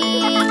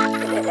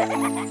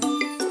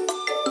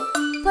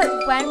 But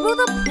when will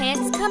the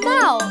plants come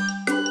out?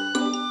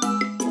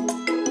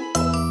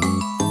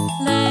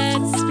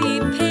 Let's be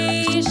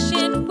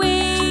patient,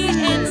 wait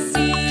and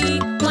see.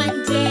 One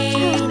day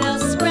they'll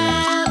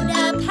sprout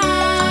up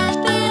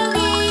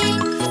happily.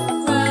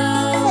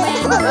 Grow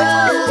and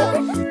grow,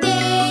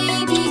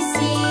 baby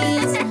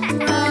seeds,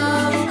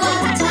 grow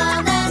up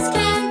tall as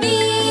can be.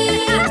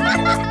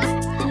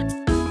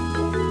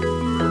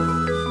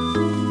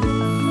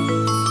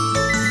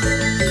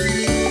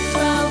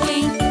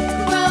 Growing,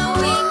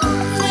 growing,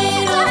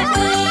 little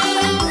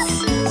plants,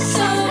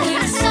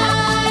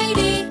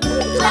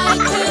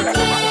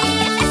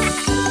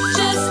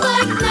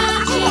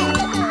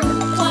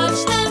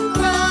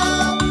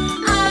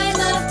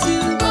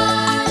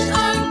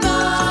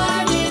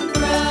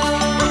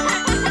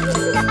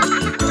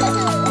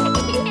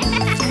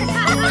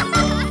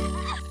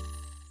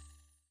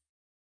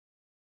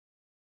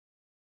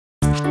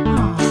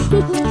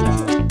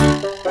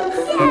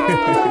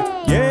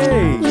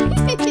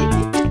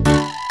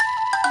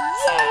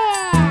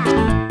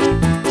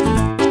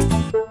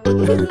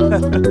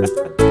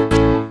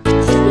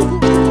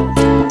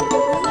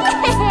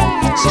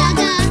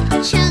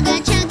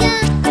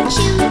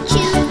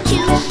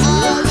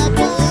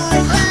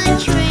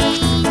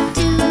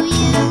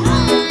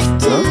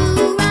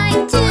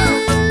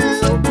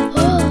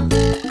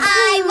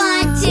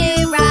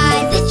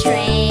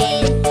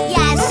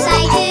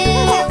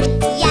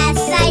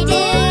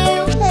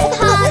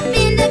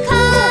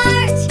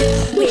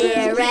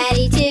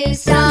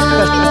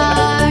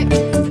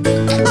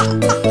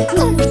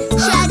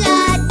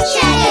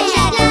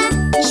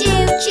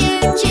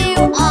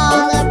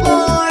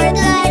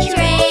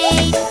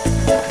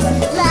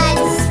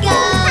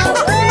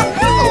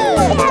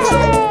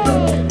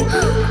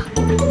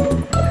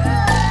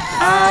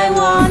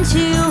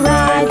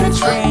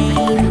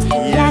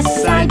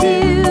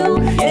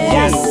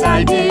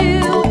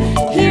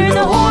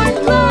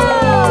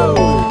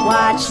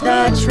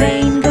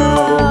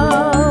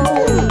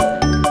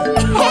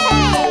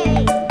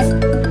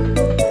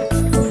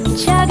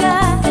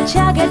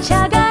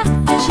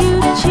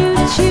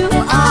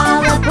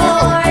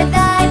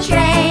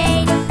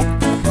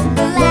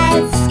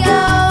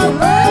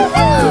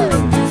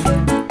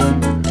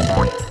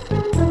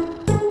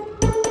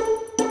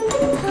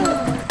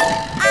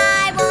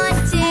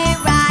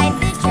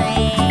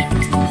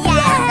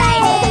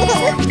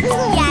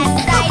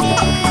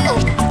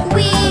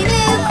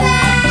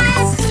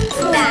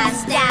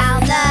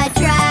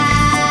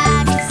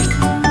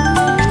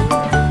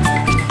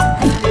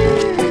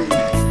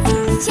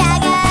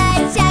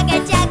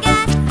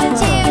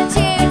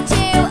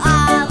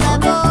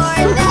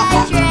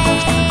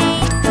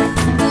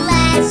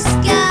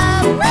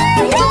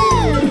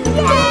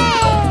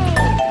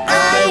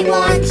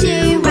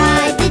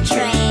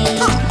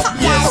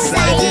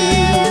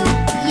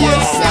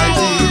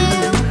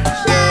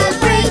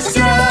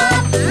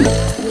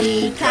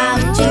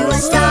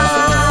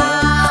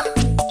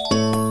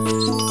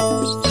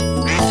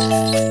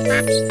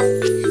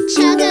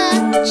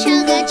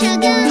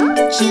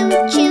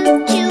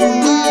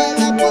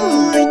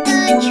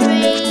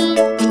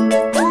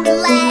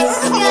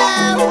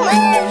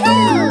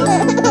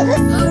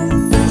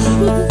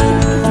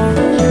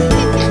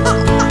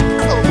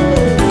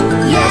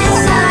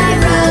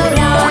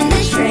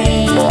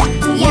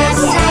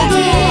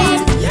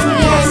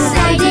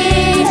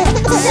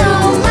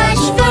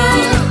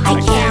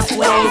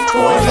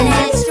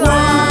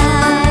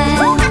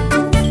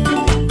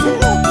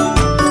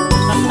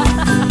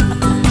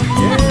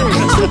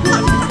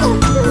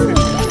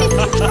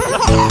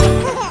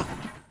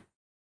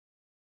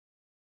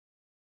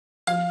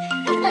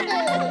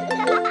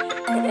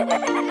 We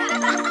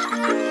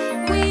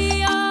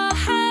all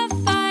have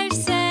five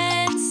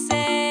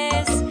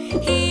senses: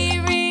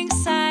 hearing,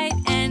 sight,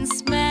 and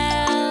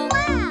smell.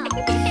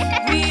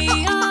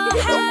 We all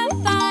have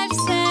five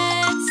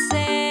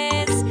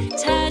senses: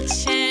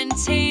 touch and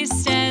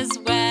taste as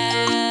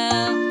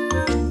well.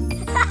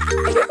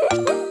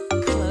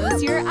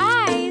 Close your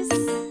eyes.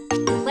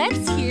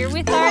 Let's hear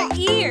with our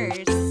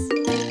ears.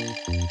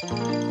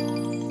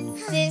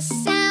 This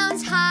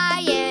sounds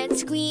high and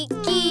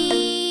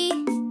squeaky.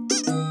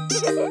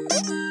 A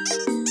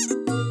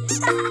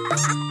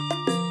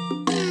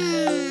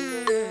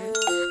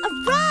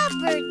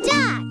rubber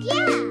duck.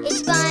 Yeah.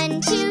 It's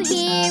fun to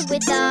hear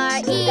with our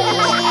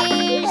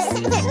ears.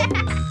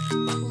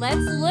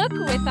 Let's look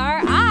with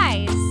our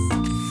eyes.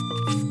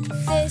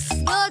 This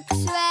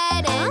looks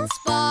red and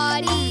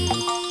spotty.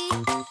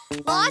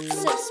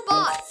 Lots of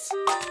spots.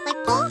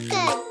 Like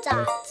polka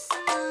dots.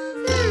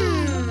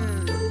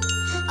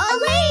 A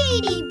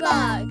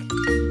ladybug.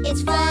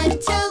 It's fun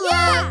to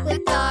look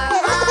with our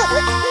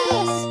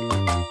eyes.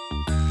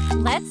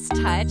 Let's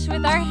touch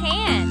with our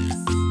hands.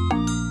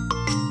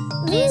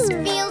 This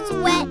feels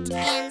wet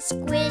and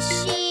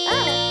squishy.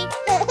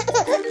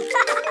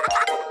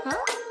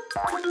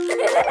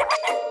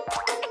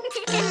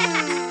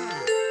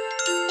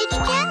 It's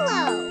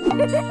Jello.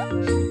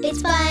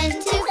 It's fun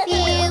to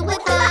feel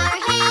with our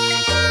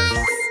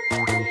hands.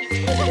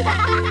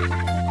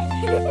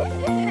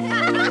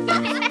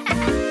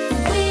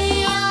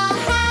 We all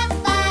have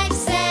five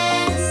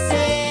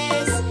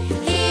senses: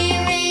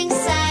 hearing,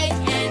 sight,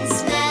 and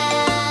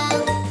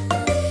smell.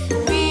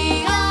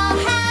 We all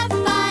have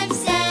five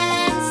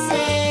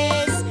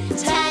senses: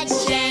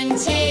 touch and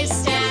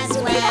taste as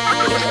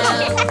well.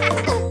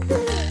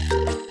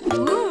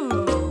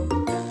 Ooh.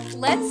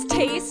 Let's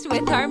taste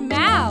with our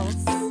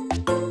mouths.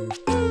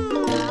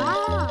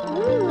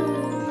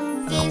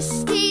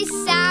 This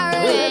tastes sour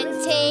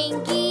and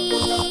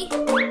tangy.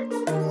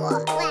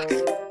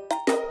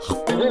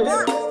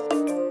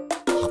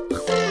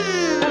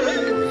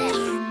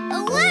 A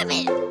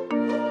lemon.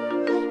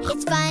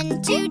 It's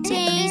fun to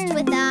taste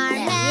with our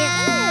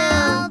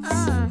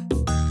mouths.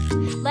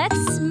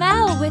 Let's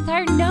smell with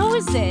our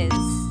noses.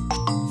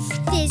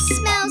 This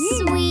smells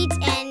sweet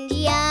and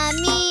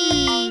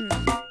yummy.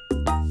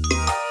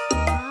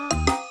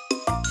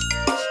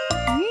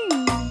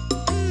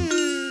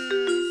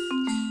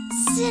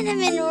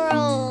 Cinnamon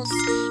rolls.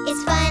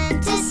 It's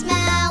fun to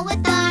smell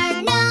with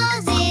our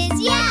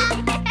noses. Yeah.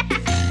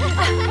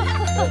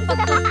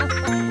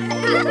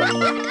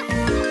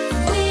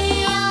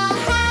 We all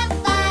have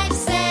five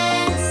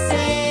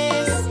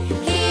senses: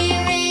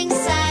 hearing,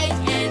 sight,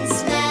 and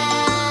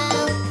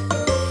smell.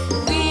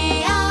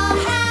 We all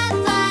have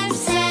five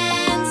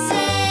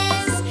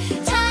senses: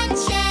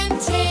 touch and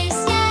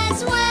taste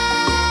as well.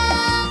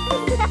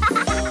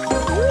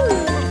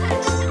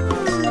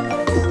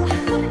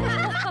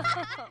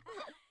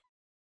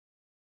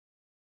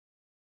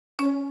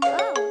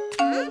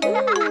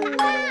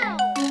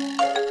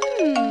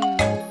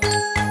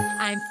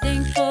 I'm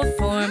thankful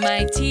for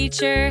my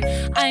teacher.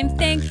 I'm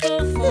thankful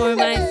for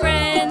my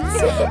friends.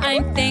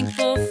 I'm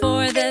thankful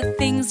for the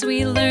things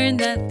we learn.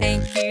 The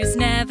thank yous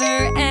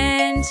never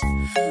end.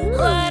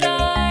 What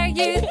are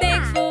you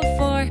thankful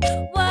for?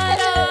 What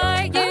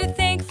are you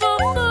thankful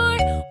for?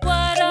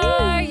 What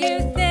are you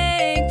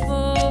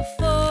thankful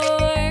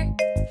for?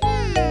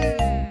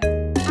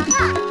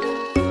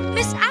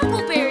 Miss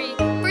Appleberry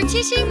for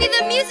teaching me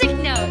the music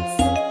notes.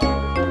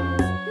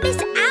 Miss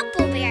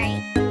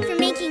Appleberry for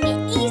making it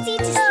easy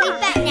to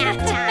sleep at nap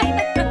time.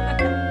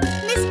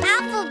 Miss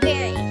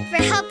Appleberry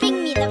for helping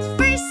me the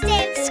first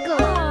day of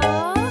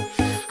school.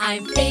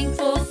 I'm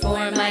thankful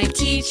for my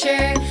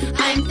teacher.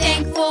 I'm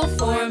thankful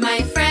for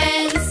my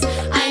friends.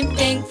 I'm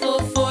thankful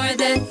for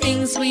the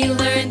things we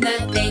learn. The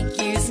thank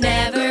yous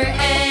never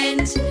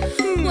end.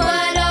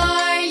 What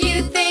are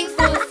you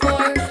thankful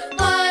for?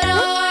 What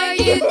are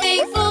you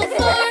thankful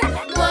for?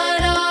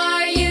 What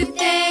are you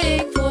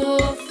thankful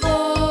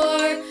for?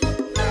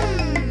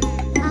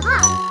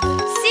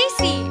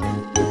 Cece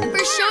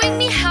for showing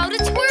me how to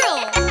twirl.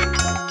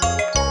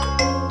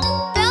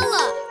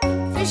 Bella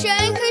for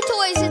sharing her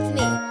toys with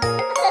me.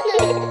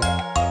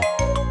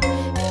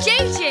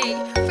 JJ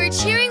for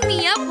cheering me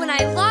up when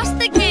I lost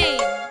the game.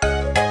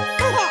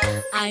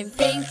 I'm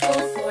thankful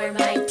for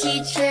my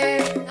teacher.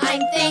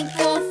 I'm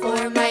thankful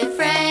for my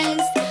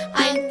friends.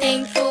 I'm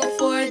thankful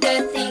for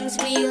the things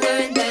we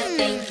learn. The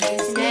thank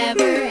yous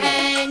never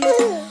end.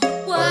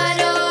 What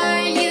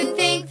are you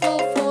thankful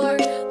for?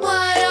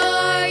 What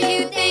are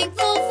you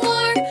thankful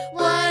for?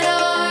 What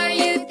are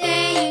you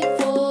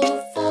thankful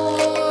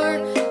for?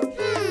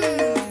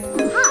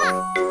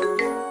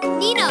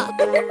 Nina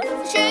for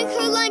sharing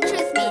her lunch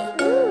with me.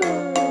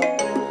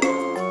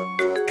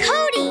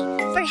 Cody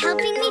for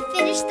helping me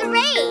finish the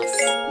race.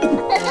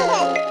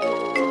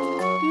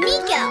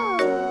 Nico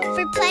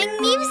for playing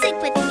music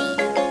with me.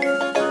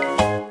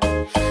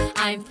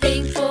 I'm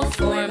thankful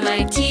for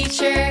my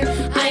teacher.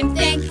 I'm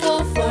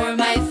thankful for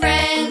my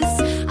friends.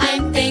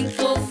 I'm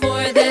thankful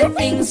for the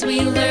things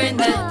we learn.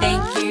 The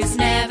thank yous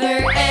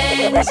never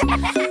end. end.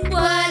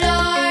 What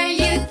are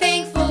you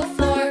thankful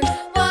for?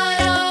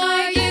 What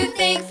are you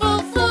thankful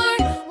for?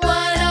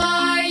 What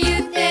are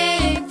you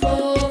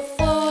thankful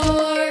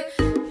for?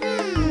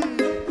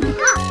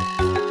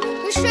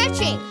 For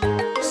stretching,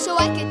 so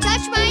I can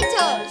touch my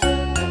toes.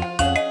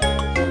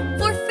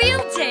 For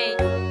field day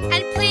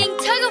and playing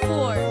tug of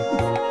war.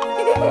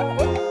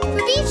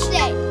 For beach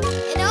day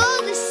and all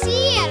the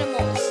sea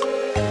animals.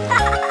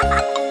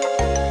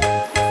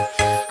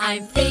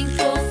 I'm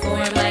thankful for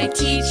my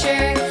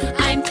teacher.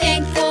 I'm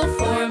thankful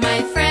for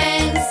my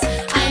friends.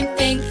 I'm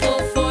thankful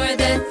for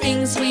the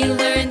things we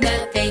learn.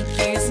 The thank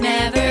yous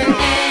never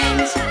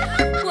end.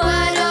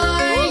 What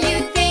are you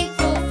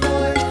thankful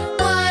for?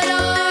 What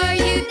are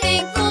you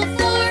thankful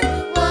for?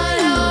 What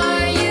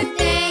are you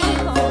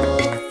thankful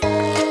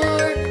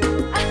for?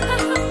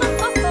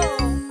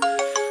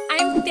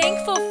 I'm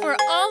thankful for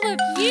all of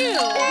you.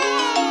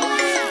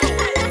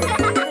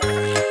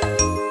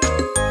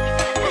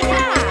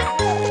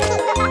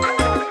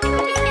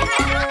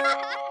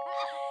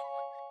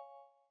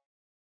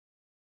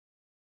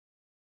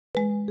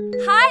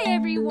 Hi,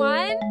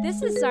 everyone.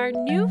 This is our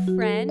new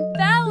friend,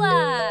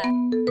 Bella.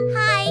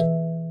 Hi.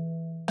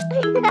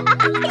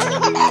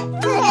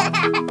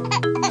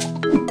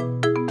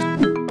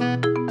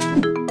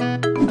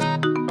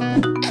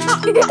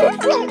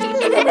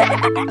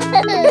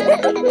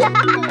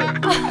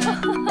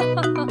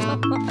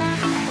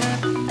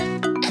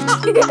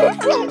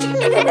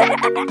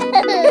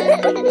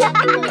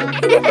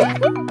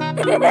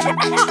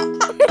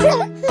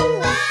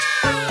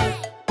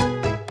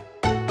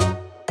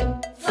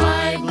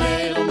 Five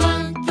little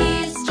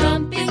monkeys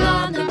jumping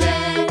on the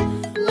bed.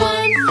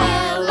 One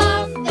fell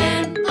off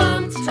and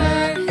bumped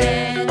her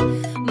head.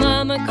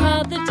 Mama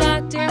called the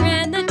doctor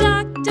and the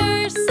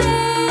doctor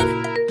said,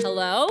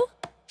 "Hello?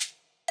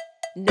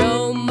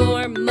 No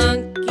more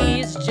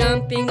monkeys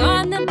jumping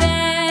on the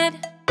bed."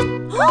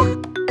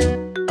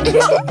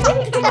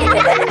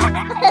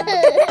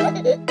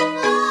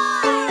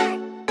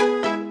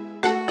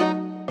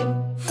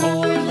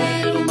 Four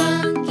little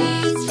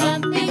monkeys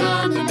jumping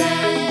on the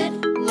bed.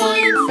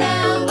 One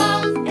fell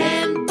off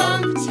and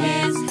bumped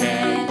his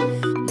head.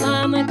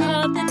 Mama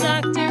called the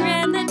doctor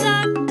and the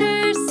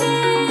doctor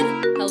said,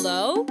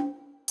 "Hello?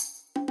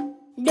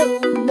 No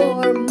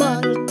more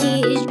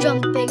monkeys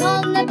jumping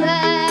on the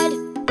bed.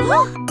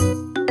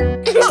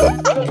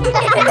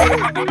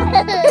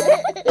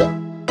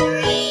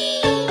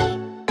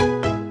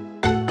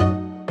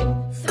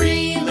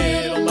 Three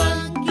little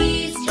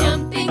monkeys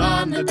jumping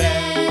on the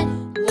bed.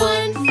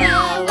 One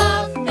fell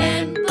off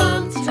and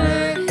bumped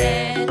her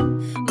head.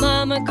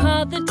 Mama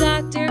called the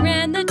doctor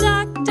and the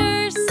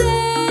doctor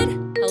said,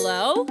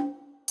 "Hello?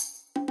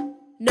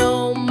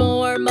 No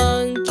more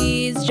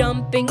monkeys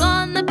jumping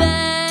on the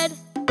bed."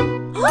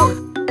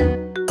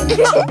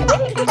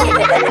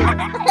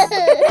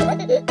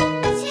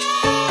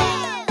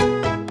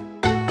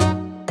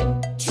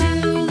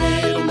 Two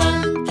little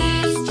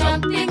monkeys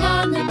jumping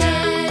on the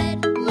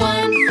bed.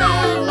 One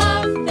fell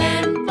off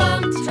and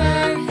bumped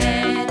her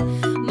head.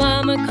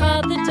 Mama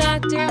called the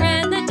doctor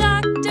and the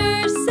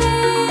doctor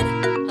said,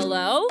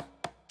 "Hello?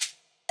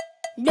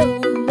 No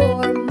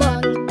more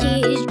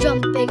monkeys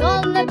jumping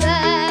on the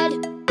bed.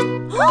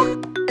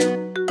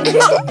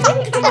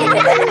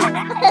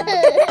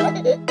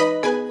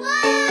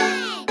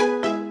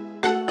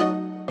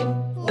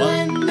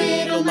 One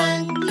little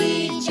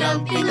monkey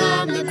jumping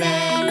on the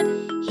bed.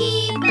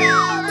 He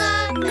fell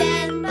off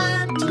and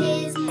bumped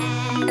his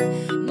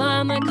head.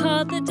 Mama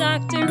called the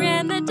doctor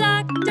and the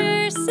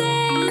doctor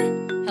said,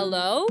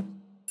 "Hello?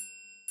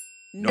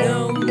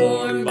 No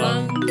more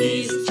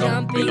monkeys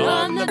jumping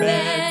on the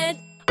bed."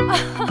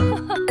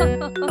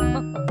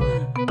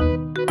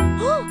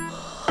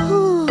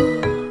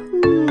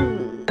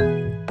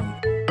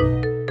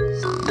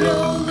 No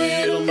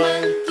little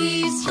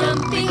monkeys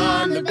jumping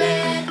on the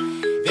bed.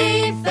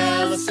 They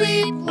fell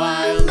asleep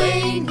while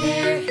laying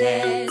their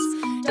heads.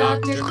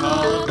 Doctor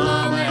called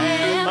Mama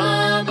and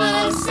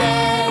Mama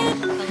said,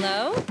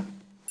 "Hello?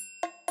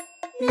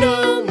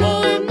 No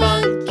more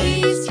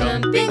monkeys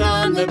jumping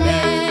on the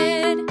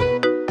bed."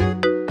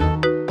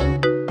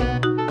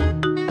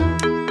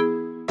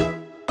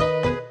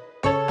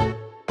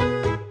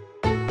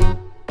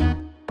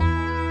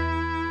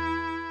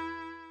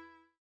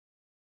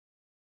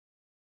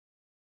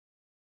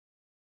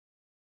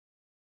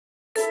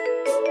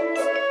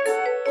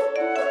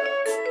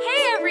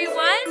 Hey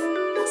everyone!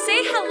 Say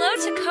hello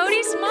to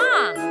Cody's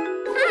mom.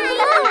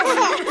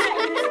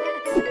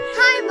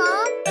 Hi,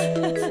 Mom.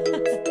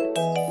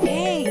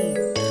 Hey!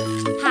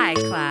 Hi,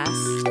 class.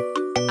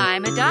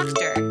 I'm a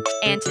doctor,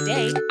 and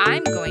today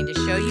I'm going to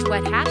show you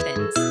what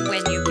happens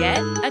when you get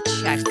a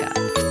checkup.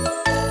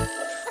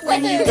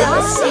 When you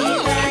go see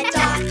the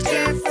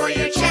doctor for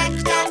your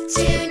checkup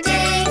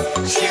today,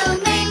 she'll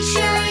make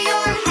sure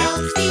you're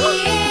healthy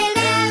in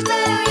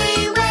every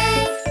way.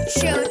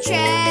 She'll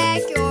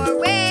check your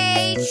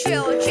weight.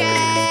 She'll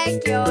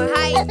check your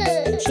height.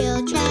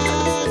 She'll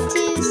check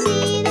to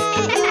see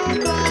that you're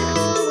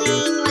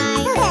growing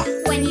right.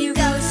 When you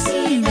go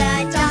see the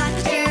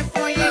doctor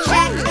for your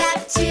checkup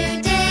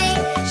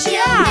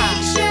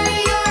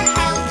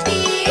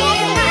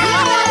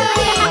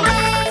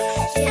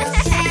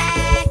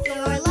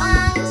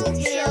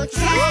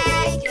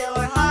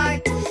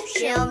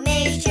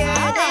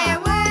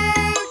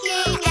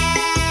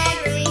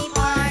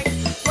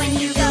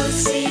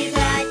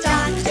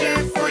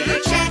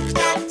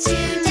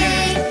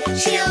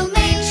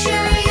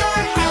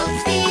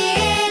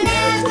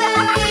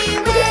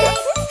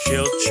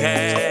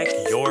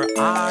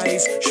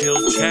eyes,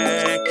 she'll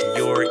check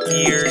your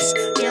ears.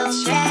 She'll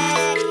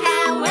check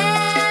how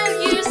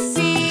well you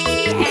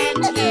see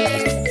and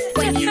hear.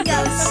 When you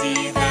go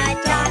see the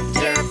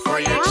doctor for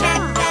your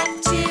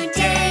checkup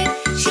today,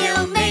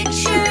 she'll make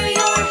sure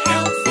you're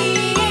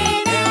healthy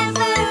in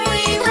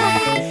every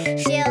way.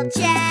 She'll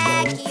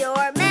check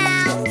your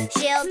mouth,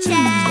 she'll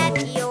check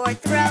your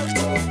throat.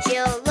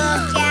 She'll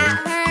look at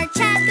her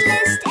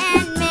checklist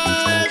and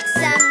make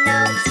some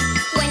notes.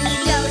 When you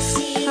go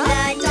see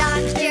the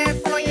doctor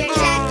for your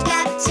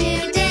checkup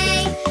today,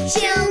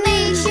 she'll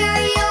make sure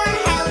you're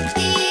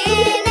healthy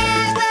in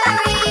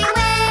every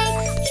way.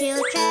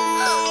 She'll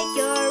check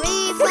your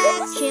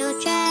reflex, she'll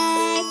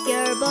check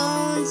your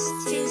bones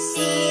to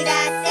see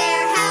that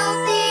they're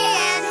healthy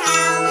and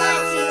how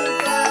much you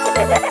grow.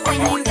 When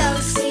you go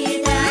see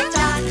the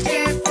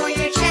doctor for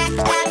your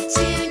checkup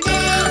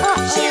today,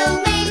 she'll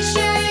make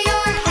sure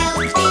you're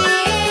healthy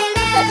in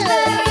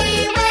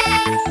every way.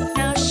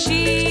 Now she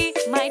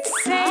might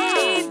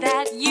say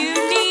that you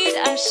need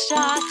a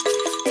shot,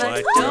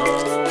 but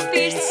don't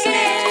be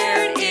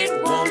scared, it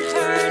won't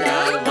hurt a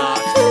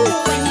lot.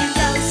 When you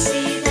go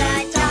see the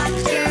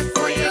doctor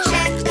for your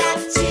checkup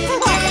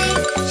today,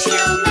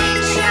 she'll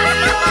make sure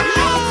you're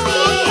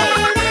healthy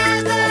in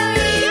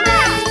every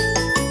way.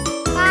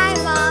 Bye,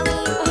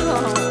 Mommy.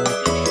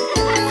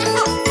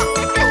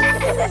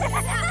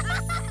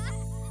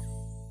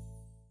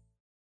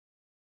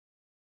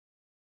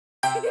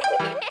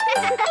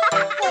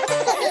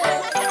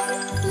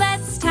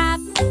 Let's tap,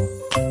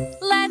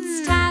 let's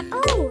tap.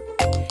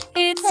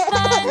 It's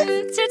fun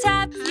to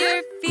tap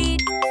your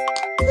feet.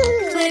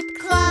 Clip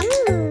clop,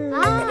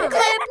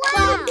 clip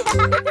clop.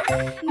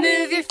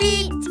 Move your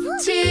feet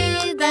to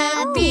the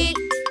beat.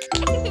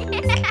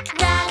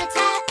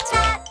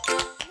 Rat-a-tat-tat,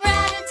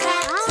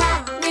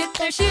 rat-a-tat-tat.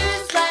 With our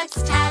shoes, let's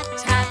tap,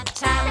 tap,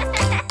 tap.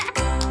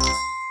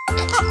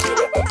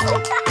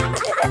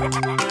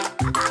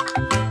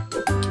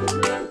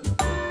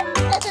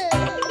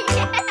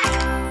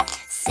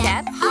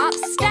 Step, hop,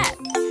 step.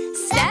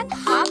 Step,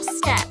 hop,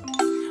 step.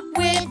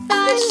 With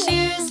our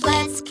shoes,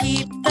 let's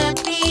keep the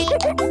beat.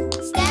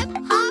 Step,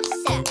 hop,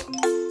 step.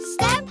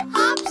 Step,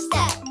 hop,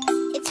 step.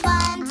 It's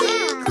fun to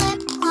clip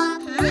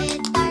clop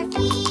with our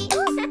feet.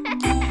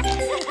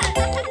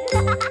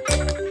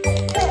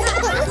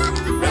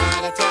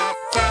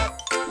 Rat-a-tat-tat,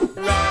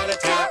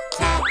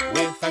 rat-a-tat-tat.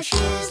 With our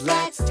shoes,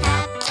 let's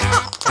tap,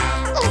 tap, tap.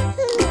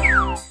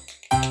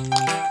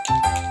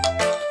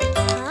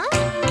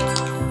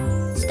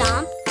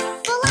 Stomp,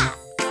 flap,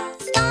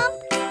 stomp,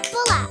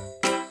 flap.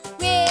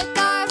 With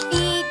our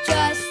feet,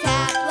 just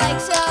tap like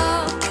so.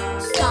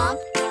 Stomp,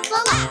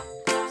 flap,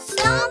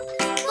 stomp,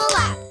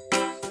 flap.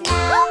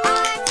 Now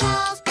our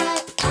toes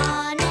put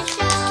on a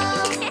show.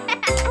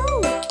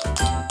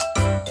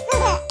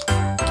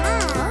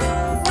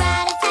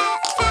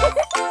 Rat-a-tat-tat,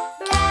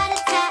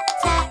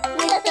 rat-a-tat-tat.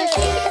 With our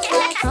shoes,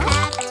 let's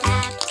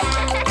tap, tap,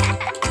 tap.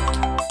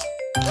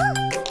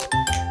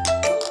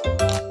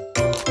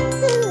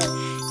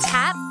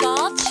 Tap,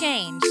 ball,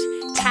 change.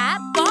 Tap,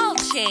 ball,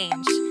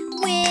 change.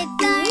 With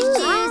our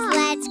shoes,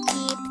 let's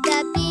keep the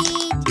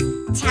beat.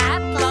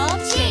 Tap, ball,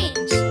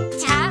 change.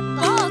 Tap,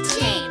 ball,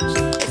 change.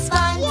 It's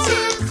fun to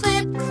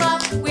clip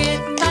clop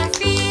with our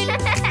feet.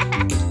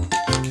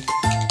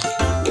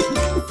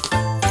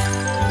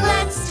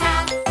 Let's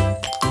tap,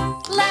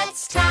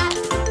 let's tap.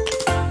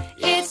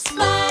 It's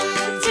fun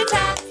to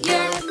tap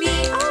your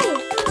feet.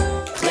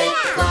 Clip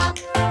clop,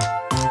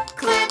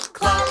 clip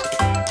clop.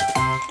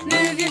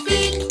 Move your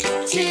feet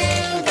to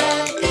the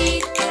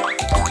beat.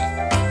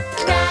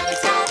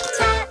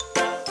 Rat-a-tat-tat,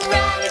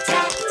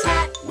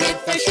 rat-a-tat-tat.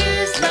 With our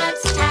shoes,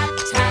 let's tap,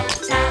 tap,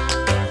 tap.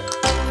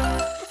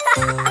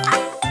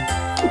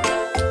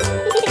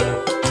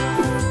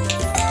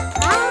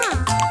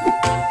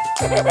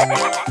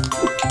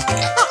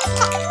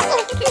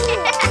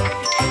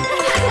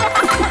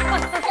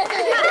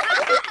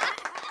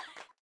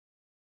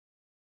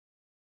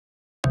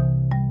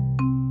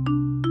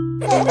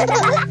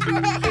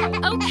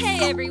 Okay,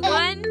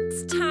 everyone,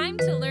 it's time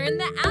to learn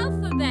the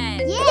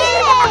alphabet.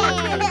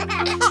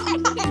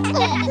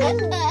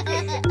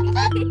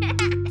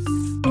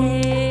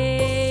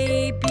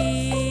 A, B,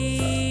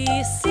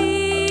 C,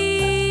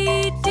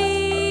 D,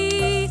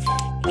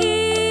 E,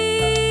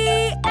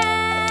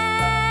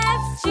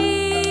 F, G,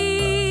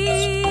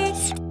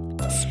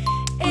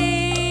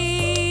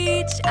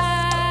 H, I,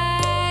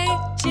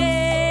 J,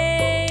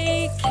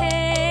 K,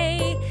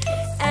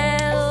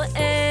 L,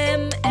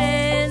 M,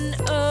 N,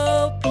 O,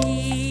 P,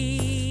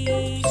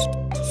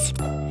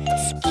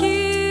 Q,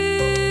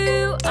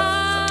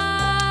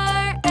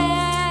 R,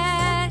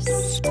 S,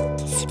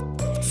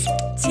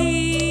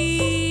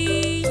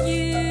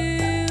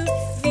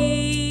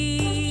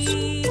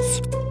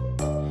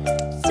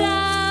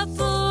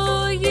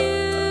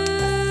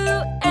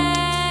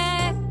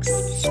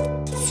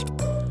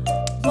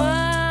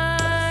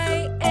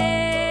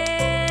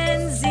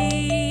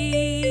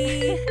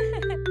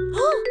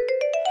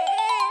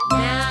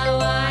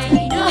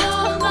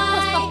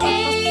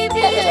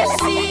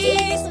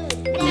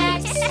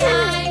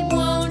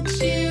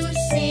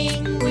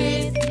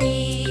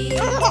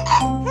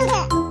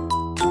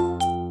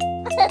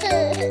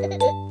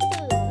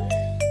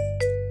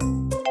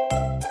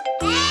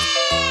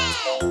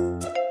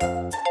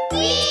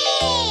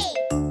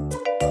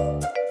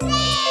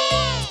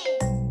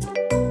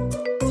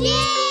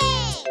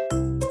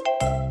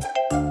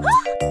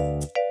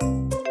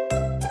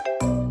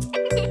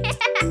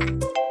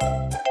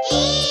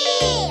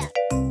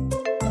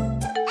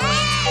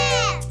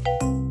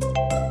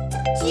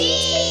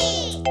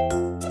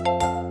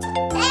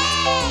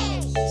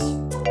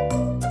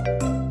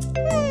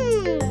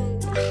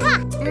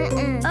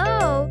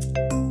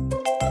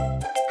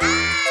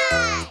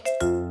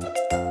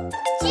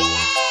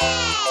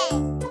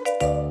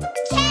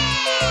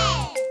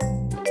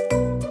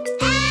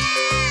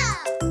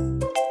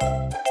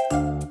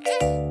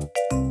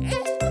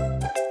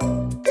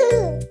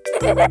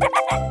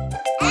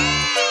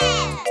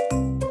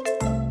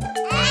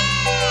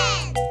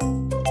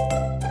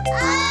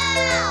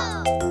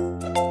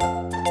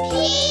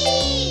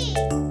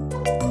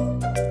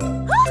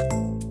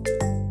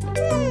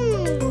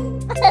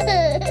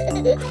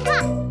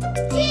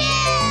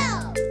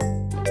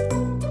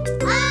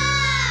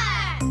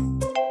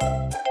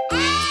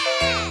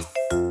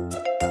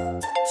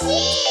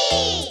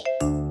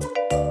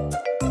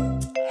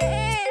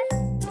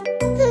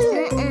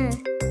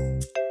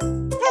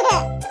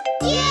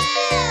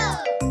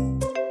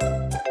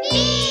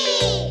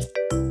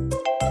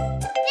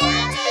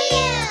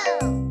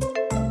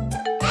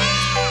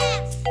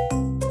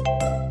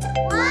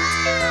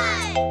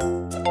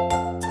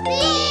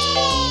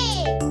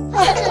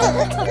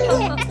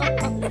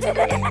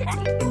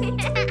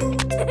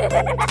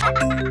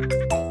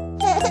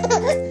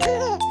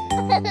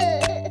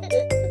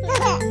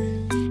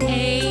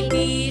 A,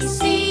 B,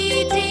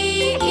 C, D,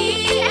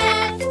 E,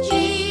 F, G,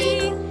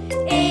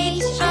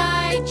 H,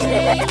 I, J,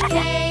 K,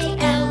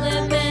 L,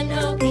 M, N,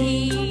 O, P,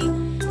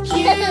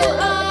 Q,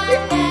 R,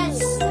 S,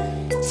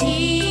 T,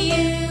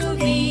 U,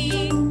 V,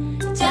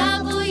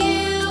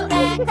 W,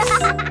 X,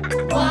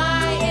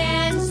 Y,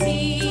 and Z.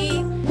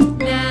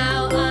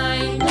 Now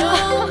I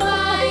know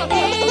my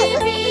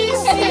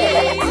ABCs.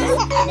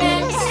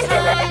 Next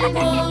time,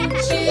 won't you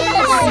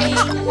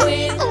sing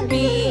with me?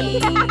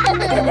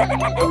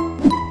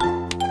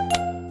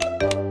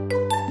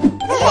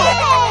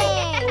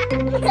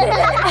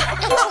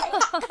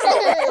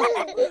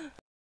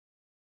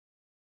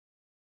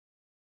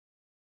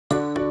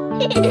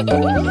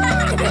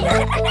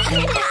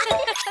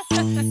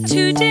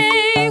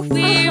 Today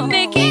we're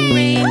making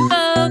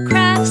rainbow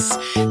crafts.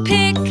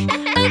 Pick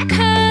a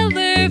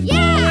color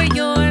for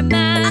your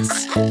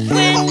mask.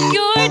 When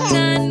you're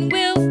done,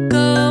 we'll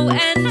go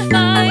and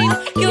find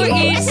your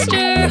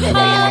Easter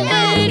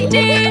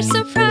holiday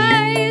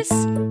surprise.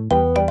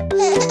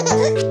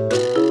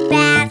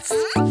 Fast,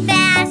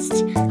 fast,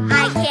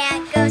 I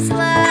can't go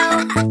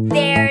slow.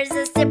 There's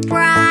a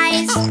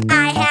surprise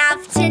I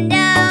have to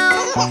know.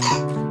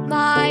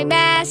 My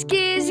mask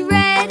is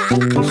red.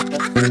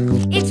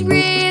 It's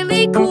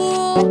really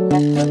cool.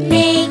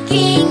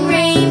 Making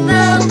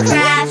rainbow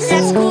crafts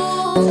at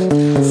school.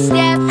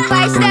 Step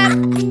by step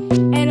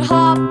and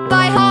hop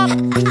by hop.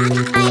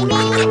 I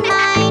made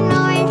mine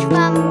orange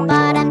from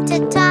bottom to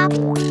top.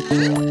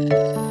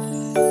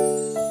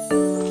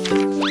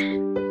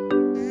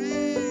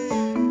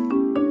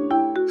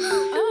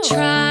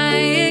 Try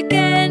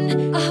again,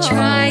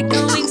 try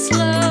going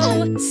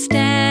slow.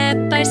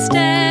 Step by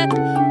step,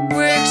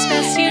 works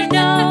best you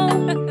know.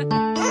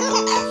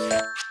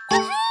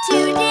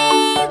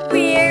 Today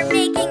we're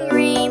making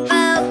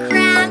rainbow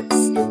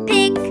crafts.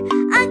 Pick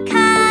a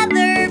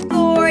color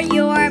for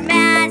your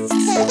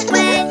masks.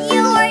 When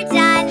you're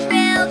done,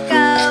 we'll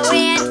go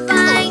and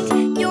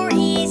find your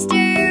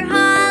Easter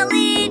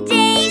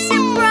holiday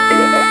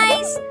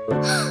surprise.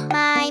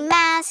 My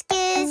mask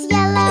is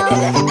yellow.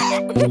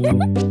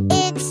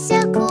 It's so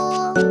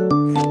cool.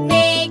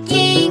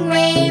 Making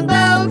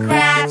rainbow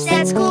crafts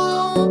at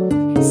school.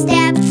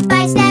 Step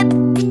by step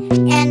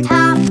and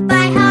hop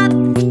by hop.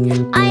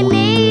 I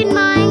made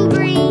mine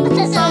green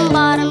from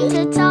bottom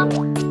to top.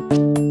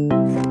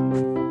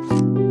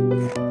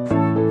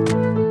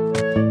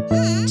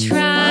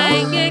 Try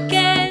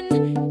again,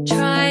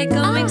 try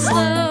going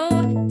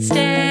slow.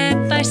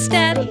 Step by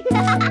step,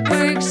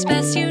 works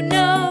best you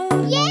know.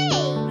 Yay!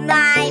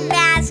 My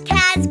mask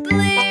has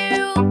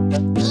blue.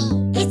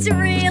 It's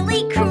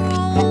really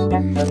cool.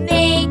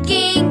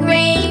 Making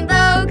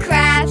rainbow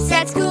crafts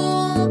at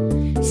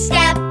school.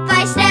 Step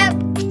by step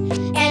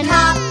and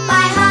hop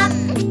by hop.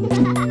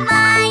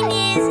 Mine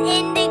is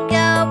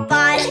indigo,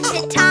 bottom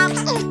to top.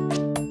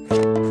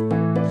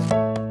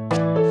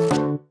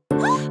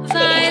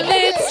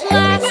 Violet's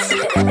last,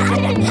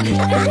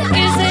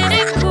 isn't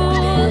it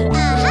cool?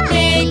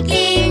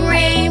 Making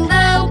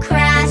rainbow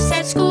crafts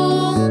at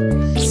school.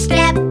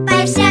 Step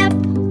by step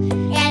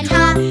and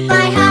hop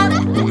by hop.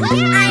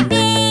 I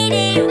made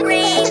it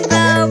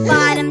rainbow,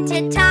 bottom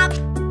to top.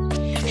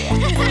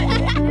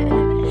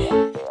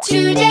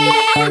 Today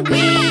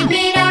we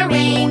made our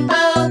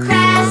rainbow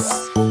crafts.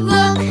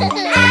 Look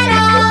at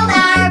all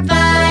our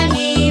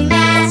bunny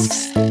masks.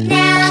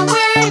 Now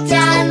we're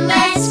done,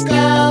 let's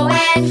go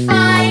and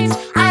find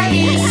our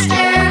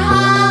Easter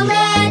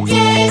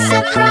holiday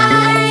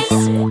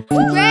surprise.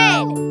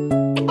 Red,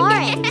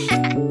 orange,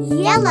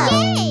 yellow,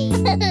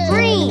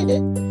 green,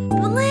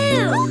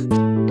 blue,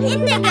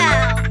 indigo,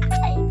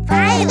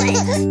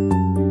 violet.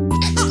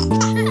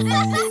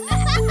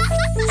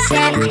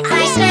 Step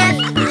by step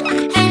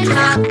and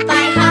hop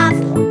by hop.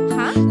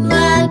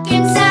 Look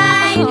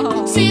inside,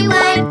 see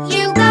what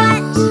you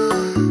got.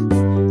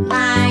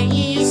 My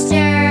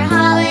Easter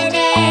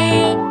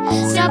holiday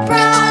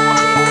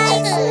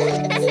surprise.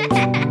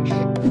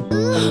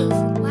 Ooh,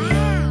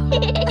 wow.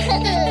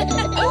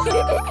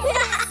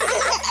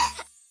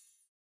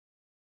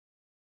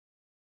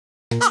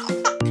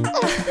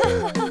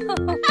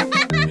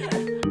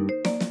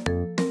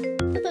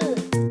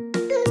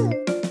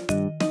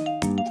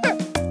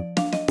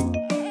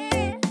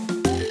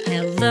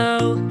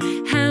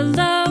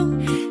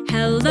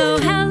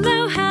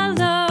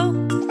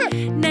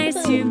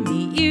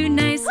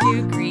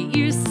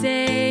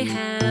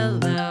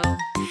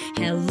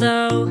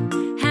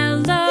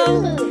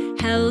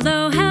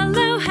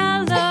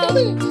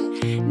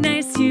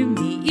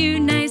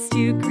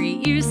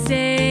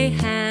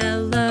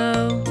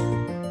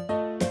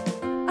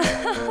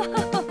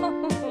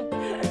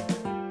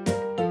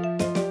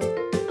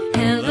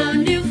 Hello,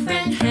 new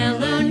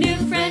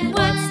friend,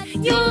 what's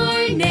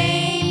your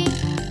name?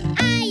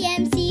 I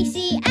am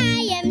Cece,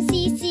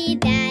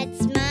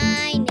 that's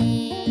my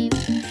name.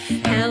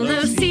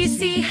 Hello,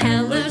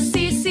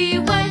 Cece,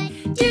 what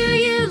do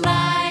you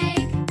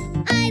like?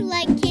 I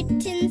like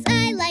kittens,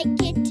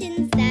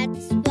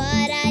 that's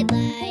what I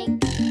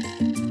like.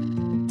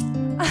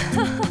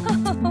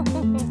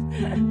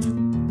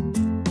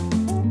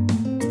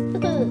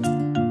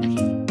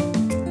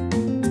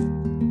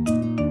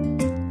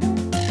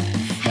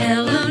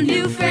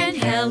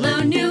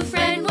 Hello, new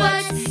friend,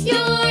 what's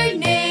your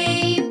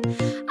name?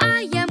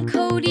 I am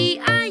Cody,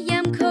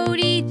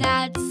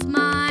 that's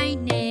my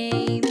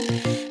name.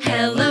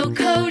 Hello,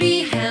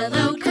 Cody,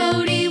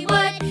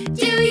 what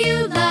do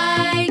you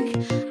like?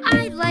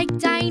 I like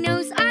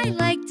dinos,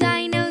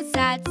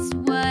 that's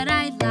what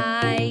I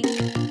like.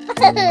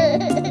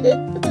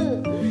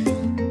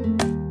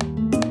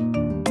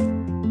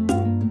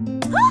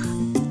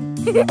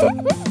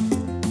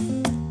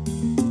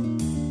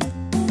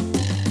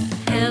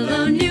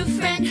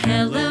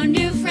 Hello,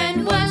 new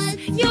friend, what's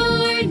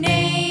your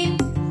name?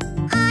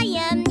 I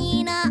am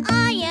Nina,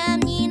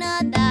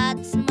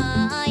 that's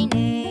my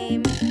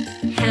name.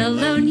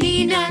 Hello,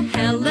 Nina,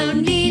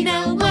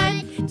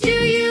 what do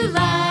you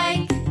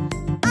like?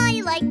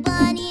 I like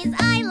bunnies,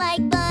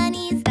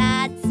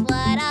 that's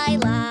what I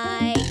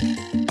like.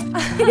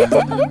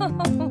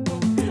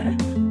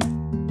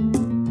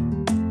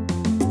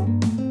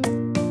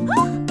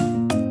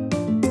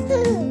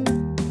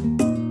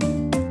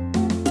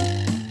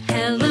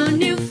 Hello,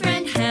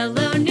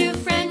 new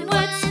friend,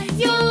 what's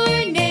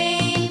your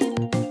name?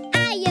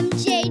 I am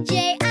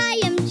JJ,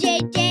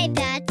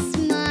 that's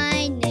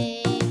my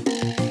name.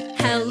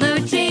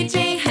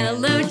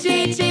 Hello,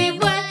 JJ,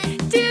 what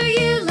do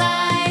you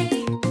like?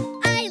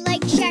 I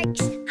like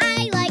sharks,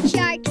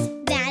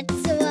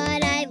 that's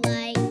what I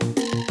like.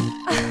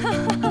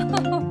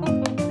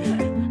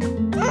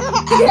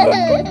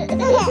 Hello.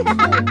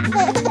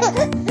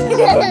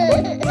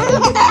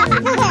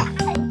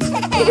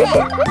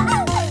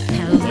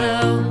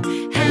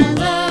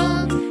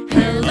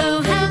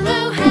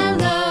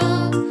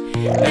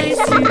 Nice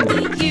to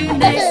meet you,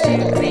 nice to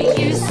greet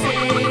you, say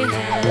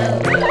hello.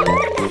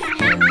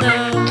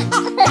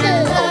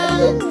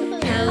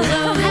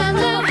 Hello.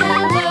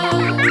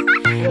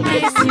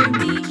 Nice to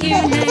meet you,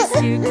 nice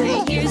to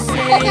greet you,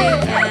 say hello.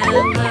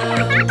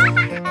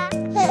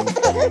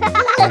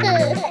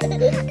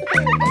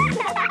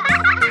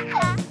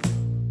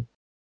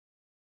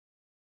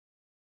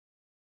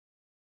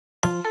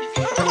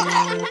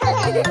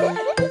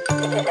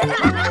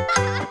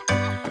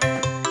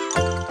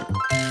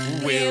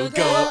 We'll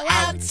go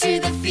out to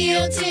the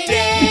field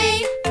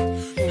today.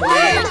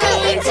 We're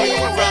going to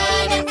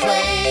run and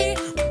play.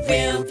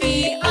 We'll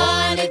be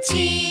on a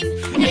team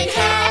and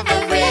have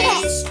a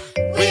race.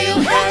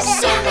 We'll have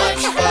so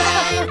much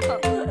fun.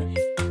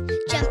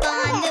 Jump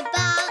on the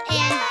ball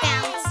and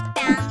bounce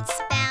as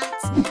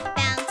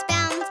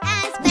fast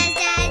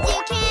as you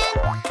can.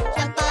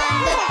 Jump on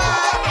the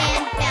ball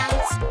and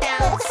bounce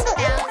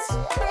as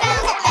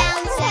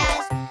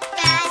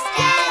fast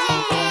as you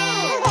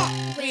can.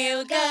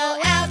 We'll go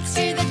out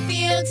to the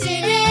field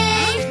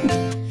today.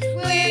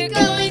 We're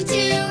going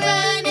to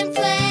run and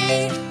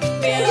play.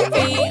 We'll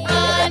be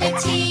on a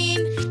team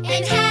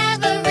and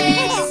have a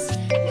race.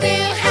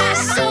 We'll have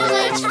so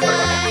much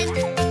fun.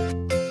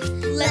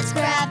 Let's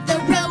grab the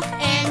rope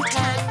and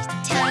tug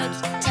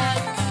as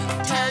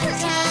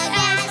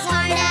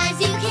hard as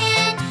you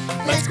can.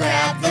 Let's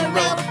grab the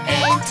rope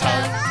and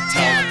tug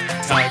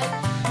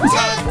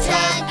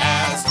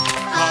as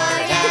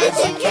hard as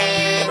you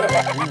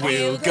can.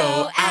 We'll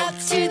go out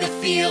to the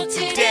field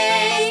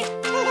today.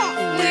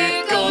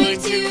 We're going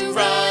to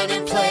run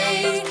and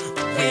play.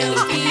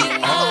 We'll be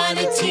on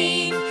a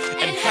team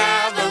and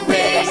have a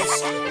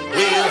race.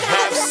 We'll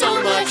have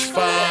so much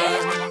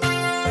fun.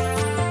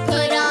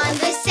 Put on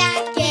the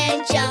sack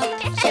and jump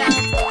as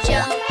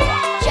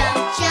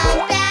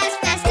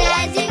fast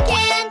as you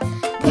can.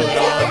 Put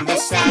on the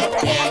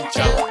sack and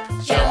jump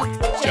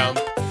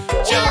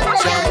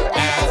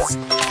as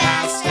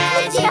fast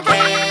as you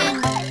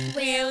can.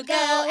 We'll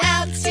go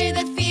out to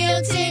the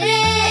field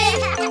today.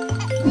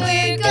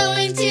 We're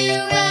going to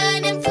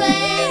run and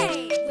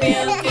play.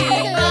 We'll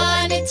be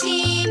on a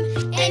team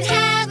and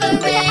have a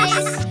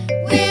race.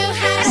 We'll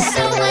have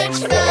so much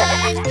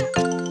fun.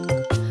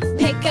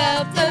 Pick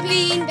up the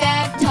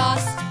beanbag,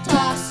 toss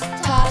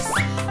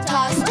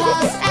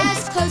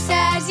as close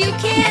as you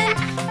can.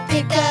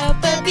 Pick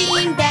up a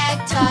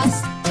beanbag,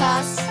 toss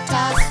as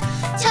close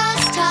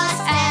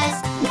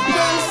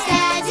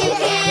as you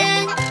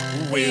can.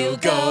 We'll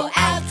go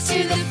out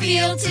to the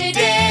field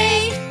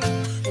today.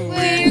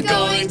 We're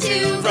going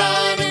to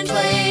run and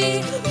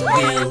play.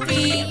 We'll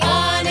be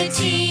on a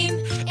team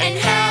and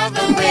have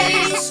a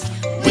race.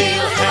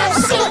 We'll have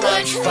so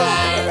much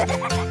fun.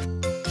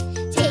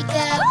 Take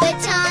a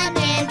baton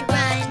and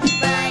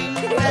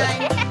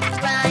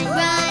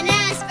run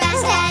as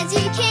fast as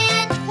you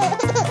can.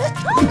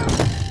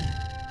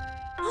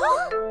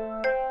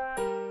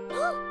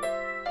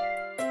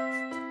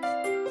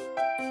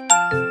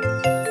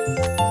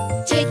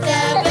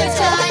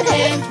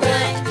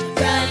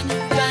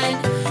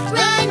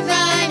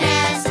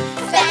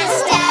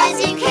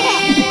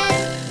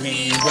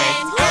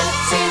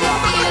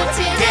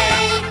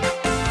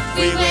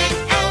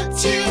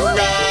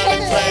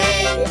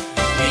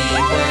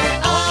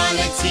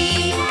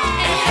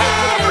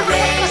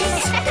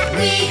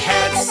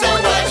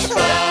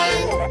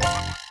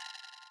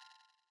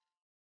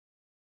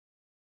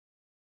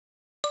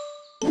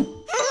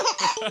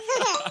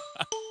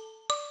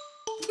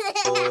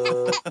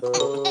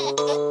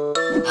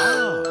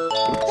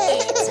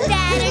 It's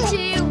better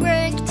to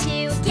work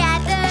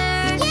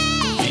together.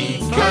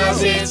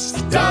 Because it's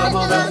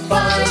double the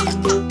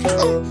fun.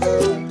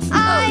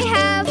 I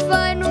have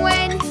fun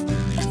when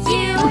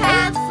you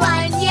have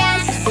fun,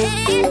 yes.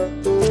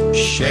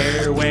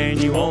 Share when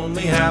you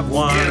only have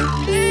one.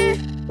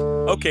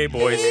 Okay,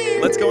 boys,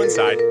 let's go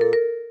inside.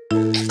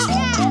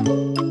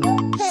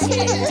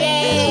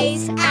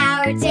 Today's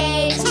our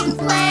day to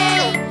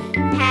play,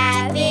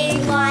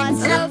 having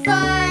lots of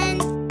fun.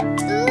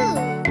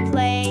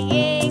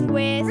 Playing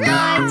with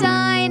my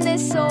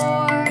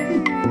dinosaur.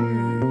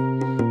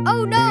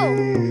 Oh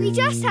no, we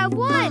just have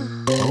one.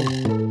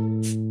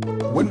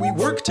 When we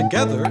work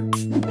together,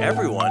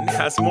 Everyone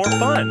has more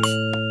fun.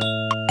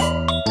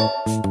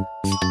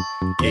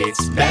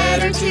 It's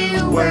better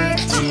to work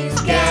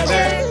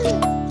together.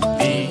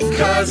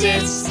 Because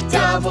it's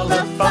double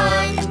the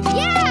fun.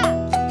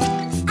 Yeah!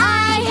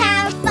 I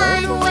have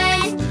fun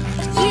when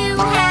you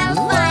have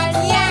fun,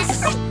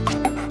 yes.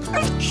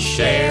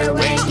 Share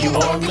when you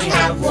only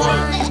have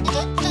one.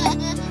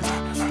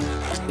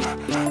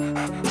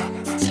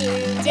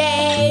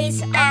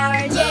 Today's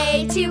our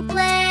day to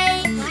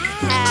play,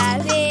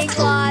 having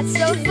lots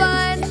of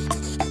fun.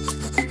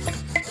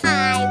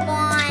 I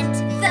want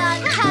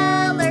the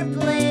color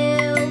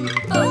blue.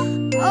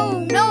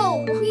 Oh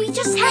no, We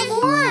just have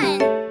one.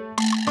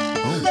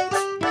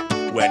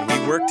 When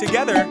we work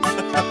together.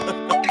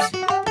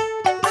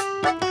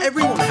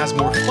 everyone has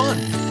more fun.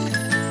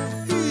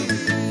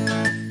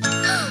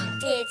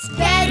 it's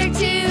better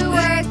to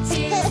work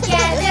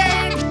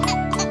together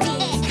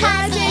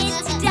Because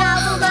it's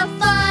double the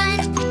fun.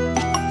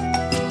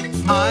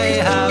 I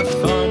have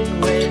fun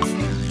when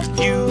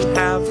you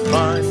have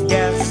fun,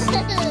 yes.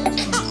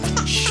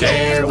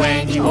 Share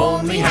when you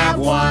only have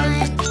one.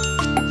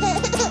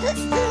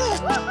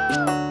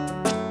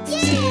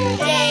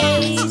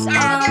 Today's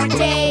our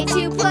day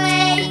to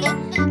play,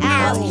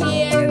 out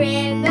here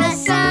in the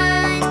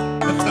sun,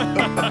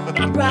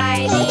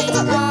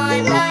 riding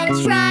on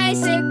a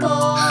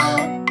tricycle.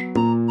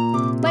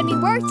 When we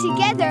work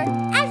together,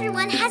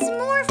 Everyone has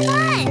more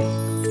fun.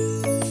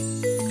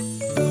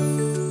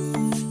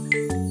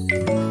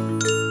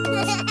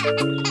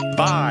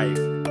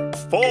 5,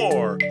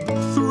 4,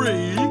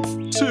 3,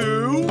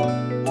 2,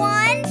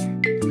 One.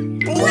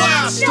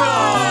 blast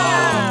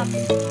off!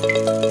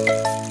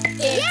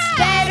 it's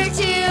better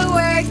to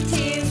work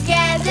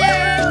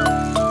together,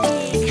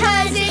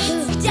 because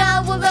it's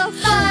double the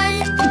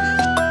fun.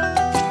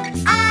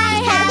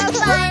 I have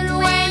fun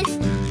when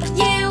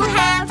you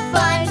have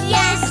fun,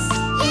 yes.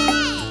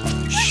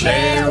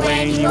 Share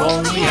when you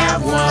only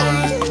have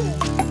one.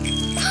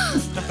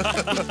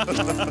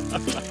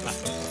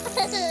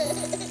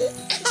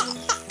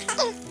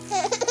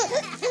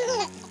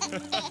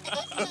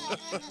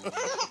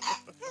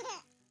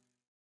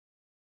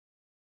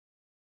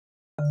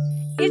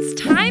 It's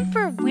time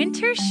for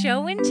Winter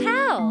Show and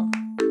Tell.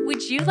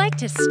 Would you like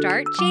to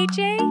start,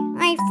 JJ?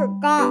 I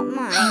forgot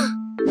mine.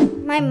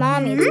 My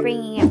mommy's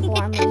bringing it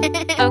for me.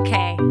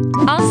 Okay,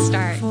 I'll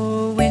start.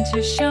 For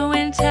Winter Show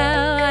and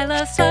Tell, I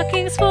love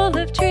stockings full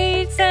of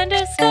treats and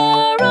a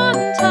star on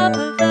top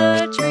of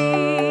the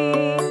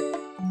tree.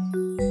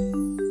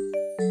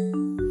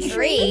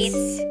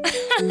 Treats.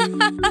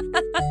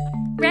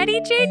 Ready,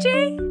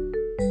 JJ?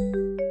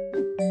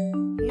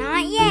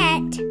 Not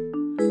yet.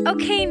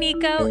 Okay,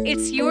 Nico,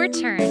 it's your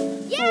turn.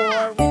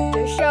 For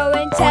Winter Show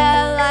and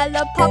Tell, I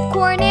love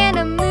popcorn and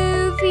a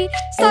movie,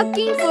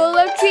 stocking full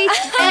of treats,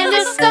 and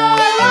a star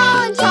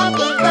on top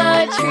of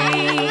the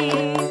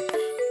tree.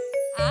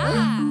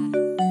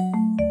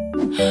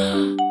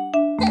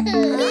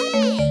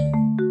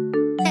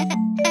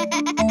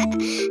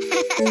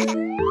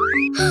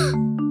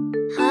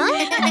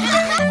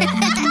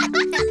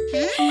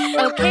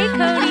 Okay,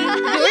 Cody,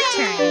 your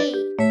turn.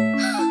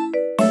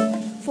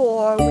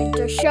 For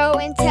Winter Show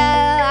and Tell,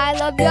 I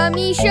love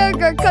yummy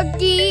sugar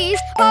cookies,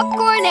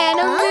 popcorn and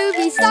a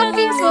movie,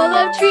 stockings full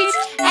of treats,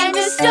 and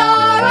a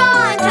star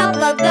on top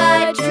of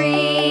the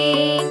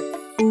tree.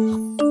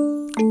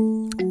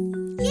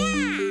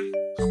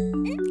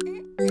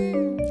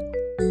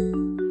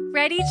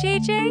 Ready,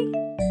 JJ?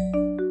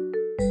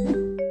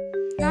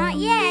 Not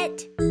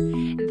yet.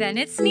 Then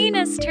it's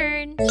Nina's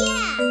turn.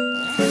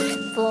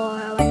 For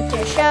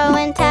Winter Show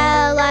and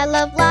Tell, I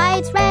love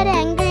lights red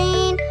and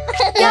green.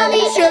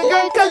 Yummy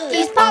sugar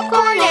cookies,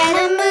 popcorn and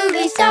a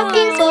movie,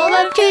 stocking full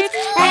of treats,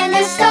 and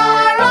a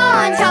star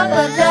on top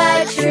of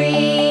the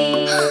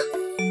tree.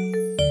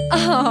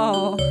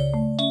 Oh.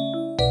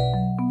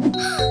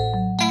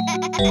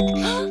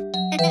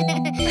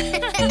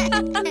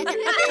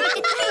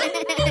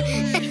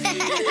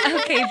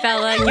 Okay,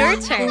 Bella, your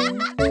turn.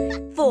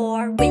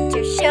 For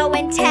Winter Show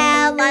and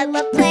Tell, I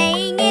love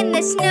playing in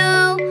the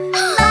snow.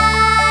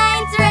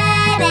 Lights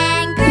red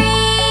and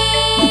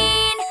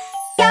green.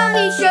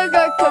 Yummy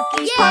sugar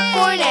cookies,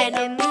 popcorn and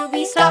a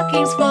movie,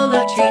 stockings full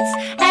of treats,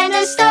 and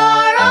a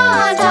star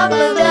on top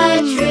of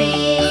the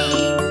tree.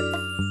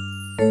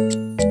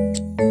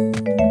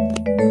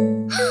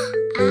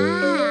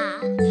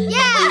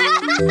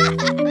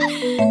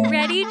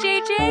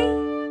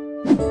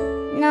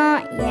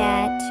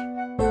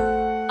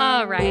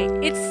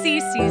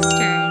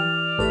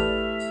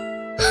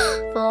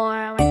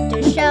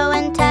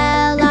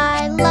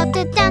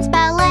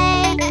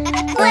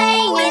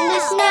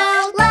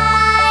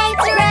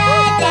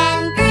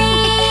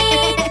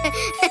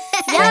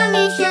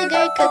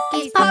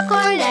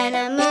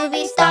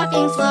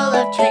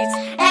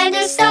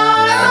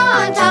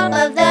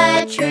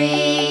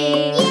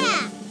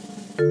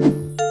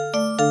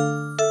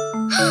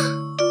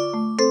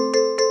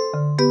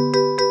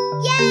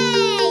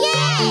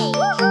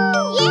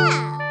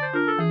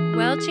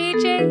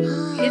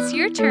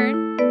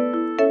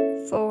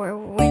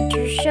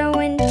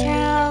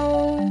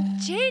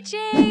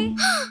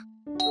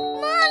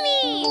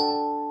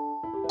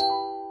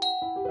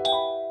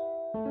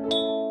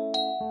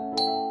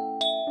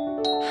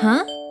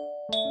 Huh?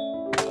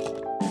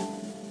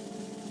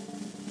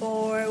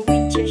 For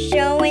winter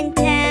show and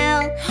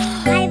tell,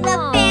 I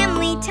love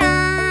family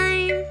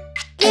time.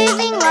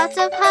 Giving lots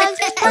of hugs,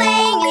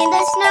 playing in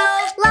the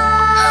snow.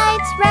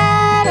 Lights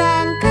red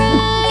and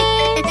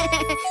green.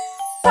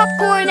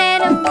 Popcorn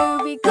and a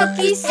movie,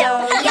 cookies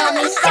so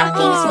yummy.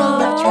 Stockings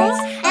full of treats,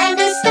 and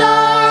a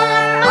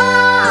star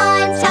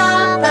on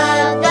top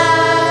of the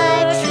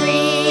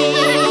tree.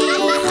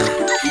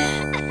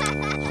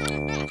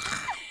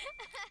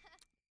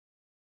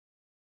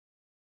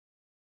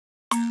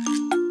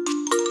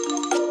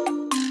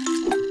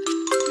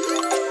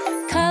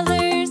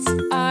 Colors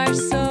are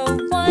so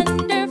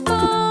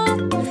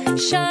wonderful,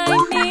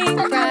 shining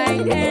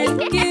bright and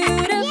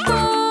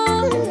beautiful.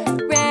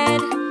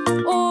 Red,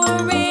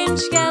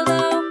 orange,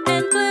 yellow,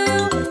 and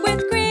blue,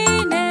 with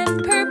green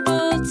and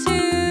purple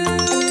too.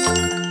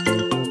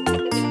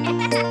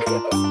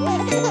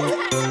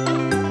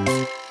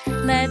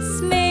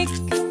 Let's make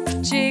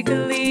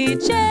jiggly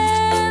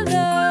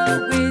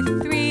jello with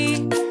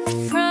 3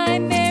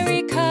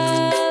 primary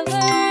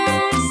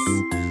colors.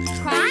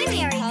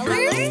 Primary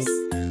colors?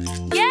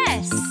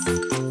 Yes,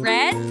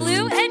 red,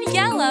 blue, and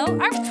yellow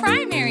are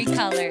primary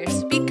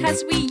colors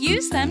because we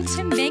use them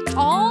to make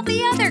all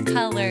the other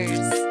colors.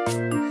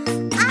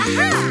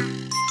 Aha!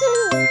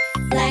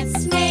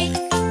 Let's make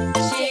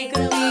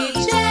jiggly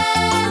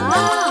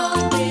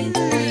jello with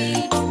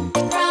 3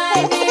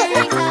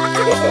 primary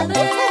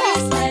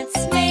colors. Let's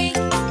make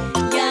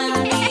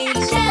yummy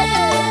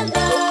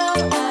jello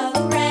of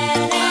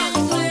red and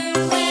blue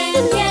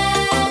and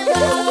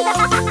yellow.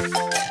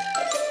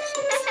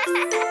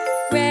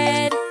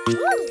 Red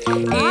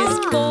is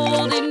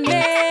bold and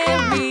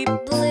merry.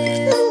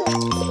 Blue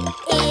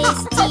is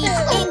deep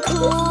and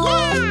cool.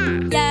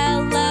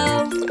 Yellow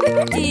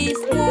is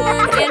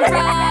warm and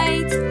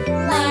bright,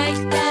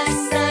 like the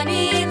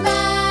sunny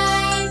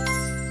light.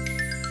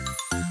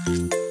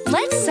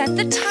 Let's set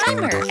the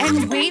timer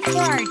and wait for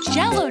our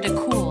jello to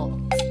cool.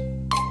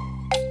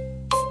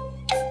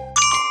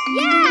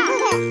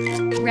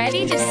 Yeah!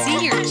 Ready to see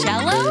your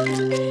jello?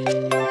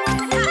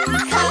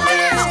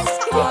 Colors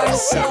Are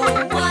so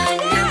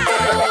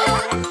wonderful,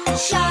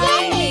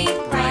 shining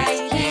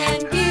bright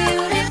and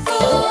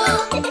beautiful.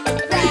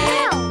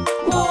 Red,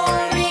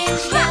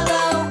 orange,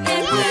 yellow,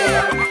 and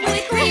blue,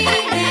 with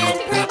green and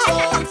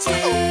purple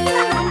too.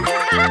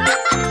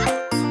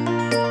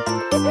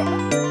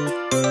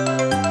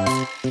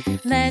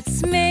 Let's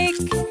make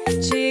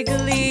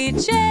jiggly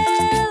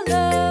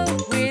jello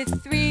with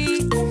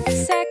 3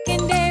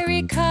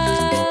 secondary colors.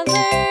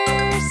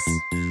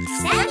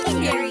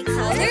 Secondary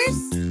colors?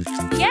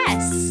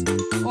 Yes,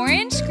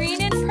 orange,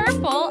 green, and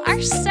purple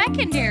are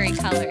secondary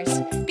colors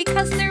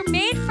because they're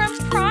made from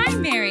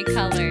primary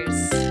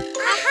colors.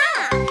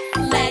 Aha!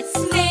 Let's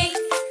make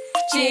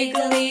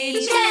jiggly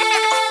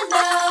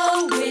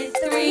jello with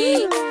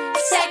 3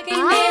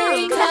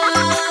 secondary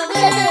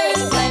colors.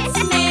 Let's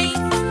make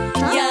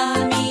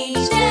yummy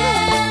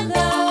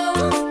jello,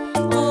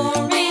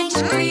 orange,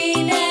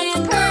 green,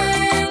 and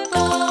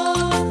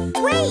purple.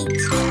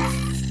 Wait!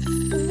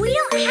 We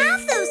don't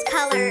have those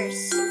colors.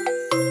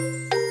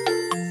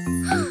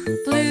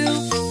 Blue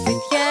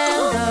with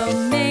yellow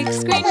makes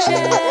green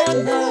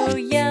jello.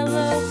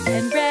 Yellow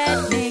and red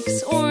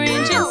makes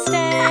orange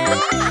instead.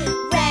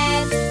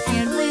 Red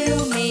And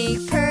blue make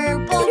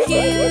purple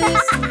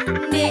hues.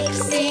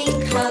 Mixing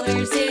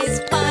colors is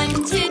fun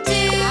to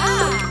do.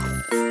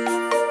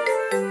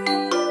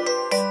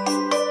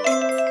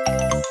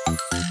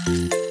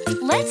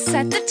 Let's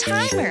set the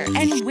timer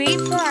and wait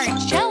for our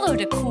jello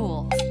to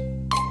cool.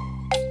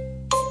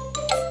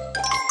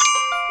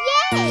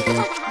 Yay!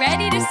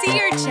 Ready to see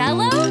your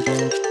jello?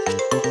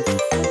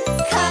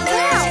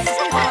 Colors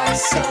are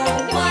so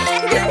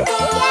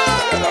wonderful,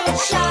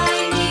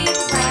 shining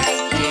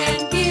bright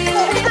and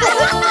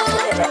beautiful.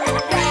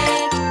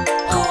 Red,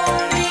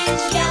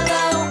 orange,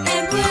 yellow,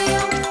 and blue,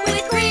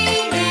 with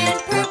green and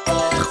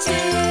purple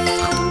too.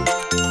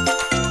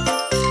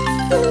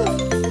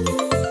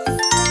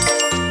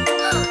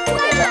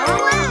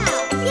 Wow!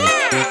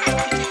 Yeah!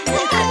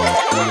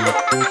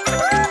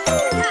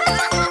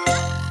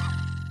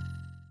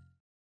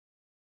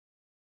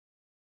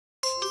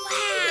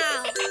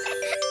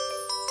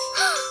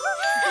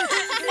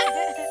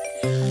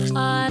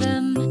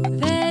 Autumn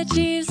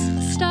veggies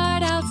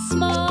start out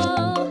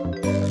small.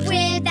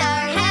 With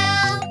our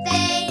help,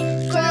 they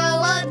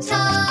grow up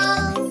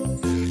tall.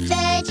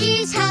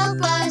 Veggies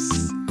help us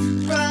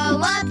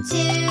grow up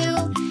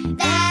too.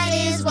 That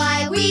is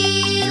why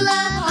we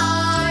love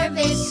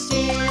harvest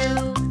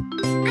too.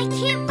 I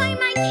can't find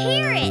my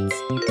carrots.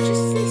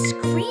 Just this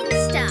green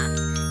stuff.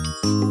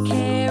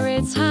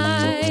 Carrots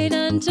hide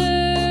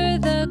under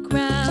the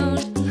ground.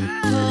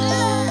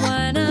 Pull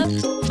one up.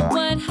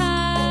 What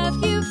have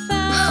you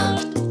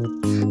found?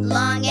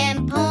 Long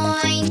and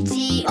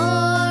pointy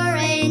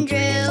orange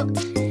root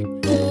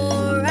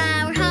for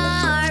our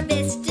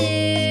harvest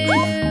too.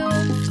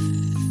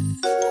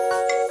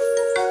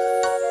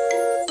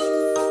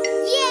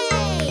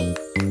 Yay!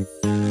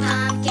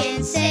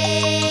 Pumpkin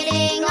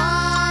sitting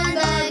on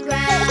the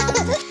ground.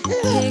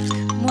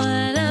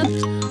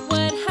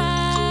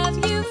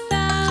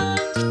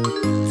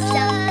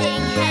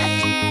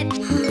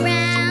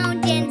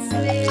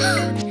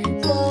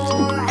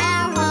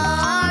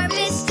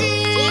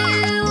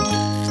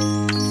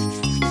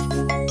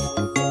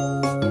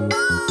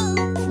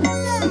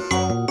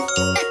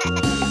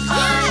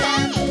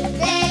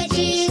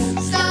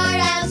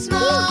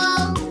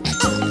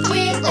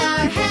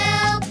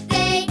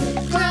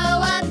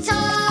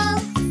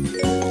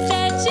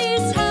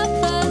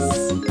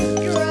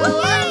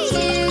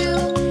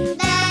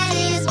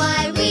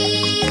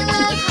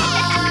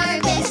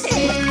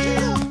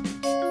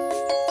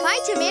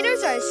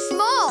 are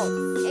small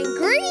and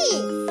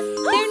green.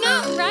 They're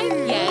not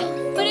ripe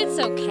yet, but it's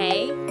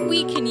okay.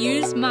 We can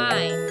use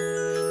mine.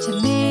 To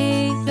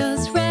make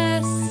those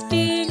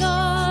resting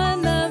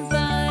on the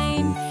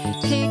vine,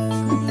 pick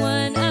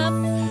one up.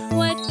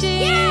 What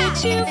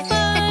did you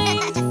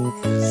find?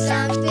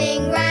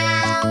 Something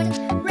round,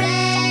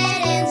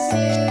 red and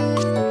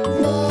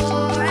smooth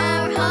for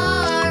our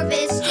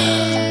harvest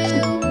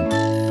too.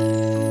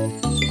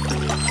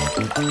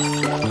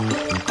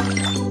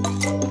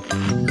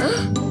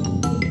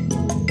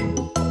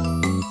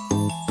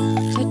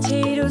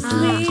 Potatoes,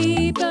 leaves,